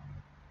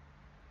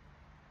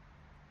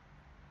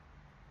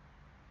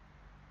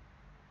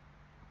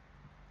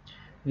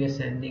 we are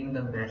sending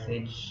the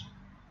message.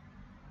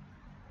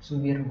 So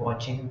we are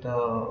watching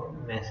the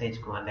message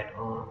command that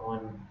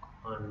on.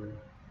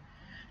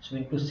 So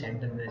we need to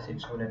send the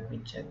message. So let me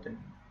check the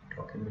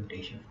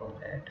documentation for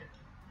that.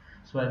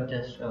 So I'll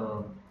just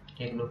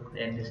take a look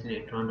at this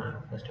later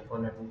on. First of all,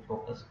 let me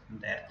focus on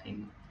that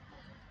thing.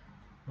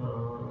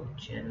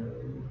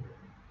 Channel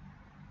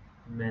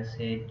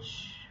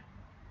message,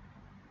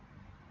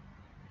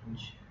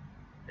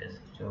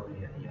 message over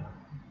here. Yeah,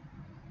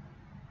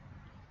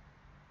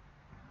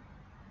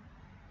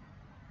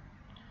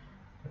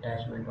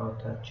 attachment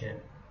author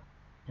channel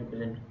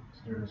represent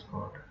students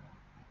code.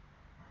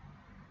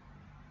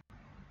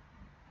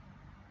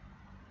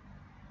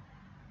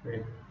 Very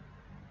good.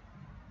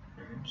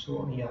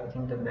 So yeah, I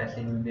think the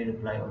message will be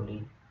reply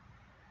only.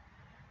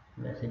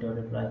 Message or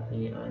reply.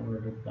 I will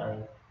reply.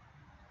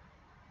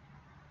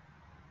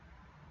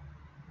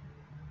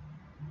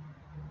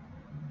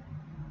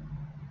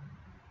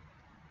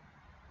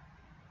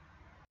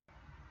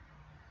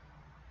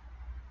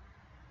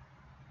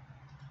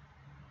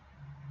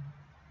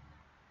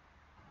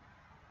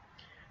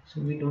 So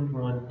we don't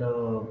want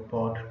the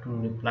bot to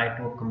reply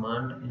to a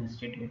command.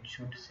 Instead, it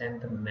should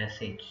send the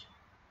message.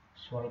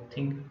 So I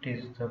think it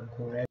is the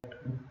correct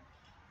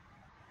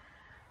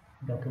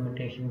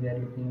documentation we are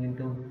looking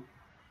into.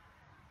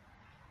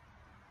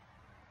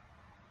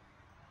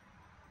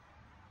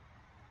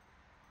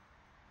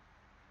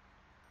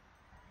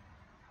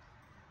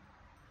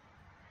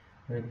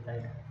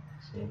 Reply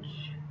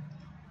message.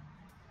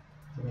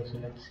 Okay, so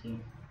let's see.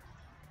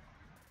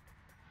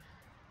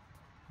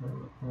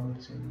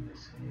 What's in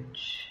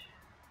message?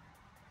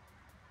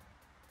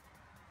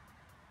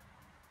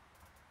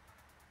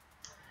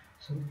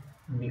 So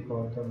we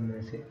got the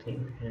message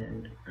thing,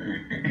 and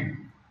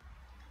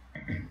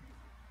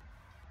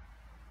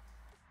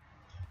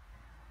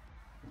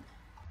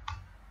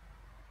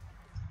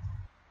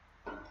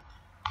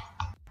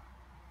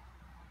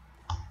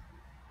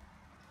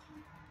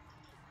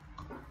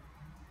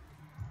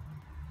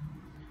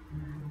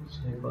so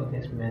we got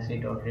this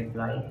message dot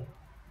reply.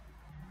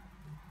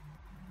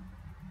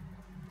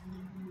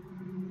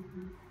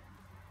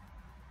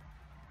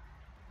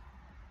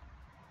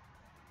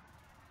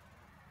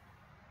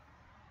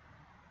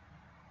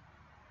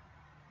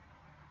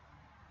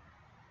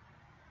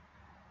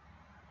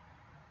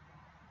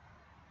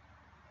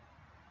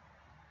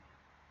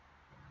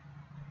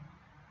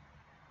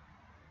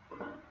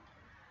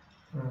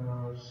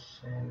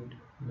 Send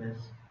message.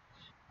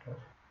 Dot,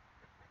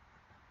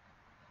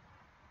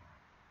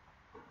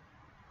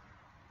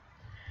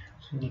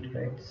 so we need to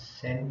write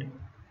send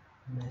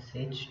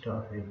message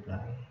dot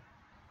reply.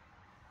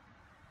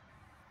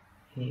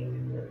 Here we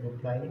will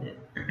reply it.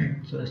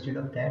 So instead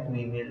of that,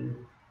 we will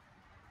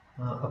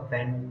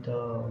append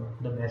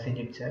the message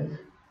itself.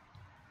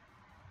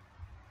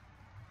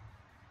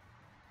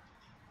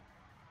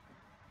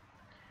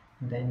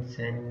 Then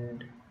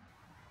send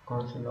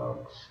console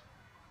logs.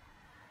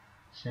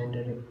 Send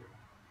a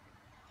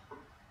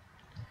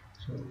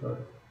so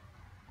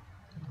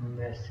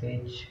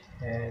Message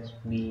has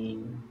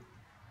been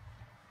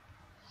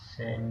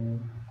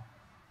sent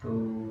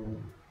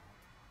to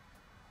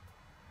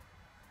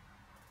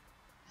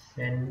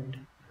sent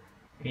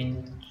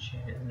in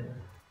channel,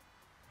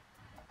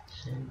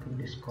 sent to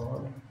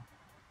Discord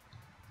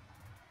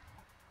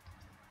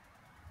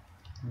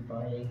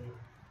by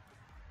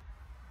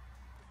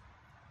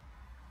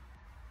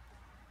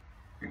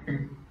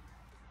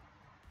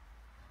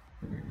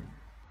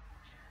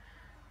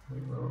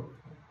uh,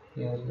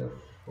 here's the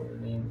full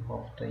name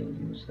of the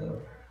user.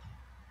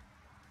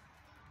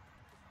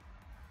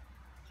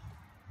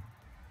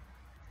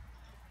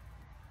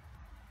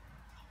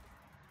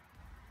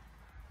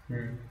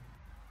 Hmm.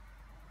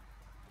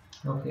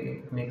 Okay,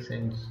 it makes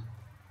sense.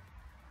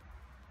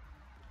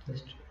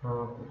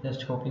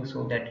 Just hoping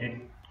so that it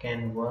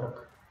can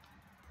work.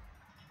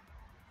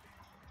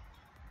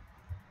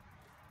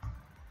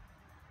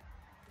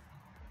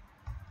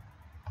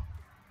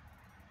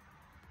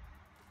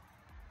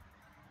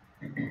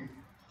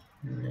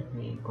 Let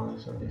me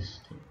console this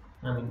thing.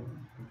 I mean,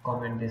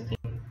 comment this thing.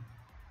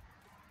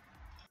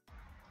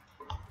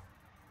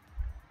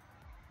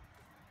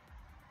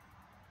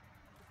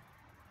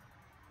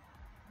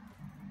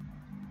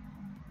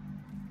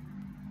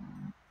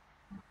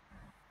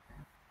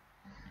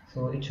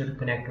 So it should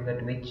connect to the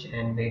Twitch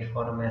and wait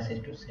for a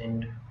message to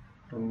send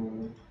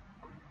to.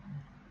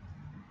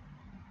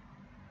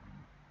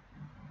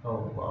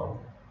 Oh wow.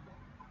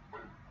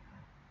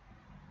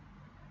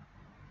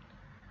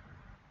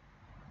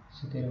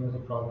 So there was a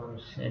problem.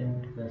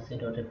 Send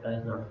message or reply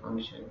is not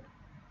function.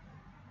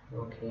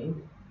 Okay.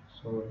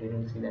 So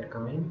didn't see that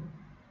coming.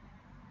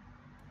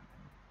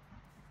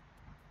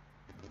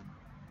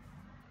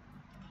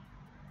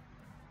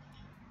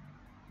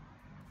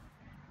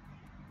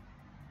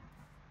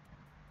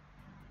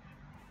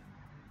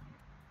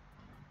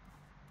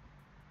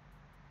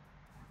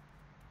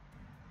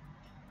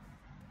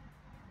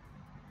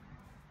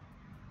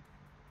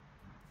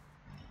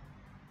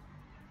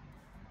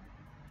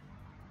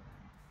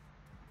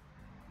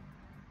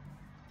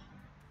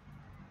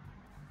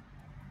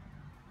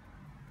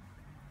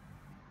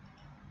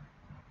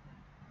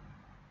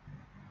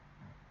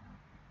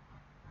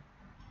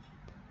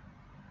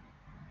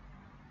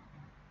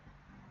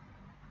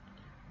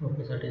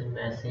 Okay, so it is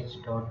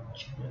message dot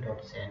channel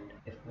dot send.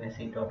 If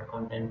message dot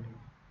content.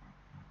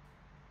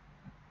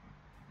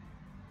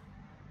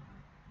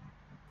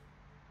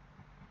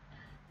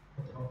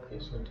 Okay,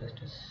 so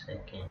just a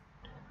second.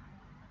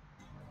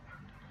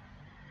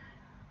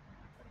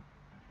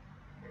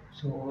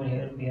 So over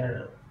here we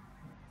are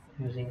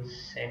using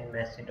send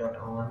message dot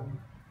on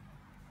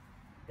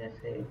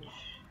message.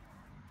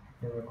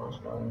 We were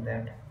console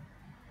that,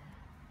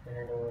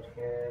 and over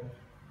here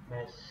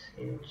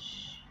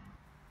message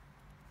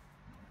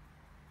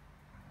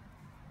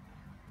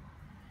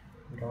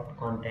dot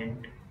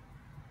content.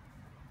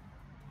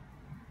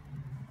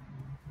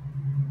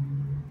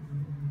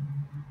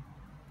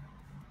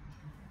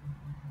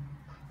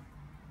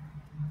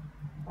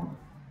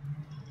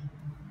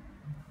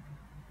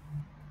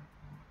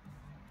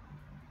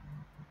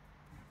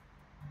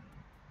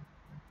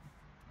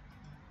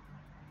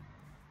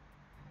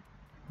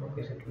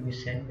 Okay, so it will be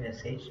send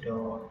message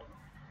dot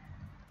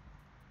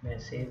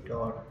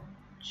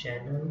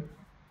channel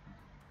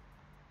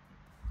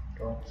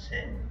dot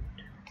send.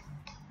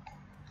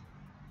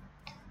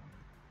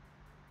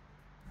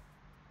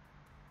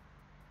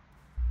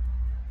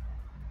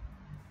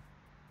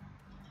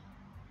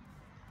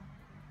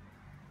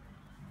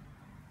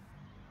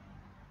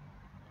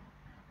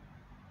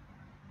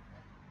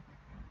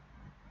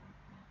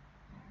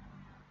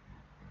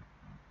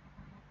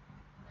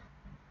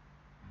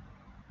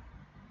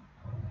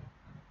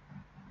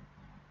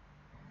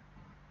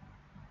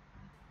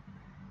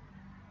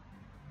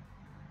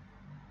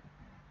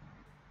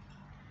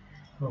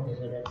 Okay,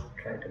 so let's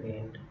try it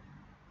again.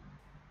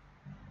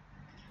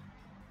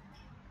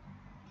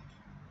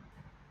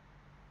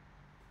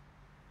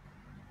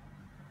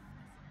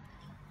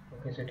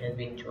 Okay, so it has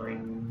been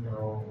joined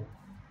now.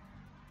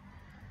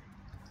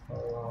 How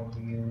are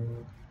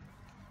you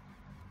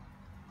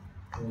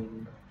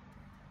doing?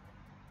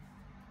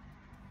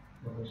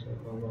 Okay, so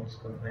now let's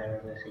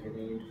compare message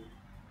again.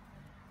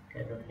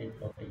 Cannot link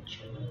public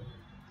channel.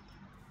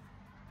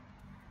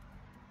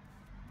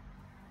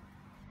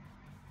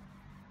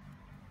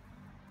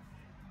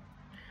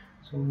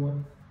 So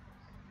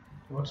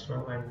what's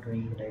wrong I'm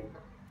doing, like,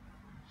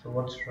 so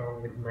what's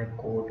wrong with my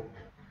code?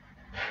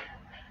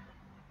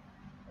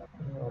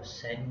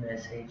 Send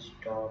message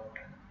dot.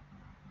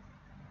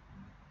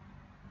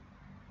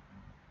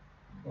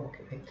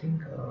 Okay, I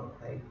think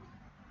I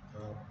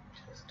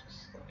just a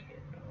second.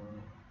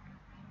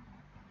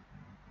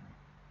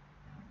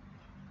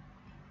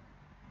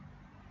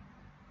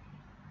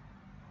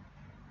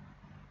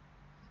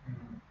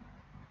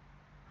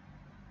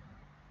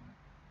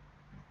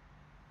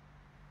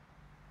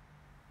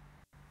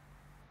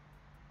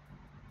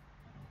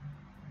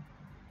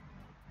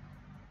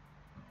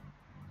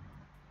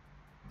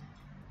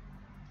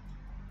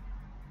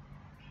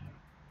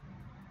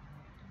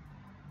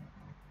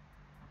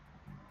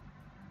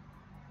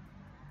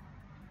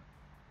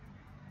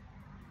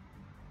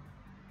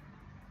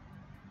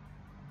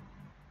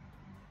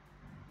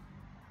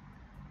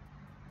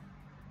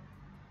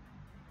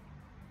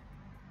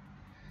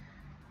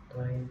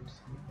 Find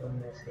a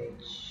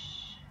message.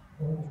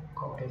 Oh,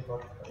 got it.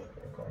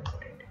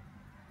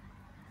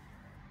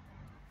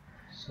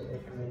 So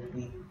it will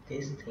be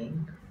this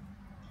thing.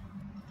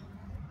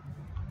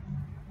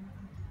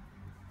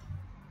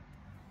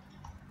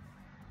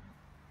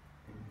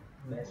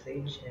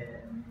 Message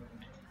and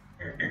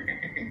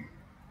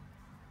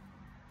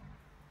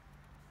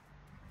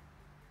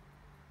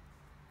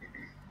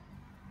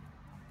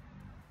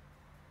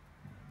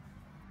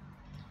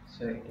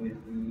so it will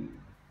be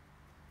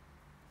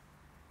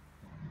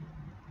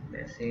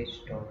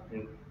message dot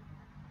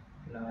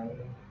reply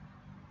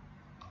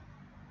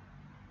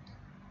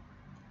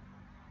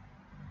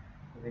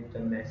with the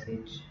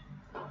message.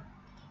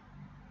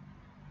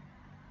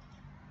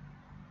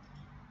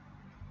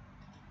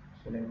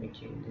 So let me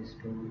change this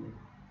to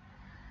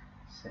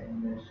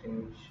send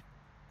message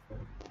to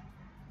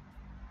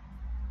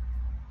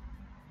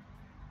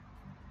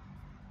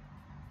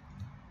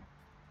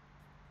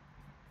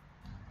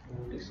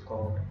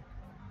Discord.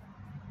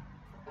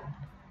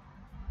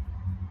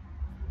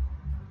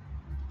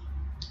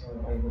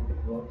 I hope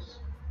it works.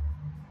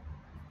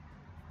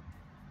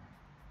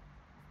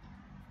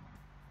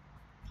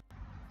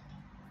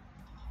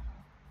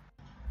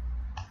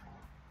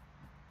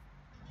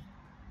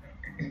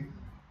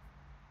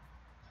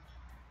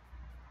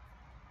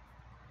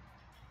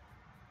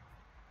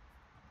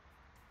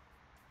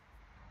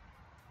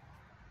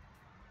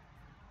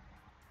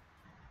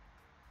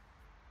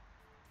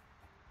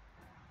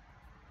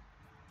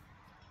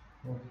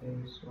 Okay,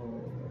 so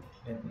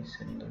let me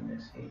send the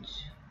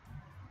message.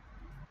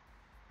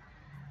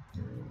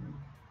 Mm,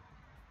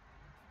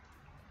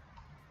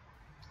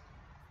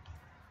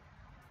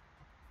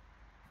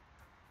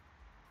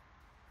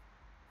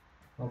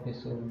 okay,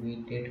 so we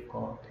did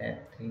got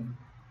that thing.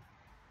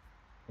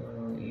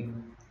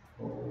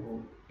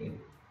 Info tip.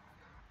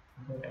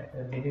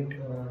 But did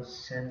it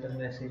send the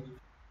message?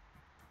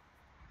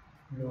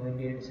 No, it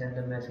didn't send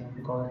the message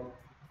because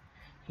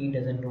he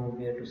doesn't know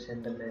where to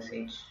send the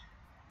message.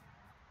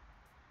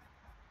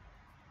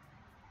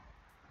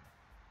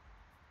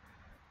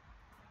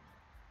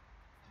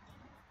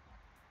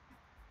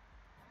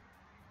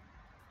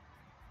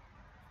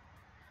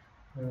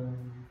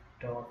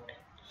 Dot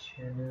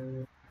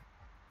channel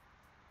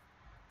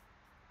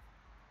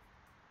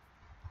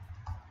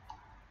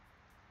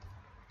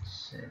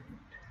send.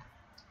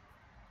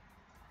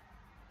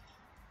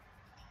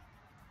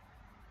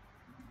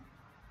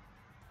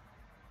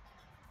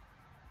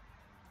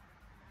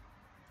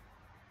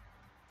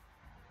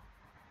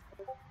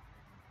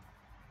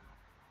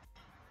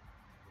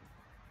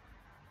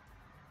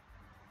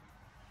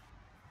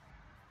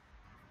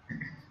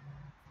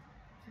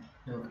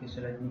 Okay,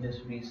 so let me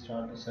just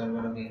restart the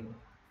server again.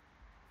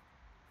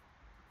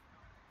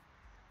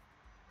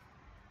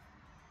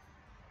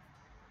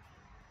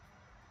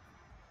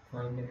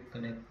 Find and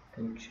connect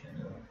to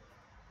channel.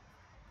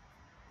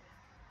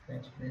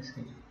 Fetch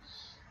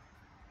messages.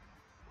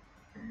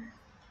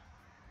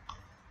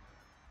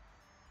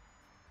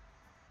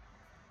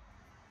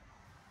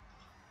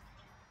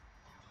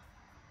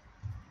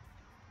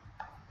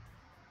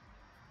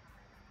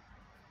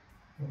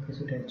 Okay,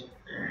 so it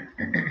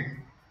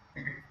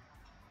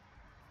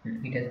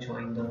has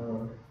joined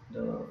the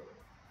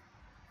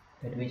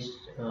that which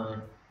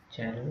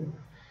channel.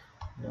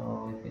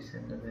 Now if we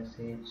send the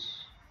message,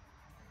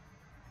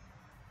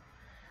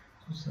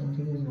 so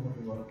something is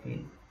not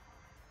working.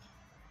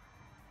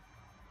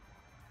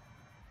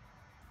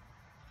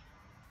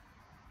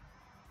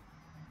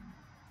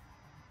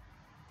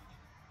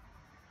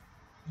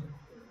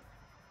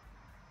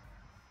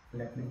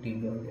 Let me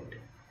debug it.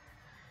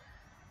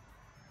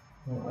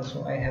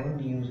 So I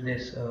haven't used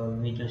this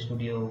Visual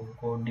Studio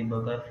Code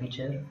debugger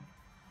feature,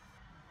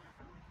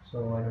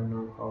 so I don't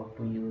know how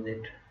to use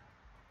it.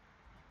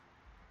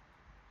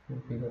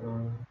 Figure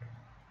on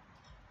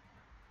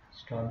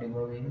start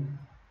debugging.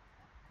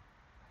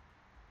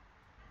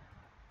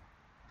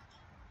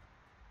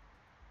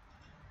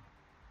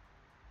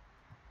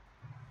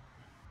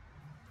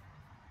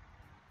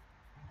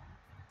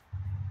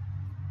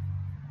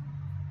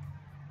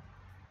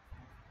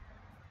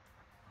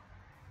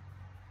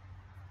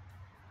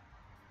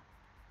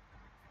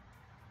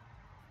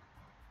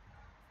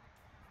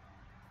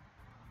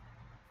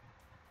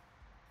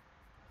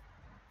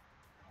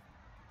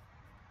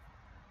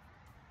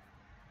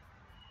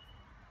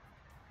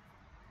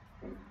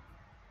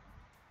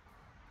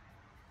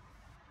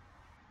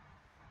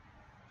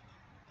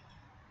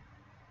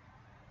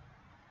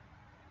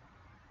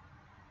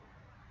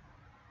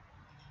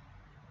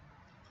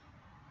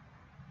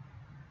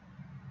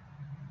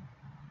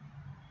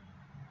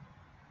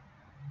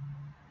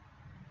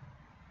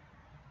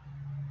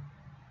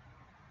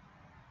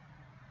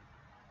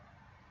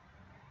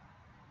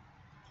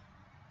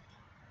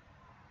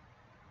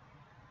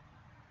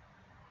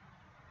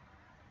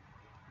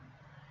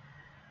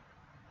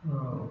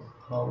 Uh,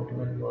 how it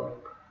will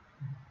work?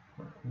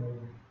 No.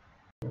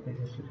 Okay,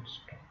 just let's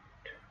stop.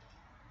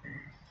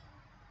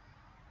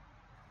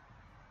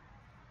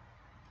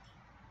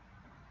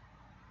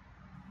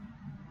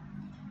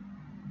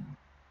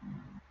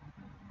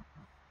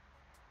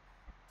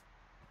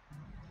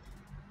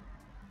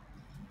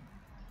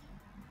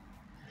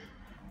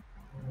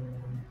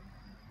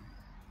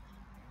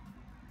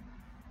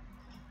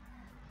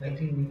 I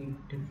think we need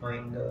to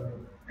find the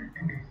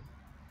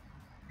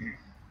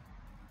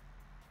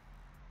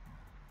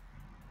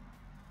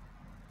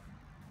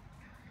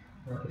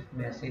if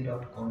message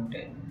dot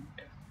content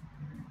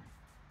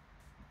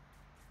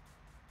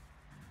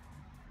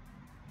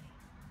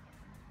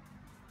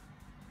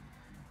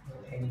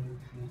any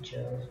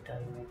features,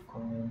 time,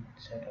 comment,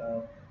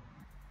 setup.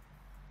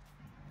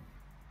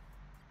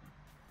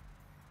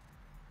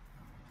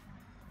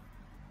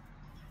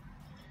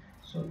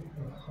 So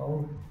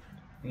how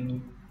we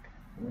need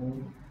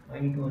to, I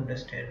need to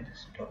understand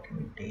this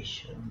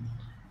documentation.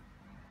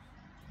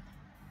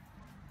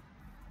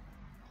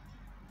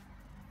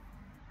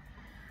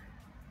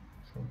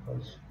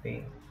 Simple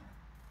space.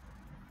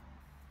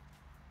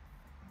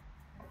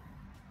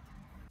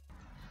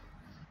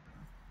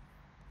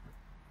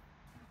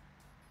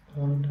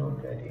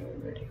 Not ready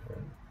for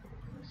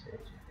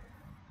message.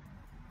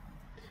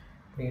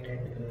 Create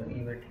an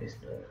event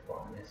listener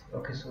for message.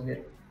 Okay, so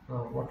here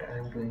what I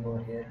am doing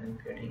over here, I'm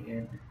creating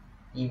an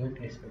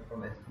event listener for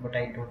message, but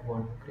I don't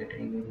want to create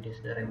an event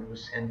listener. I want to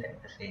send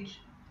that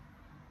message.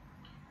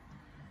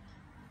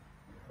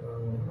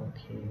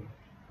 Okay,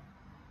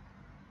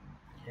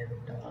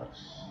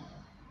 avatars,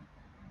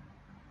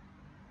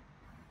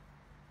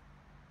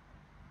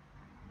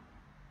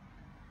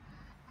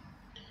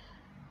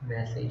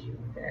 message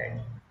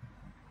embed.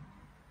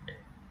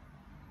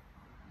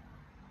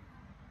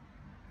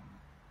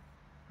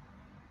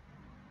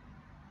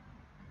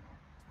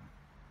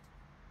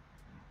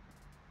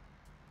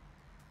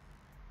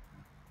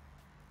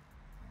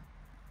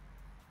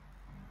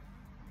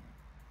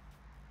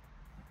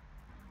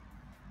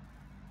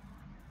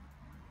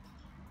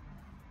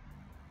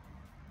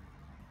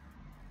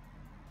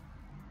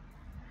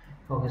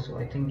 Okay, so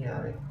I think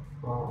yeah, like,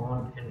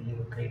 on and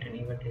you create an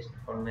event listener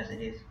for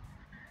messages.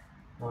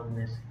 On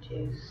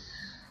messages,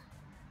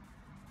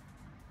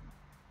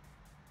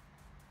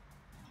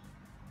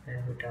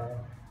 avatar.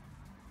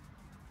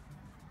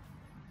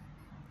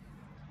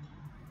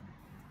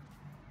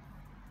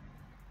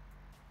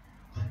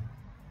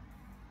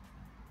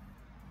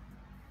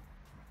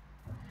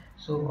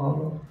 So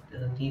all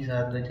of these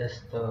are the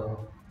just the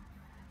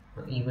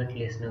event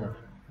listener.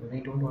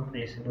 We don't want to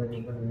listen to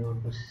anyone. We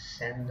want to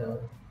send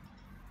the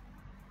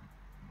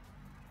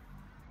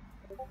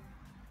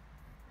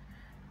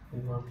we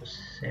want to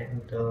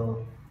send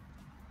the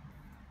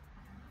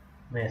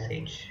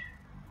message.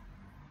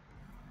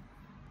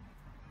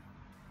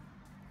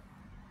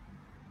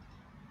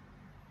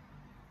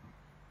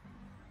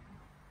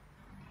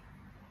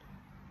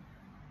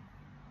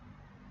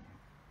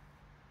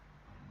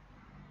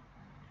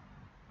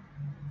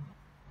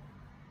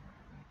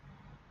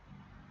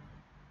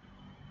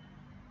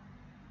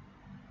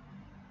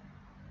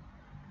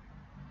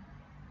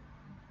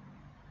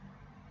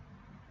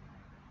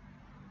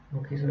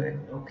 Okay, so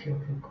okay,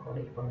 got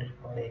it.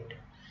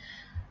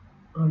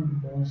 I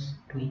was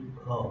doing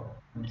a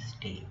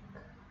mistake.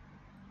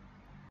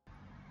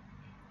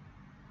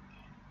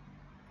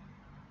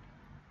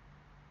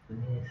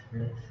 This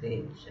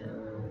message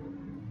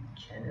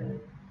channel.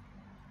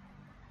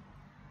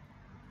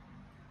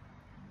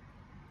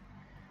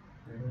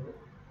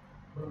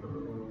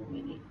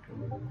 We need to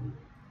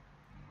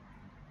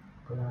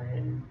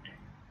client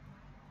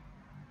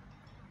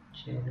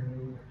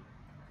channel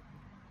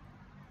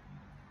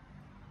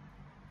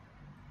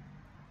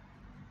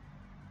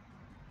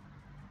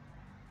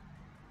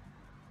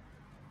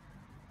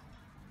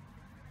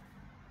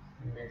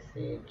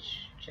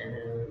message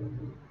channel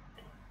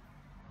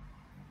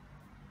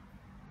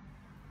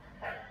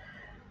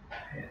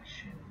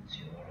actions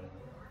URL.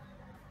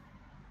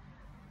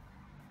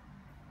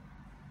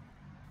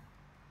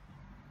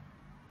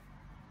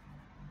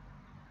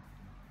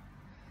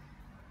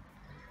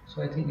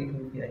 So I think it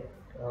will be like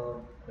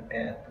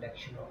a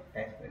collection of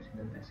tags in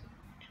the message.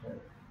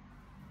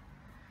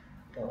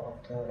 The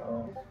author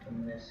of the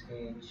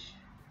message,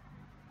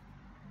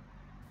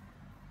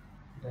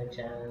 the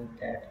channel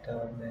that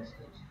the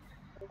message.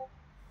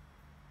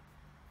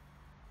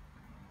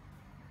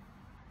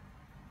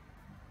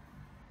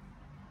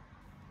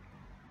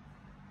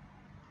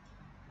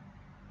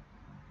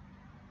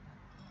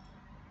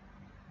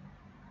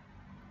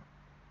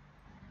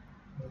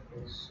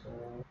 Okay, so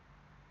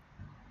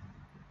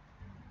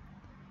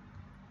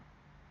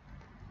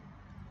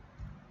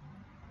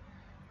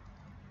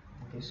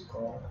this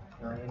call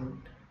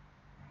client,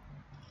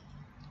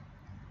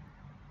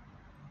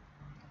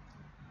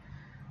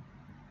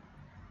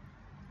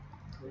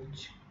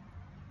 which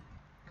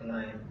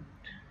client,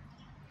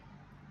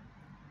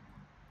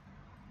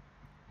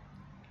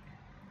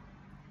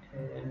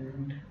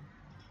 and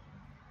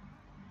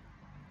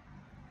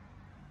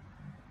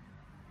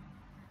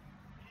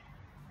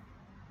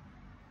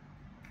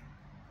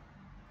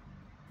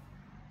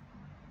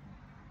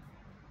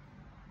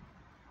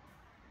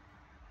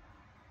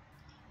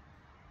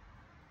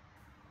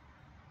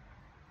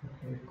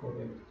okay,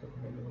 coded the.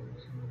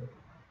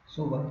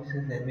 So once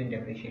this has been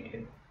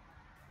depreciated,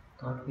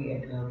 can't we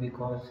add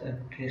because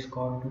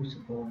Discord do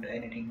support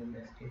editing the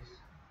messages.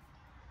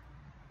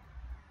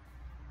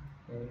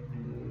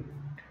 delete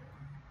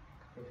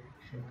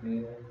clarification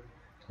clear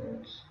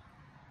thoughts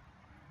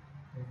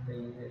and the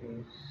user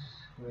is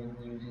when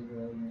using a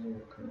user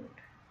account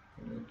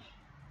which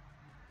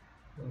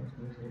I was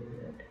going to say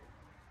that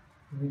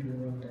we do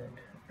want that.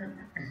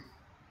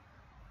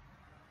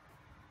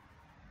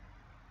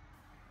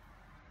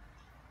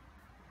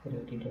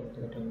 Quality of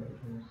the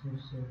automation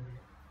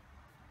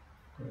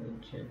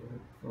channel.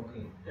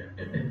 Okay.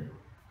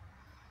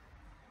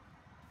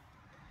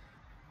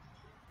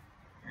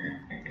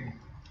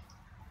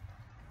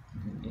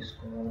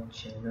 Discord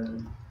channel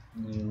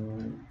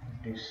new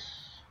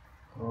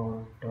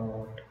Discord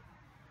dot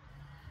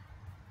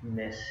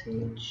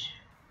message.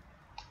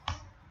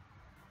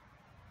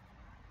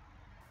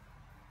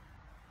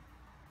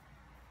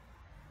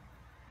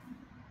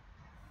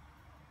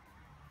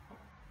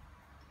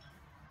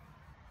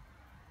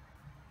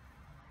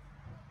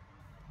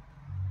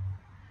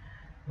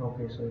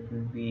 Okay, so it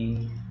will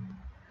be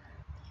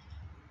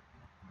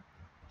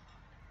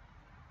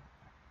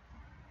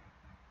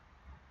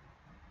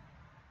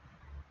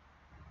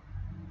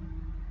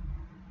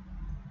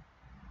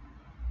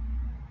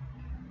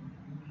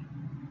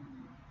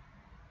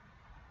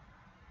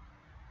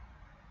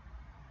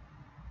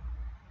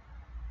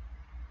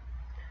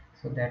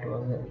so that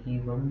was an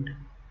event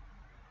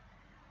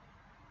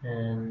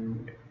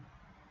and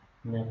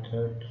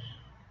methods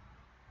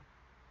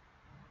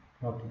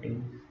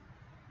properties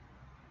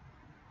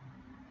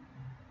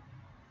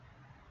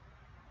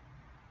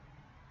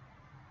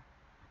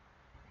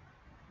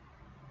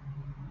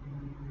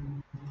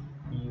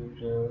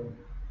user.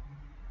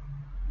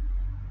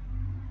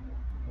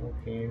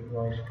 Okay,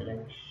 voice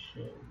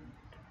collection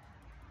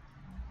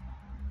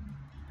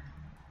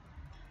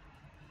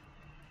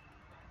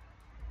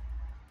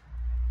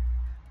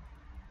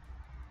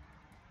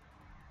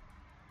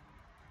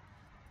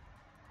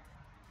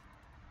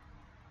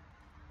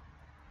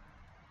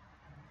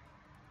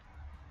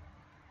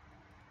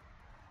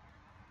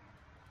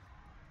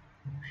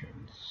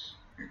options.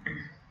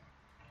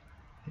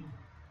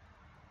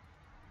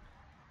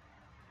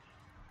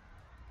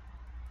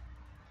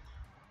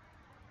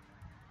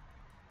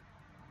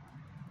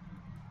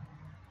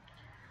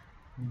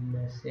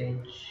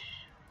 Message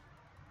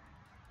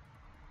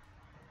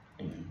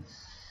is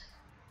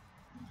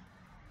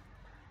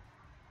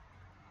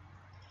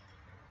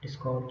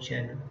Discord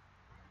channel.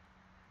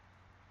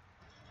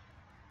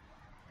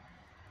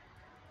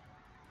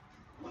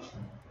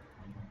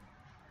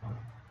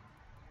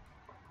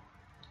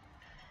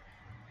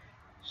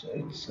 So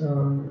it's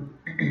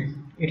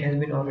it has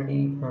been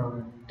already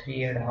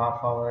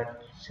 3.5 hours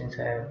since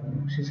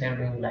I'm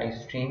doing live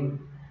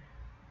stream.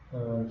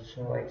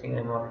 So I think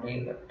I'm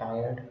already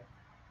tired,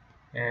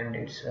 and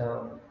it's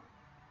out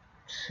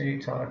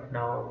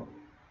now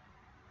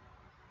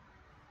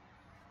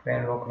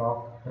 12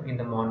 o'clock in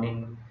the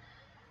morning,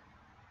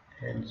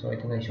 and so I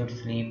think I should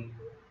sleep.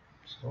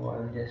 So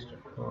I'll just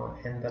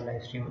end the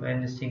live stream.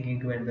 I'm just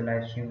thinking to end the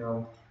live stream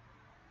now.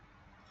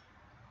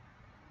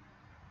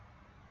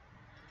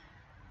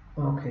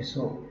 Okay,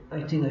 so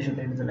I think I should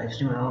end the live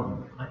stream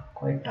now. I'm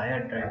quite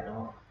tired right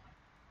now.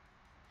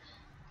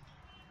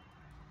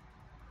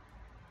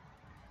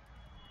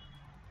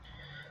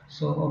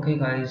 So okay,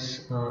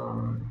 guys,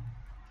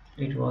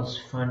 it was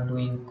fun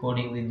doing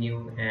coding with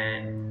you,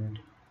 and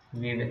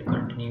we will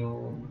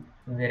continue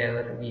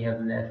wherever we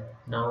have left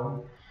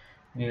now.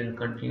 We will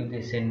continue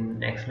this in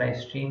next live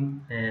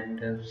stream,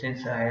 and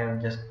since I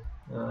have just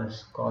I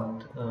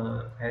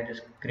have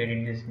just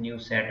created this new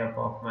setup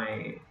of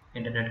my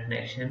internet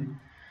connection,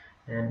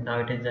 and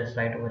now it is just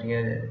right over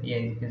here. Yeah,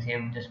 you can see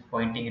I'm just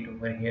pointing it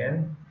over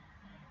here,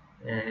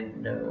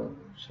 and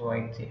so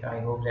I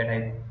hope that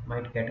I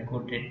might get a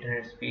good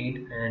internet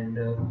speed, and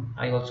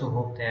I also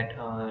hope that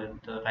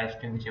the live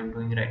stream which I'm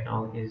doing right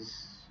now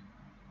is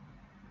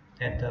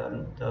that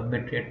the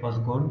bitrate was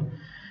good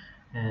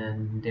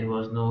and there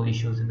was no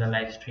issues in the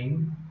live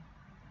stream.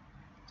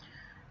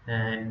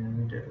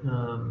 And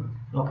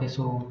okay,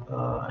 so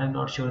I'm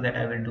not sure that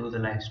I will do the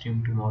live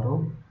stream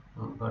tomorrow,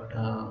 but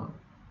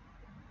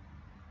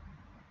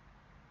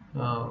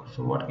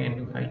so what can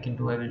do I can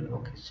do I will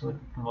okay, so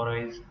tomorrow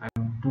is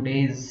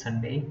today is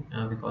Sunday,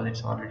 because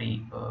it's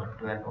already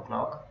 12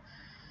 o'clock.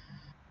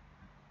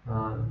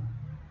 uh,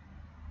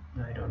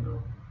 I don't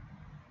know.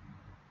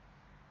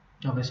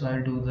 Okay, so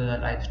I'll do the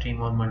live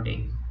stream on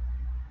Monday.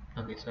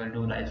 Okay, so I'll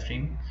do live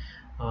stream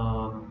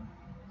um,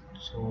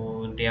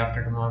 so day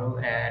after tomorrow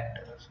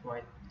at so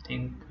I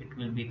think it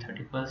will be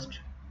 31st.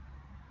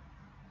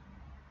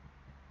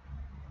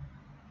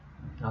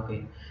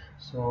 Okay,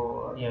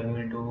 so yeah, we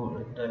will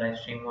do the live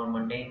stream on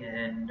Monday,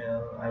 and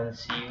I will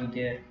see you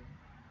there.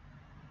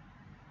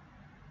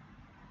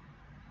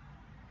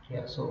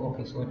 Yeah, so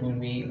okay, so it will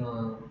be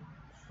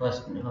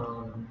first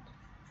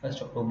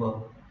first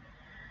October.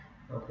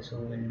 Okay, so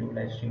we will do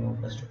live stream on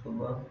 1st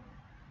October.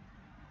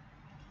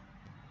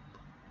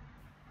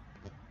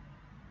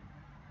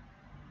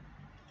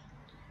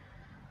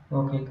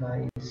 Okay,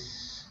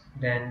 guys,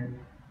 then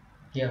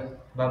yeah,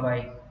 bye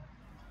bye.